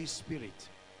the Holy Spirit.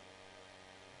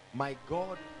 My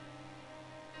God,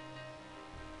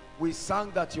 we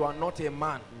sang that you are not a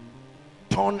man.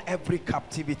 Turn every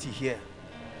captivity here.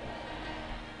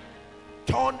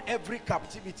 Turn every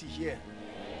captivity here.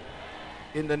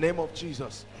 In the name of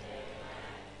Jesus.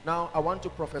 Now I want to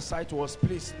prophesy to us.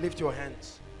 Please lift your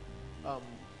hands.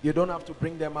 You don't have to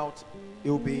bring them out.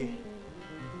 It will be,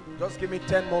 just give me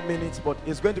 10 more minutes, but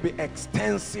it's going to be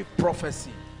extensive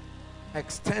prophecy.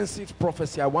 Extensive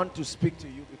prophecy. I want to speak to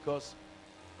you because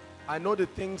I know the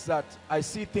things that I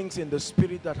see, things in the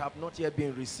spirit that have not yet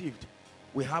been received.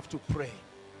 We have to pray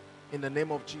in the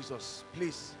name of Jesus.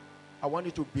 Please, I want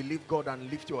you to believe God and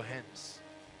lift your hands.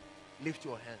 Lift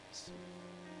your hands.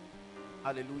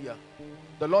 Hallelujah.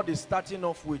 The Lord is starting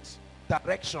off with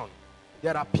direction.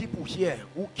 There are people here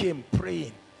who came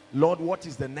praying, Lord, what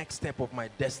is the next step of my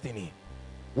destiny?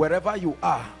 Wherever you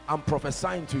are, I'm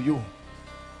prophesying to you.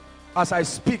 As I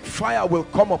speak, fire will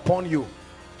come upon you,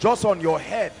 just on your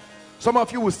head. Some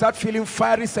of you will start feeling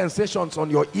fiery sensations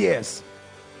on your ears.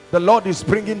 The Lord is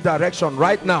bringing direction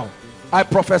right now. I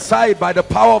prophesy by the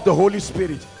power of the Holy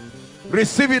Spirit.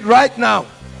 Receive it right now.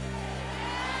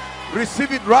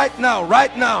 Receive it right now,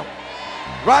 right now,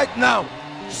 right now.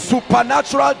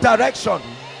 Supernatural direction.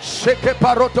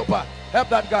 Help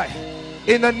that guy.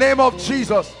 In the name of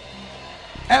Jesus.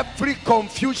 Every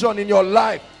confusion in your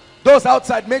life, those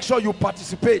outside, make sure you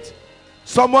participate.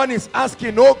 Someone is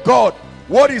asking, oh God,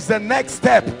 what is the next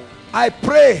step? I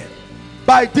pray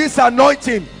by this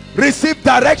anointing, receive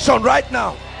direction right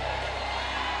now.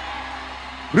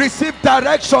 Receive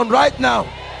direction right now.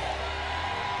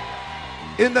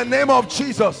 In the name of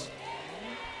Jesus.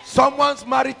 Someone's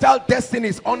marital destiny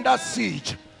is under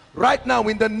siege right now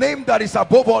in the name that is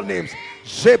above all names.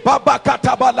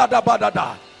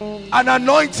 An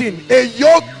anointing, a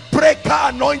yoke breaker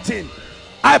anointing.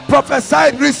 I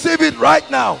prophesied, receive it right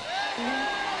now.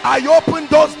 I open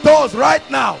those doors right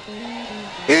now.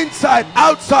 Inside,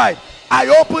 outside, I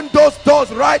open those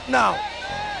doors right now.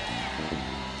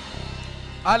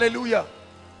 Hallelujah.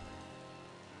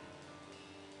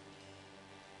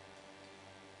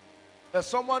 There's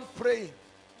someone praying.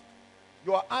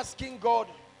 You are asking God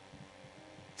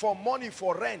for money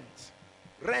for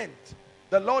rent.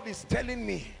 The Lord is telling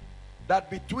me that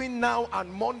between now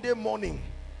and Monday morning,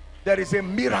 there is a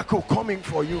miracle coming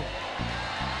for you.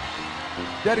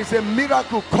 There is a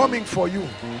miracle coming for you.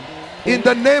 In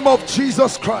the name of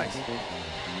Jesus Christ.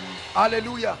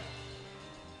 Hallelujah.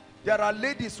 There are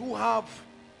ladies who have,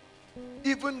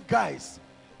 even guys,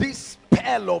 this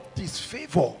spell of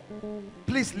disfavor.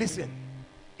 Please listen.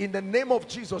 In the name of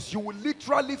Jesus, you will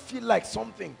literally feel like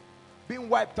something being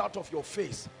wiped out of your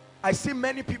face. I see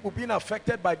many people being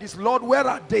affected by this. Lord, where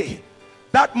are they?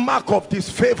 That mark of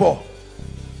disfavor,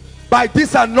 by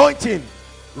this anointing,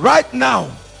 right now,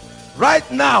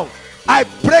 I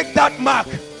break that mark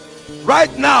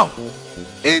right now,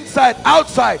 inside,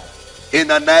 outside, in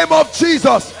the name of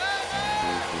Jesus.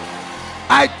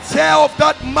 I tear off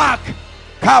that mark,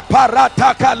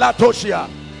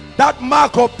 that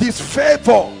mark of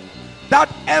disfavor, that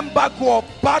embargo of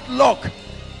bad luck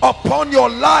upon your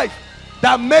life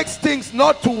that makes things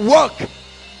not to work.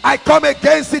 I come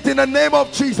against it in the name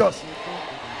of Jesus.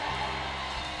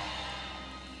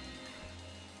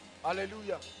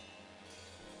 Hallelujah.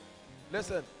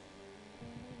 Listen,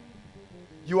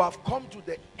 you have come to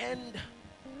the end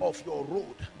of your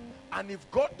road, and if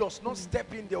God does not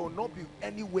step in, there will not be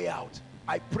any way out.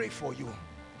 I pray for you.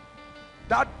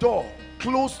 That door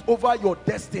closed over your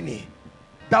destiny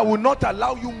that will not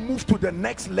allow you move to the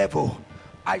next level.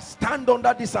 I stand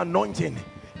under this anointing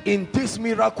in this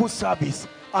miracle service,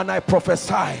 and I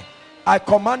prophesy, I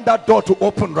command that door to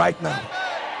open right now.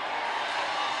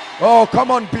 Oh, come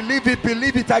on, believe it,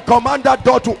 believe it. I command that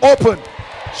door to open.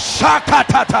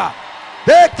 Shakatata.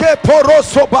 Deke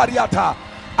poroso bariata.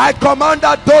 I command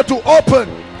that door to open.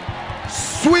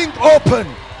 Swing open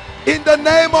in the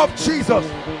name of Jesus.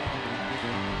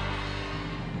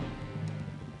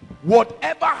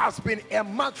 Whatever has been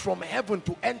earmarked from heaven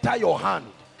to enter your hand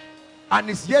and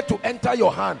is yet to enter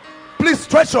your hand, please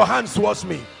stretch your hands towards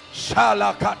me.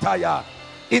 Shalakataya.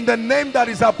 In the name that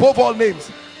is above all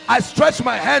names, I stretch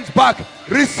my hands back.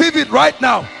 Receive it right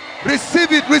now.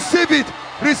 Receive it, receive it,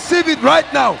 receive it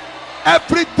right now.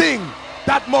 Everything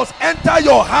that must enter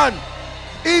your hand,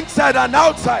 inside and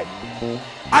outside,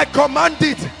 I command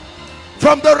it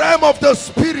from the realm of the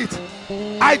spirit.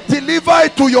 I deliver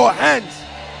it to your hands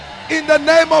in the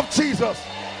name of Jesus.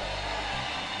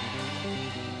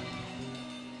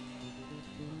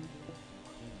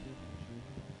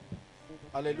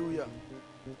 Hallelujah.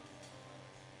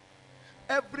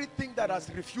 Everything that has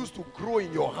refused to grow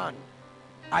in your hand,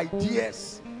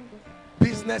 ideas,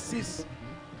 businesses,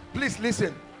 please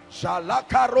listen.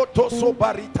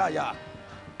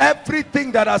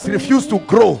 Everything that has refused to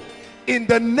grow, in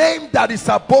the name that is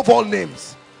above all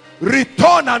names,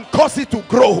 return and cause it to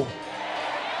grow.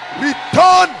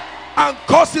 Return and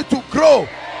cause it to grow.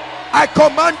 I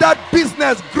command that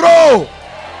business grow.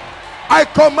 I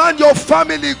command your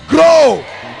family grow.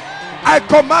 I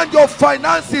command your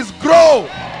finances grow.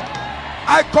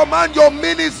 I command your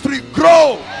ministry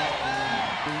grow.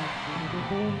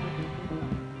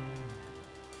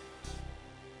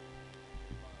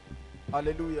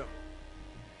 Hallelujah.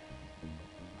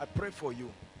 I pray for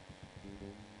you.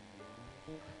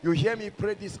 You hear me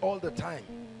pray this all the time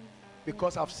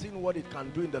because I've seen what it can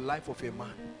do in the life of a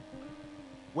man.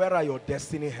 Where are your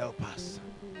destiny helpers?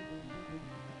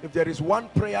 If there is one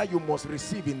prayer you must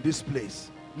receive in this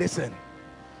place, listen.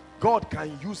 God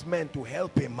can use men to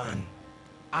help a man,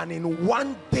 and in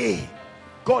one day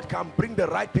God can bring the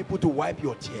right people to wipe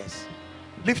your tears.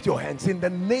 Lift your hands in the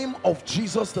name of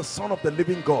Jesus, the Son of the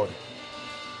living God.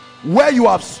 Where you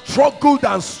have struggled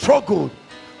and struggled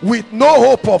with no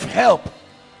hope of help,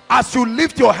 as you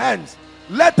lift your hands,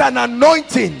 let an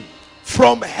anointing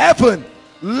from heaven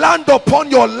land upon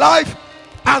your life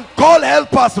and call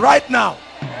helpers right now.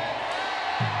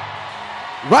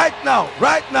 Right now,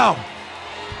 right now.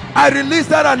 I release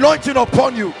that anointing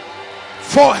upon you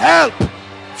for help,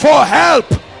 for help,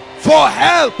 for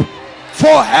help,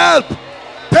 for help.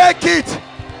 Take it,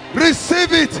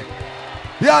 receive it,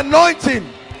 the anointing.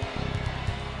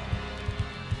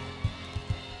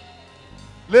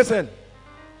 Listen,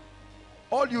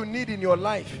 all you need in your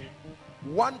life,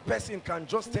 one person can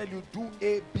just tell you do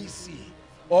A, B, C,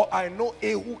 or I know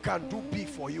A who can do B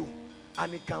for you,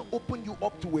 and it can open you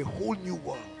up to a whole new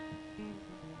world.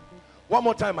 One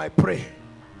more time I pray.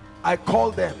 I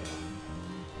call them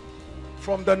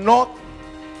from the north,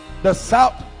 the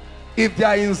south. If they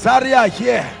are in Zaria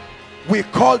here, we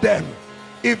call them.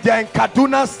 If they are in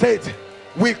Kaduna State,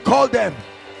 we call them.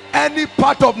 Any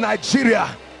part of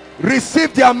Nigeria,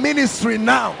 receive their ministry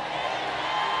now.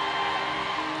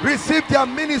 Receive their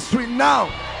ministry now.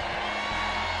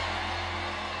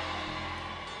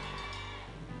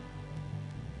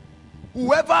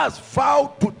 Whoever has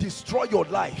vowed to destroy your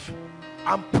life,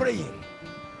 I'm praying.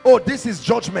 Oh, this is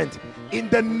judgment in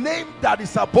the name that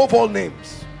is above all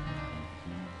names.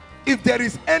 If there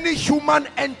is any human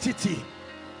entity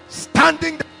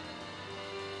standing,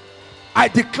 I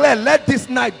declare, let this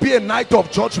night be a night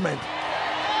of judgment.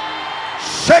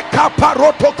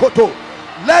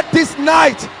 Let this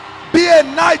night be a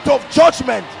night of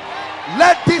judgment.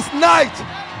 Let this night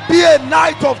be a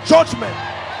night of judgment.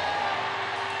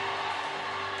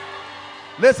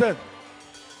 Listen,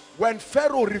 when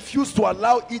Pharaoh refused to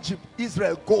allow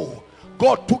Israel go,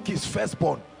 God took his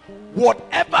firstborn.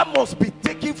 Whatever must be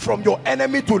taken from your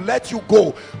enemy to let you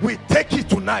go, we take it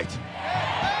tonight.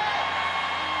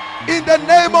 In the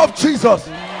name of Jesus.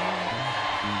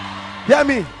 Hear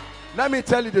me. Let me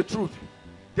tell you the truth.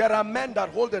 There are men that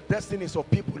hold the destinies of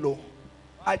people low.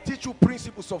 I teach you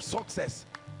principles of success,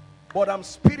 but I'm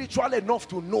spiritual enough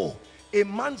to know a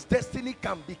man's destiny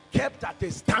can be kept at a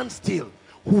standstill.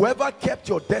 Whoever kept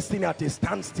your destiny at a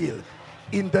standstill,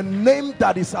 in the name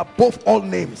that is above all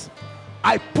names,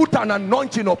 I put an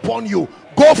anointing upon you.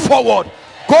 Go forward,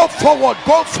 go forward,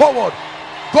 go forward,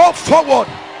 go forward,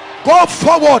 go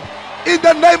forward in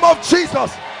the name of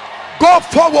Jesus. Go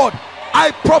forward.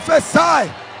 I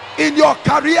prophesy in your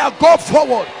career, go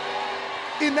forward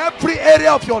in every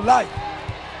area of your life.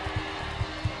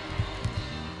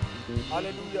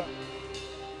 Hallelujah.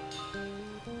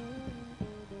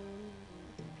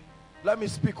 Let me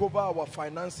speak over our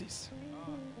finances.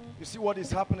 You see what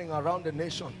is happening around the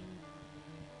nation.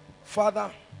 Father,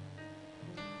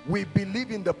 we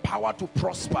believe in the power to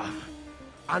prosper,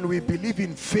 and we believe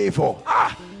in favor.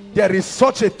 There is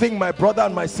such a thing, my brother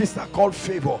and my sister, called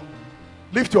favor.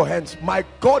 Lift your hands. My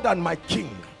God and my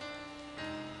King,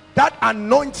 that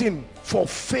anointing for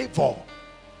favor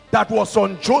that was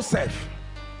on Joseph,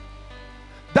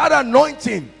 that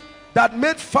anointing that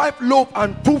made 5 loaves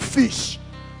and 2 fish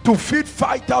to feed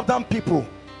 5,000 people,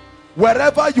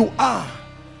 wherever you are,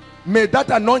 may that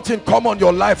anointing come on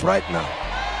your life right now.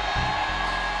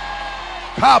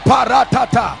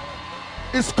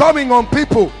 is coming on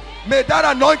people. May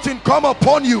that anointing come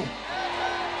upon you.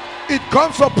 It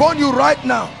comes upon you right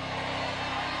now.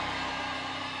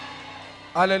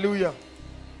 Hallelujah.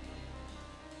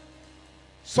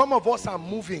 Some of us are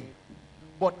moving,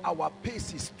 but our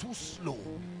pace is too slow.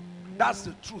 That's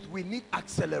the truth. We need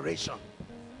acceleration.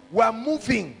 We are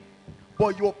moving,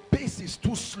 but your pace is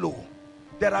too slow.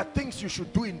 There are things you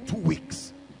should do in 2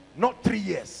 weeks, not 3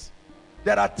 years.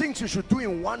 There are things you should do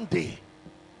in 1 day.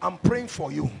 I'm praying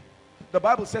for you. The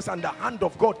Bible says, and the hand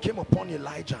of God came upon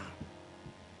Elijah,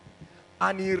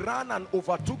 and he ran and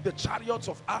overtook the chariots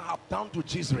of Ahab down to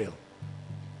Jezreel.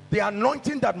 The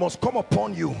anointing that must come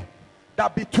upon you,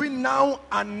 that between now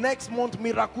and next month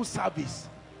miracle service,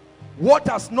 what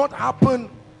has not happened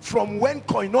from when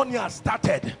Koinonia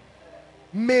started,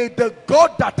 may the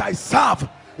God that I serve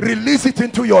release it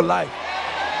into your life.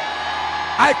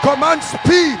 I command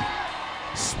speed,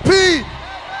 speed,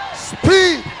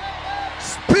 speed,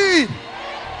 speed.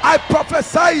 I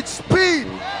prophesy it, speed.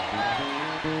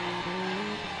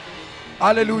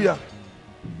 Hallelujah.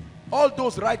 All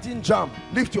those writing jam,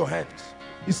 lift your hands.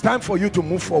 It's time for you to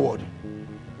move forward.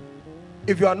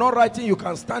 If you are not writing, you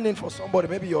can stand in for somebody,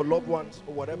 maybe your loved ones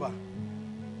or whatever.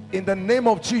 In the name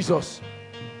of Jesus.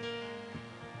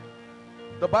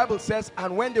 The Bible says,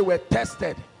 and when they were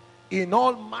tested in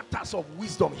all matters of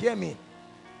wisdom, hear me,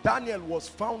 Daniel was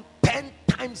found 10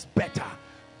 times better.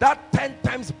 That 10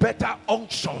 times better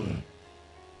unction,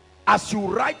 as you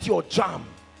write your jam,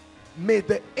 may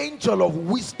the angel of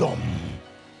wisdom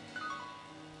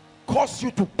cause you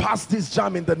to pass this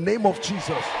jam in the name of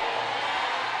Jesus.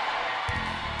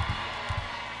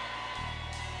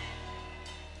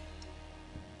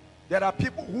 There are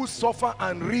people who suffer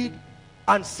and read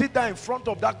and sit there in front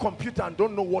of that computer and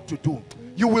don't know what to do.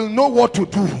 You will know what to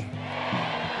do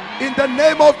in the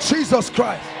name of Jesus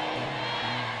Christ.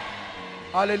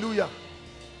 Hallelujah.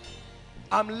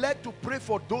 I'm led to pray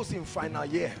for those in final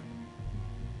year.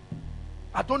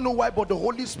 I don't know why, but the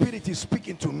Holy Spirit is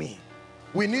speaking to me.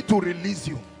 We need to release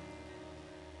you.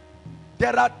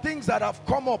 There are things that have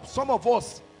come up. Some of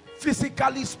us,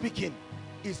 physically speaking,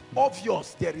 it's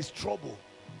obvious there is trouble.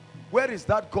 Where is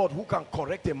that God who can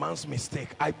correct a man's mistake?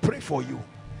 I pray for you.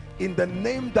 In the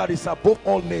name that is above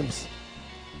all names,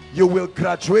 you will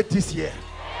graduate this year.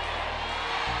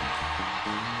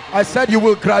 I said you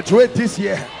will graduate this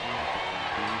year.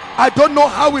 I don't know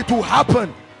how it will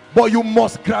happen, but you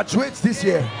must graduate this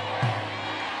year.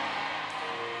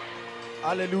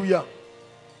 Hallelujah.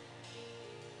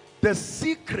 The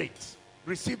secret,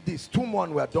 receive this, 2 more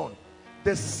and we are done.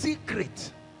 The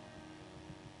secret,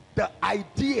 the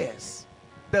ideas,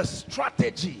 the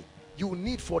strategy you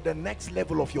need for the next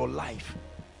level of your life,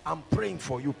 I'm praying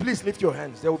for you. Please lift your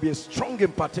hands. There will be a strong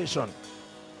impartation.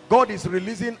 God is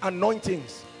releasing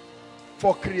anointings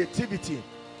for creativity.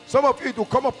 Some of you, it will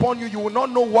come upon you, you will not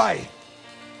know why,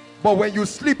 but when you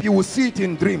sleep you will see it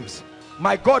in dreams.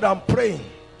 My God, I'm praying.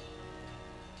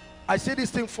 I see this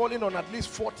thing falling on at least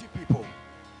 40 people.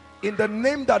 In the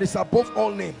name that is above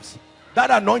all names,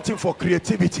 that anointing for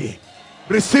creativity,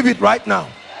 receive it right now.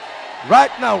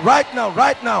 Right now, right now,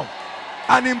 right now.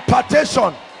 An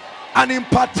impartation, an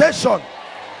impartation,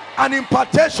 an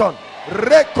impartation.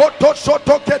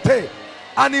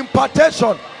 An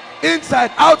impartation.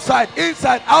 Inside, outside,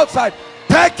 inside, outside.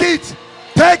 Take it,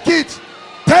 take it,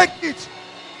 take it.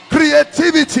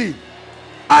 Creativity,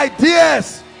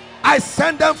 ideas, I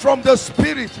send them from the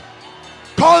Spirit.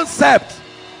 Concept,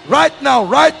 right now,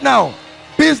 right now.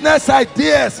 Business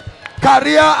ideas,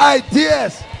 career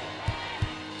ideas.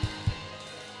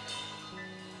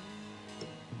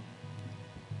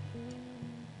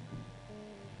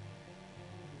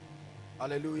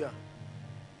 Hallelujah.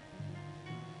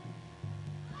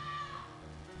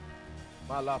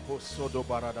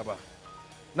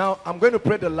 Now I'm going to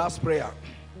pray the last prayer.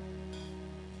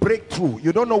 Breakthrough.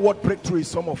 You don't know what breakthrough is,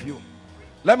 some of you.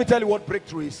 Let me tell you what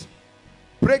breakthrough is.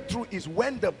 Breakthrough is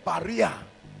when the barrier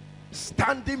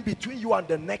standing between you and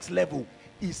the next level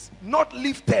is not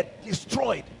lifted,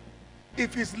 destroyed.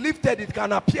 If it's lifted, it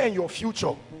can appear in your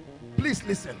future. Please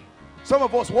listen. Some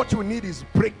of us, what you need is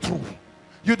breakthrough.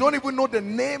 You don't even know the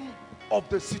name of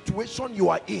the situation you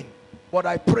are in, but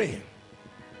I pray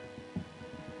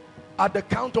at the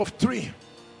count of 3,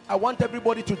 I want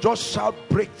everybody to just shout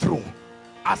breakthrough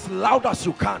as loud as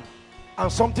you can,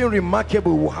 and something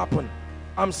remarkable will happen.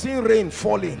 I'm seeing rain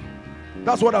falling.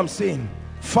 That's what I'm saying.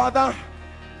 Father,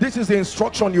 this is the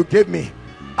instruction you gave me.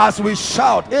 As we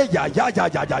shout, hey,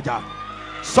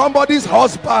 somebody's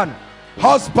husband,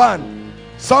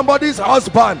 somebody's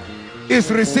husband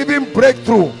is receiving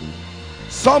breakthrough.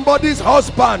 Somebody's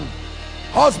husband,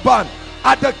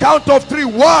 at the count of 3,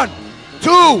 1,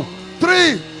 2,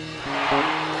 3.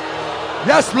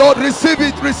 Yes, Lord, receive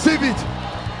it, receive it,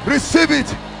 receive it.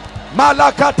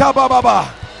 Malakata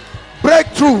bababa.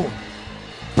 Breakthrough,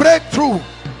 breakthrough.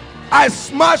 I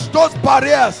smash those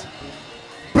barriers.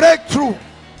 Breakthrough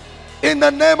in the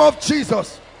name of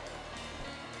Jesus.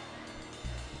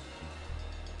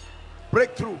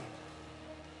 Breakthrough.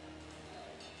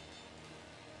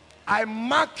 I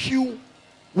mark you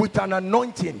with an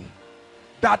anointing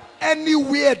that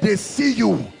anywhere they see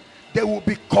you, they will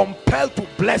be compelled to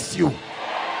bless you.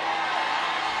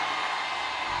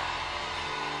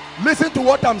 Listen to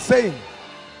what I'm saying.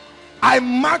 I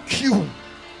mark you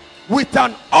with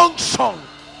an unction.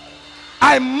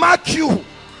 I mark you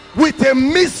with a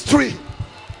mystery,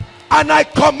 and I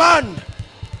command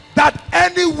that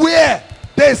anywhere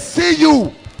they see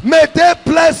you, may they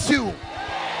bless you.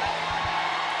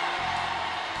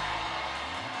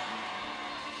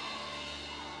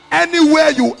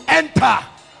 Anywhere you enter,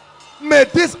 may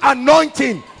this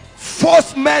anointing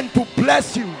force men to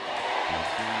bless you.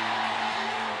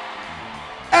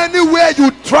 Anywhere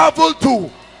you travel to,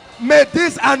 may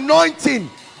this anointing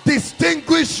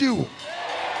distinguish you.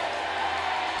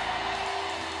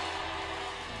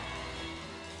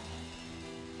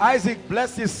 Isaac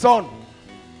blessed his son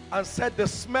and said, the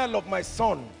smell of my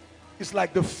son is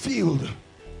like the field.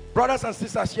 Brothers and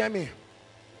sisters, hear me.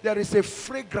 There is a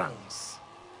fragrance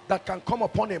that can come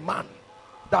upon a man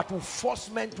that will force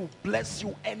men to bless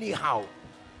you anyhow.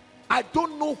 I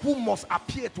don't know who must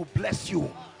appear to bless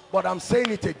you, but I'm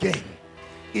saying it again.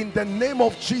 In the name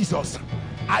of Jesus,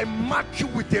 I mark you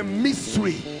with a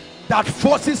mystery that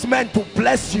forces men to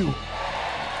bless you.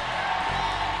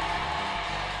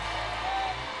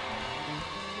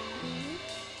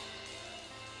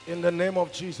 In the name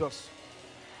of Jesus.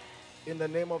 In the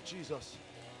name of Jesus.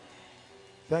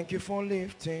 Thank you for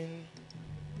lifting.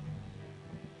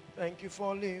 Thank you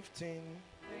for lifting.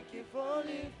 Thank you for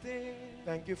lifting.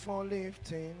 Thank you for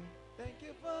lifting. Thank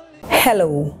you for lifting.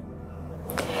 Hello.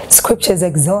 Scriptures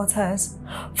exhort us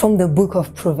from the book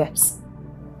of Proverbs.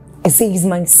 It says,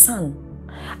 my son,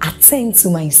 attend to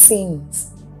my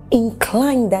sayings.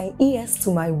 Incline thy ears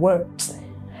to my words.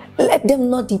 Let them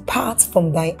not depart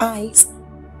from thy eyes,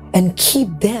 and keep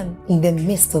them in the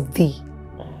midst of thee.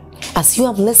 As you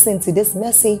have listened to this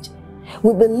message,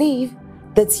 we believe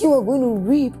that you are going to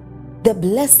reap the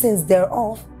blessings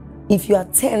thereof if you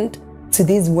attend to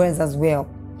these words as well.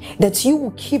 That you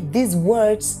will keep these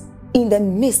words in the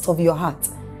midst of your heart.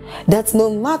 That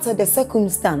no matter the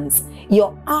circumstance,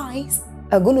 your eyes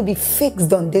are going to be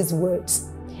fixed on these words.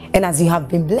 And as you have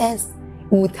been blessed,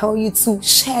 we will tell you to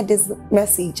share this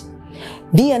message.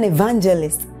 Be an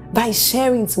evangelist by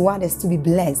sharing to others to be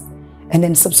blessed. And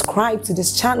then subscribe to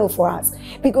this channel for us,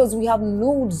 because we have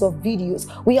loads of videos,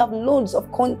 we have loads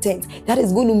of content that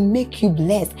is going to make you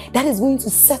blessed, that is going to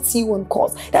set you on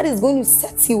course, that is going to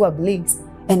set you ablaze.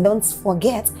 And don't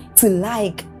forget to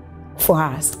like for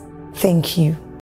us. Thank you.